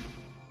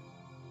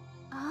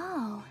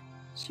 Oh.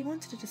 She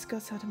wanted to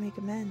discuss how to make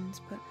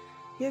amends, but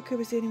Yoko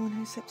was the only one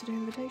who accepted her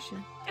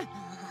invitation.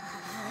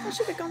 I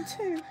should have gone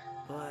too.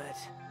 But...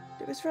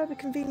 It was rather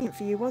convenient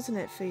for you, wasn't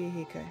it,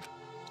 Fuyuhiko?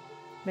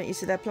 Make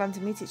use of their plan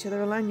to meet each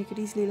other alone, you could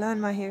easily lure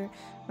my hero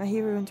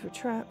into a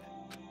trap.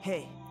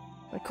 Hey.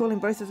 By calling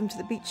both of them to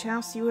the beach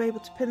house, you were able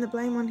to pin the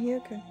blame on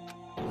Hyoko.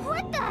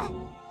 What the?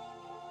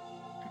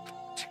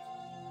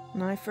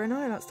 An eye for an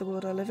eye, that's the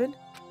world I live in.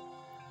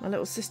 My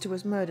little sister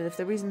was murdered. If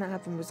the reason that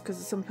happened was because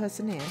of some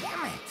person here.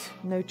 Damn it!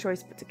 No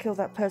choice but to kill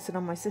that person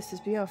on my sister's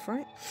behalf,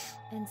 right?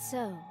 And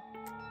so?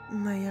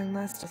 My young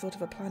master thought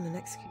of a plan and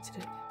executed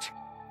it.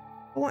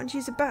 I wanted to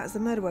use a bat as the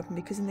murder weapon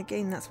because in the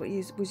game that's what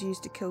was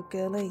used to kill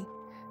Girl E.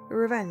 A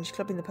revenge,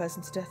 clubbing the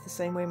person to death the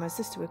same way my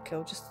sister would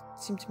kill, just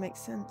seemed to make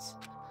sense.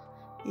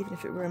 Even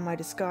if it were in my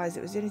disguise,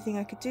 it was the only thing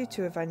I could do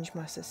to avenge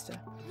my sister.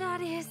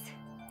 That is...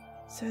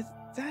 So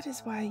that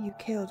is why you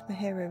killed my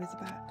hero with the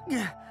bat.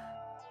 Yeah.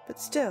 But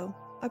still,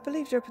 I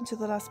believed her up until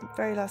the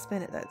very last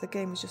minute that the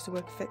game was just a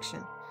work of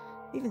fiction.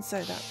 Even so,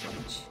 that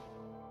bitch.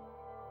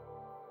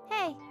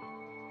 Hey.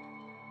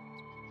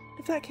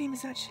 If that game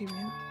is actually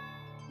real,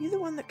 you're the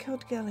one that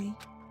killed Gelly.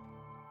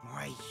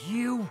 Why,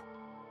 you?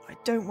 I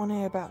don't want to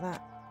hear about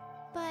that.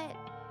 But...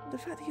 The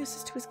fact that your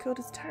sister was killed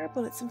is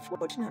terrible. It's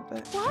unfortunate,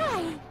 but...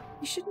 Why?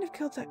 You shouldn't have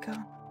killed that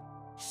girl.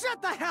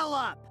 Shut the hell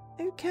up!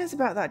 Who cares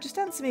about that? Just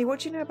answer me. What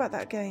do you know about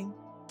that game?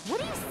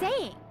 What are you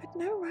saying? I had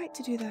no right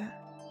to do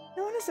that.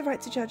 No one has the right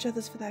to judge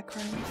others for their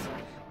crimes.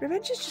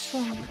 Revenge is just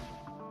wrong.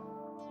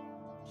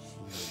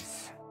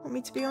 Jeez. Want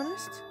me to be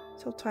honest?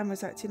 This whole time I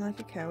was acting like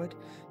a coward.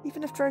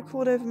 Even after I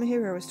called over my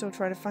hero, I was still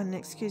trying to find an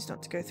excuse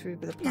not to go through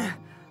with the plan.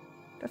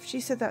 But after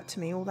she said that to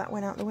me, all that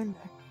went out the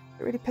window.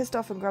 I really pissed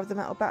off and grabbed the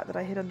metal bat that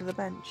I hid under the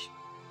bench.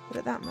 But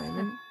at that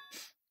moment,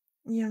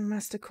 the young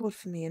master called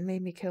for me and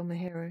made me kill my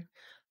hero.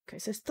 Okay,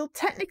 so still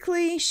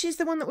technically, she's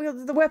the one that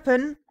wielded the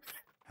weapon.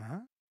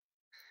 Huh?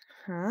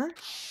 Huh?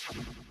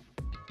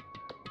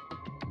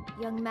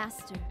 Young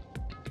master,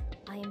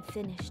 I am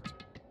finished.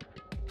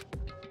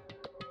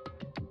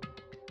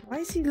 Why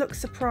does he look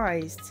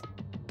surprised?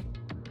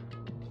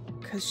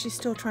 Because she's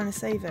still trying to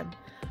save him.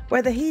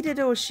 Whether he did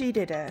or she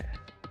did it.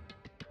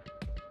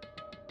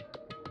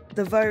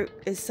 The vote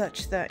is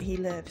such that he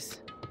lives.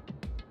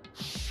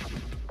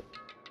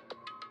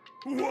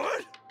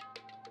 What?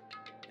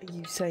 Are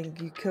you saying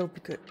you killed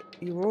because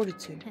you were ordered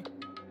to?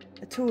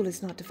 A tool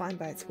is not defined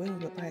by its will,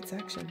 but by its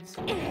actions.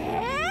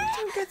 I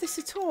don't get this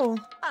at all.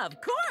 Of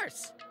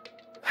course!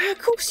 Of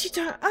course you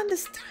don't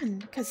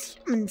understand, because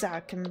humans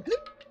are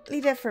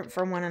completely different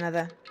from one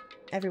another.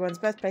 Everyone's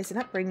birthplace and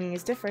upbringing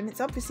is different.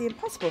 It's obviously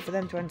impossible for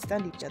them to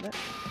understand each other.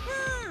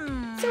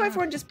 So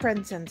everyone just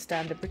pretends to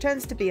understand and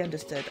pretends to be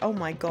understood. Oh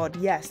my god,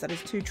 yes, that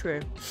is too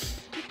true.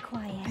 Be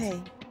quiet.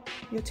 Hey,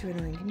 you're too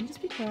annoying. Can you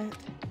just be quiet?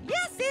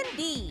 Yes,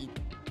 indeed!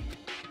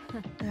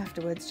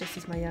 Afterwards, just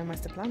as my young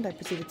master planned, I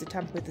proceeded to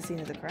tamper with the scene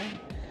of the crime.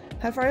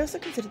 However, I also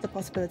considered the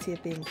possibility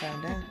of being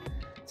found out.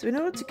 So in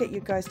order to get you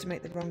guys to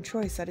make the wrong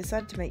choice, I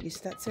decided to make use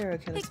of that serial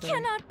killer It story.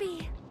 cannot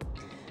be.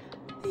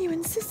 You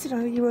insisted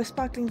on you were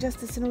sparkling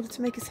justice in order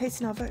to make us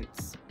hasten our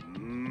votes.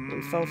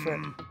 We fell for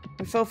it.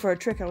 We fell for a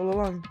trick all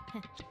along.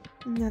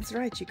 That's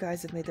right, you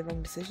guys have made the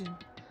wrong decision.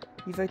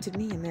 You voted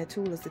me, a mere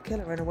tool, as the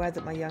killer, unaware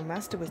that my young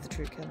master was the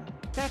true killer.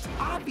 That's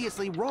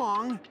obviously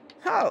wrong.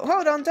 Oh,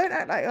 hold on, don't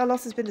act like our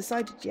loss has been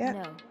decided yet.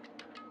 No.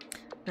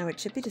 No, it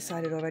should be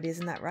decided already,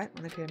 isn't that right,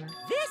 Monokuma?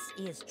 This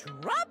is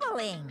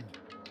troubling!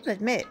 I'll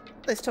admit,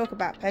 this talk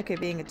about Peko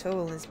being a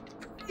tool is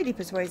pretty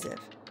persuasive.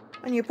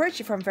 When you approach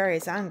it from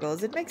various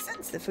angles, it makes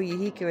sense that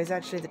Fuyuhiko is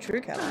actually the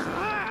true killer.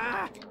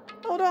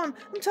 Hold on,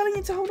 I'm telling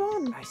you to hold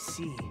on. I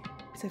see.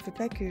 So for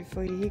Peko,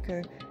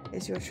 Fuyuhiko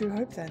is your true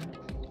hope then.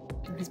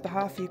 On his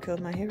behalf, you killed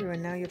my hero,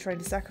 and now you're trying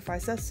to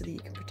sacrifice us so that you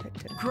can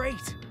protect him.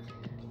 Great!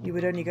 You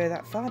would only go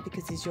that far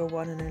because he's your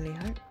one and only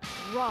hope.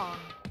 Wrong.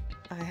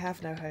 I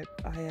have no hope.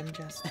 I am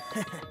just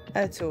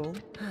a tool.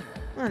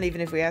 Well, even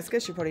if we ask her,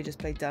 she'll probably just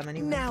play dumb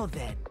anyway. Now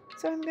then.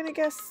 So I'm gonna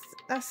guess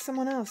ask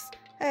someone else.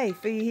 Hey,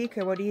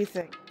 Fuyuhiko, what do you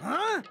think?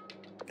 Huh?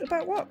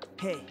 About what?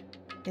 Hey.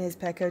 Is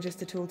Peko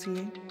just a tool to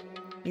you?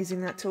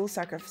 Using that tool,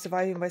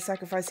 surviving by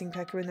sacrificing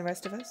Peko and the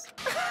rest of us?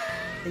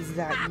 Is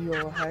that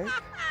your hope?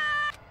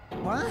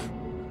 What?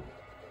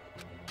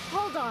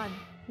 Hold on.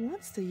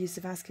 What's the use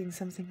of asking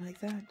something like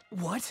that?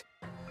 What?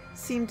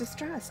 Seem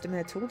distressed. A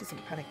mere tool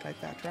doesn't panic like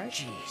that, right?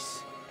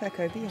 Jeez.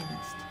 Peko, be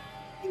honest.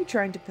 Are you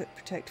trying to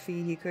protect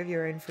Fuyuhiko of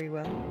your own free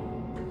will?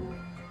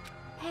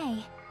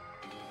 Hey,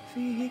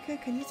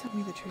 Fuyuhiko, can you tell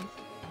me the truth?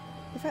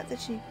 The fact that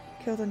she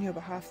killed on your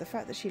behalf, the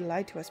fact that she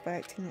lied to us by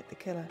acting like the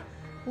killer,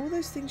 all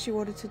those things you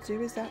ordered to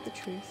do, is that the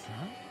truth?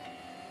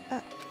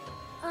 Huh?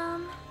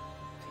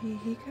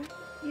 Fuyuhiko?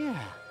 Yeah.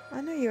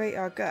 I know you ate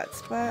our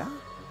guts, but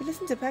if you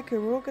listen to Peko,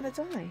 we're all gonna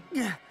die.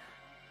 Yeah.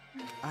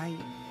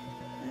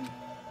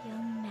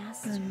 young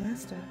master. Young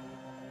master,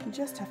 you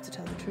just have to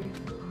tell the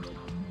truth.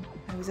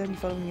 I was only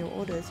following your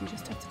orders, you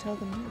just have to tell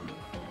them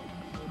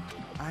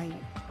now.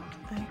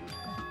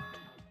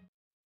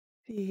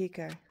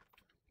 Fuyuhiko,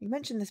 you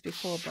mentioned this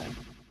before, but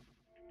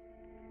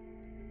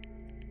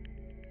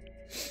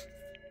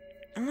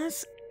in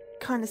this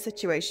kind of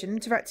situation,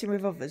 interacting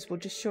with others will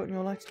just shorten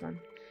your lifespan.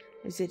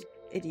 Those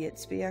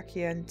idiots,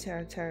 Byakuya and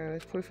Teruteru,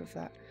 is proof of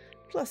that.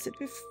 Plus, it'd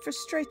be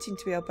frustrating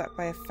to be held back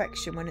by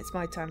affection when it's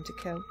my time to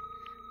kill.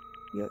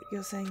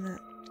 You're saying that?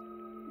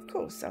 Of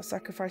course, I'll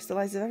sacrifice the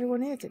lives of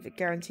everyone here if it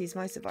guarantees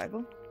my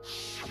survival.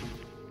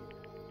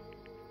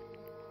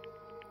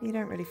 You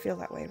don't really feel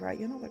that way, right?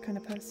 You're not that kind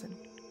of person.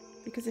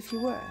 Because if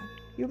you were,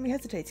 you wouldn't be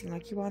hesitating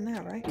like you are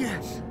now, right?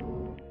 Yes.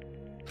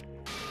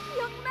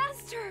 Young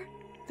master!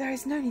 There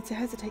is no need to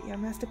hesitate,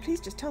 young master. Please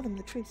just tell them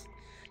the truth.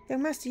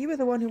 Young master, you were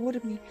the one who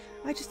ordered me.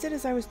 I just did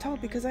as I was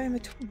told because I am a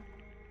tool.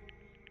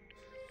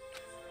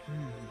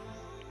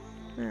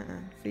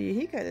 For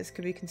Yuhiko, this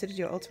could be considered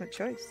your ultimate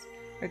choice.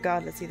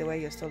 Regardless, either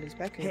way, you'll still lose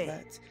Beku, Hey.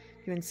 but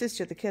if you insist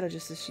you're the killer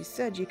just as she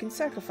said, you can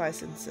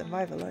sacrifice and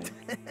survive alone.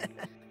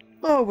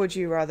 Or would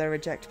you rather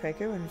reject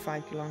Peko and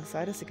fight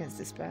alongside us against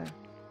despair?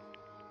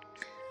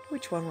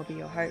 Which one will be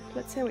your hope?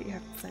 Let's hear what you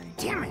have to say.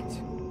 Damn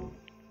it!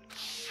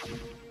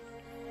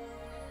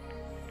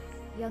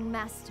 Young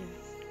master,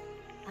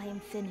 I am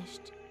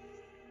finished.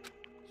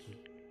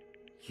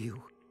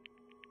 You?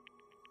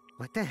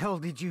 What the hell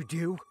did you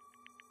do?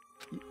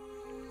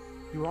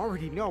 You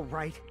already know,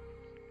 right?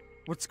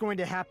 What's going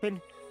to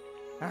happen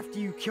after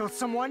you kill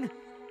someone?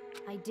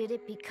 I did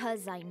it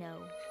because I know.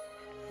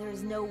 There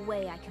is no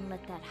way I can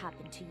let that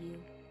happen to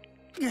you.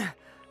 Yeah.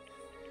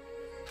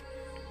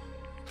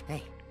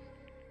 Hey,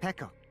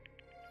 Peko.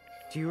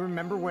 Do you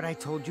remember what I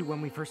told you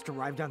when we first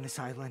arrived on this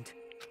island?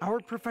 Our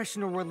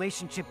professional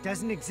relationship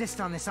doesn't exist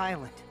on this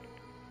island.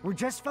 We're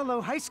just fellow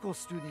high school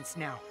students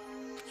now.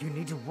 You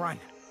need to run.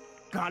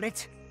 Got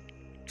it?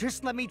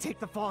 Just let me take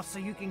the fall so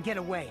you can get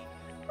away.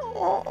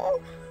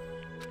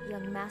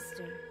 Young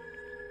master,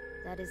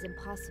 that is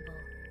impossible.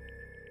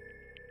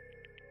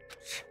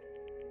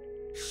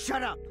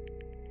 Shut up!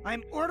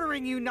 I'm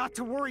ordering you not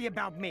to worry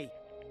about me!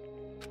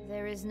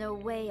 There is no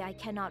way I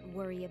cannot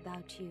worry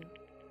about you.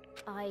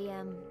 I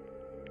am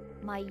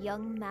my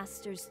young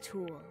master's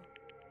tool.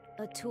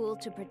 A tool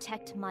to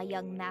protect my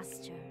young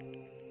master.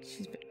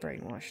 She's been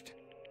brainwashed.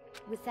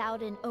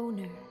 Without an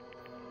owner,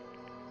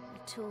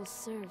 a tool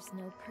serves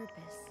no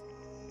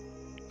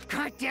purpose.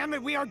 God damn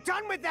it, we are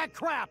done with that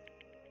crap!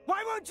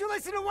 Why won't you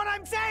listen to what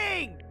I'm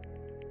saying?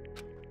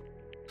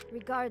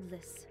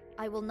 Regardless,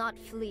 I will not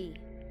flee.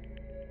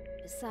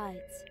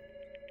 Besides,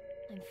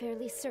 I'm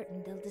fairly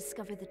certain they'll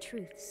discover the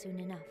truth soon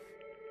enough.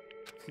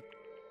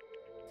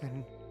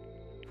 Then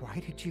why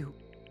did you...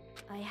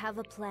 I have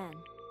a plan.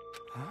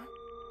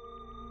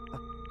 Huh?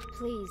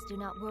 Please do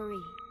not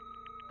worry.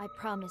 I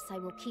promise I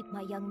will keep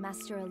my young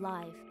master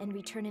alive and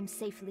return him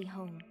safely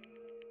home.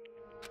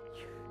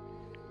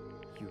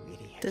 You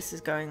idiot. This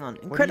is going on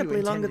What do you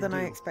incredibly longer intend to than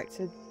I do?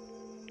 expected.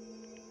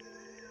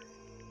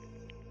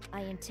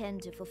 I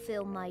intend to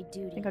fulfill my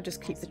duty. I think I'll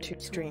just keep the as two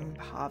your stream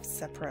halves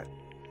separate.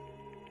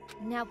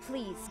 Now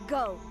please,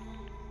 go!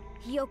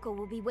 Hiyoko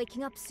will be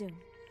waking up soon.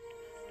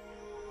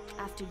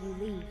 After you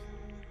leave,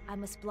 I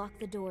must block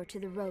the door to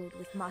the road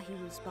with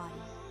Mahiru's body.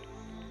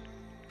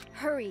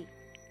 Hurry!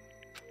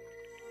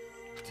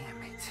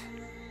 Damn it.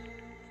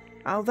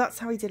 Oh, that's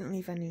how he didn't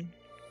leave any.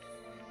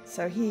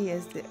 So he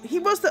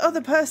was the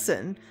other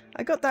person.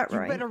 I got that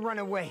right. You better run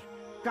away.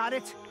 Got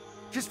it?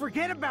 Just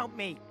forget about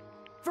me.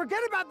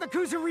 Forget about the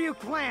Kuzuryu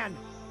clan.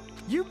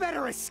 You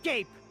better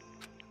escape.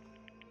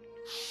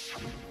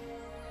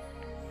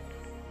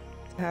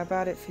 How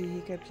about it,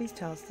 Fuyuhiko? Please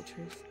tell us the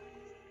truth.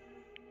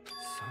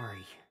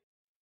 Sorry.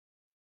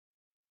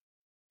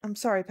 I'm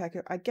sorry,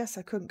 Peko. I guess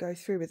I couldn't go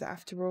through with it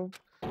after all.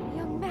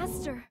 Young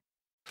master.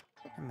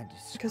 I'm a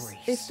disgrace. Because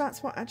if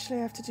that's what actually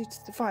I have to do to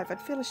survive, I'd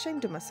feel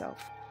ashamed of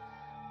myself.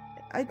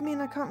 I mean,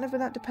 I can't live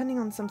without depending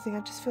on something.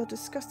 I just feel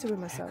disgusted with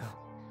myself.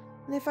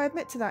 And if I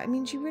admit to that, it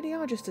means you really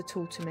are just a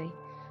tool to me.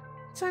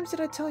 How many times did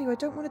I tell you I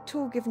don't want a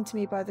tool given to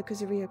me by the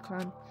Kuzuryu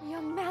clan?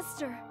 Young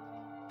master.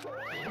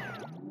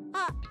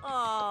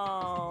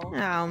 Uh-oh.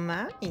 Oh,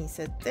 Mommy,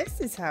 so this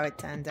is how it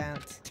turned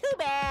out. Too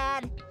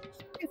bad.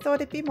 I thought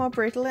it'd be more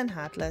brutal and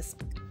heartless.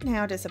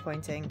 How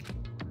disappointing.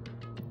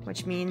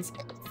 Which means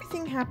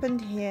everything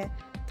happened here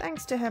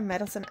thanks to her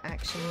meddlesome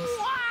actions.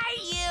 Why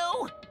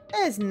you?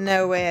 There's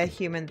no way a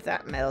human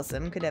that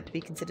meddlesome could ever be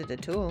considered a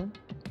tool.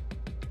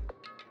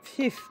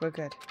 Phew, we're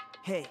good.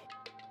 Hey.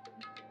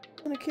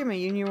 Monokuma,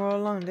 you knew all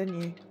along,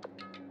 didn't you?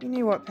 You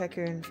knew what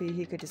Peko and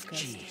Fuyuhiko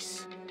discussed.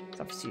 Jeez. It's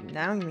obvious you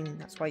now. I mean,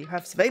 that's why you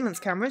have surveillance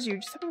cameras. You're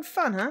just having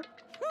fun, huh?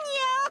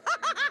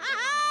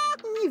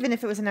 Even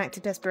if it was an act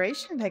of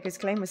desperation, Peko's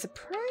claim was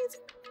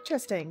surprisingly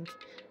interesting.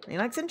 And he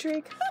likes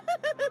intrigue.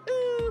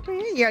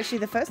 You're actually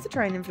the first to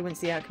try and influence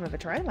the outcome of a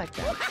trial like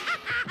that.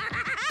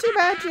 Too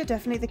bad, you're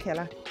definitely the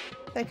killer.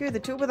 Peko, the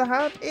tool with the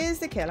heart, is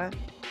the killer.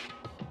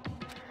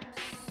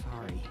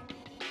 Sorry.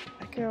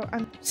 Peko,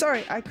 I'm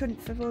sorry I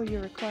couldn't fulfill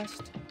your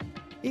request.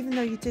 Even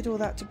though you did all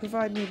that to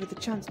provide me with a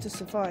chance to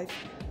survive.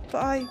 But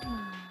I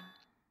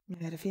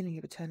had a feeling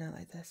it would turn out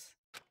like this.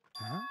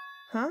 Huh?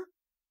 Huh?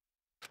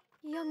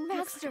 Young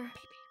master.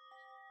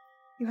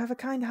 You have a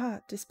kind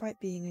heart, despite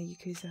being a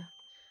Yakuza.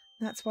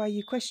 That's why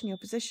you question your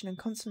position and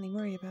constantly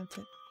worry about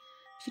it.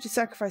 If you to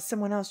sacrifice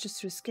someone else just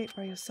to escape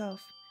by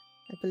yourself,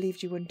 I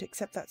believed you wouldn't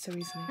accept that so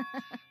easily.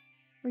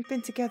 We've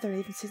been together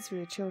even since we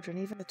were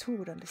children. Even a tool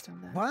would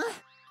understand that. What?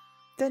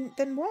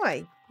 Then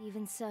why?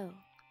 Even so,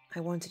 I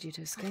wanted you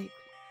to escape.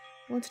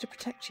 I wanted to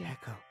protect you.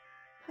 Echo.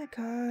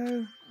 Echo. I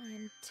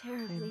am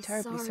I am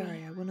terribly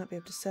sorry. I will not be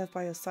able to serve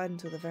by your side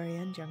until the very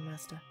end, young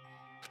master.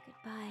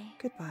 Goodbye.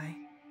 Goodbye.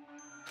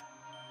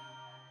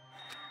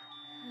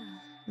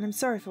 And I'm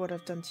sorry for what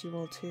I've done to you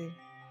all too.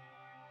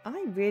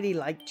 I really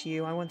liked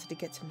you. I wanted to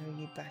get to know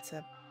you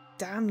better.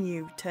 Damn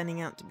you,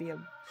 turning out to be a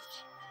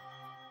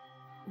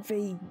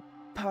very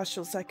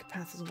partial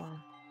psychopath as well.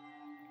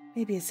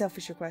 Maybe a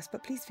selfish request,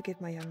 but please forgive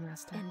my young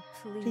master.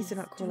 And Please do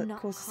not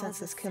cause a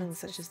senseless killing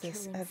such as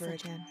this ever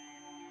again.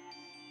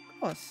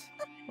 Of course.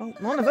 Well,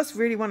 none of us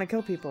really want to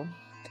kill people.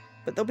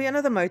 But there'll be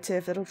another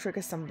motive that'll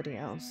trigger somebody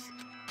else.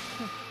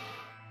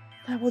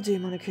 That will do,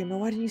 Monokuma.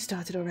 Why didn't you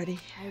start it already?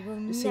 I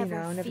will Just so you never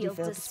know, I'll never feel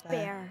feel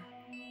despair.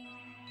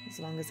 As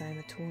long as I am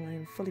a tool, I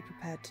am fully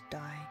prepared to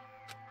die.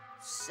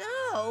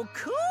 So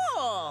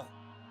cool.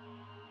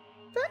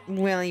 But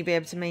will you be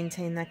able to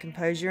maintain that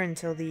composure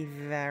until the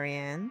very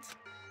end?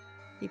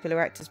 People who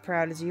act as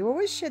proud as you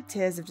always shed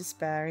tears of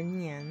despair in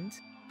the end.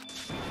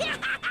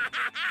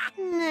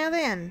 Now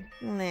then,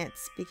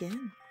 let's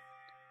begin.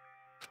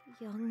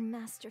 Young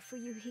Master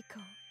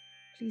Fuyuhiko.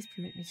 Please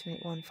permit me to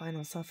make one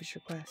final selfish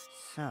request.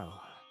 So,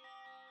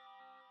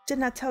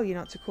 Didn't I tell you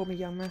not to call me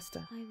young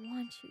master? I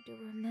want you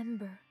to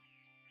remember.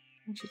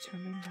 I want you to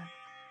remember.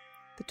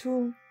 The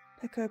tall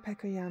Peko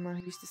Pekoyama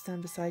who used to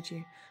stand beside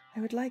you. I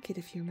would like it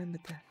if you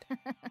remembered that.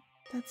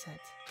 That's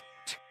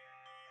it.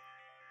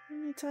 How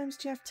many times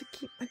do you have to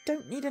keep... I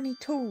don't need any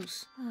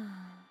tools.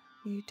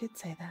 You did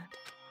say that.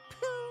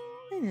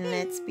 Then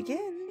let's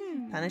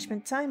begin.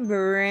 Punishment time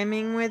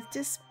brimming with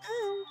despair.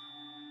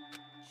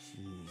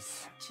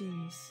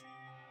 Jeez.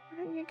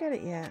 Why don't you get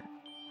it yet?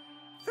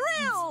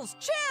 Thrills,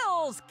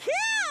 chills,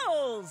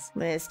 kills!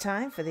 It's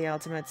time for the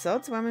ultimate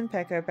swordswoman,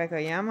 Peko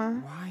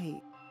Pekoyama.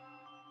 Why?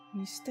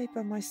 You stayed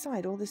by my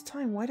side all this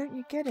time. Why don't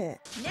you get it?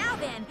 Now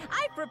then,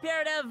 I've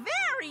prepared a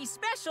very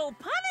special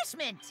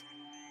punishment!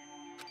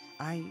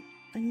 I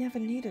I never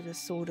needed a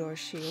sword or a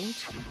shield.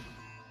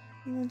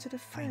 You wanted a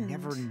friend. I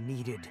never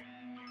needed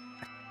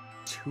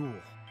a tool.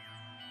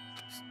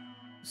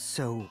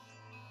 So...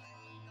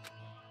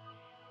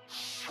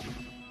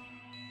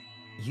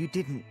 you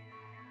didn't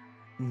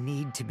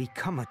need to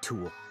become a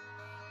tool.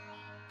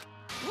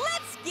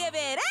 Let's give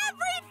it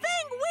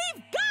everything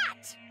we've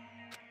got!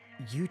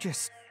 You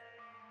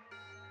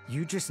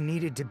just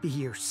needed to be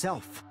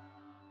yourself.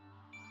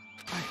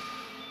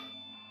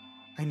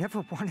 I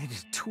never wanted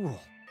a tool.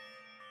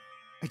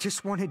 I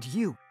just wanted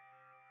you.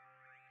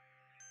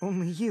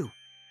 Only you.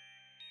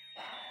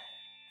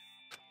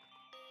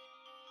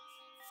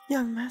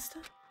 Young master?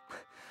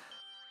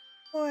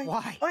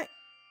 Why?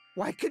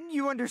 Why couldn't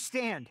you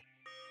understand?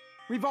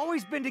 We've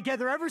always been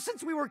together ever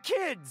since we were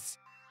kids!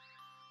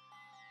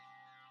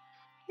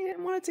 He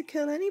didn't want to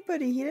kill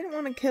anybody. He didn't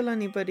want to kill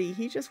anybody.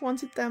 He just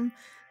wanted them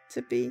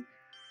to be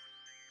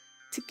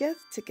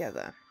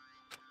together.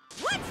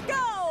 Let's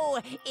go!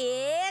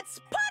 It's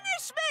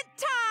punishment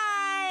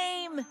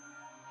time!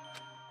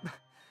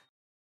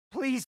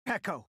 Please,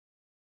 Peko.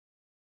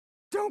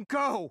 Don't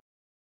go!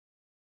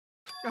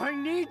 I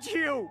need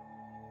you!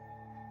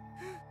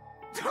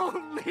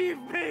 Don't leave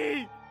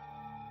me!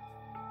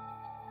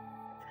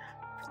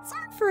 It's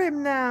time for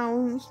him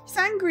now. He's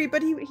angry,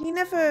 but he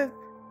never...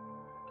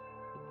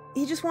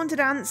 He just wanted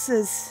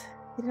answers.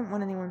 He didn't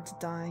want anyone to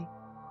die.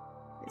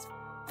 It's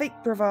fake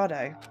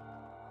bravado.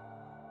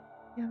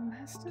 Young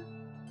master?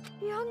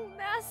 Young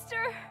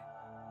master.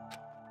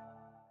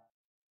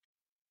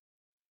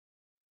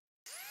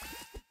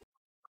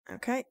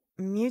 Okay,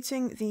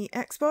 muting the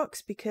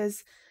Xbox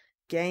because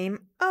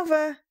game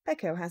over.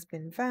 Peko has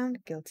been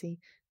found guilty.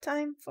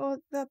 Time for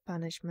the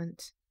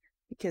punishment.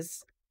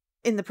 Because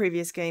in the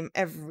previous game,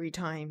 every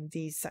time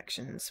these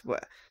sections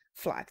were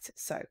flagged,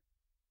 so...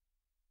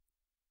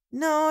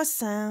 No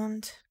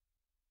sound.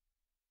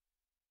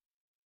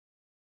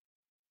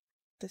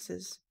 This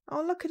is...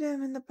 Oh, look at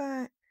him in the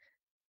back.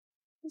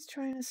 He's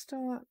trying to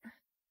start.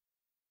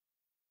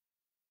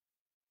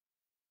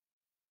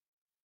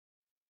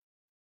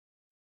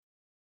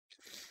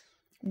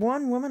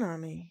 One woman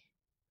army.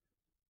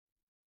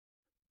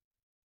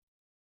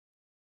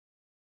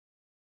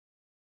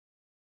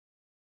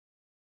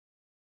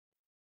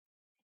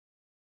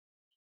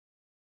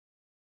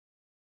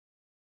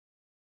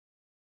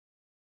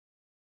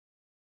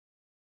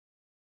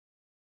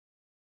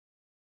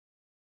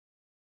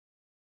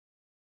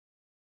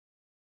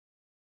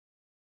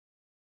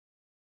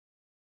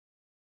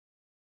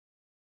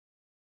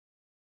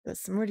 There's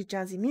some really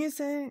jazzy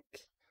music.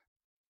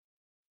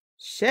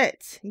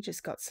 Shit, he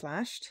just got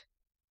slashed.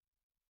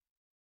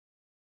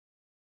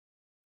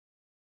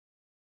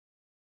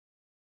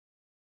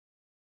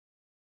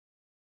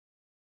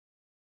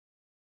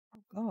 Oh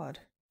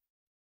god.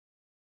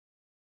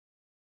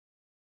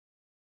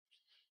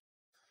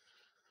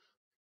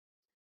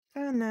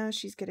 Oh no,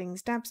 she's getting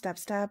stab, stab,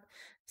 stab,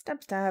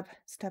 stab, stab,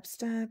 stab,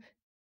 stab.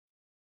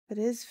 But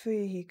is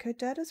Fuyuhiko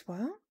dead as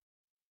well?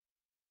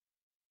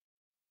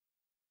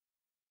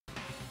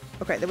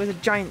 Okay, there was a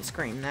giant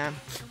scream there,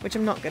 which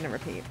I'm not going to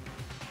repeat.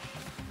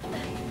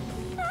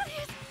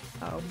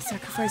 Oh, he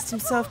sacrificed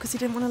himself because he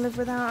didn't want to live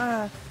without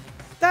her.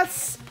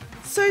 That's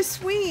so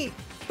sweet,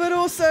 but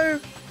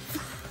also...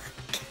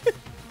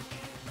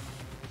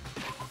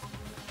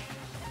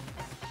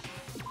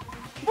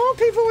 More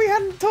people we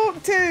hadn't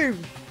talked to!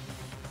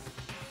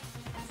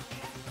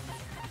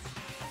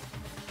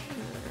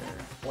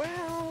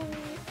 Well...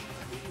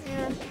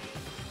 Yeah.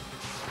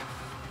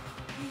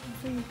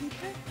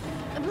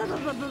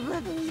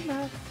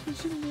 You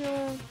shouldn't be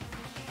around.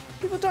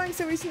 People dying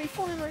so recently,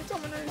 falling like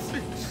dominoes.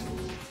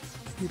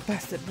 You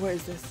bastard, what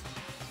is this?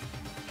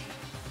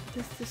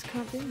 This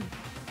can't be.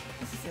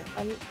 This is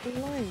a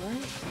lie,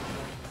 right?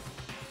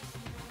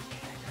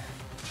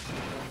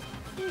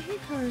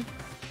 Hiko.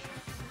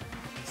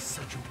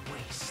 Such a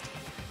waste.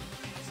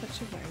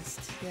 Such a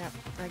waste. Yeah,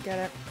 I get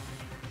it.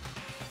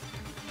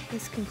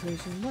 This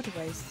conclusion, what a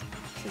waste.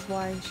 This is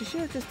why she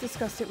should have just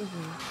discussed it with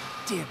me.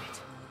 Damn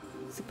it.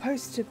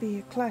 Supposed to be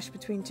a clash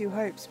between two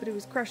hopes, but it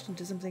was crushed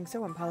into something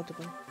so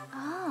unpalatable.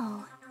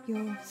 Oh.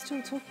 You're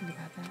still talking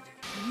about that?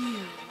 You.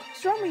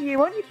 What's wrong with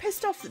you? Aren't you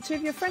pissed off that two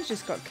of your friends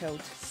just got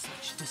killed?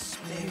 Such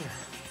despair.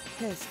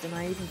 Pissed, and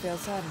I even feel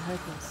sad and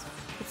hopeless.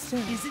 But still...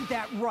 Isn't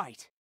that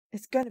right?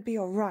 It's going to be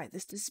alright.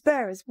 This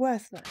despair is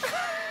worthless.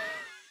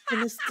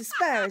 And this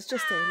despair is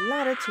just a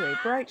ladder to a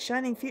bright,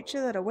 shining future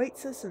that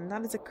awaits us, and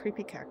that is a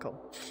creepy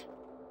cackle.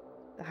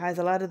 The higher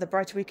the ladder, the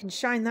brighter we can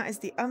shine. That is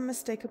the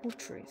unmistakable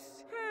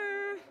truth.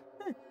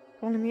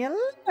 Calling me a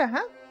ladder,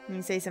 huh?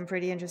 You say some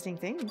pretty interesting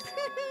things.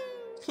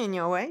 In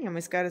your way, your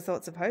misguided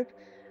thoughts of hope.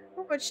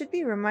 What should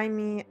be remind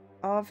me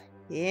of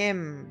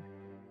him.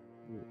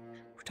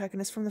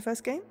 Protagonist from the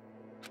first game?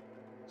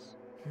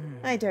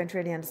 I don't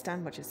really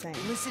understand what you're saying.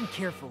 Listen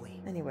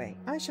carefully. Anyway,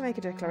 I shall make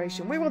a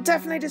declaration. We will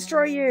definitely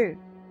destroy you!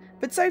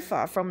 But so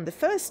far, from the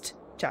first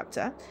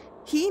chapter,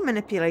 he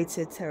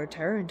manipulated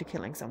Terra into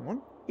killing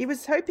someone. He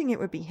was hoping it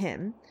would be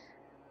him.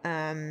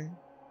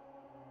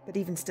 But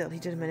even still, he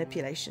did a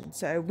manipulation.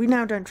 So we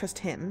now don't trust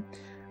him.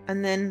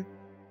 And then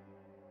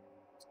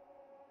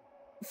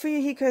for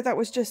Yuhiko, that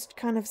was just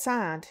kind of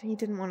sad. He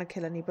didn't want to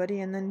kill anybody,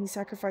 and then he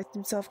sacrificed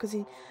himself because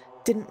he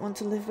didn't want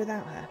to live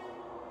without her.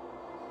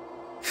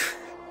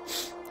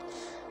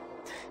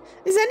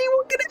 Is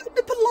anyone going to end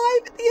up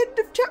alive at the end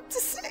of chapter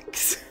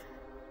 6?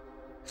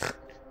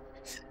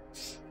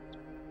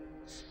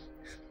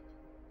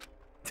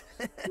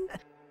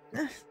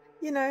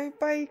 You know,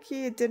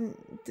 Bayuki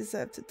didn't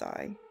deserve to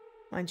die.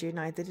 Mind you,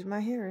 neither did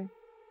my hero.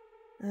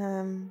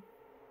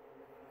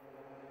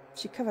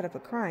 She covered up a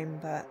crime,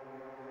 but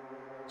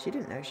she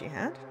didn't know she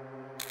had.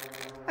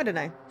 I don't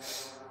know.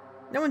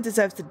 No one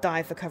deserves to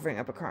die for covering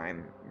up a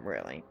crime,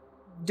 really.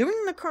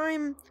 Doing the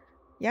crime,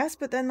 yes,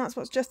 but then that's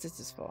what justice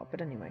is for.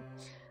 But anyway.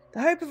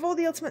 The hope of all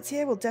the ultimates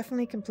here will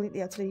definitely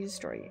completely, utterly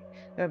destroy you.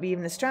 There won't be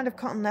even a strand of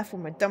cotton left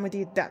when we're done with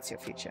you. That's your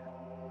future.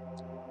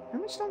 How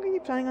much longer are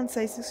you planning on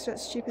saying such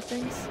stupid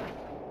things?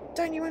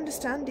 Don't you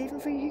understand? Even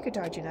Fuyuhiko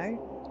died, you know.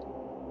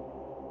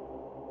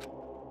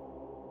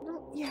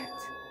 Not yet.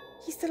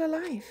 He's still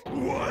alive.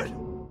 What?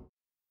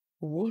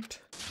 What?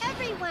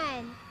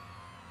 Everyone!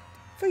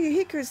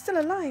 Fuyuhiko is still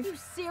alive. You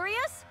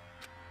serious?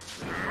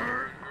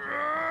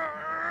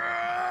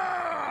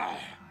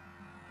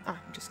 I'm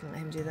just going to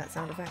let him do that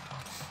sound effect.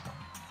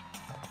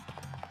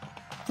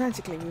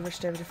 Frantically, we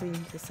rushed over to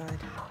Fuyuhiko's side.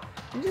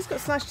 He just got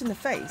slashed in the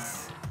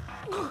face.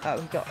 Oh,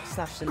 he got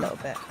slashed a little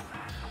bit.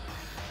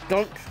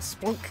 Gunk,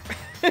 spunk.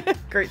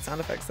 Great sound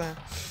effects there.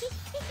 He's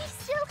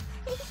still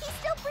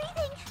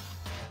breathing.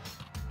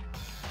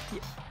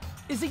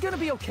 Is he gonna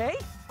be okay?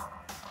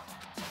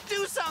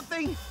 Do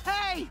something!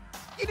 Hey!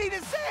 You need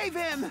to save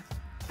him!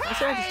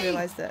 Also, I just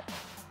realised that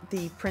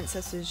the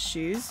princess's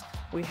shoes,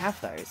 we have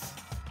those.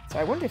 So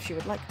I wonder if she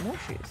would like more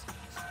shoes.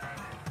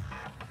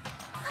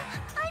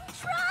 I'm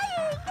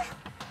trying!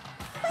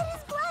 But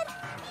his blood,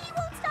 he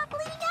won't stop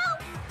bleeding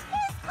out!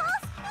 His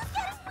pulse is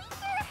getting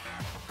weaker!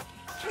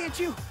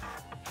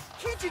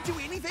 Can't you do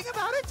anything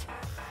about it?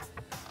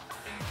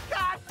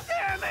 God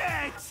damn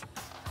it!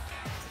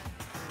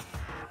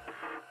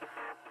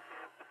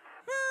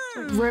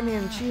 Like Romeo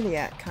and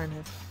Juliet, kind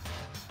of.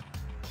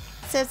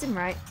 Serves him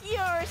right.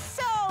 You're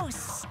so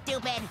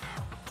stupid.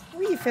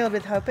 Were you filled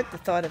with hope at the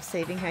thought of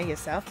saving her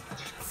yourself?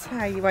 That's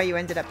why you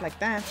ended up like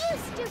that. You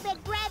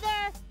stupid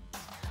brother!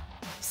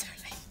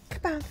 Certainly.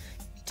 Come on.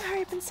 You need to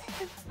hurry up and save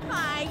him.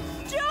 I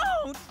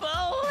don't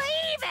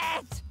believe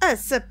it! A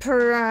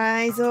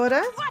surprise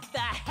order? What the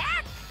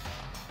heck?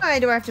 Why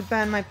do I have to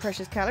burn my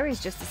precious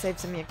calories just to save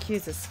some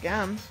Yakuza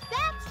scum?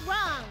 That's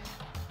wrong!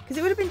 Because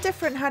it would have been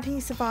different had he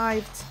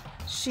survived,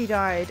 she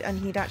died, and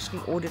he'd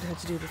actually ordered her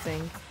to do the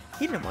thing.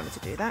 He didn't want her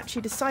to do that.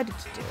 She decided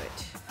to do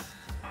it.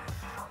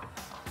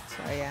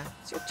 So yeah,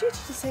 it's your duty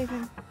to save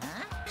him.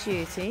 Huh?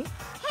 Hey, Duty?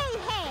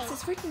 hey!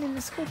 This is written in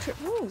the school trip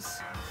rules.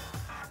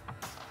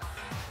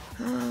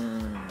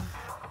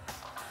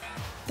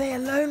 They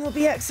alone will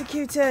be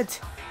executed.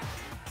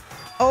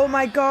 Oh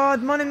my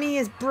god, Mon Ami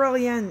is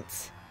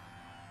brilliant.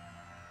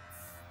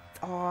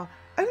 Oh,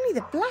 only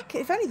the black.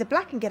 If only the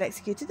black can get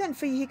executed, then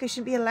Fuyuhiko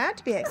shouldn't be allowed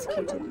to be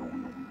executed.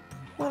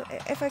 Well,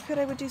 if I could,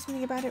 I would do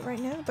something about it right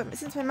now. But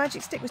since my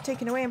magic stick was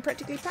taken away, I'm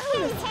practically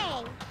powerless.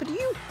 Hey! But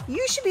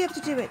you should be able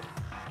to do it.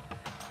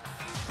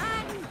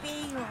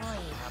 Unbelievable.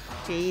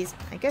 Jeez,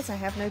 I guess I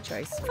have no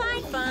choice.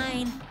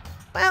 Fine.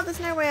 Well, there's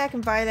no way I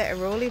can violate a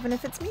rule, even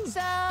if it's me. So,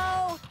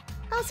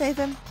 I'll save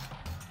him.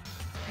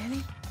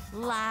 Really?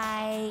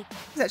 like... I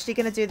was actually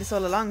going to do this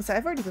all along, so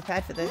I've already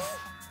prepared for this.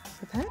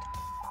 Prepared?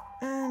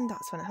 And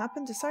that's when it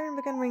happened. A siren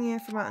began ringing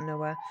from out of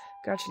nowhere,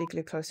 gradually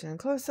grew closer and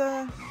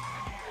closer.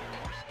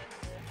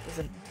 There's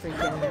a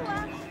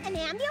freaking... An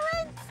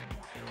ambulance?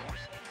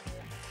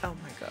 Oh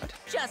my god.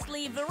 Just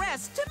leave the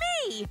rest to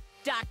me,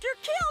 Dr.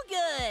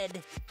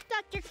 Killgood.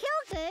 Dr.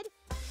 Killgood?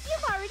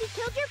 You've already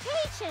killed your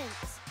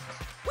patients!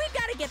 We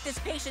gotta get this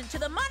patient to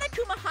the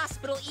Monokuma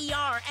Hospital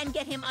ER and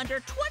get him under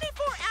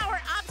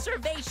 24-hour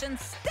observation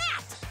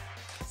stat!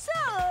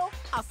 So,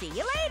 I'll see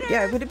you later!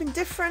 Yeah, it would have been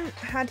different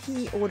had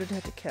he ordered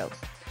her to kill.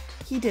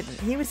 He didn't.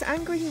 He was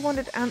angry, he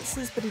wanted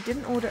answers, but he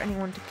didn't order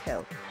anyone to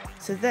kill.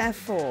 So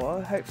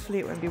therefore, hopefully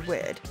it won't be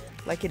weird,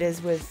 like it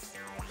is with,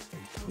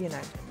 you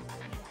know,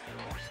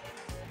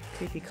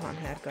 creepy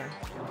cotton-haired guy.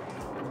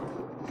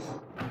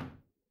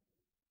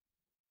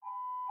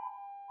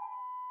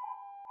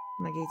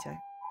 Nagito.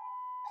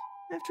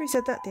 After he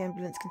said that, the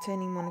ambulance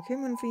containing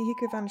Monokuma and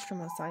Fuyuhiko vanished from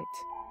our sight.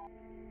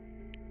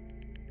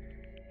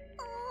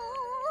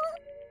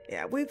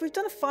 Yeah, we've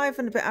done a 5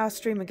 and a bit hour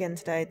stream again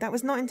today. That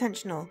was not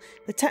intentional.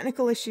 The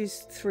technical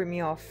issues threw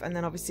me off, and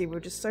then obviously we were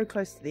just so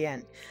close to the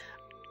end.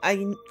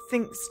 I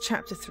think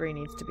chapter 3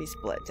 needs to be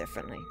split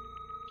differently.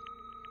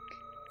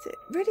 Is it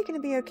really going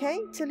to be okay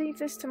to leave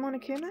this to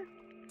Monokuma?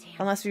 Damn.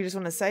 Unless we just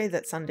want to say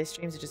that Sunday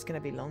streams are just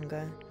going to be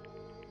longer.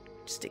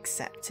 Just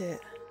accept it.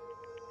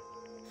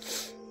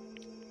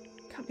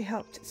 Can't be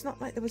helped. It's not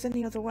like there was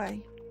any other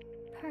way.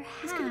 Perhaps.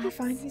 He's going to be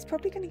fine. He's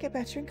probably going to get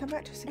better and come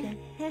back to us again.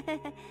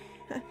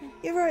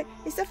 You're right.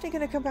 He's definitely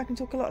going to come back and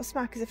talk a lot of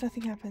smack as if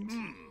nothing happened.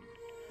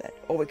 But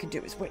all we can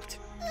do is wait.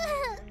 We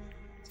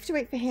have to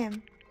wait for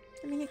him.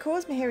 I mean, it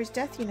caused Mihiru's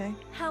death, you know.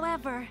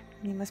 However...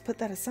 You must put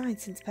that aside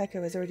since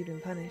Peko has already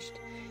been punished.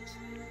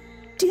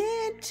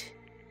 Did...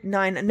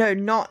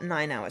 not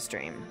 9 hour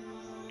stream.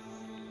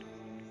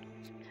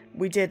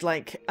 We did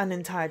like an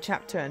entire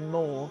chapter and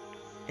more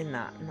in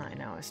that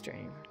 9 hour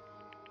stream.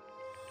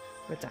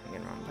 With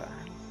Danganronpa.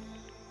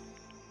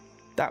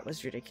 That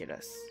was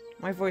ridiculous.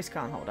 My voice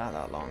can't hold out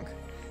that long.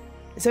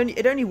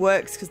 It only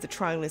works because the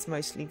trial is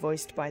mostly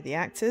voiced by the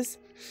actors.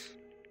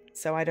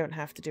 So I don't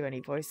have to do any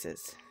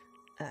voices.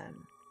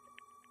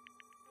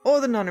 Or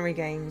the nonary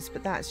games,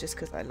 but that's just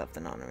because I love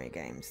the nonary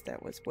games.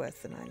 That was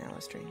worth the 9 hour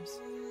streams.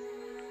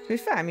 To be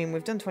fair, I mean,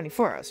 we've done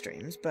 24 hour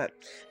streams, but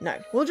no.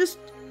 We'll just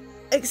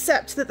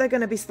accept that they're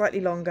going to be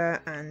slightly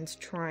longer and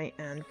try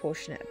and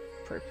portion it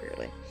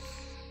appropriately.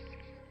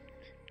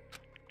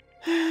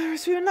 Or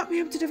else we will not be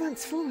able to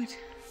advance forward.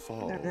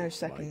 Without no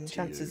second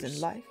chances in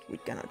life, we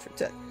cannot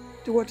return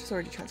to what has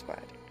already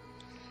transpired.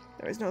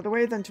 There is no other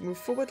way than to move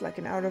forward like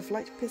an arrow of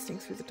light piercing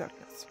through the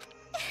darkness.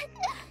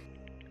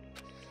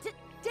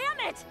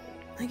 Damn it!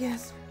 I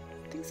guess.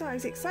 Things aren't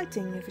as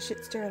exciting if a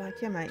shit stirrer like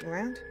him ain't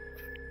around.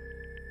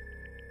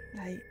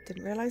 I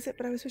didn't realise it,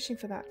 but I was wishing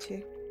for that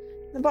too.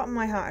 In the bottom of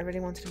my heart, I really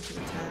wanted him to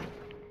return.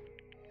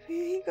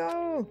 Here you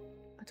go!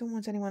 I don't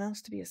want anyone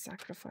else to be a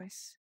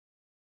sacrifice.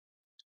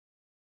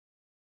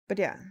 But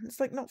yeah, it's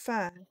like not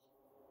fair.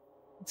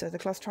 And so the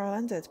class trial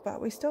ended,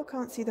 but we still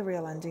can't see the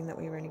real ending that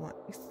we really want.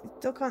 We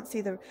still can't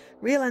see the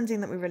real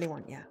ending that we really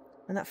want yet.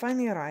 When that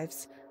finally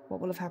arrives, what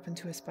will have happened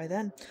to us by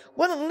then?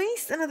 Well, at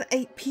least another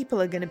 8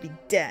 people are going to be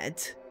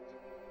dead.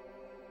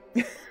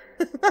 And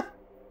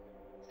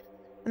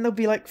there'll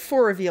be like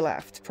 4 of you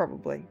left,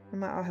 probably. No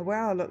matter where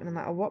I look, no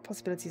matter what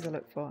possibilities I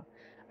look for,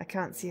 I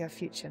can't see our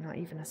future, not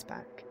even a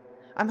speck.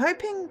 I'm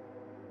hoping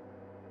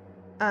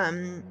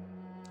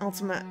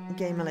Ultimate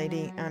Gamer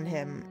Lady and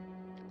him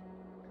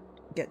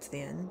get to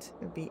the end.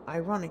 It would be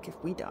ironic if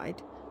we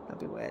died.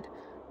 That'd be weird.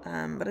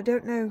 But I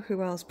don't know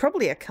who else.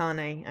 Probably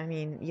Akane, I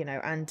mean, you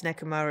know, and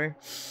Nekomaru.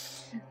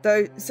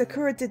 Though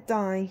Sakura did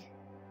die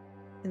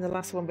in the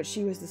last one, but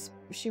she was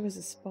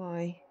a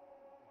spy.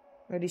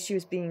 Or at least she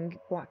was being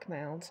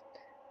blackmailed.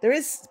 There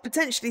is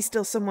potentially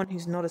still someone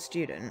who's not a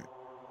student.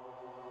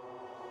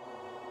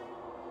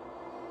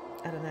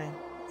 I don't know.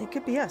 It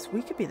could be us.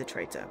 We could be the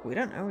traitor. We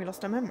don't know. We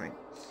lost our memory.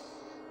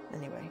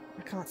 Anyway,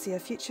 I can't see a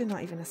future,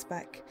 not even a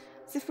speck.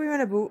 As if we were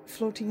in a boat,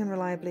 floating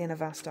unreliably in a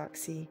vast dark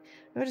sea.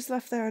 We were just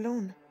left there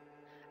alone.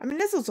 I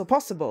mean, it's also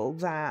possible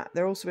that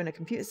they're also in a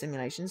computer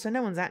simulation, so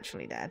no one's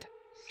actually dead.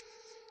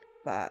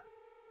 But,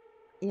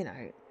 you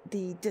know,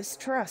 the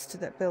distrust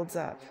that builds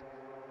up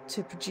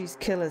to produce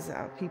killers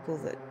out of people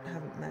that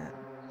haven't met.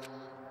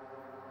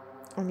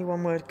 Only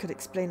one word could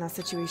explain our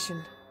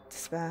situation.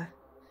 Despair.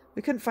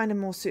 We couldn't find a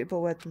more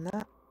suitable word than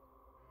that.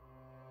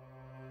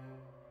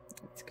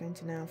 It's going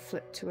to now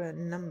flip to a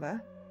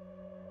number.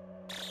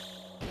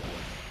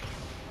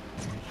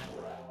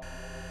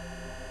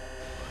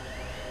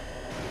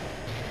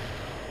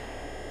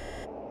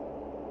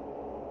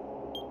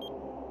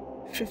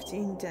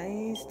 "15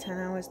 days, 10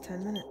 hours,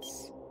 10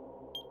 minutes.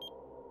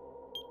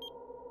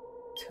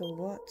 Till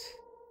what?"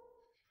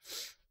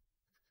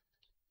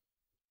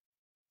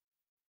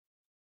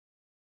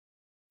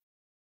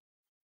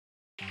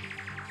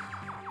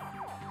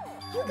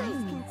 You guys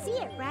can see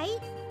it, right?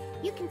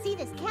 You can see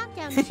this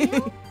countdown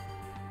too?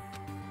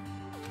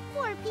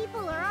 4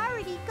 people are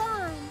already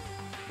gone.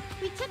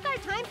 We took our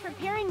time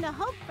preparing the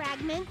hope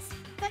fragments,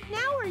 but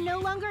now we're no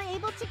longer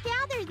able to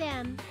gather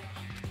them.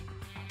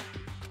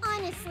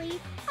 Honestly,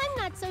 I'm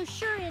not so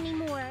sure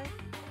anymore.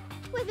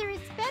 Whether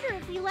it's better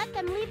if we let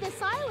them leave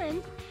this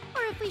island,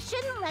 or if we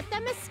shouldn't let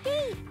them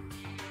escape.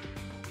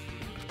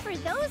 For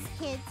those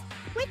kids,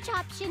 which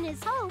option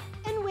is hope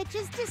and which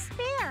is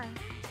despair?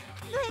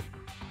 But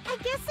I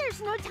guess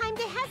there's no time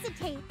to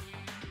hesitate.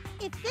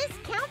 If this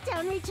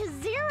countdown reaches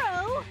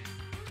 0,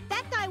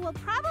 that guy will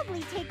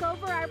probably take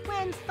over our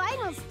plan's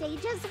final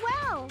stage as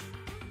well.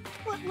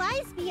 What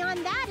lies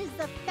beyond that is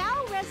the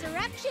foul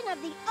resurrection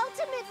of the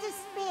ultimate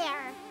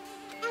despair,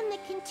 and the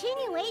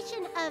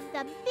continuation of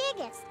the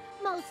biggest,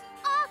 most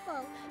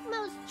awful,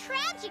 most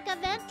tragic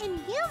event in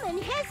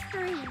human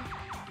history.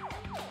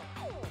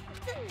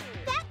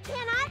 That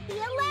cannot be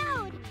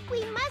allowed.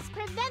 We must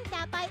prevent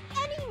that by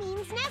any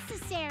means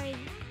necessary.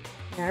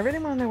 Yeah, I really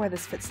want to know where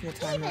this fits in the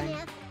timeline. Even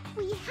if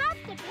we have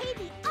to pay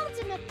the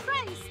ultimate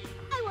price,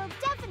 I will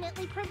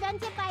definitely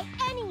prevent it by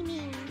any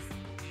means.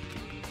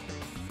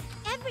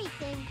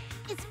 Everything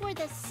is for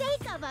the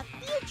sake of a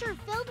future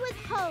filled with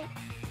hope.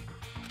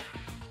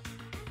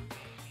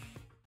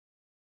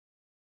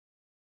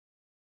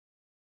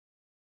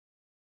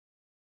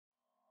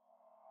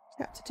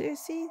 Chapter 2,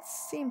 Seeds,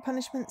 Scene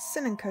Punishment,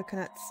 Sin and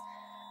Coconuts.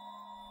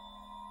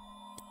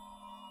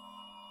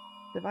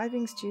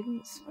 Surviving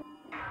students,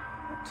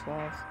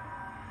 12.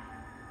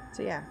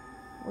 So yeah,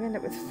 we end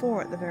up with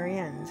 4 at the very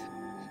end.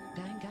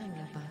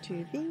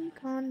 To be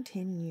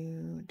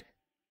continued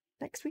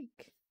next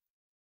week.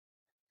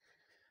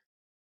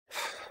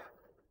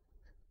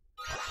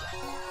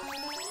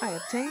 I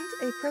obtained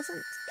a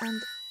present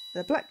and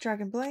the Black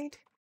Dragon Blade.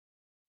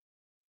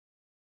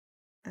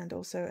 and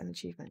also an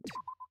achievement.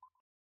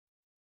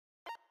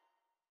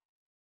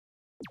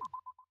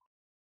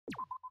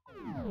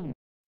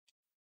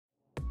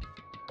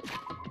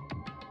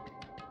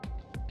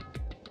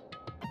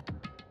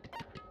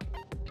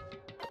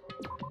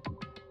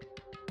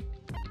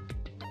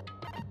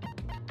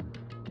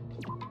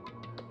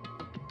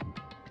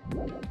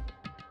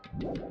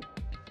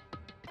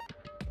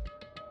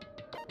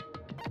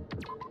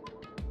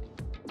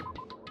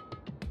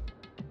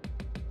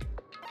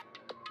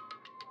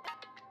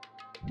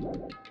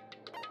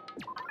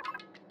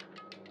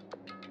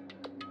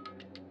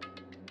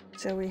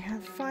 So we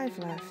have 5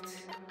 left.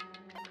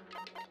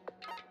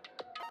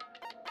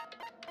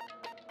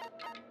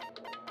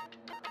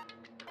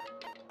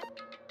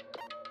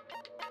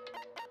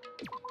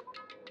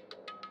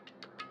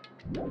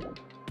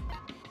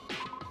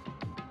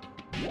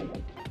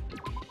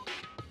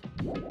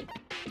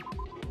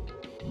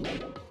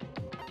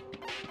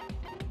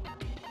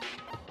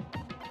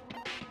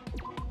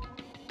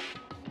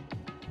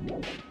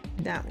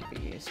 That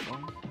would be useful.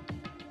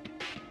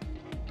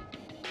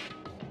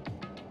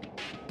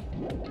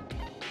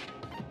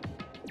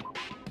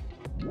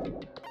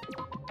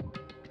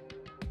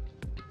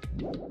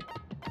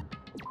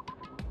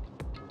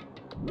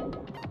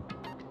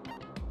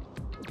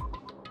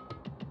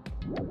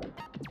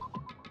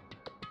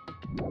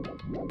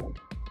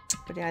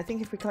 But yeah, I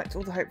think if we collect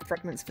all the hope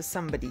fragments for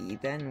somebody,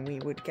 then we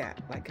would get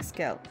like a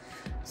skill.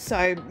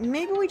 So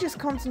maybe we just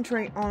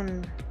concentrate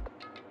on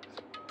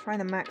trying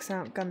to max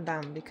out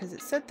Gundam, because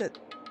it said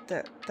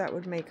that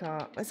would make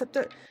our... Except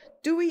that,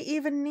 do we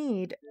even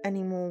need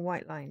any more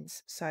white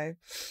lines? So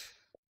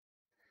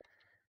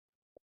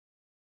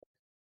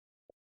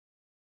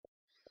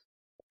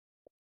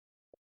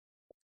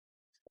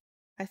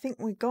I think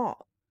we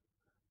got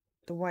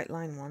the white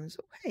line ones.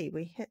 Oh, hey,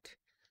 we hit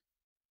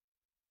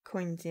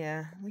coins.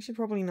 Yeah, we should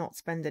probably not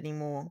spend any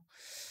more.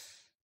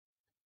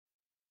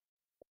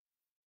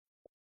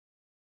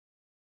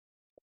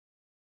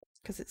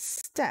 Because it's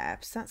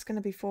steps, that's going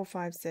to be 4,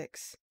 5,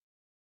 6.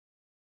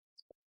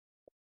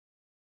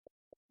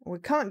 We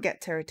can't get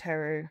Teru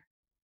Teru.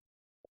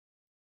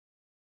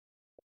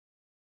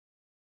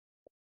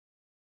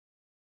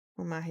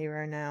 Or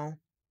Mahiro now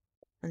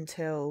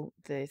until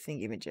the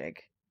thingy-majig.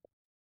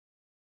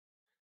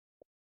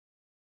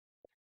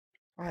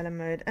 Island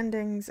mode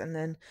endings, and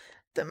then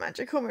the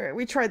magical mirror.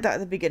 We tried that at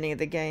the beginning of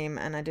the game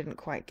and I didn't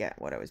quite get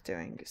what I was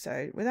doing.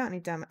 So without any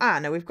damage... Ah,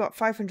 no, we've got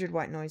 500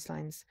 white noise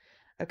lines.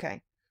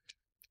 Okay.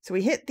 So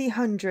we hit the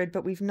 100,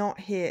 but we've not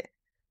hit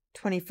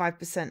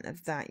 25%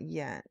 of that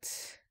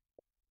yet.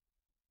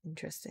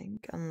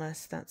 Interesting.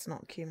 Unless that's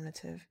not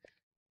cumulative.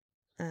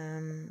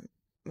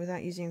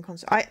 Without using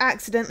I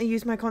accidentally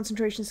used my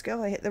concentration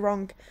skill. I hit the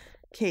wrong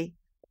key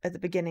at the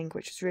beginning,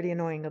 which was really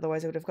annoying.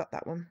 Otherwise I would have got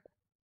that one.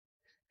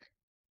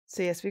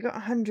 So yes, we got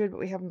 100, but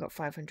we haven't got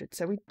 500.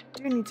 So we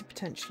do need to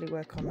potentially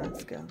work on that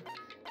skill.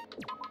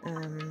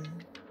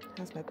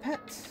 How's my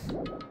pet?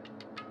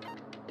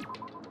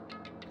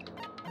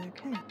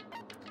 Okay.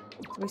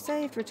 So we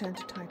saved, return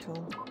to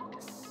title.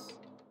 Yes.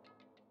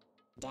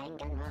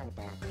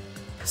 Danganronpa.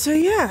 So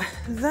yeah,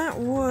 that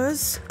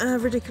was a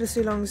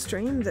ridiculously long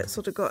stream that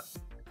sort of got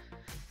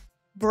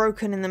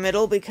broken in the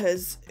middle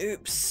because,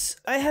 oops,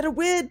 I had a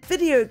weird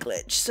video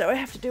glitch, so I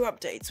have to do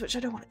updates, which I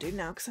don't want to do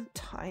now because I'm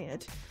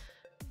tired.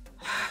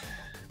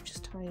 I'm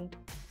just tired.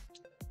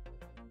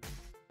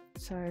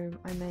 So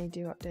I may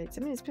do updates.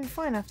 I mean, it's been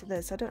fine after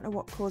this. I don't know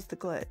what caused the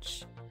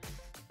glitch.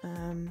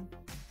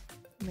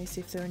 May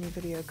see if there are any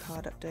video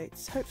card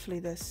updates. Hopefully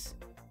this,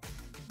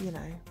 you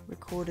know,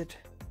 recorded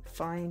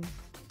fine.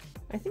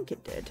 I think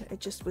it did. It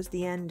just was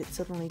the end. It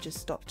suddenly just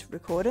stopped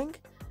recording.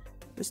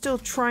 I was still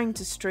trying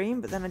to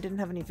stream, but then I didn't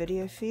have any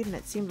video feed and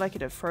it seemed like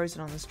it had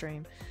frozen on the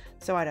stream.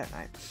 So I don't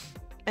know.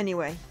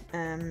 Anyway,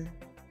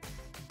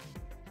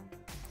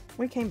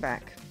 we came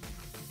back.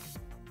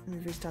 We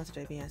restarted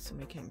OBS and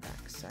we came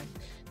back. So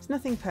it's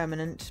nothing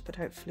permanent, but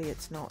hopefully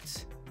it's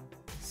not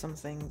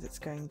something that's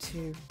going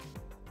to,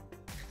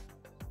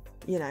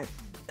 you know,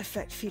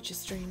 affect future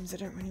streams. I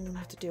don't really want to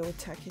have to deal with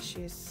tech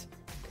issues,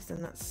 because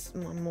then that's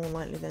more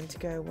likely than to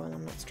go while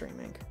I'm not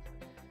streaming.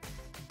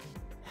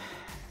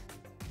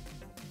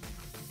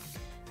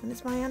 And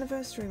it's my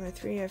anniversary, my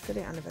 3-year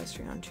affiliate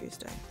anniversary on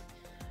Tuesday.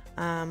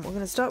 We're going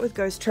to start with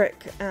Ghost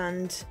Trick,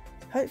 and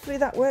hopefully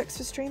that works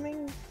for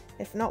streaming.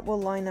 If not,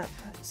 we'll line up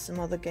some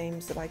other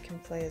games that I can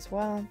play as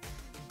well,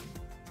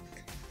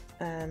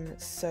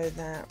 so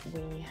that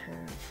we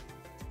have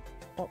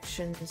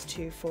options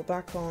to fall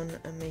back on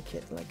and make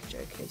it like a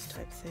showcase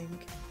type thing.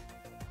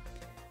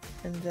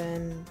 And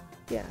then,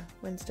 yeah,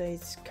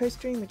 Wednesday's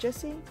co-stream with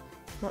Jessie.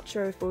 Not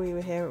sure if we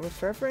were here with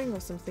Forevering or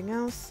something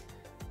else.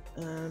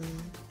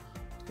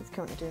 He's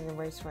currently doing a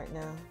race right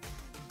now.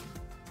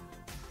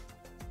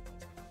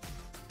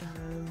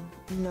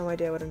 No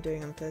idea what I'm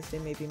doing on Thursday,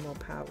 maybe more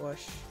power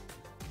wash.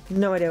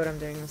 No idea what I'm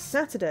doing on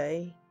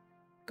Saturday.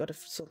 Got to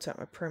sort out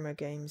my promo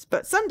games.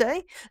 But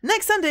Sunday,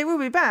 next Sunday, we'll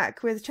be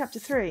back with Chapter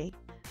 3.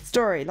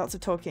 Story, lots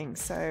of talking.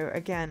 So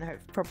again, I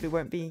probably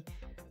won't be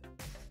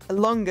a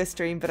longer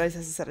stream, but as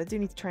I said, I do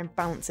need to try and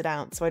balance it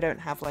out so I don't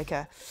have like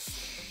a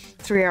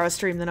 3-hour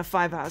stream then a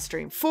 5-hour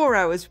stream. 4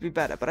 hours would be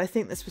better, but I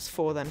think this was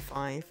 4 then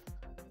 5.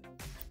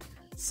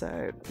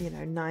 So, you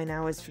know, 9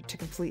 hours to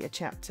complete a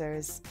chapter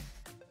is...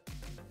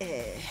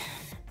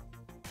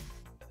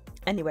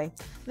 Anyway,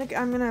 look,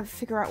 I'm gonna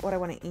figure out what I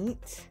want to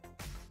eat.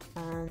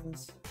 And...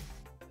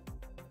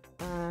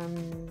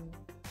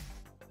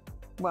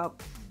 well...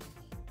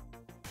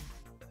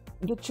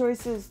 the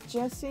choice is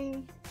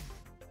Jessie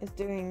is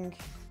doing...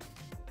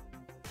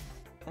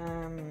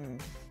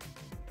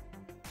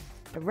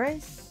 a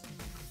race.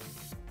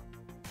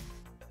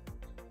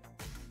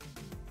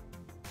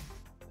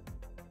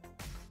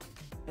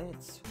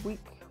 It's week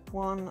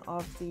 1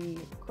 of the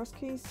Cross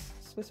Keys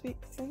Swiss Week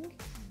thing.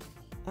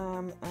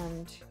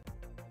 And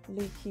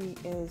Leaky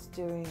is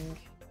doing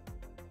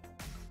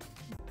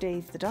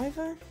Dave the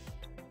Diver.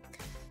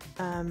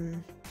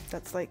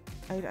 That's like,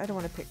 I don't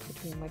want to pick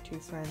between my 2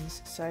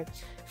 friends, so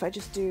if I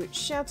just do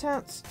shout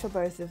outs for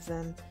both of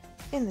them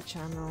in the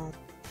channel,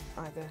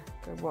 either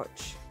go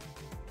watch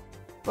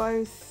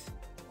both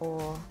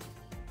or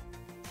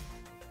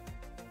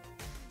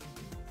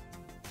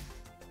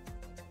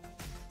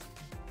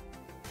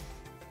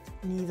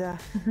neither.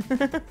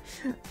 Gotta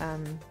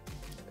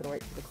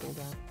wait for the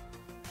cooldown.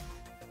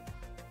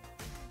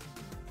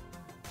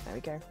 There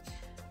we go.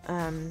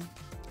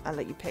 I'll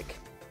let you pick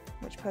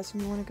which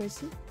person you want to go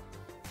see,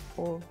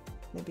 or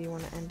maybe you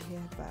want to end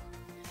here. But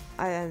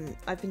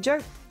I've been Joe,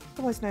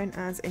 otherwise known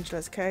as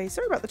Angel SK.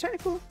 Sorry about the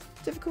technical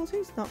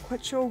difficulties. Not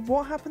quite sure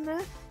what happened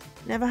there.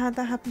 Never had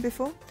that happen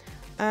before.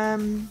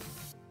 But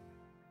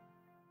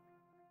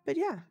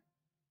yeah,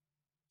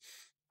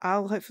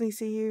 I'll hopefully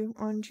see you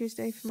on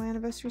Tuesday for my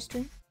anniversary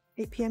stream,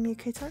 8 PM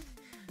UK time.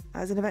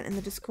 There's an event in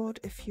the Discord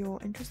if you're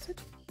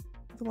interested.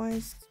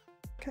 Otherwise,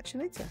 catch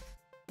you later.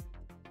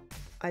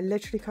 I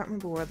literally can't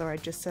remember whether I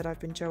just said I've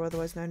been Joe,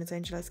 otherwise known as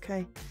Angel SK.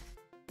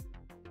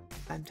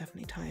 I'm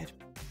definitely tired.